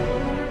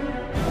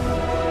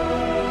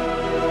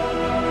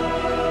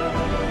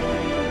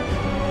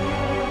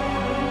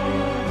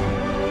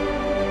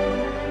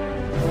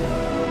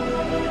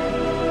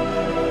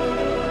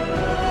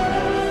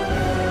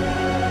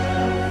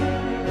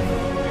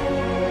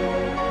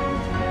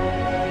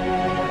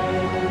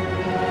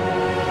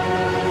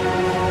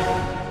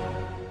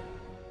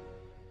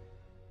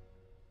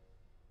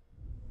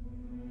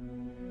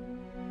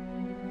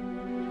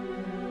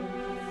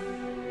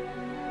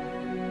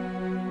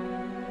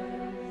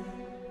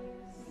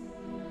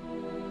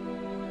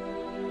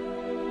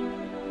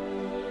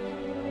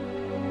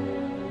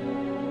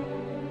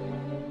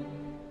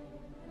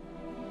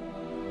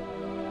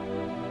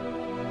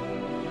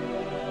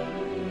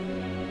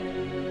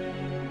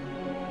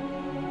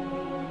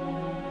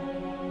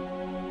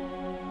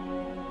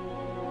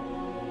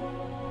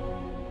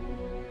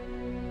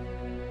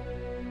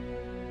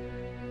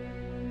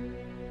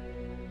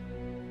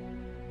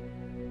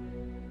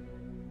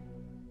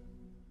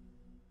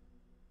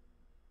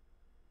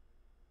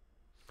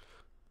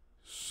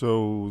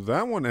 So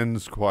that one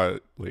ends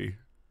quietly.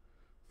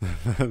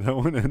 That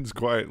one ends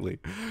quietly.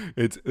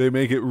 They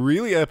make it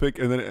really epic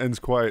and then it ends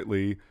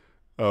quietly.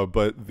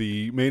 But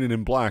the Maiden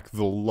in Black,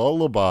 the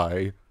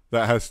lullaby,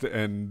 that has to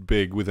end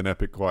big with an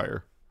epic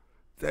choir.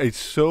 It's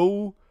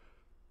so,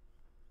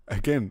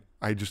 again,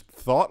 I just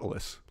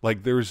thoughtless.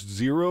 Like there's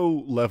zero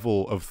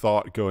level of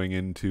thought going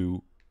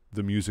into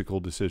the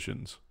musical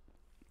decisions.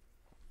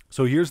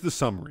 So here's the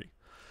summary.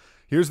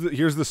 Here's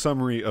the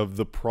summary of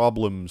the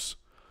problems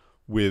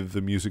with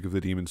the music of the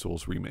Demon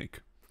Souls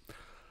remake.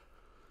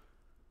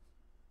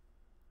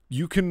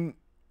 You can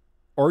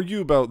argue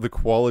about the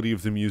quality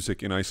of the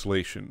music in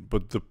isolation,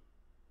 but the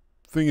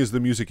thing is the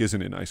music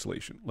isn't in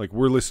isolation. Like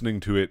we're listening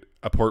to it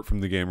apart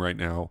from the game right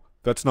now.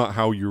 That's not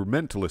how you're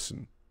meant to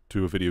listen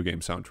to a video game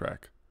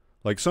soundtrack.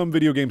 Like some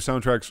video game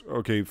soundtracks,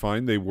 okay,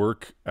 fine, they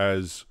work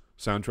as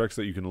soundtracks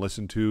that you can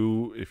listen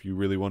to if you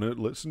really want to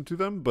listen to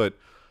them, but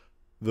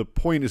the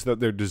point is that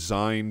they're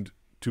designed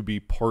to be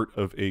part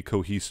of a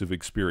cohesive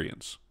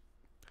experience.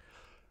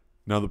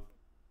 Now,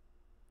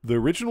 the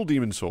original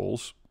Demon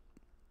Souls,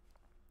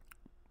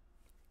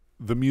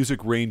 the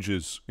music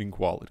ranges in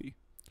quality.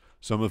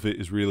 Some of it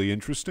is really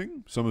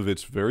interesting, some of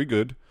it's very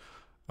good,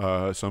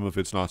 some of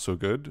it's not so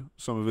good,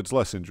 some of it's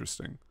less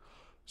interesting.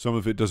 Some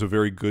of it does a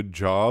very good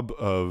job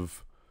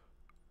of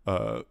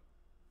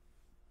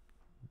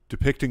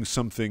depicting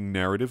something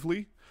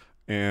narratively,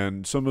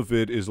 and some of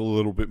it is a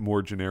little bit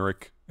more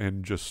generic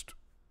and just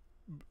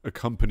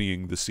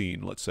accompanying the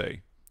scene, let's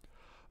say.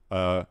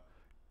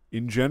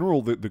 In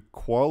general, the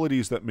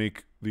qualities that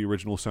make the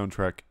original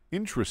soundtrack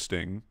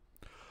interesting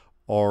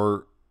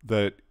are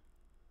that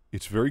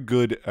it's very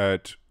good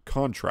at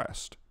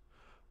contrast.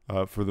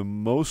 For the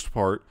most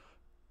part,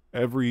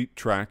 every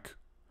track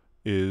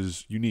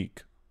is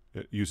unique.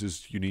 It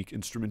uses unique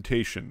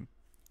instrumentation.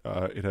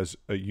 It has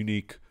a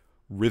unique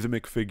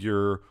rhythmic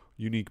figure,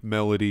 unique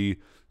melody,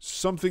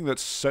 something that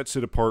sets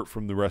it apart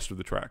from the rest of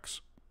the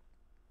tracks.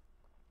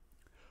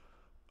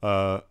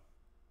 It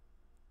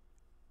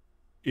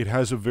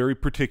has a very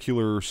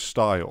particular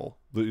style,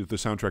 the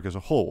soundtrack as a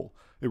whole.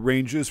 It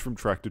ranges from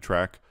track to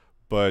track,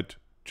 but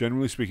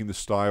generally speaking, the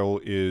style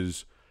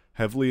is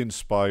heavily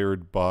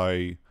inspired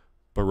by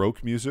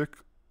Baroque music,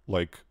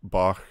 like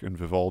Bach and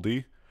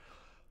Vivaldi.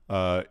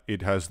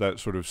 It has that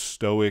sort of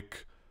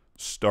stoic,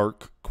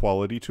 stark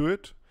quality to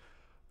it.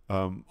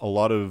 A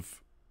lot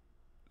of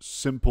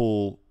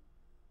simple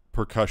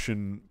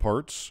percussion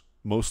parts,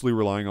 mostly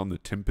relying on the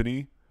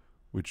timpani,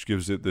 which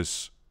gives it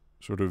this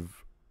sort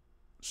of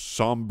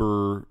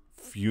somber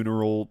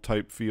funeral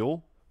type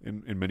feel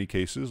in many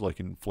cases, like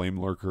in Flame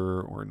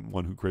Lurker or in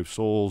One Who Craves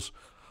Souls,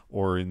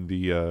 or in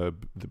the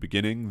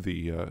beginning,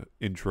 the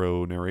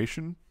intro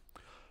narration.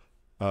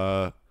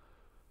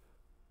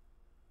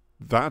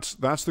 That's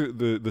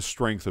the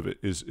strength of it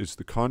is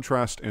the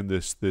contrast and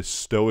this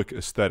stoic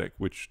aesthetic,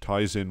 which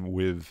ties in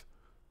with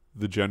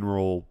the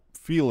general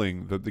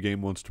feeling that the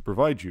game wants to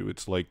provide you.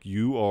 It's like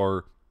you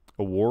are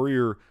a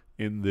warrior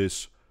in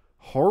this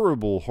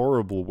horrible,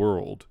 horrible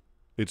world.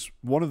 It's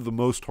one of the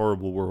most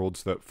horrible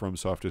worlds that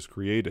FromSoft has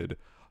created,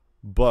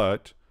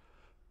 but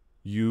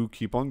you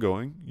keep on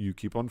going, you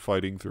keep on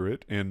fighting through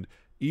it, and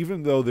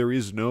even though there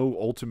is no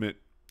ultimate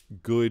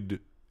good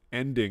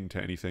ending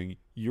to anything,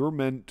 you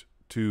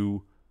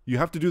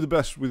have to do the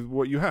best with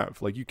what you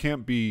have. Like, you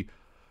can't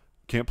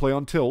play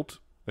on tilt.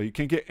 You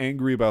can't get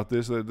angry about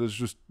this.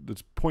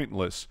 That's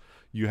pointless.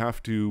 You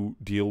have to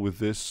deal with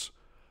this,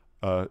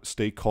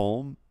 stay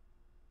calm,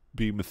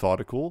 be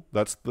methodical.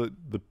 That's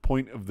the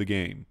point of the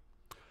game.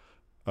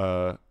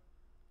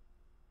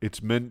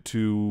 It's meant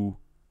to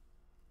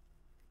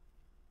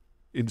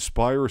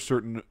inspire a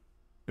certain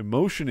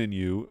emotion in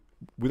you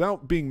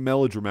without being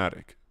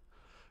melodramatic.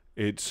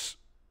 It's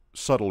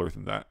subtler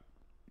than that.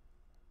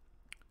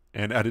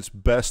 And at its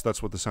best,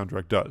 that's what the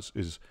soundtrack does.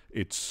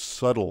 It's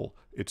subtle,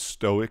 it's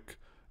stoic,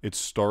 it's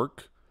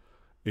stark,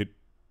 it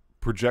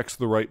projects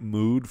the right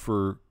mood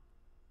for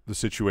the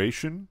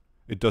situation.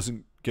 It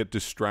doesn't get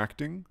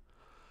distracting.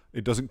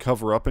 It doesn't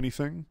cover up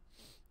anything.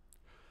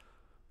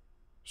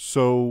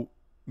 So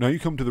now you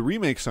come to the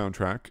remake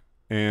soundtrack,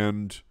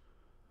 and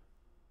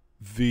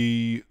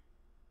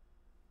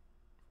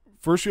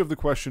first you have the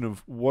question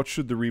of what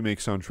should the remake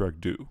soundtrack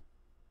do?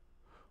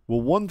 Well,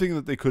 one thing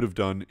that they could have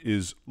done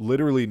is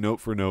literally note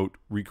for note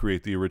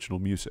recreate the original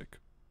music.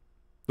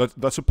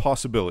 That's a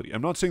possibility.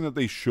 I'm not saying that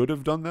they should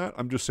have done that.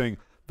 I'm just saying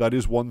that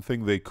is one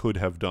thing they could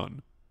have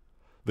done.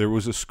 There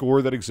was a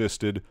score that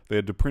existed. They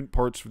had to print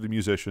parts for the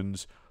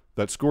musicians.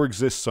 That score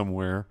exists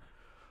somewhere.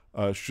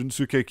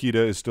 Shunsuke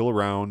Kida is still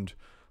around.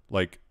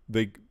 Like,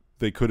 they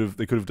could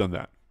have done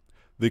that.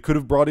 They could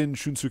have brought in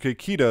Shunsuke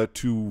Kida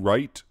to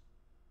write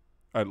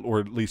or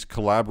at least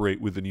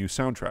collaborate with the new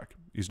soundtrack.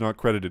 He's not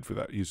credited for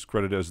that. He's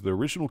credited as the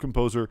original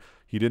composer.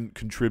 He didn't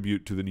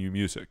contribute to the new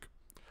music.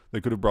 They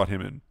could have brought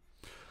him in.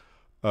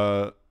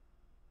 Now,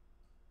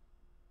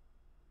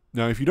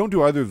 if you don't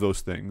do either of those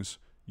things,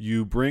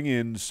 you bring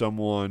in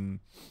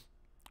someone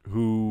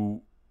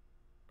who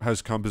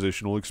has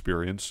compositional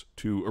experience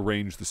to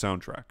arrange the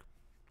soundtrack.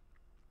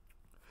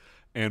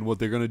 And what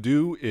they're going to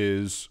do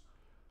is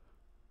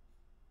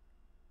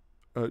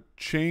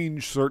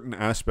change certain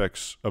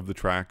aspects of the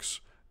tracks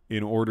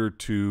in order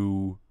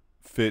to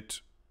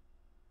fit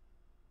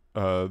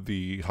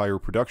the higher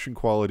production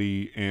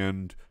quality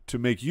and to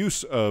make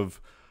use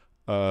of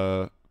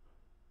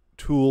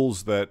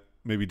tools that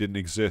maybe didn't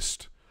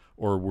exist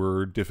or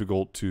were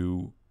difficult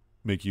to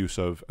make use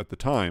of at the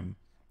time,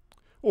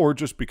 or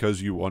just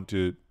because you want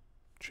to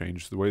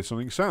change the way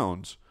something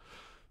sounds.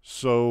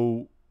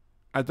 So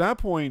at that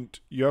point,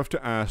 you have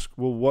to ask,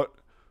 well,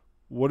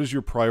 what is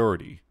your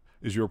priority?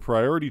 Is your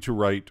priority to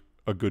write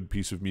a good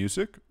piece of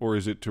music, or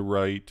is it to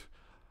write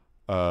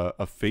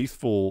a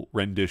faithful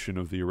rendition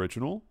of the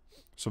original,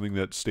 something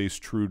that stays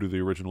true to the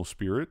original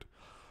spirit?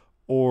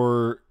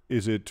 Or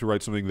is it to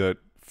write something that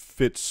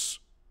fits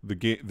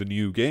the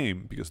new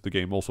game, because the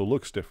game also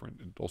looks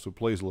different. It also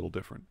plays a little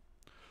different.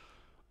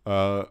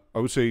 I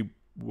would say,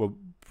 well,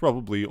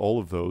 probably all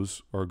of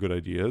those are good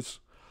ideas.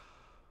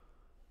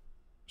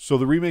 So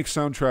the remake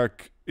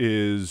soundtrack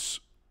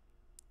is,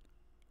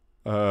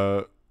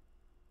 generally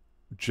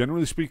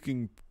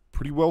speaking,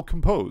 pretty well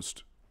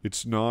composed.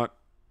 It's not,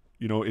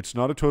 it's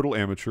not a total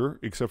amateur,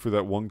 except for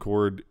that one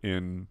chord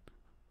in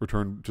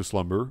Return to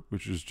Slumber,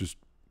 which is just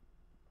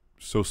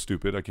so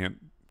stupid. I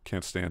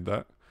can't stand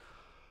that.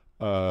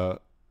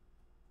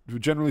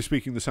 Generally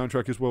speaking, the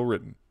soundtrack is well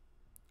written.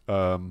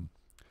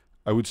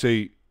 I would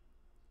say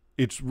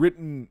it's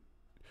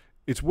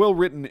well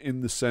written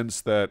in the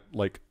sense that,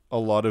 like, a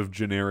lot of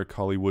generic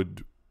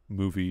Hollywood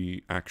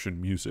movie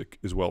action music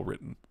is well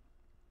written.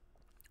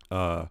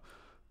 For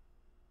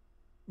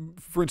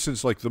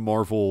instance, like the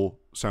Marvel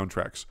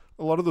soundtracks.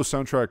 A lot of those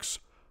soundtracks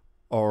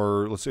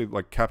are, let's say,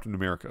 like Captain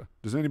America.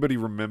 Does anybody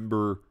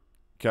remember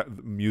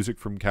music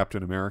from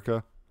Captain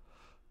America?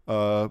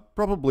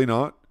 Probably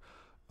not.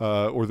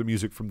 Or the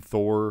music from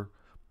Thor.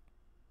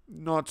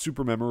 Not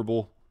super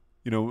memorable.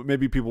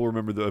 Maybe people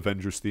remember the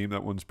Avengers theme.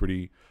 That one's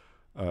pretty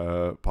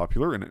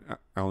popular. And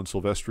Alan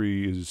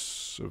Silvestri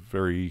is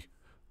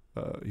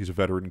he's a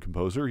veteran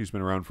composer. He's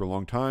been around for a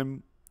long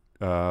time.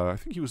 I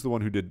think he was the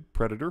one who did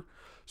Predator.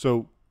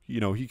 So,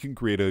 he can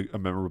create a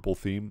memorable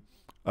theme.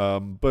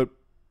 But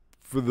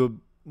for the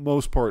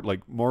most part,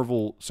 like,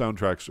 Marvel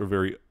soundtracks are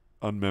very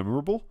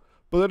unmemorable.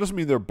 But that doesn't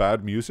mean they're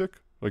bad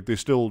music. Like, they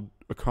still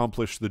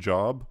accomplish the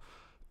job.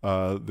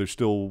 They're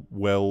still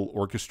well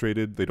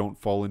orchestrated. They don't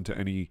fall into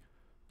any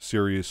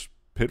serious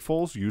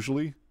pitfalls,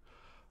 usually.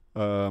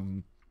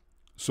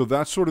 So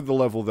that's sort of the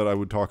level that I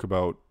would talk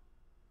about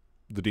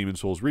the Demon's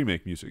Souls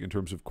remake music in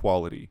terms of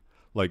quality.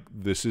 Like,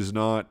 this is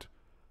not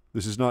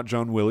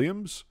John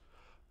Williams.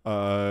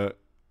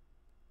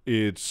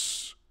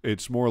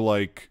 It's more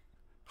like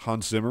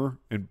Hans Zimmer,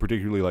 and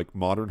particularly like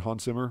modern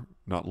Hans Zimmer,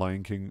 not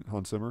Lion King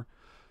Hans Zimmer.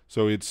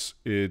 So it's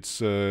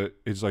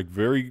like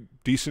very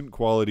decent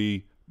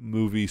quality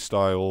movie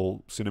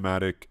style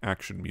cinematic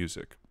action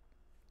music.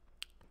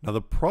 Now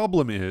the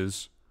problem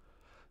is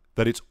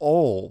that it's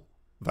all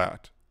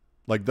that.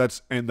 Like,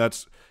 it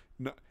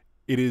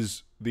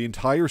is, the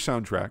entire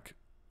soundtrack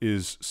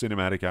is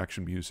cinematic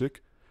action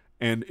music,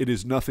 and it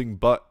is nothing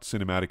but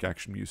cinematic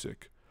action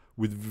music.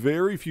 With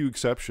very few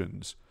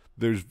exceptions,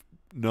 there's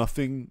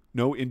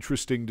no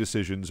interesting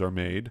decisions are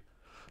made.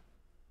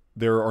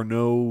 There are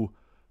no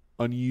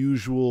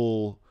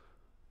unusual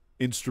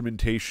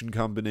instrumentation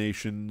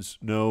combinations,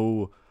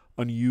 no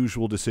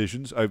unusual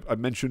decisions. I've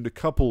mentioned a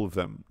couple of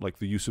them, like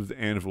the use of the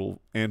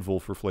anvil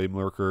for Flame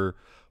Lurker,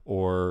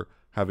 or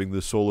having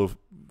the solo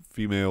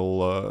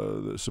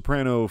female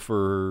soprano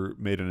for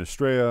Maiden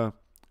Estrella.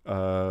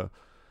 A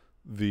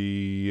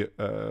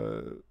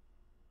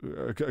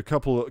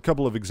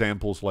couple of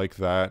examples like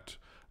that.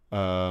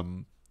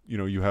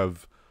 You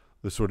have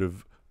the sort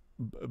of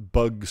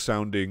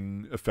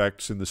bug-sounding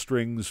effects in the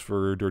strings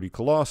for Dirty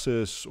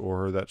Colossus,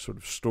 or that sort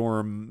of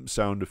storm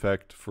sound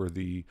effect for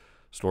the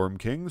Storm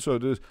King. So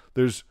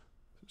there's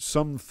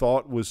some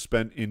thought was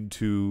spent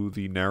into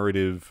the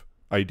narrative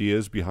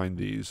ideas behind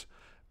these,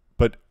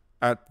 but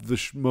at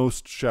the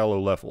most shallow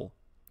level.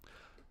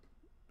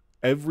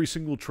 Every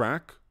single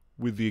track,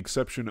 with the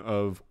exception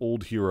of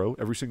Old Hero,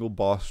 every single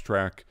boss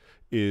track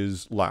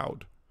is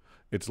loud.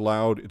 It's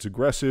loud, it's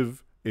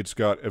aggressive, it's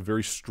got a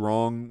very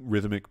strong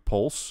rhythmic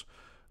pulse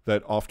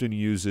that often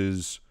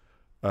uses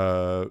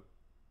an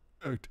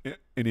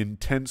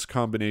intense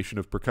combination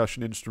of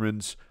percussion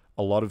instruments,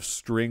 a lot of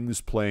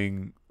strings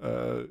playing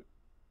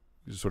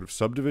sort of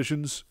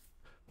subdivisions,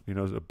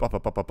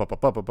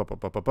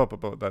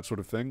 that sort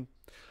of thing.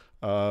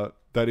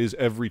 That is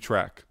every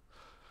track.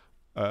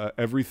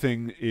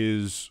 Everything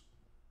is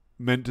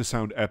meant to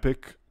sound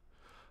epic.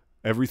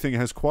 Everything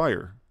has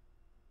choir.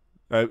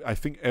 I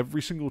think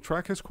every single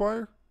track has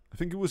choir. I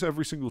think it was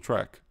every single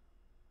track.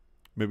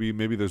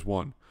 Maybe there's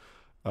one.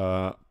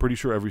 Pretty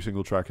sure every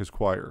single track has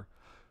choir.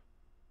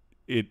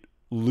 It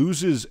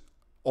loses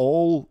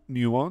all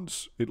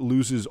nuance. It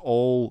loses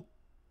all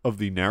of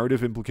the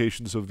narrative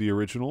implications of the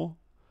original.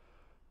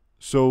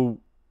 So,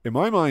 in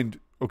my mind,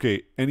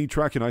 okay, any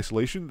track in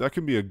isolation, that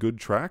can be a good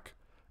track.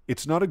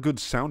 It's not a good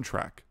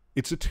soundtrack.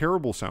 It's a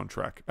terrible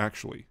soundtrack,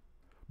 actually.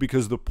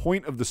 Because the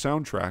point of the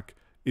soundtrack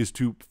is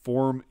to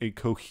form a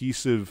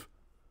cohesive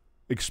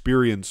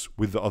experience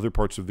with the other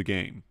parts of the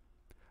game.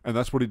 And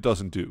that's what it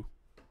doesn't do.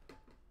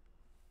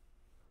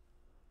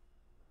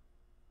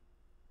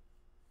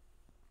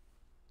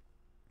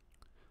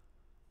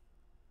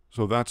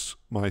 So that's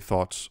my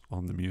thoughts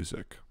on the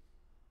music.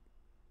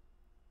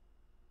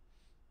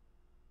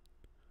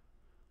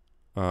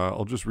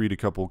 I'll just read a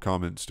couple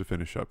comments to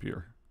finish up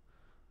here.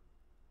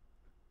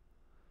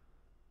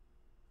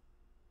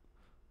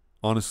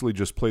 Honestly,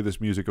 just play this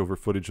music over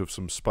footage of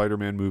some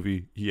Spider-Man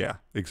movie. Yeah,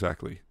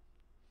 exactly.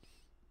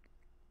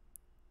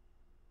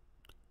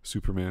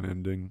 Superman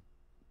ending.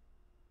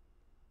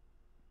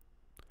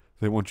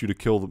 They want you to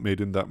kill the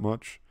Maiden that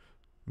much?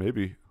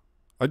 Maybe.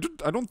 I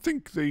don't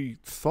think they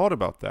thought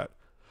about that.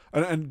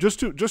 And just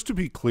to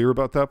be clear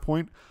about that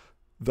point,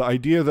 the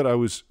idea that I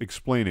was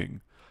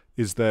explaining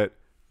is that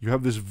you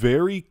have this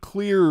very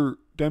clear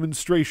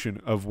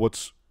demonstration of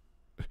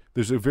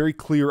there's a very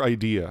clear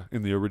idea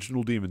in the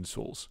original Demon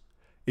Souls.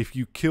 If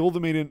you kill the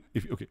maiden,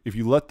 if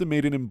you let the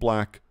maiden in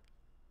black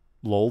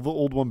lull the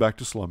old one back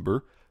to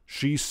slumber,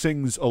 she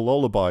sings a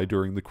lullaby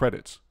during the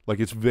credits. Like,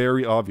 it's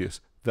very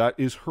obvious. That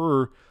is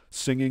her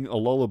singing a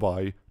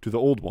lullaby to the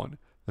old one.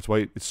 That's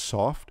why it's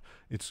soft.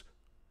 It's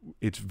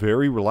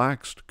very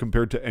relaxed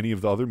compared to any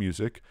of the other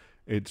music.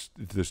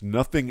 There's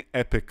nothing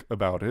epic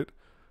about it,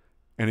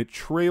 and it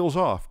trails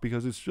off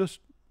because it's just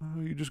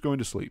you're just going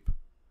to sleep.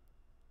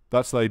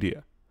 That's the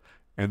idea.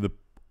 And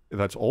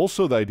that's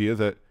also the idea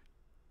that,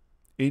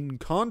 in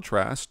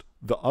contrast,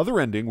 the other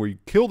ending where you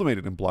kill the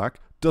maiden in black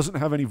doesn't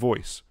have any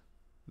voice.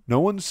 No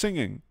one's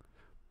singing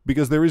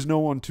because there is no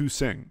one to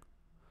sing.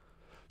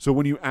 So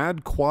when you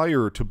add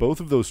choir to both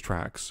of those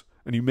tracks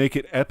and you make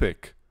it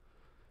epic,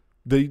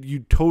 you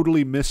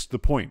totally missed the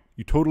point.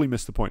 You totally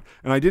missed the point.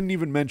 And I didn't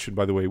even mention,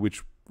 by the way,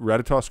 which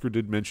Ratatosker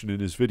did mention in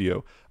his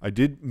video, I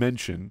did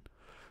mention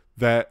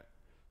that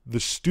the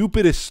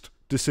stupidest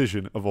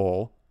decision of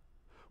all,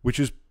 which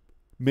is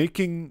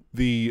making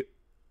the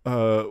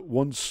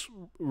once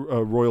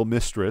royal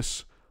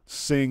mistress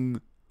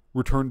sing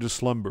Return to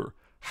Slumber.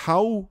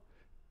 How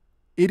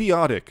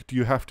idiotic do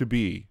you have to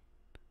be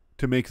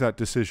to make that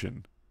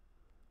decision?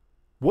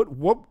 What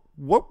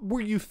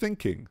were you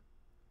thinking?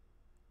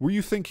 Were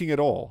you thinking at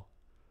all?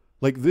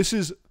 Like, this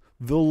is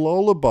the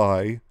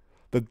lullaby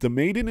that the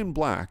maiden in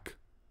black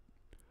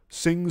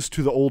sings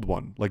to the old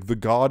one, like the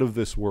god of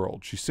this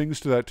world. She sings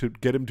to that to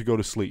get him to go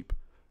to sleep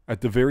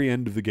at the very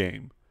end of the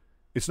game.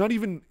 It's not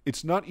even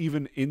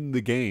in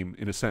the game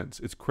in a sense.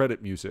 It's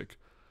credit music,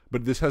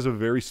 but this has a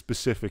very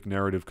specific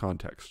narrative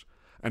context.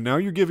 And now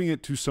you're giving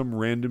it to some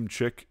random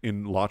chick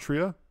in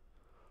Latria?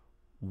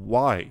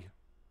 Why?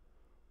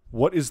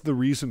 What is the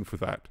reason for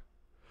that?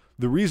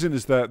 The reason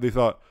is that they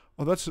thought,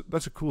 "Oh, that's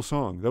a cool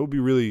song. That would be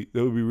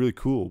really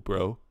cool,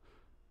 bro.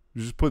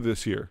 You just put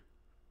this here."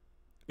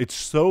 It's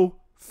so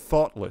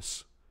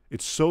thoughtless.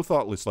 It's so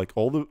thoughtless. Like,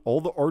 all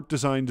the art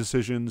design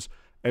decisions,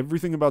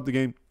 everything about the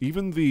game,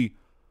 even the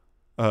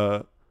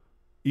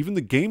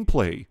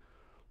gameplay.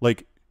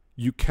 Like,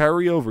 you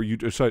carry over. You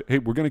decide, hey,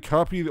 we're going to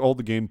copy all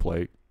the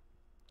gameplay.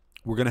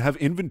 We're going to have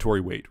inventory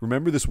weight.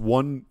 Remember this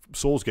one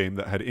Souls game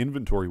that had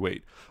inventory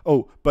weight?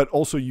 Oh, but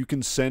also you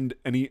can send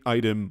any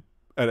item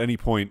at any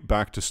point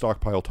back to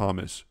Stockpile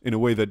Thomas in a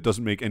way that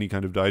doesn't make any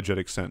kind of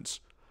diegetic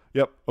sense.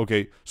 Yep,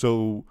 okay,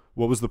 so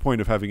what was the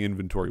point of having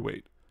inventory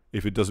weight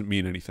if it doesn't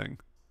mean anything?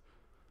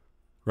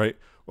 Right?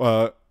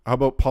 How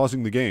about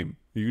pausing the game?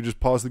 You can just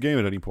pause the game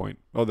at any point.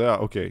 Oh, yeah,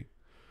 okay.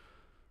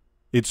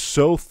 It's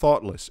so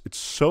thoughtless. It's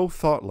so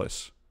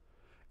thoughtless.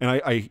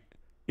 And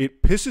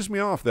it pisses me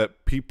off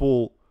that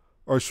people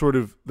are sort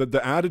of, that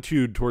the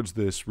attitude towards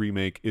this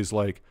remake is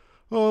like,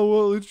 oh,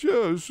 well, it's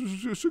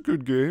a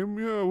good game.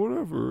 Yeah,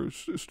 whatever.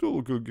 It's still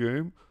a good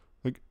game.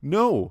 Like,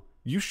 no,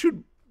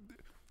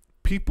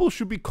 people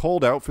should be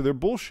called out for their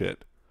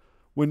bullshit.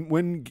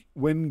 When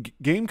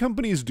game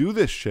companies do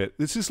this shit,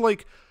 this is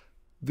like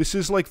the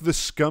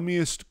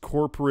scummiest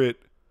corporate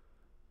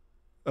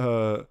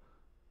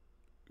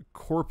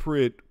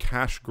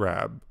cash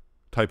grab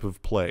type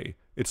of play.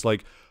 It's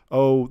like,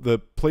 oh, the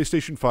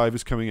PlayStation 5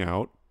 is coming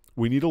out.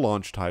 We need a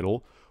launch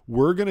title.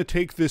 We're going to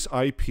take this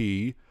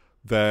IP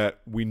that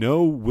we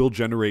know will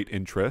generate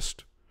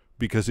interest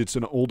because it's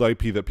an old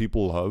IP that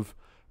people love,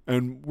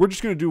 and we're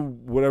just going to do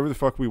whatever the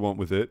fuck we want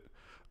with it.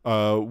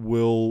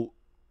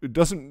 It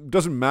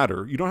doesn't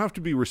matter. You don't have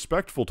to be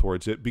respectful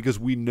towards it because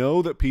we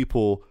know that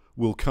people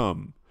will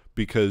come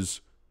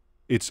because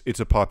it's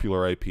a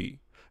popular IP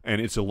and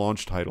it's a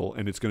launch title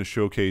and it's going to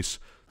showcase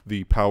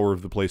the power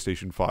of the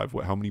PlayStation 5.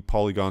 How many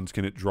polygons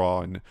can it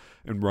draw and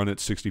run at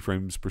 60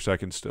 frames per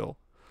second still?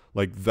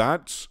 Like,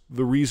 that's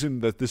the reason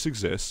that this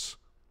exists.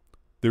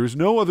 There is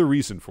no other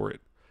reason for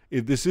it.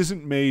 This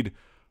isn't made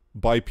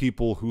by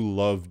people who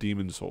love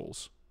Demon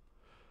Souls.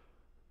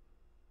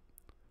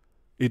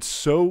 It's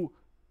so...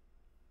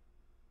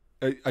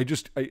 It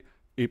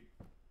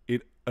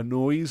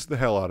annoys the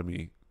hell out of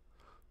me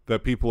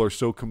that people are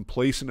so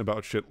complacent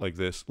about shit like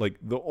this. Like,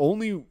 the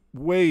only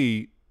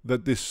way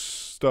that this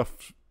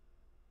stuff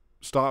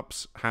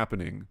stops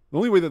happening, the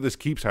only way that this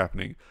keeps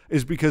happening,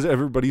 is because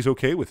everybody's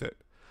okay with it.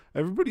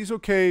 Everybody's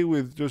okay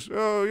with just,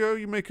 oh, yeah,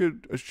 you make a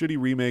shitty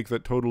remake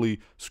that totally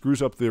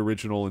screws up the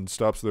original and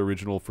stops the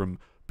original from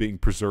being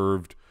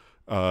preserved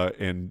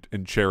and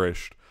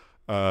cherished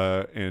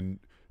and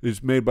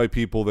is made by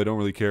people that don't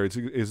really care.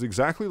 It's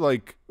exactly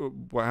like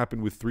what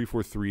happened with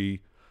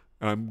 343,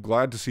 and I'm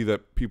glad to see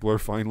that people are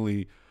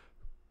finally,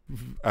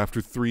 after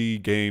 3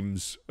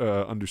 games,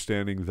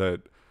 understanding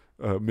that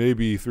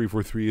maybe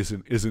 343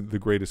 isn't the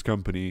greatest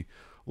company.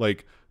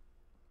 Like,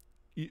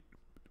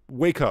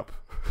 wake up.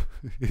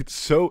 It's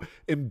so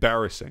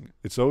embarrassing.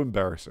 It's so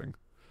embarrassing.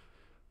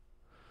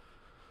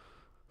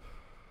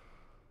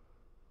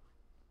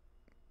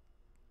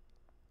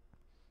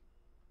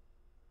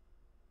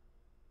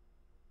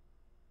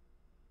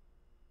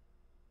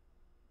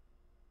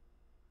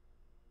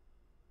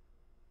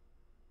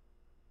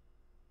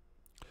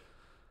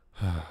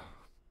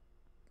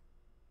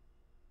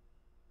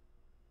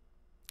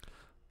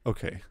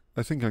 Okay,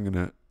 I think I'm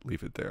gonna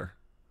leave it there.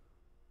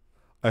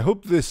 I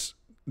hope this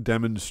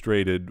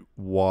demonstrated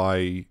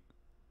why.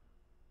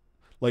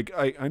 Like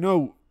I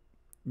know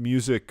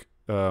music.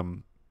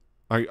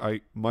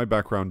 I my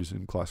background is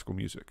in classical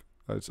music.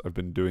 I've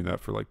been doing that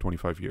for like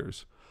 25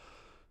 years.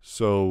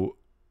 So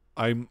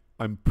I'm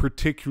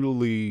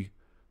particularly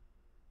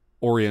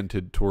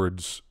oriented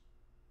towards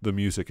the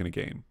music in a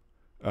game,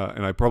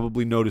 and I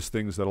probably notice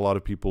things that a lot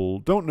of people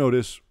don't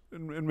notice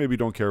and maybe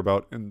don't care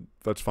about, and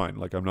that's fine.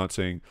 Like I'm not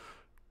saying,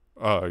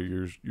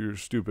 you're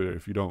stupid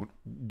if you don't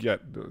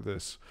get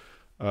this.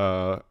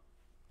 Uh,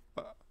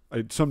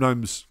 I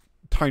sometimes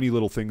tiny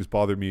little things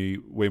bother me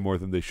way more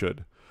than they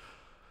should.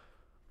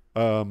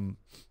 Um,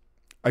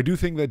 I do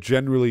think that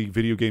generally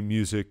video game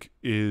music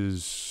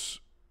is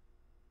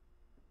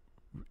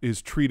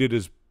treated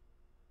as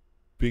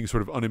being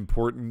sort of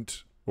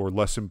unimportant or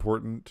less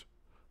important.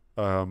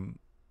 Um,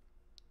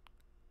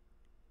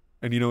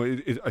 and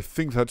I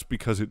think that's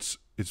because it's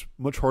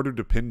much harder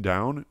to pin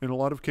down in a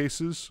lot of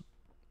cases.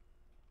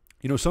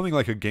 Something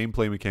like a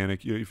gameplay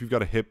mechanic. If you've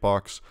got a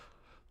hitbox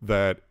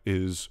that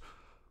is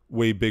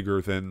way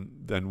bigger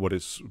than what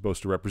it's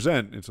supposed to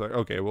represent, it's like,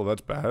 okay, well,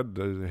 that's bad.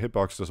 The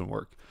hitbox doesn't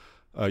work.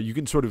 You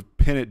can sort of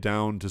pin it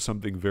down to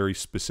something very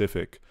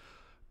specific.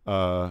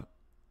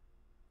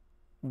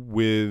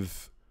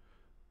 With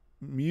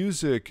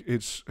music,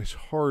 it's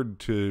hard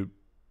to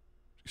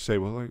say,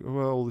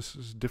 well, this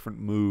is a different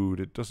mood.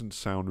 It doesn't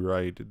sound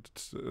right. It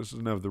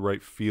doesn't have the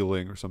right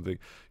feeling or something.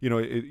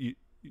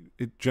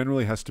 It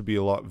generally has to be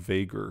a lot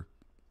vaguer.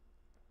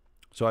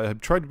 So I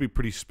have tried to be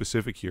pretty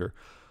specific here,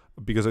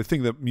 because I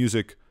think that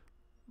music,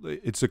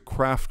 it's a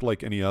craft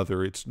like any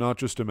other. It's not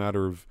just a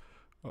matter of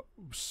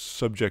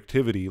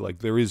subjectivity. Like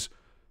there is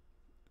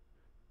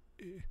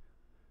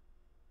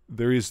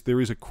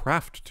a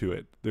craft to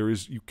it.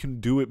 You can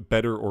do it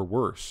better or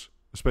worse,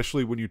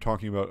 especially when you're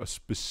talking about a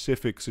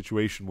specific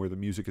situation where the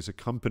music is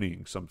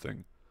accompanying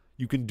something.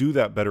 You can do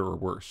that better or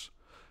worse.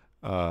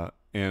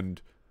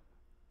 And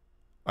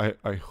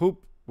I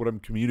hope what I'm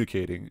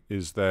communicating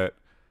is that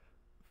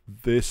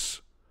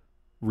this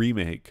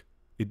remake,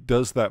 it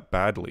does that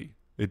badly.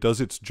 It does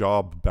its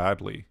job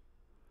badly.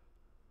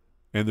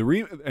 And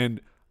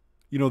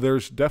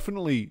there's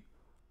definitely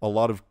a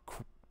lot of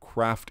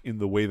craft in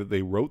the way that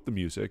they wrote the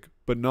music,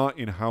 but not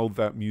in how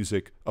that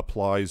music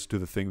applies to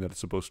the thing that it's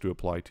supposed to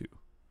apply to.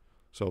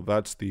 So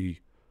that's the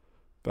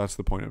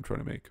point I'm trying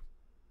to make.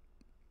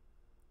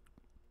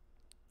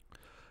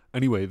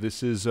 Anyway,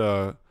 this is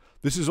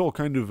all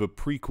kind of a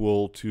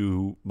prequel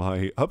to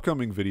my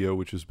upcoming video,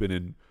 which has been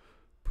in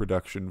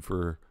production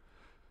for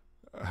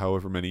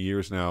however many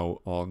years now,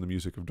 on the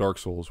music of Dark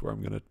Souls, where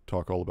I'm going to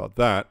talk all about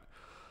that.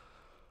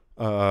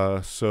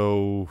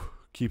 So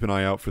keep an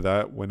eye out for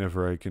that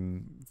whenever I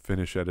can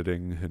finish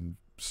editing and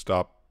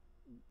stop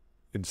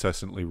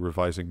incessantly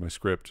revising my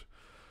script.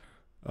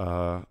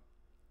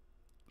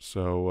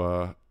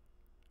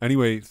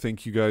 Anyway,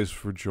 thank you guys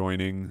for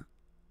joining.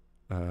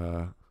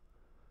 I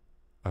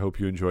hope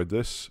you enjoyed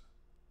this,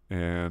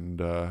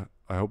 and I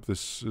hope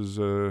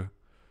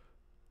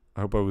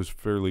I hope I was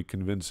fairly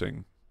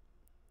convincing.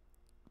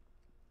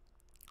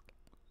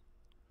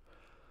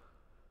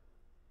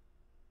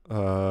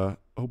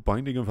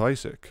 Binding of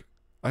Isaac.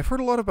 I've heard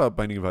a lot about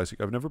Binding of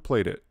Isaac. I've never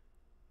played it,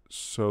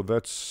 so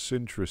that's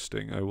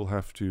interesting. I will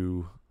have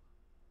to.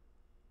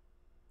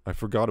 I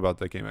forgot about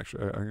that game,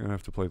 actually. I'm gonna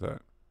have to play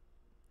that.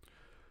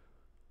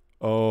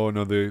 Oh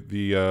no,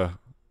 the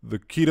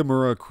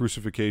Kitamura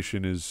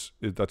crucifixion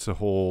that's a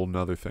whole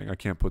nother thing. I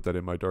can't put that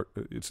in my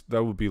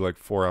that would be like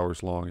 4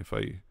 hours long if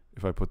I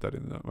put that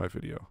in my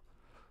video.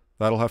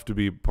 That'll have to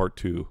be part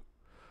 2.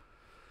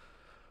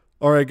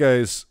 All right,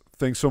 guys.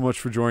 Thanks so much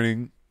for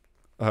joining.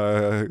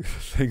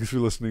 Thanks for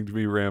listening to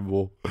me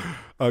ramble.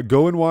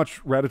 Go and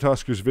watch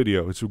Radatasker's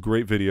video. It's a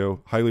great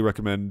video. Highly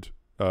recommend.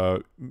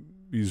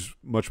 He's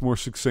much more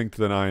succinct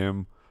than I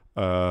am,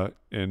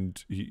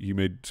 and he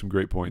made some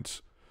great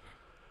points.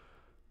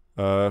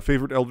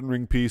 Favorite Elden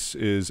Ring piece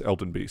is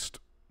Elden Beast.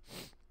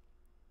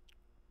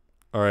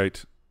 All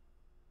right.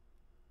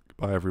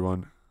 Goodbye,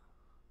 everyone.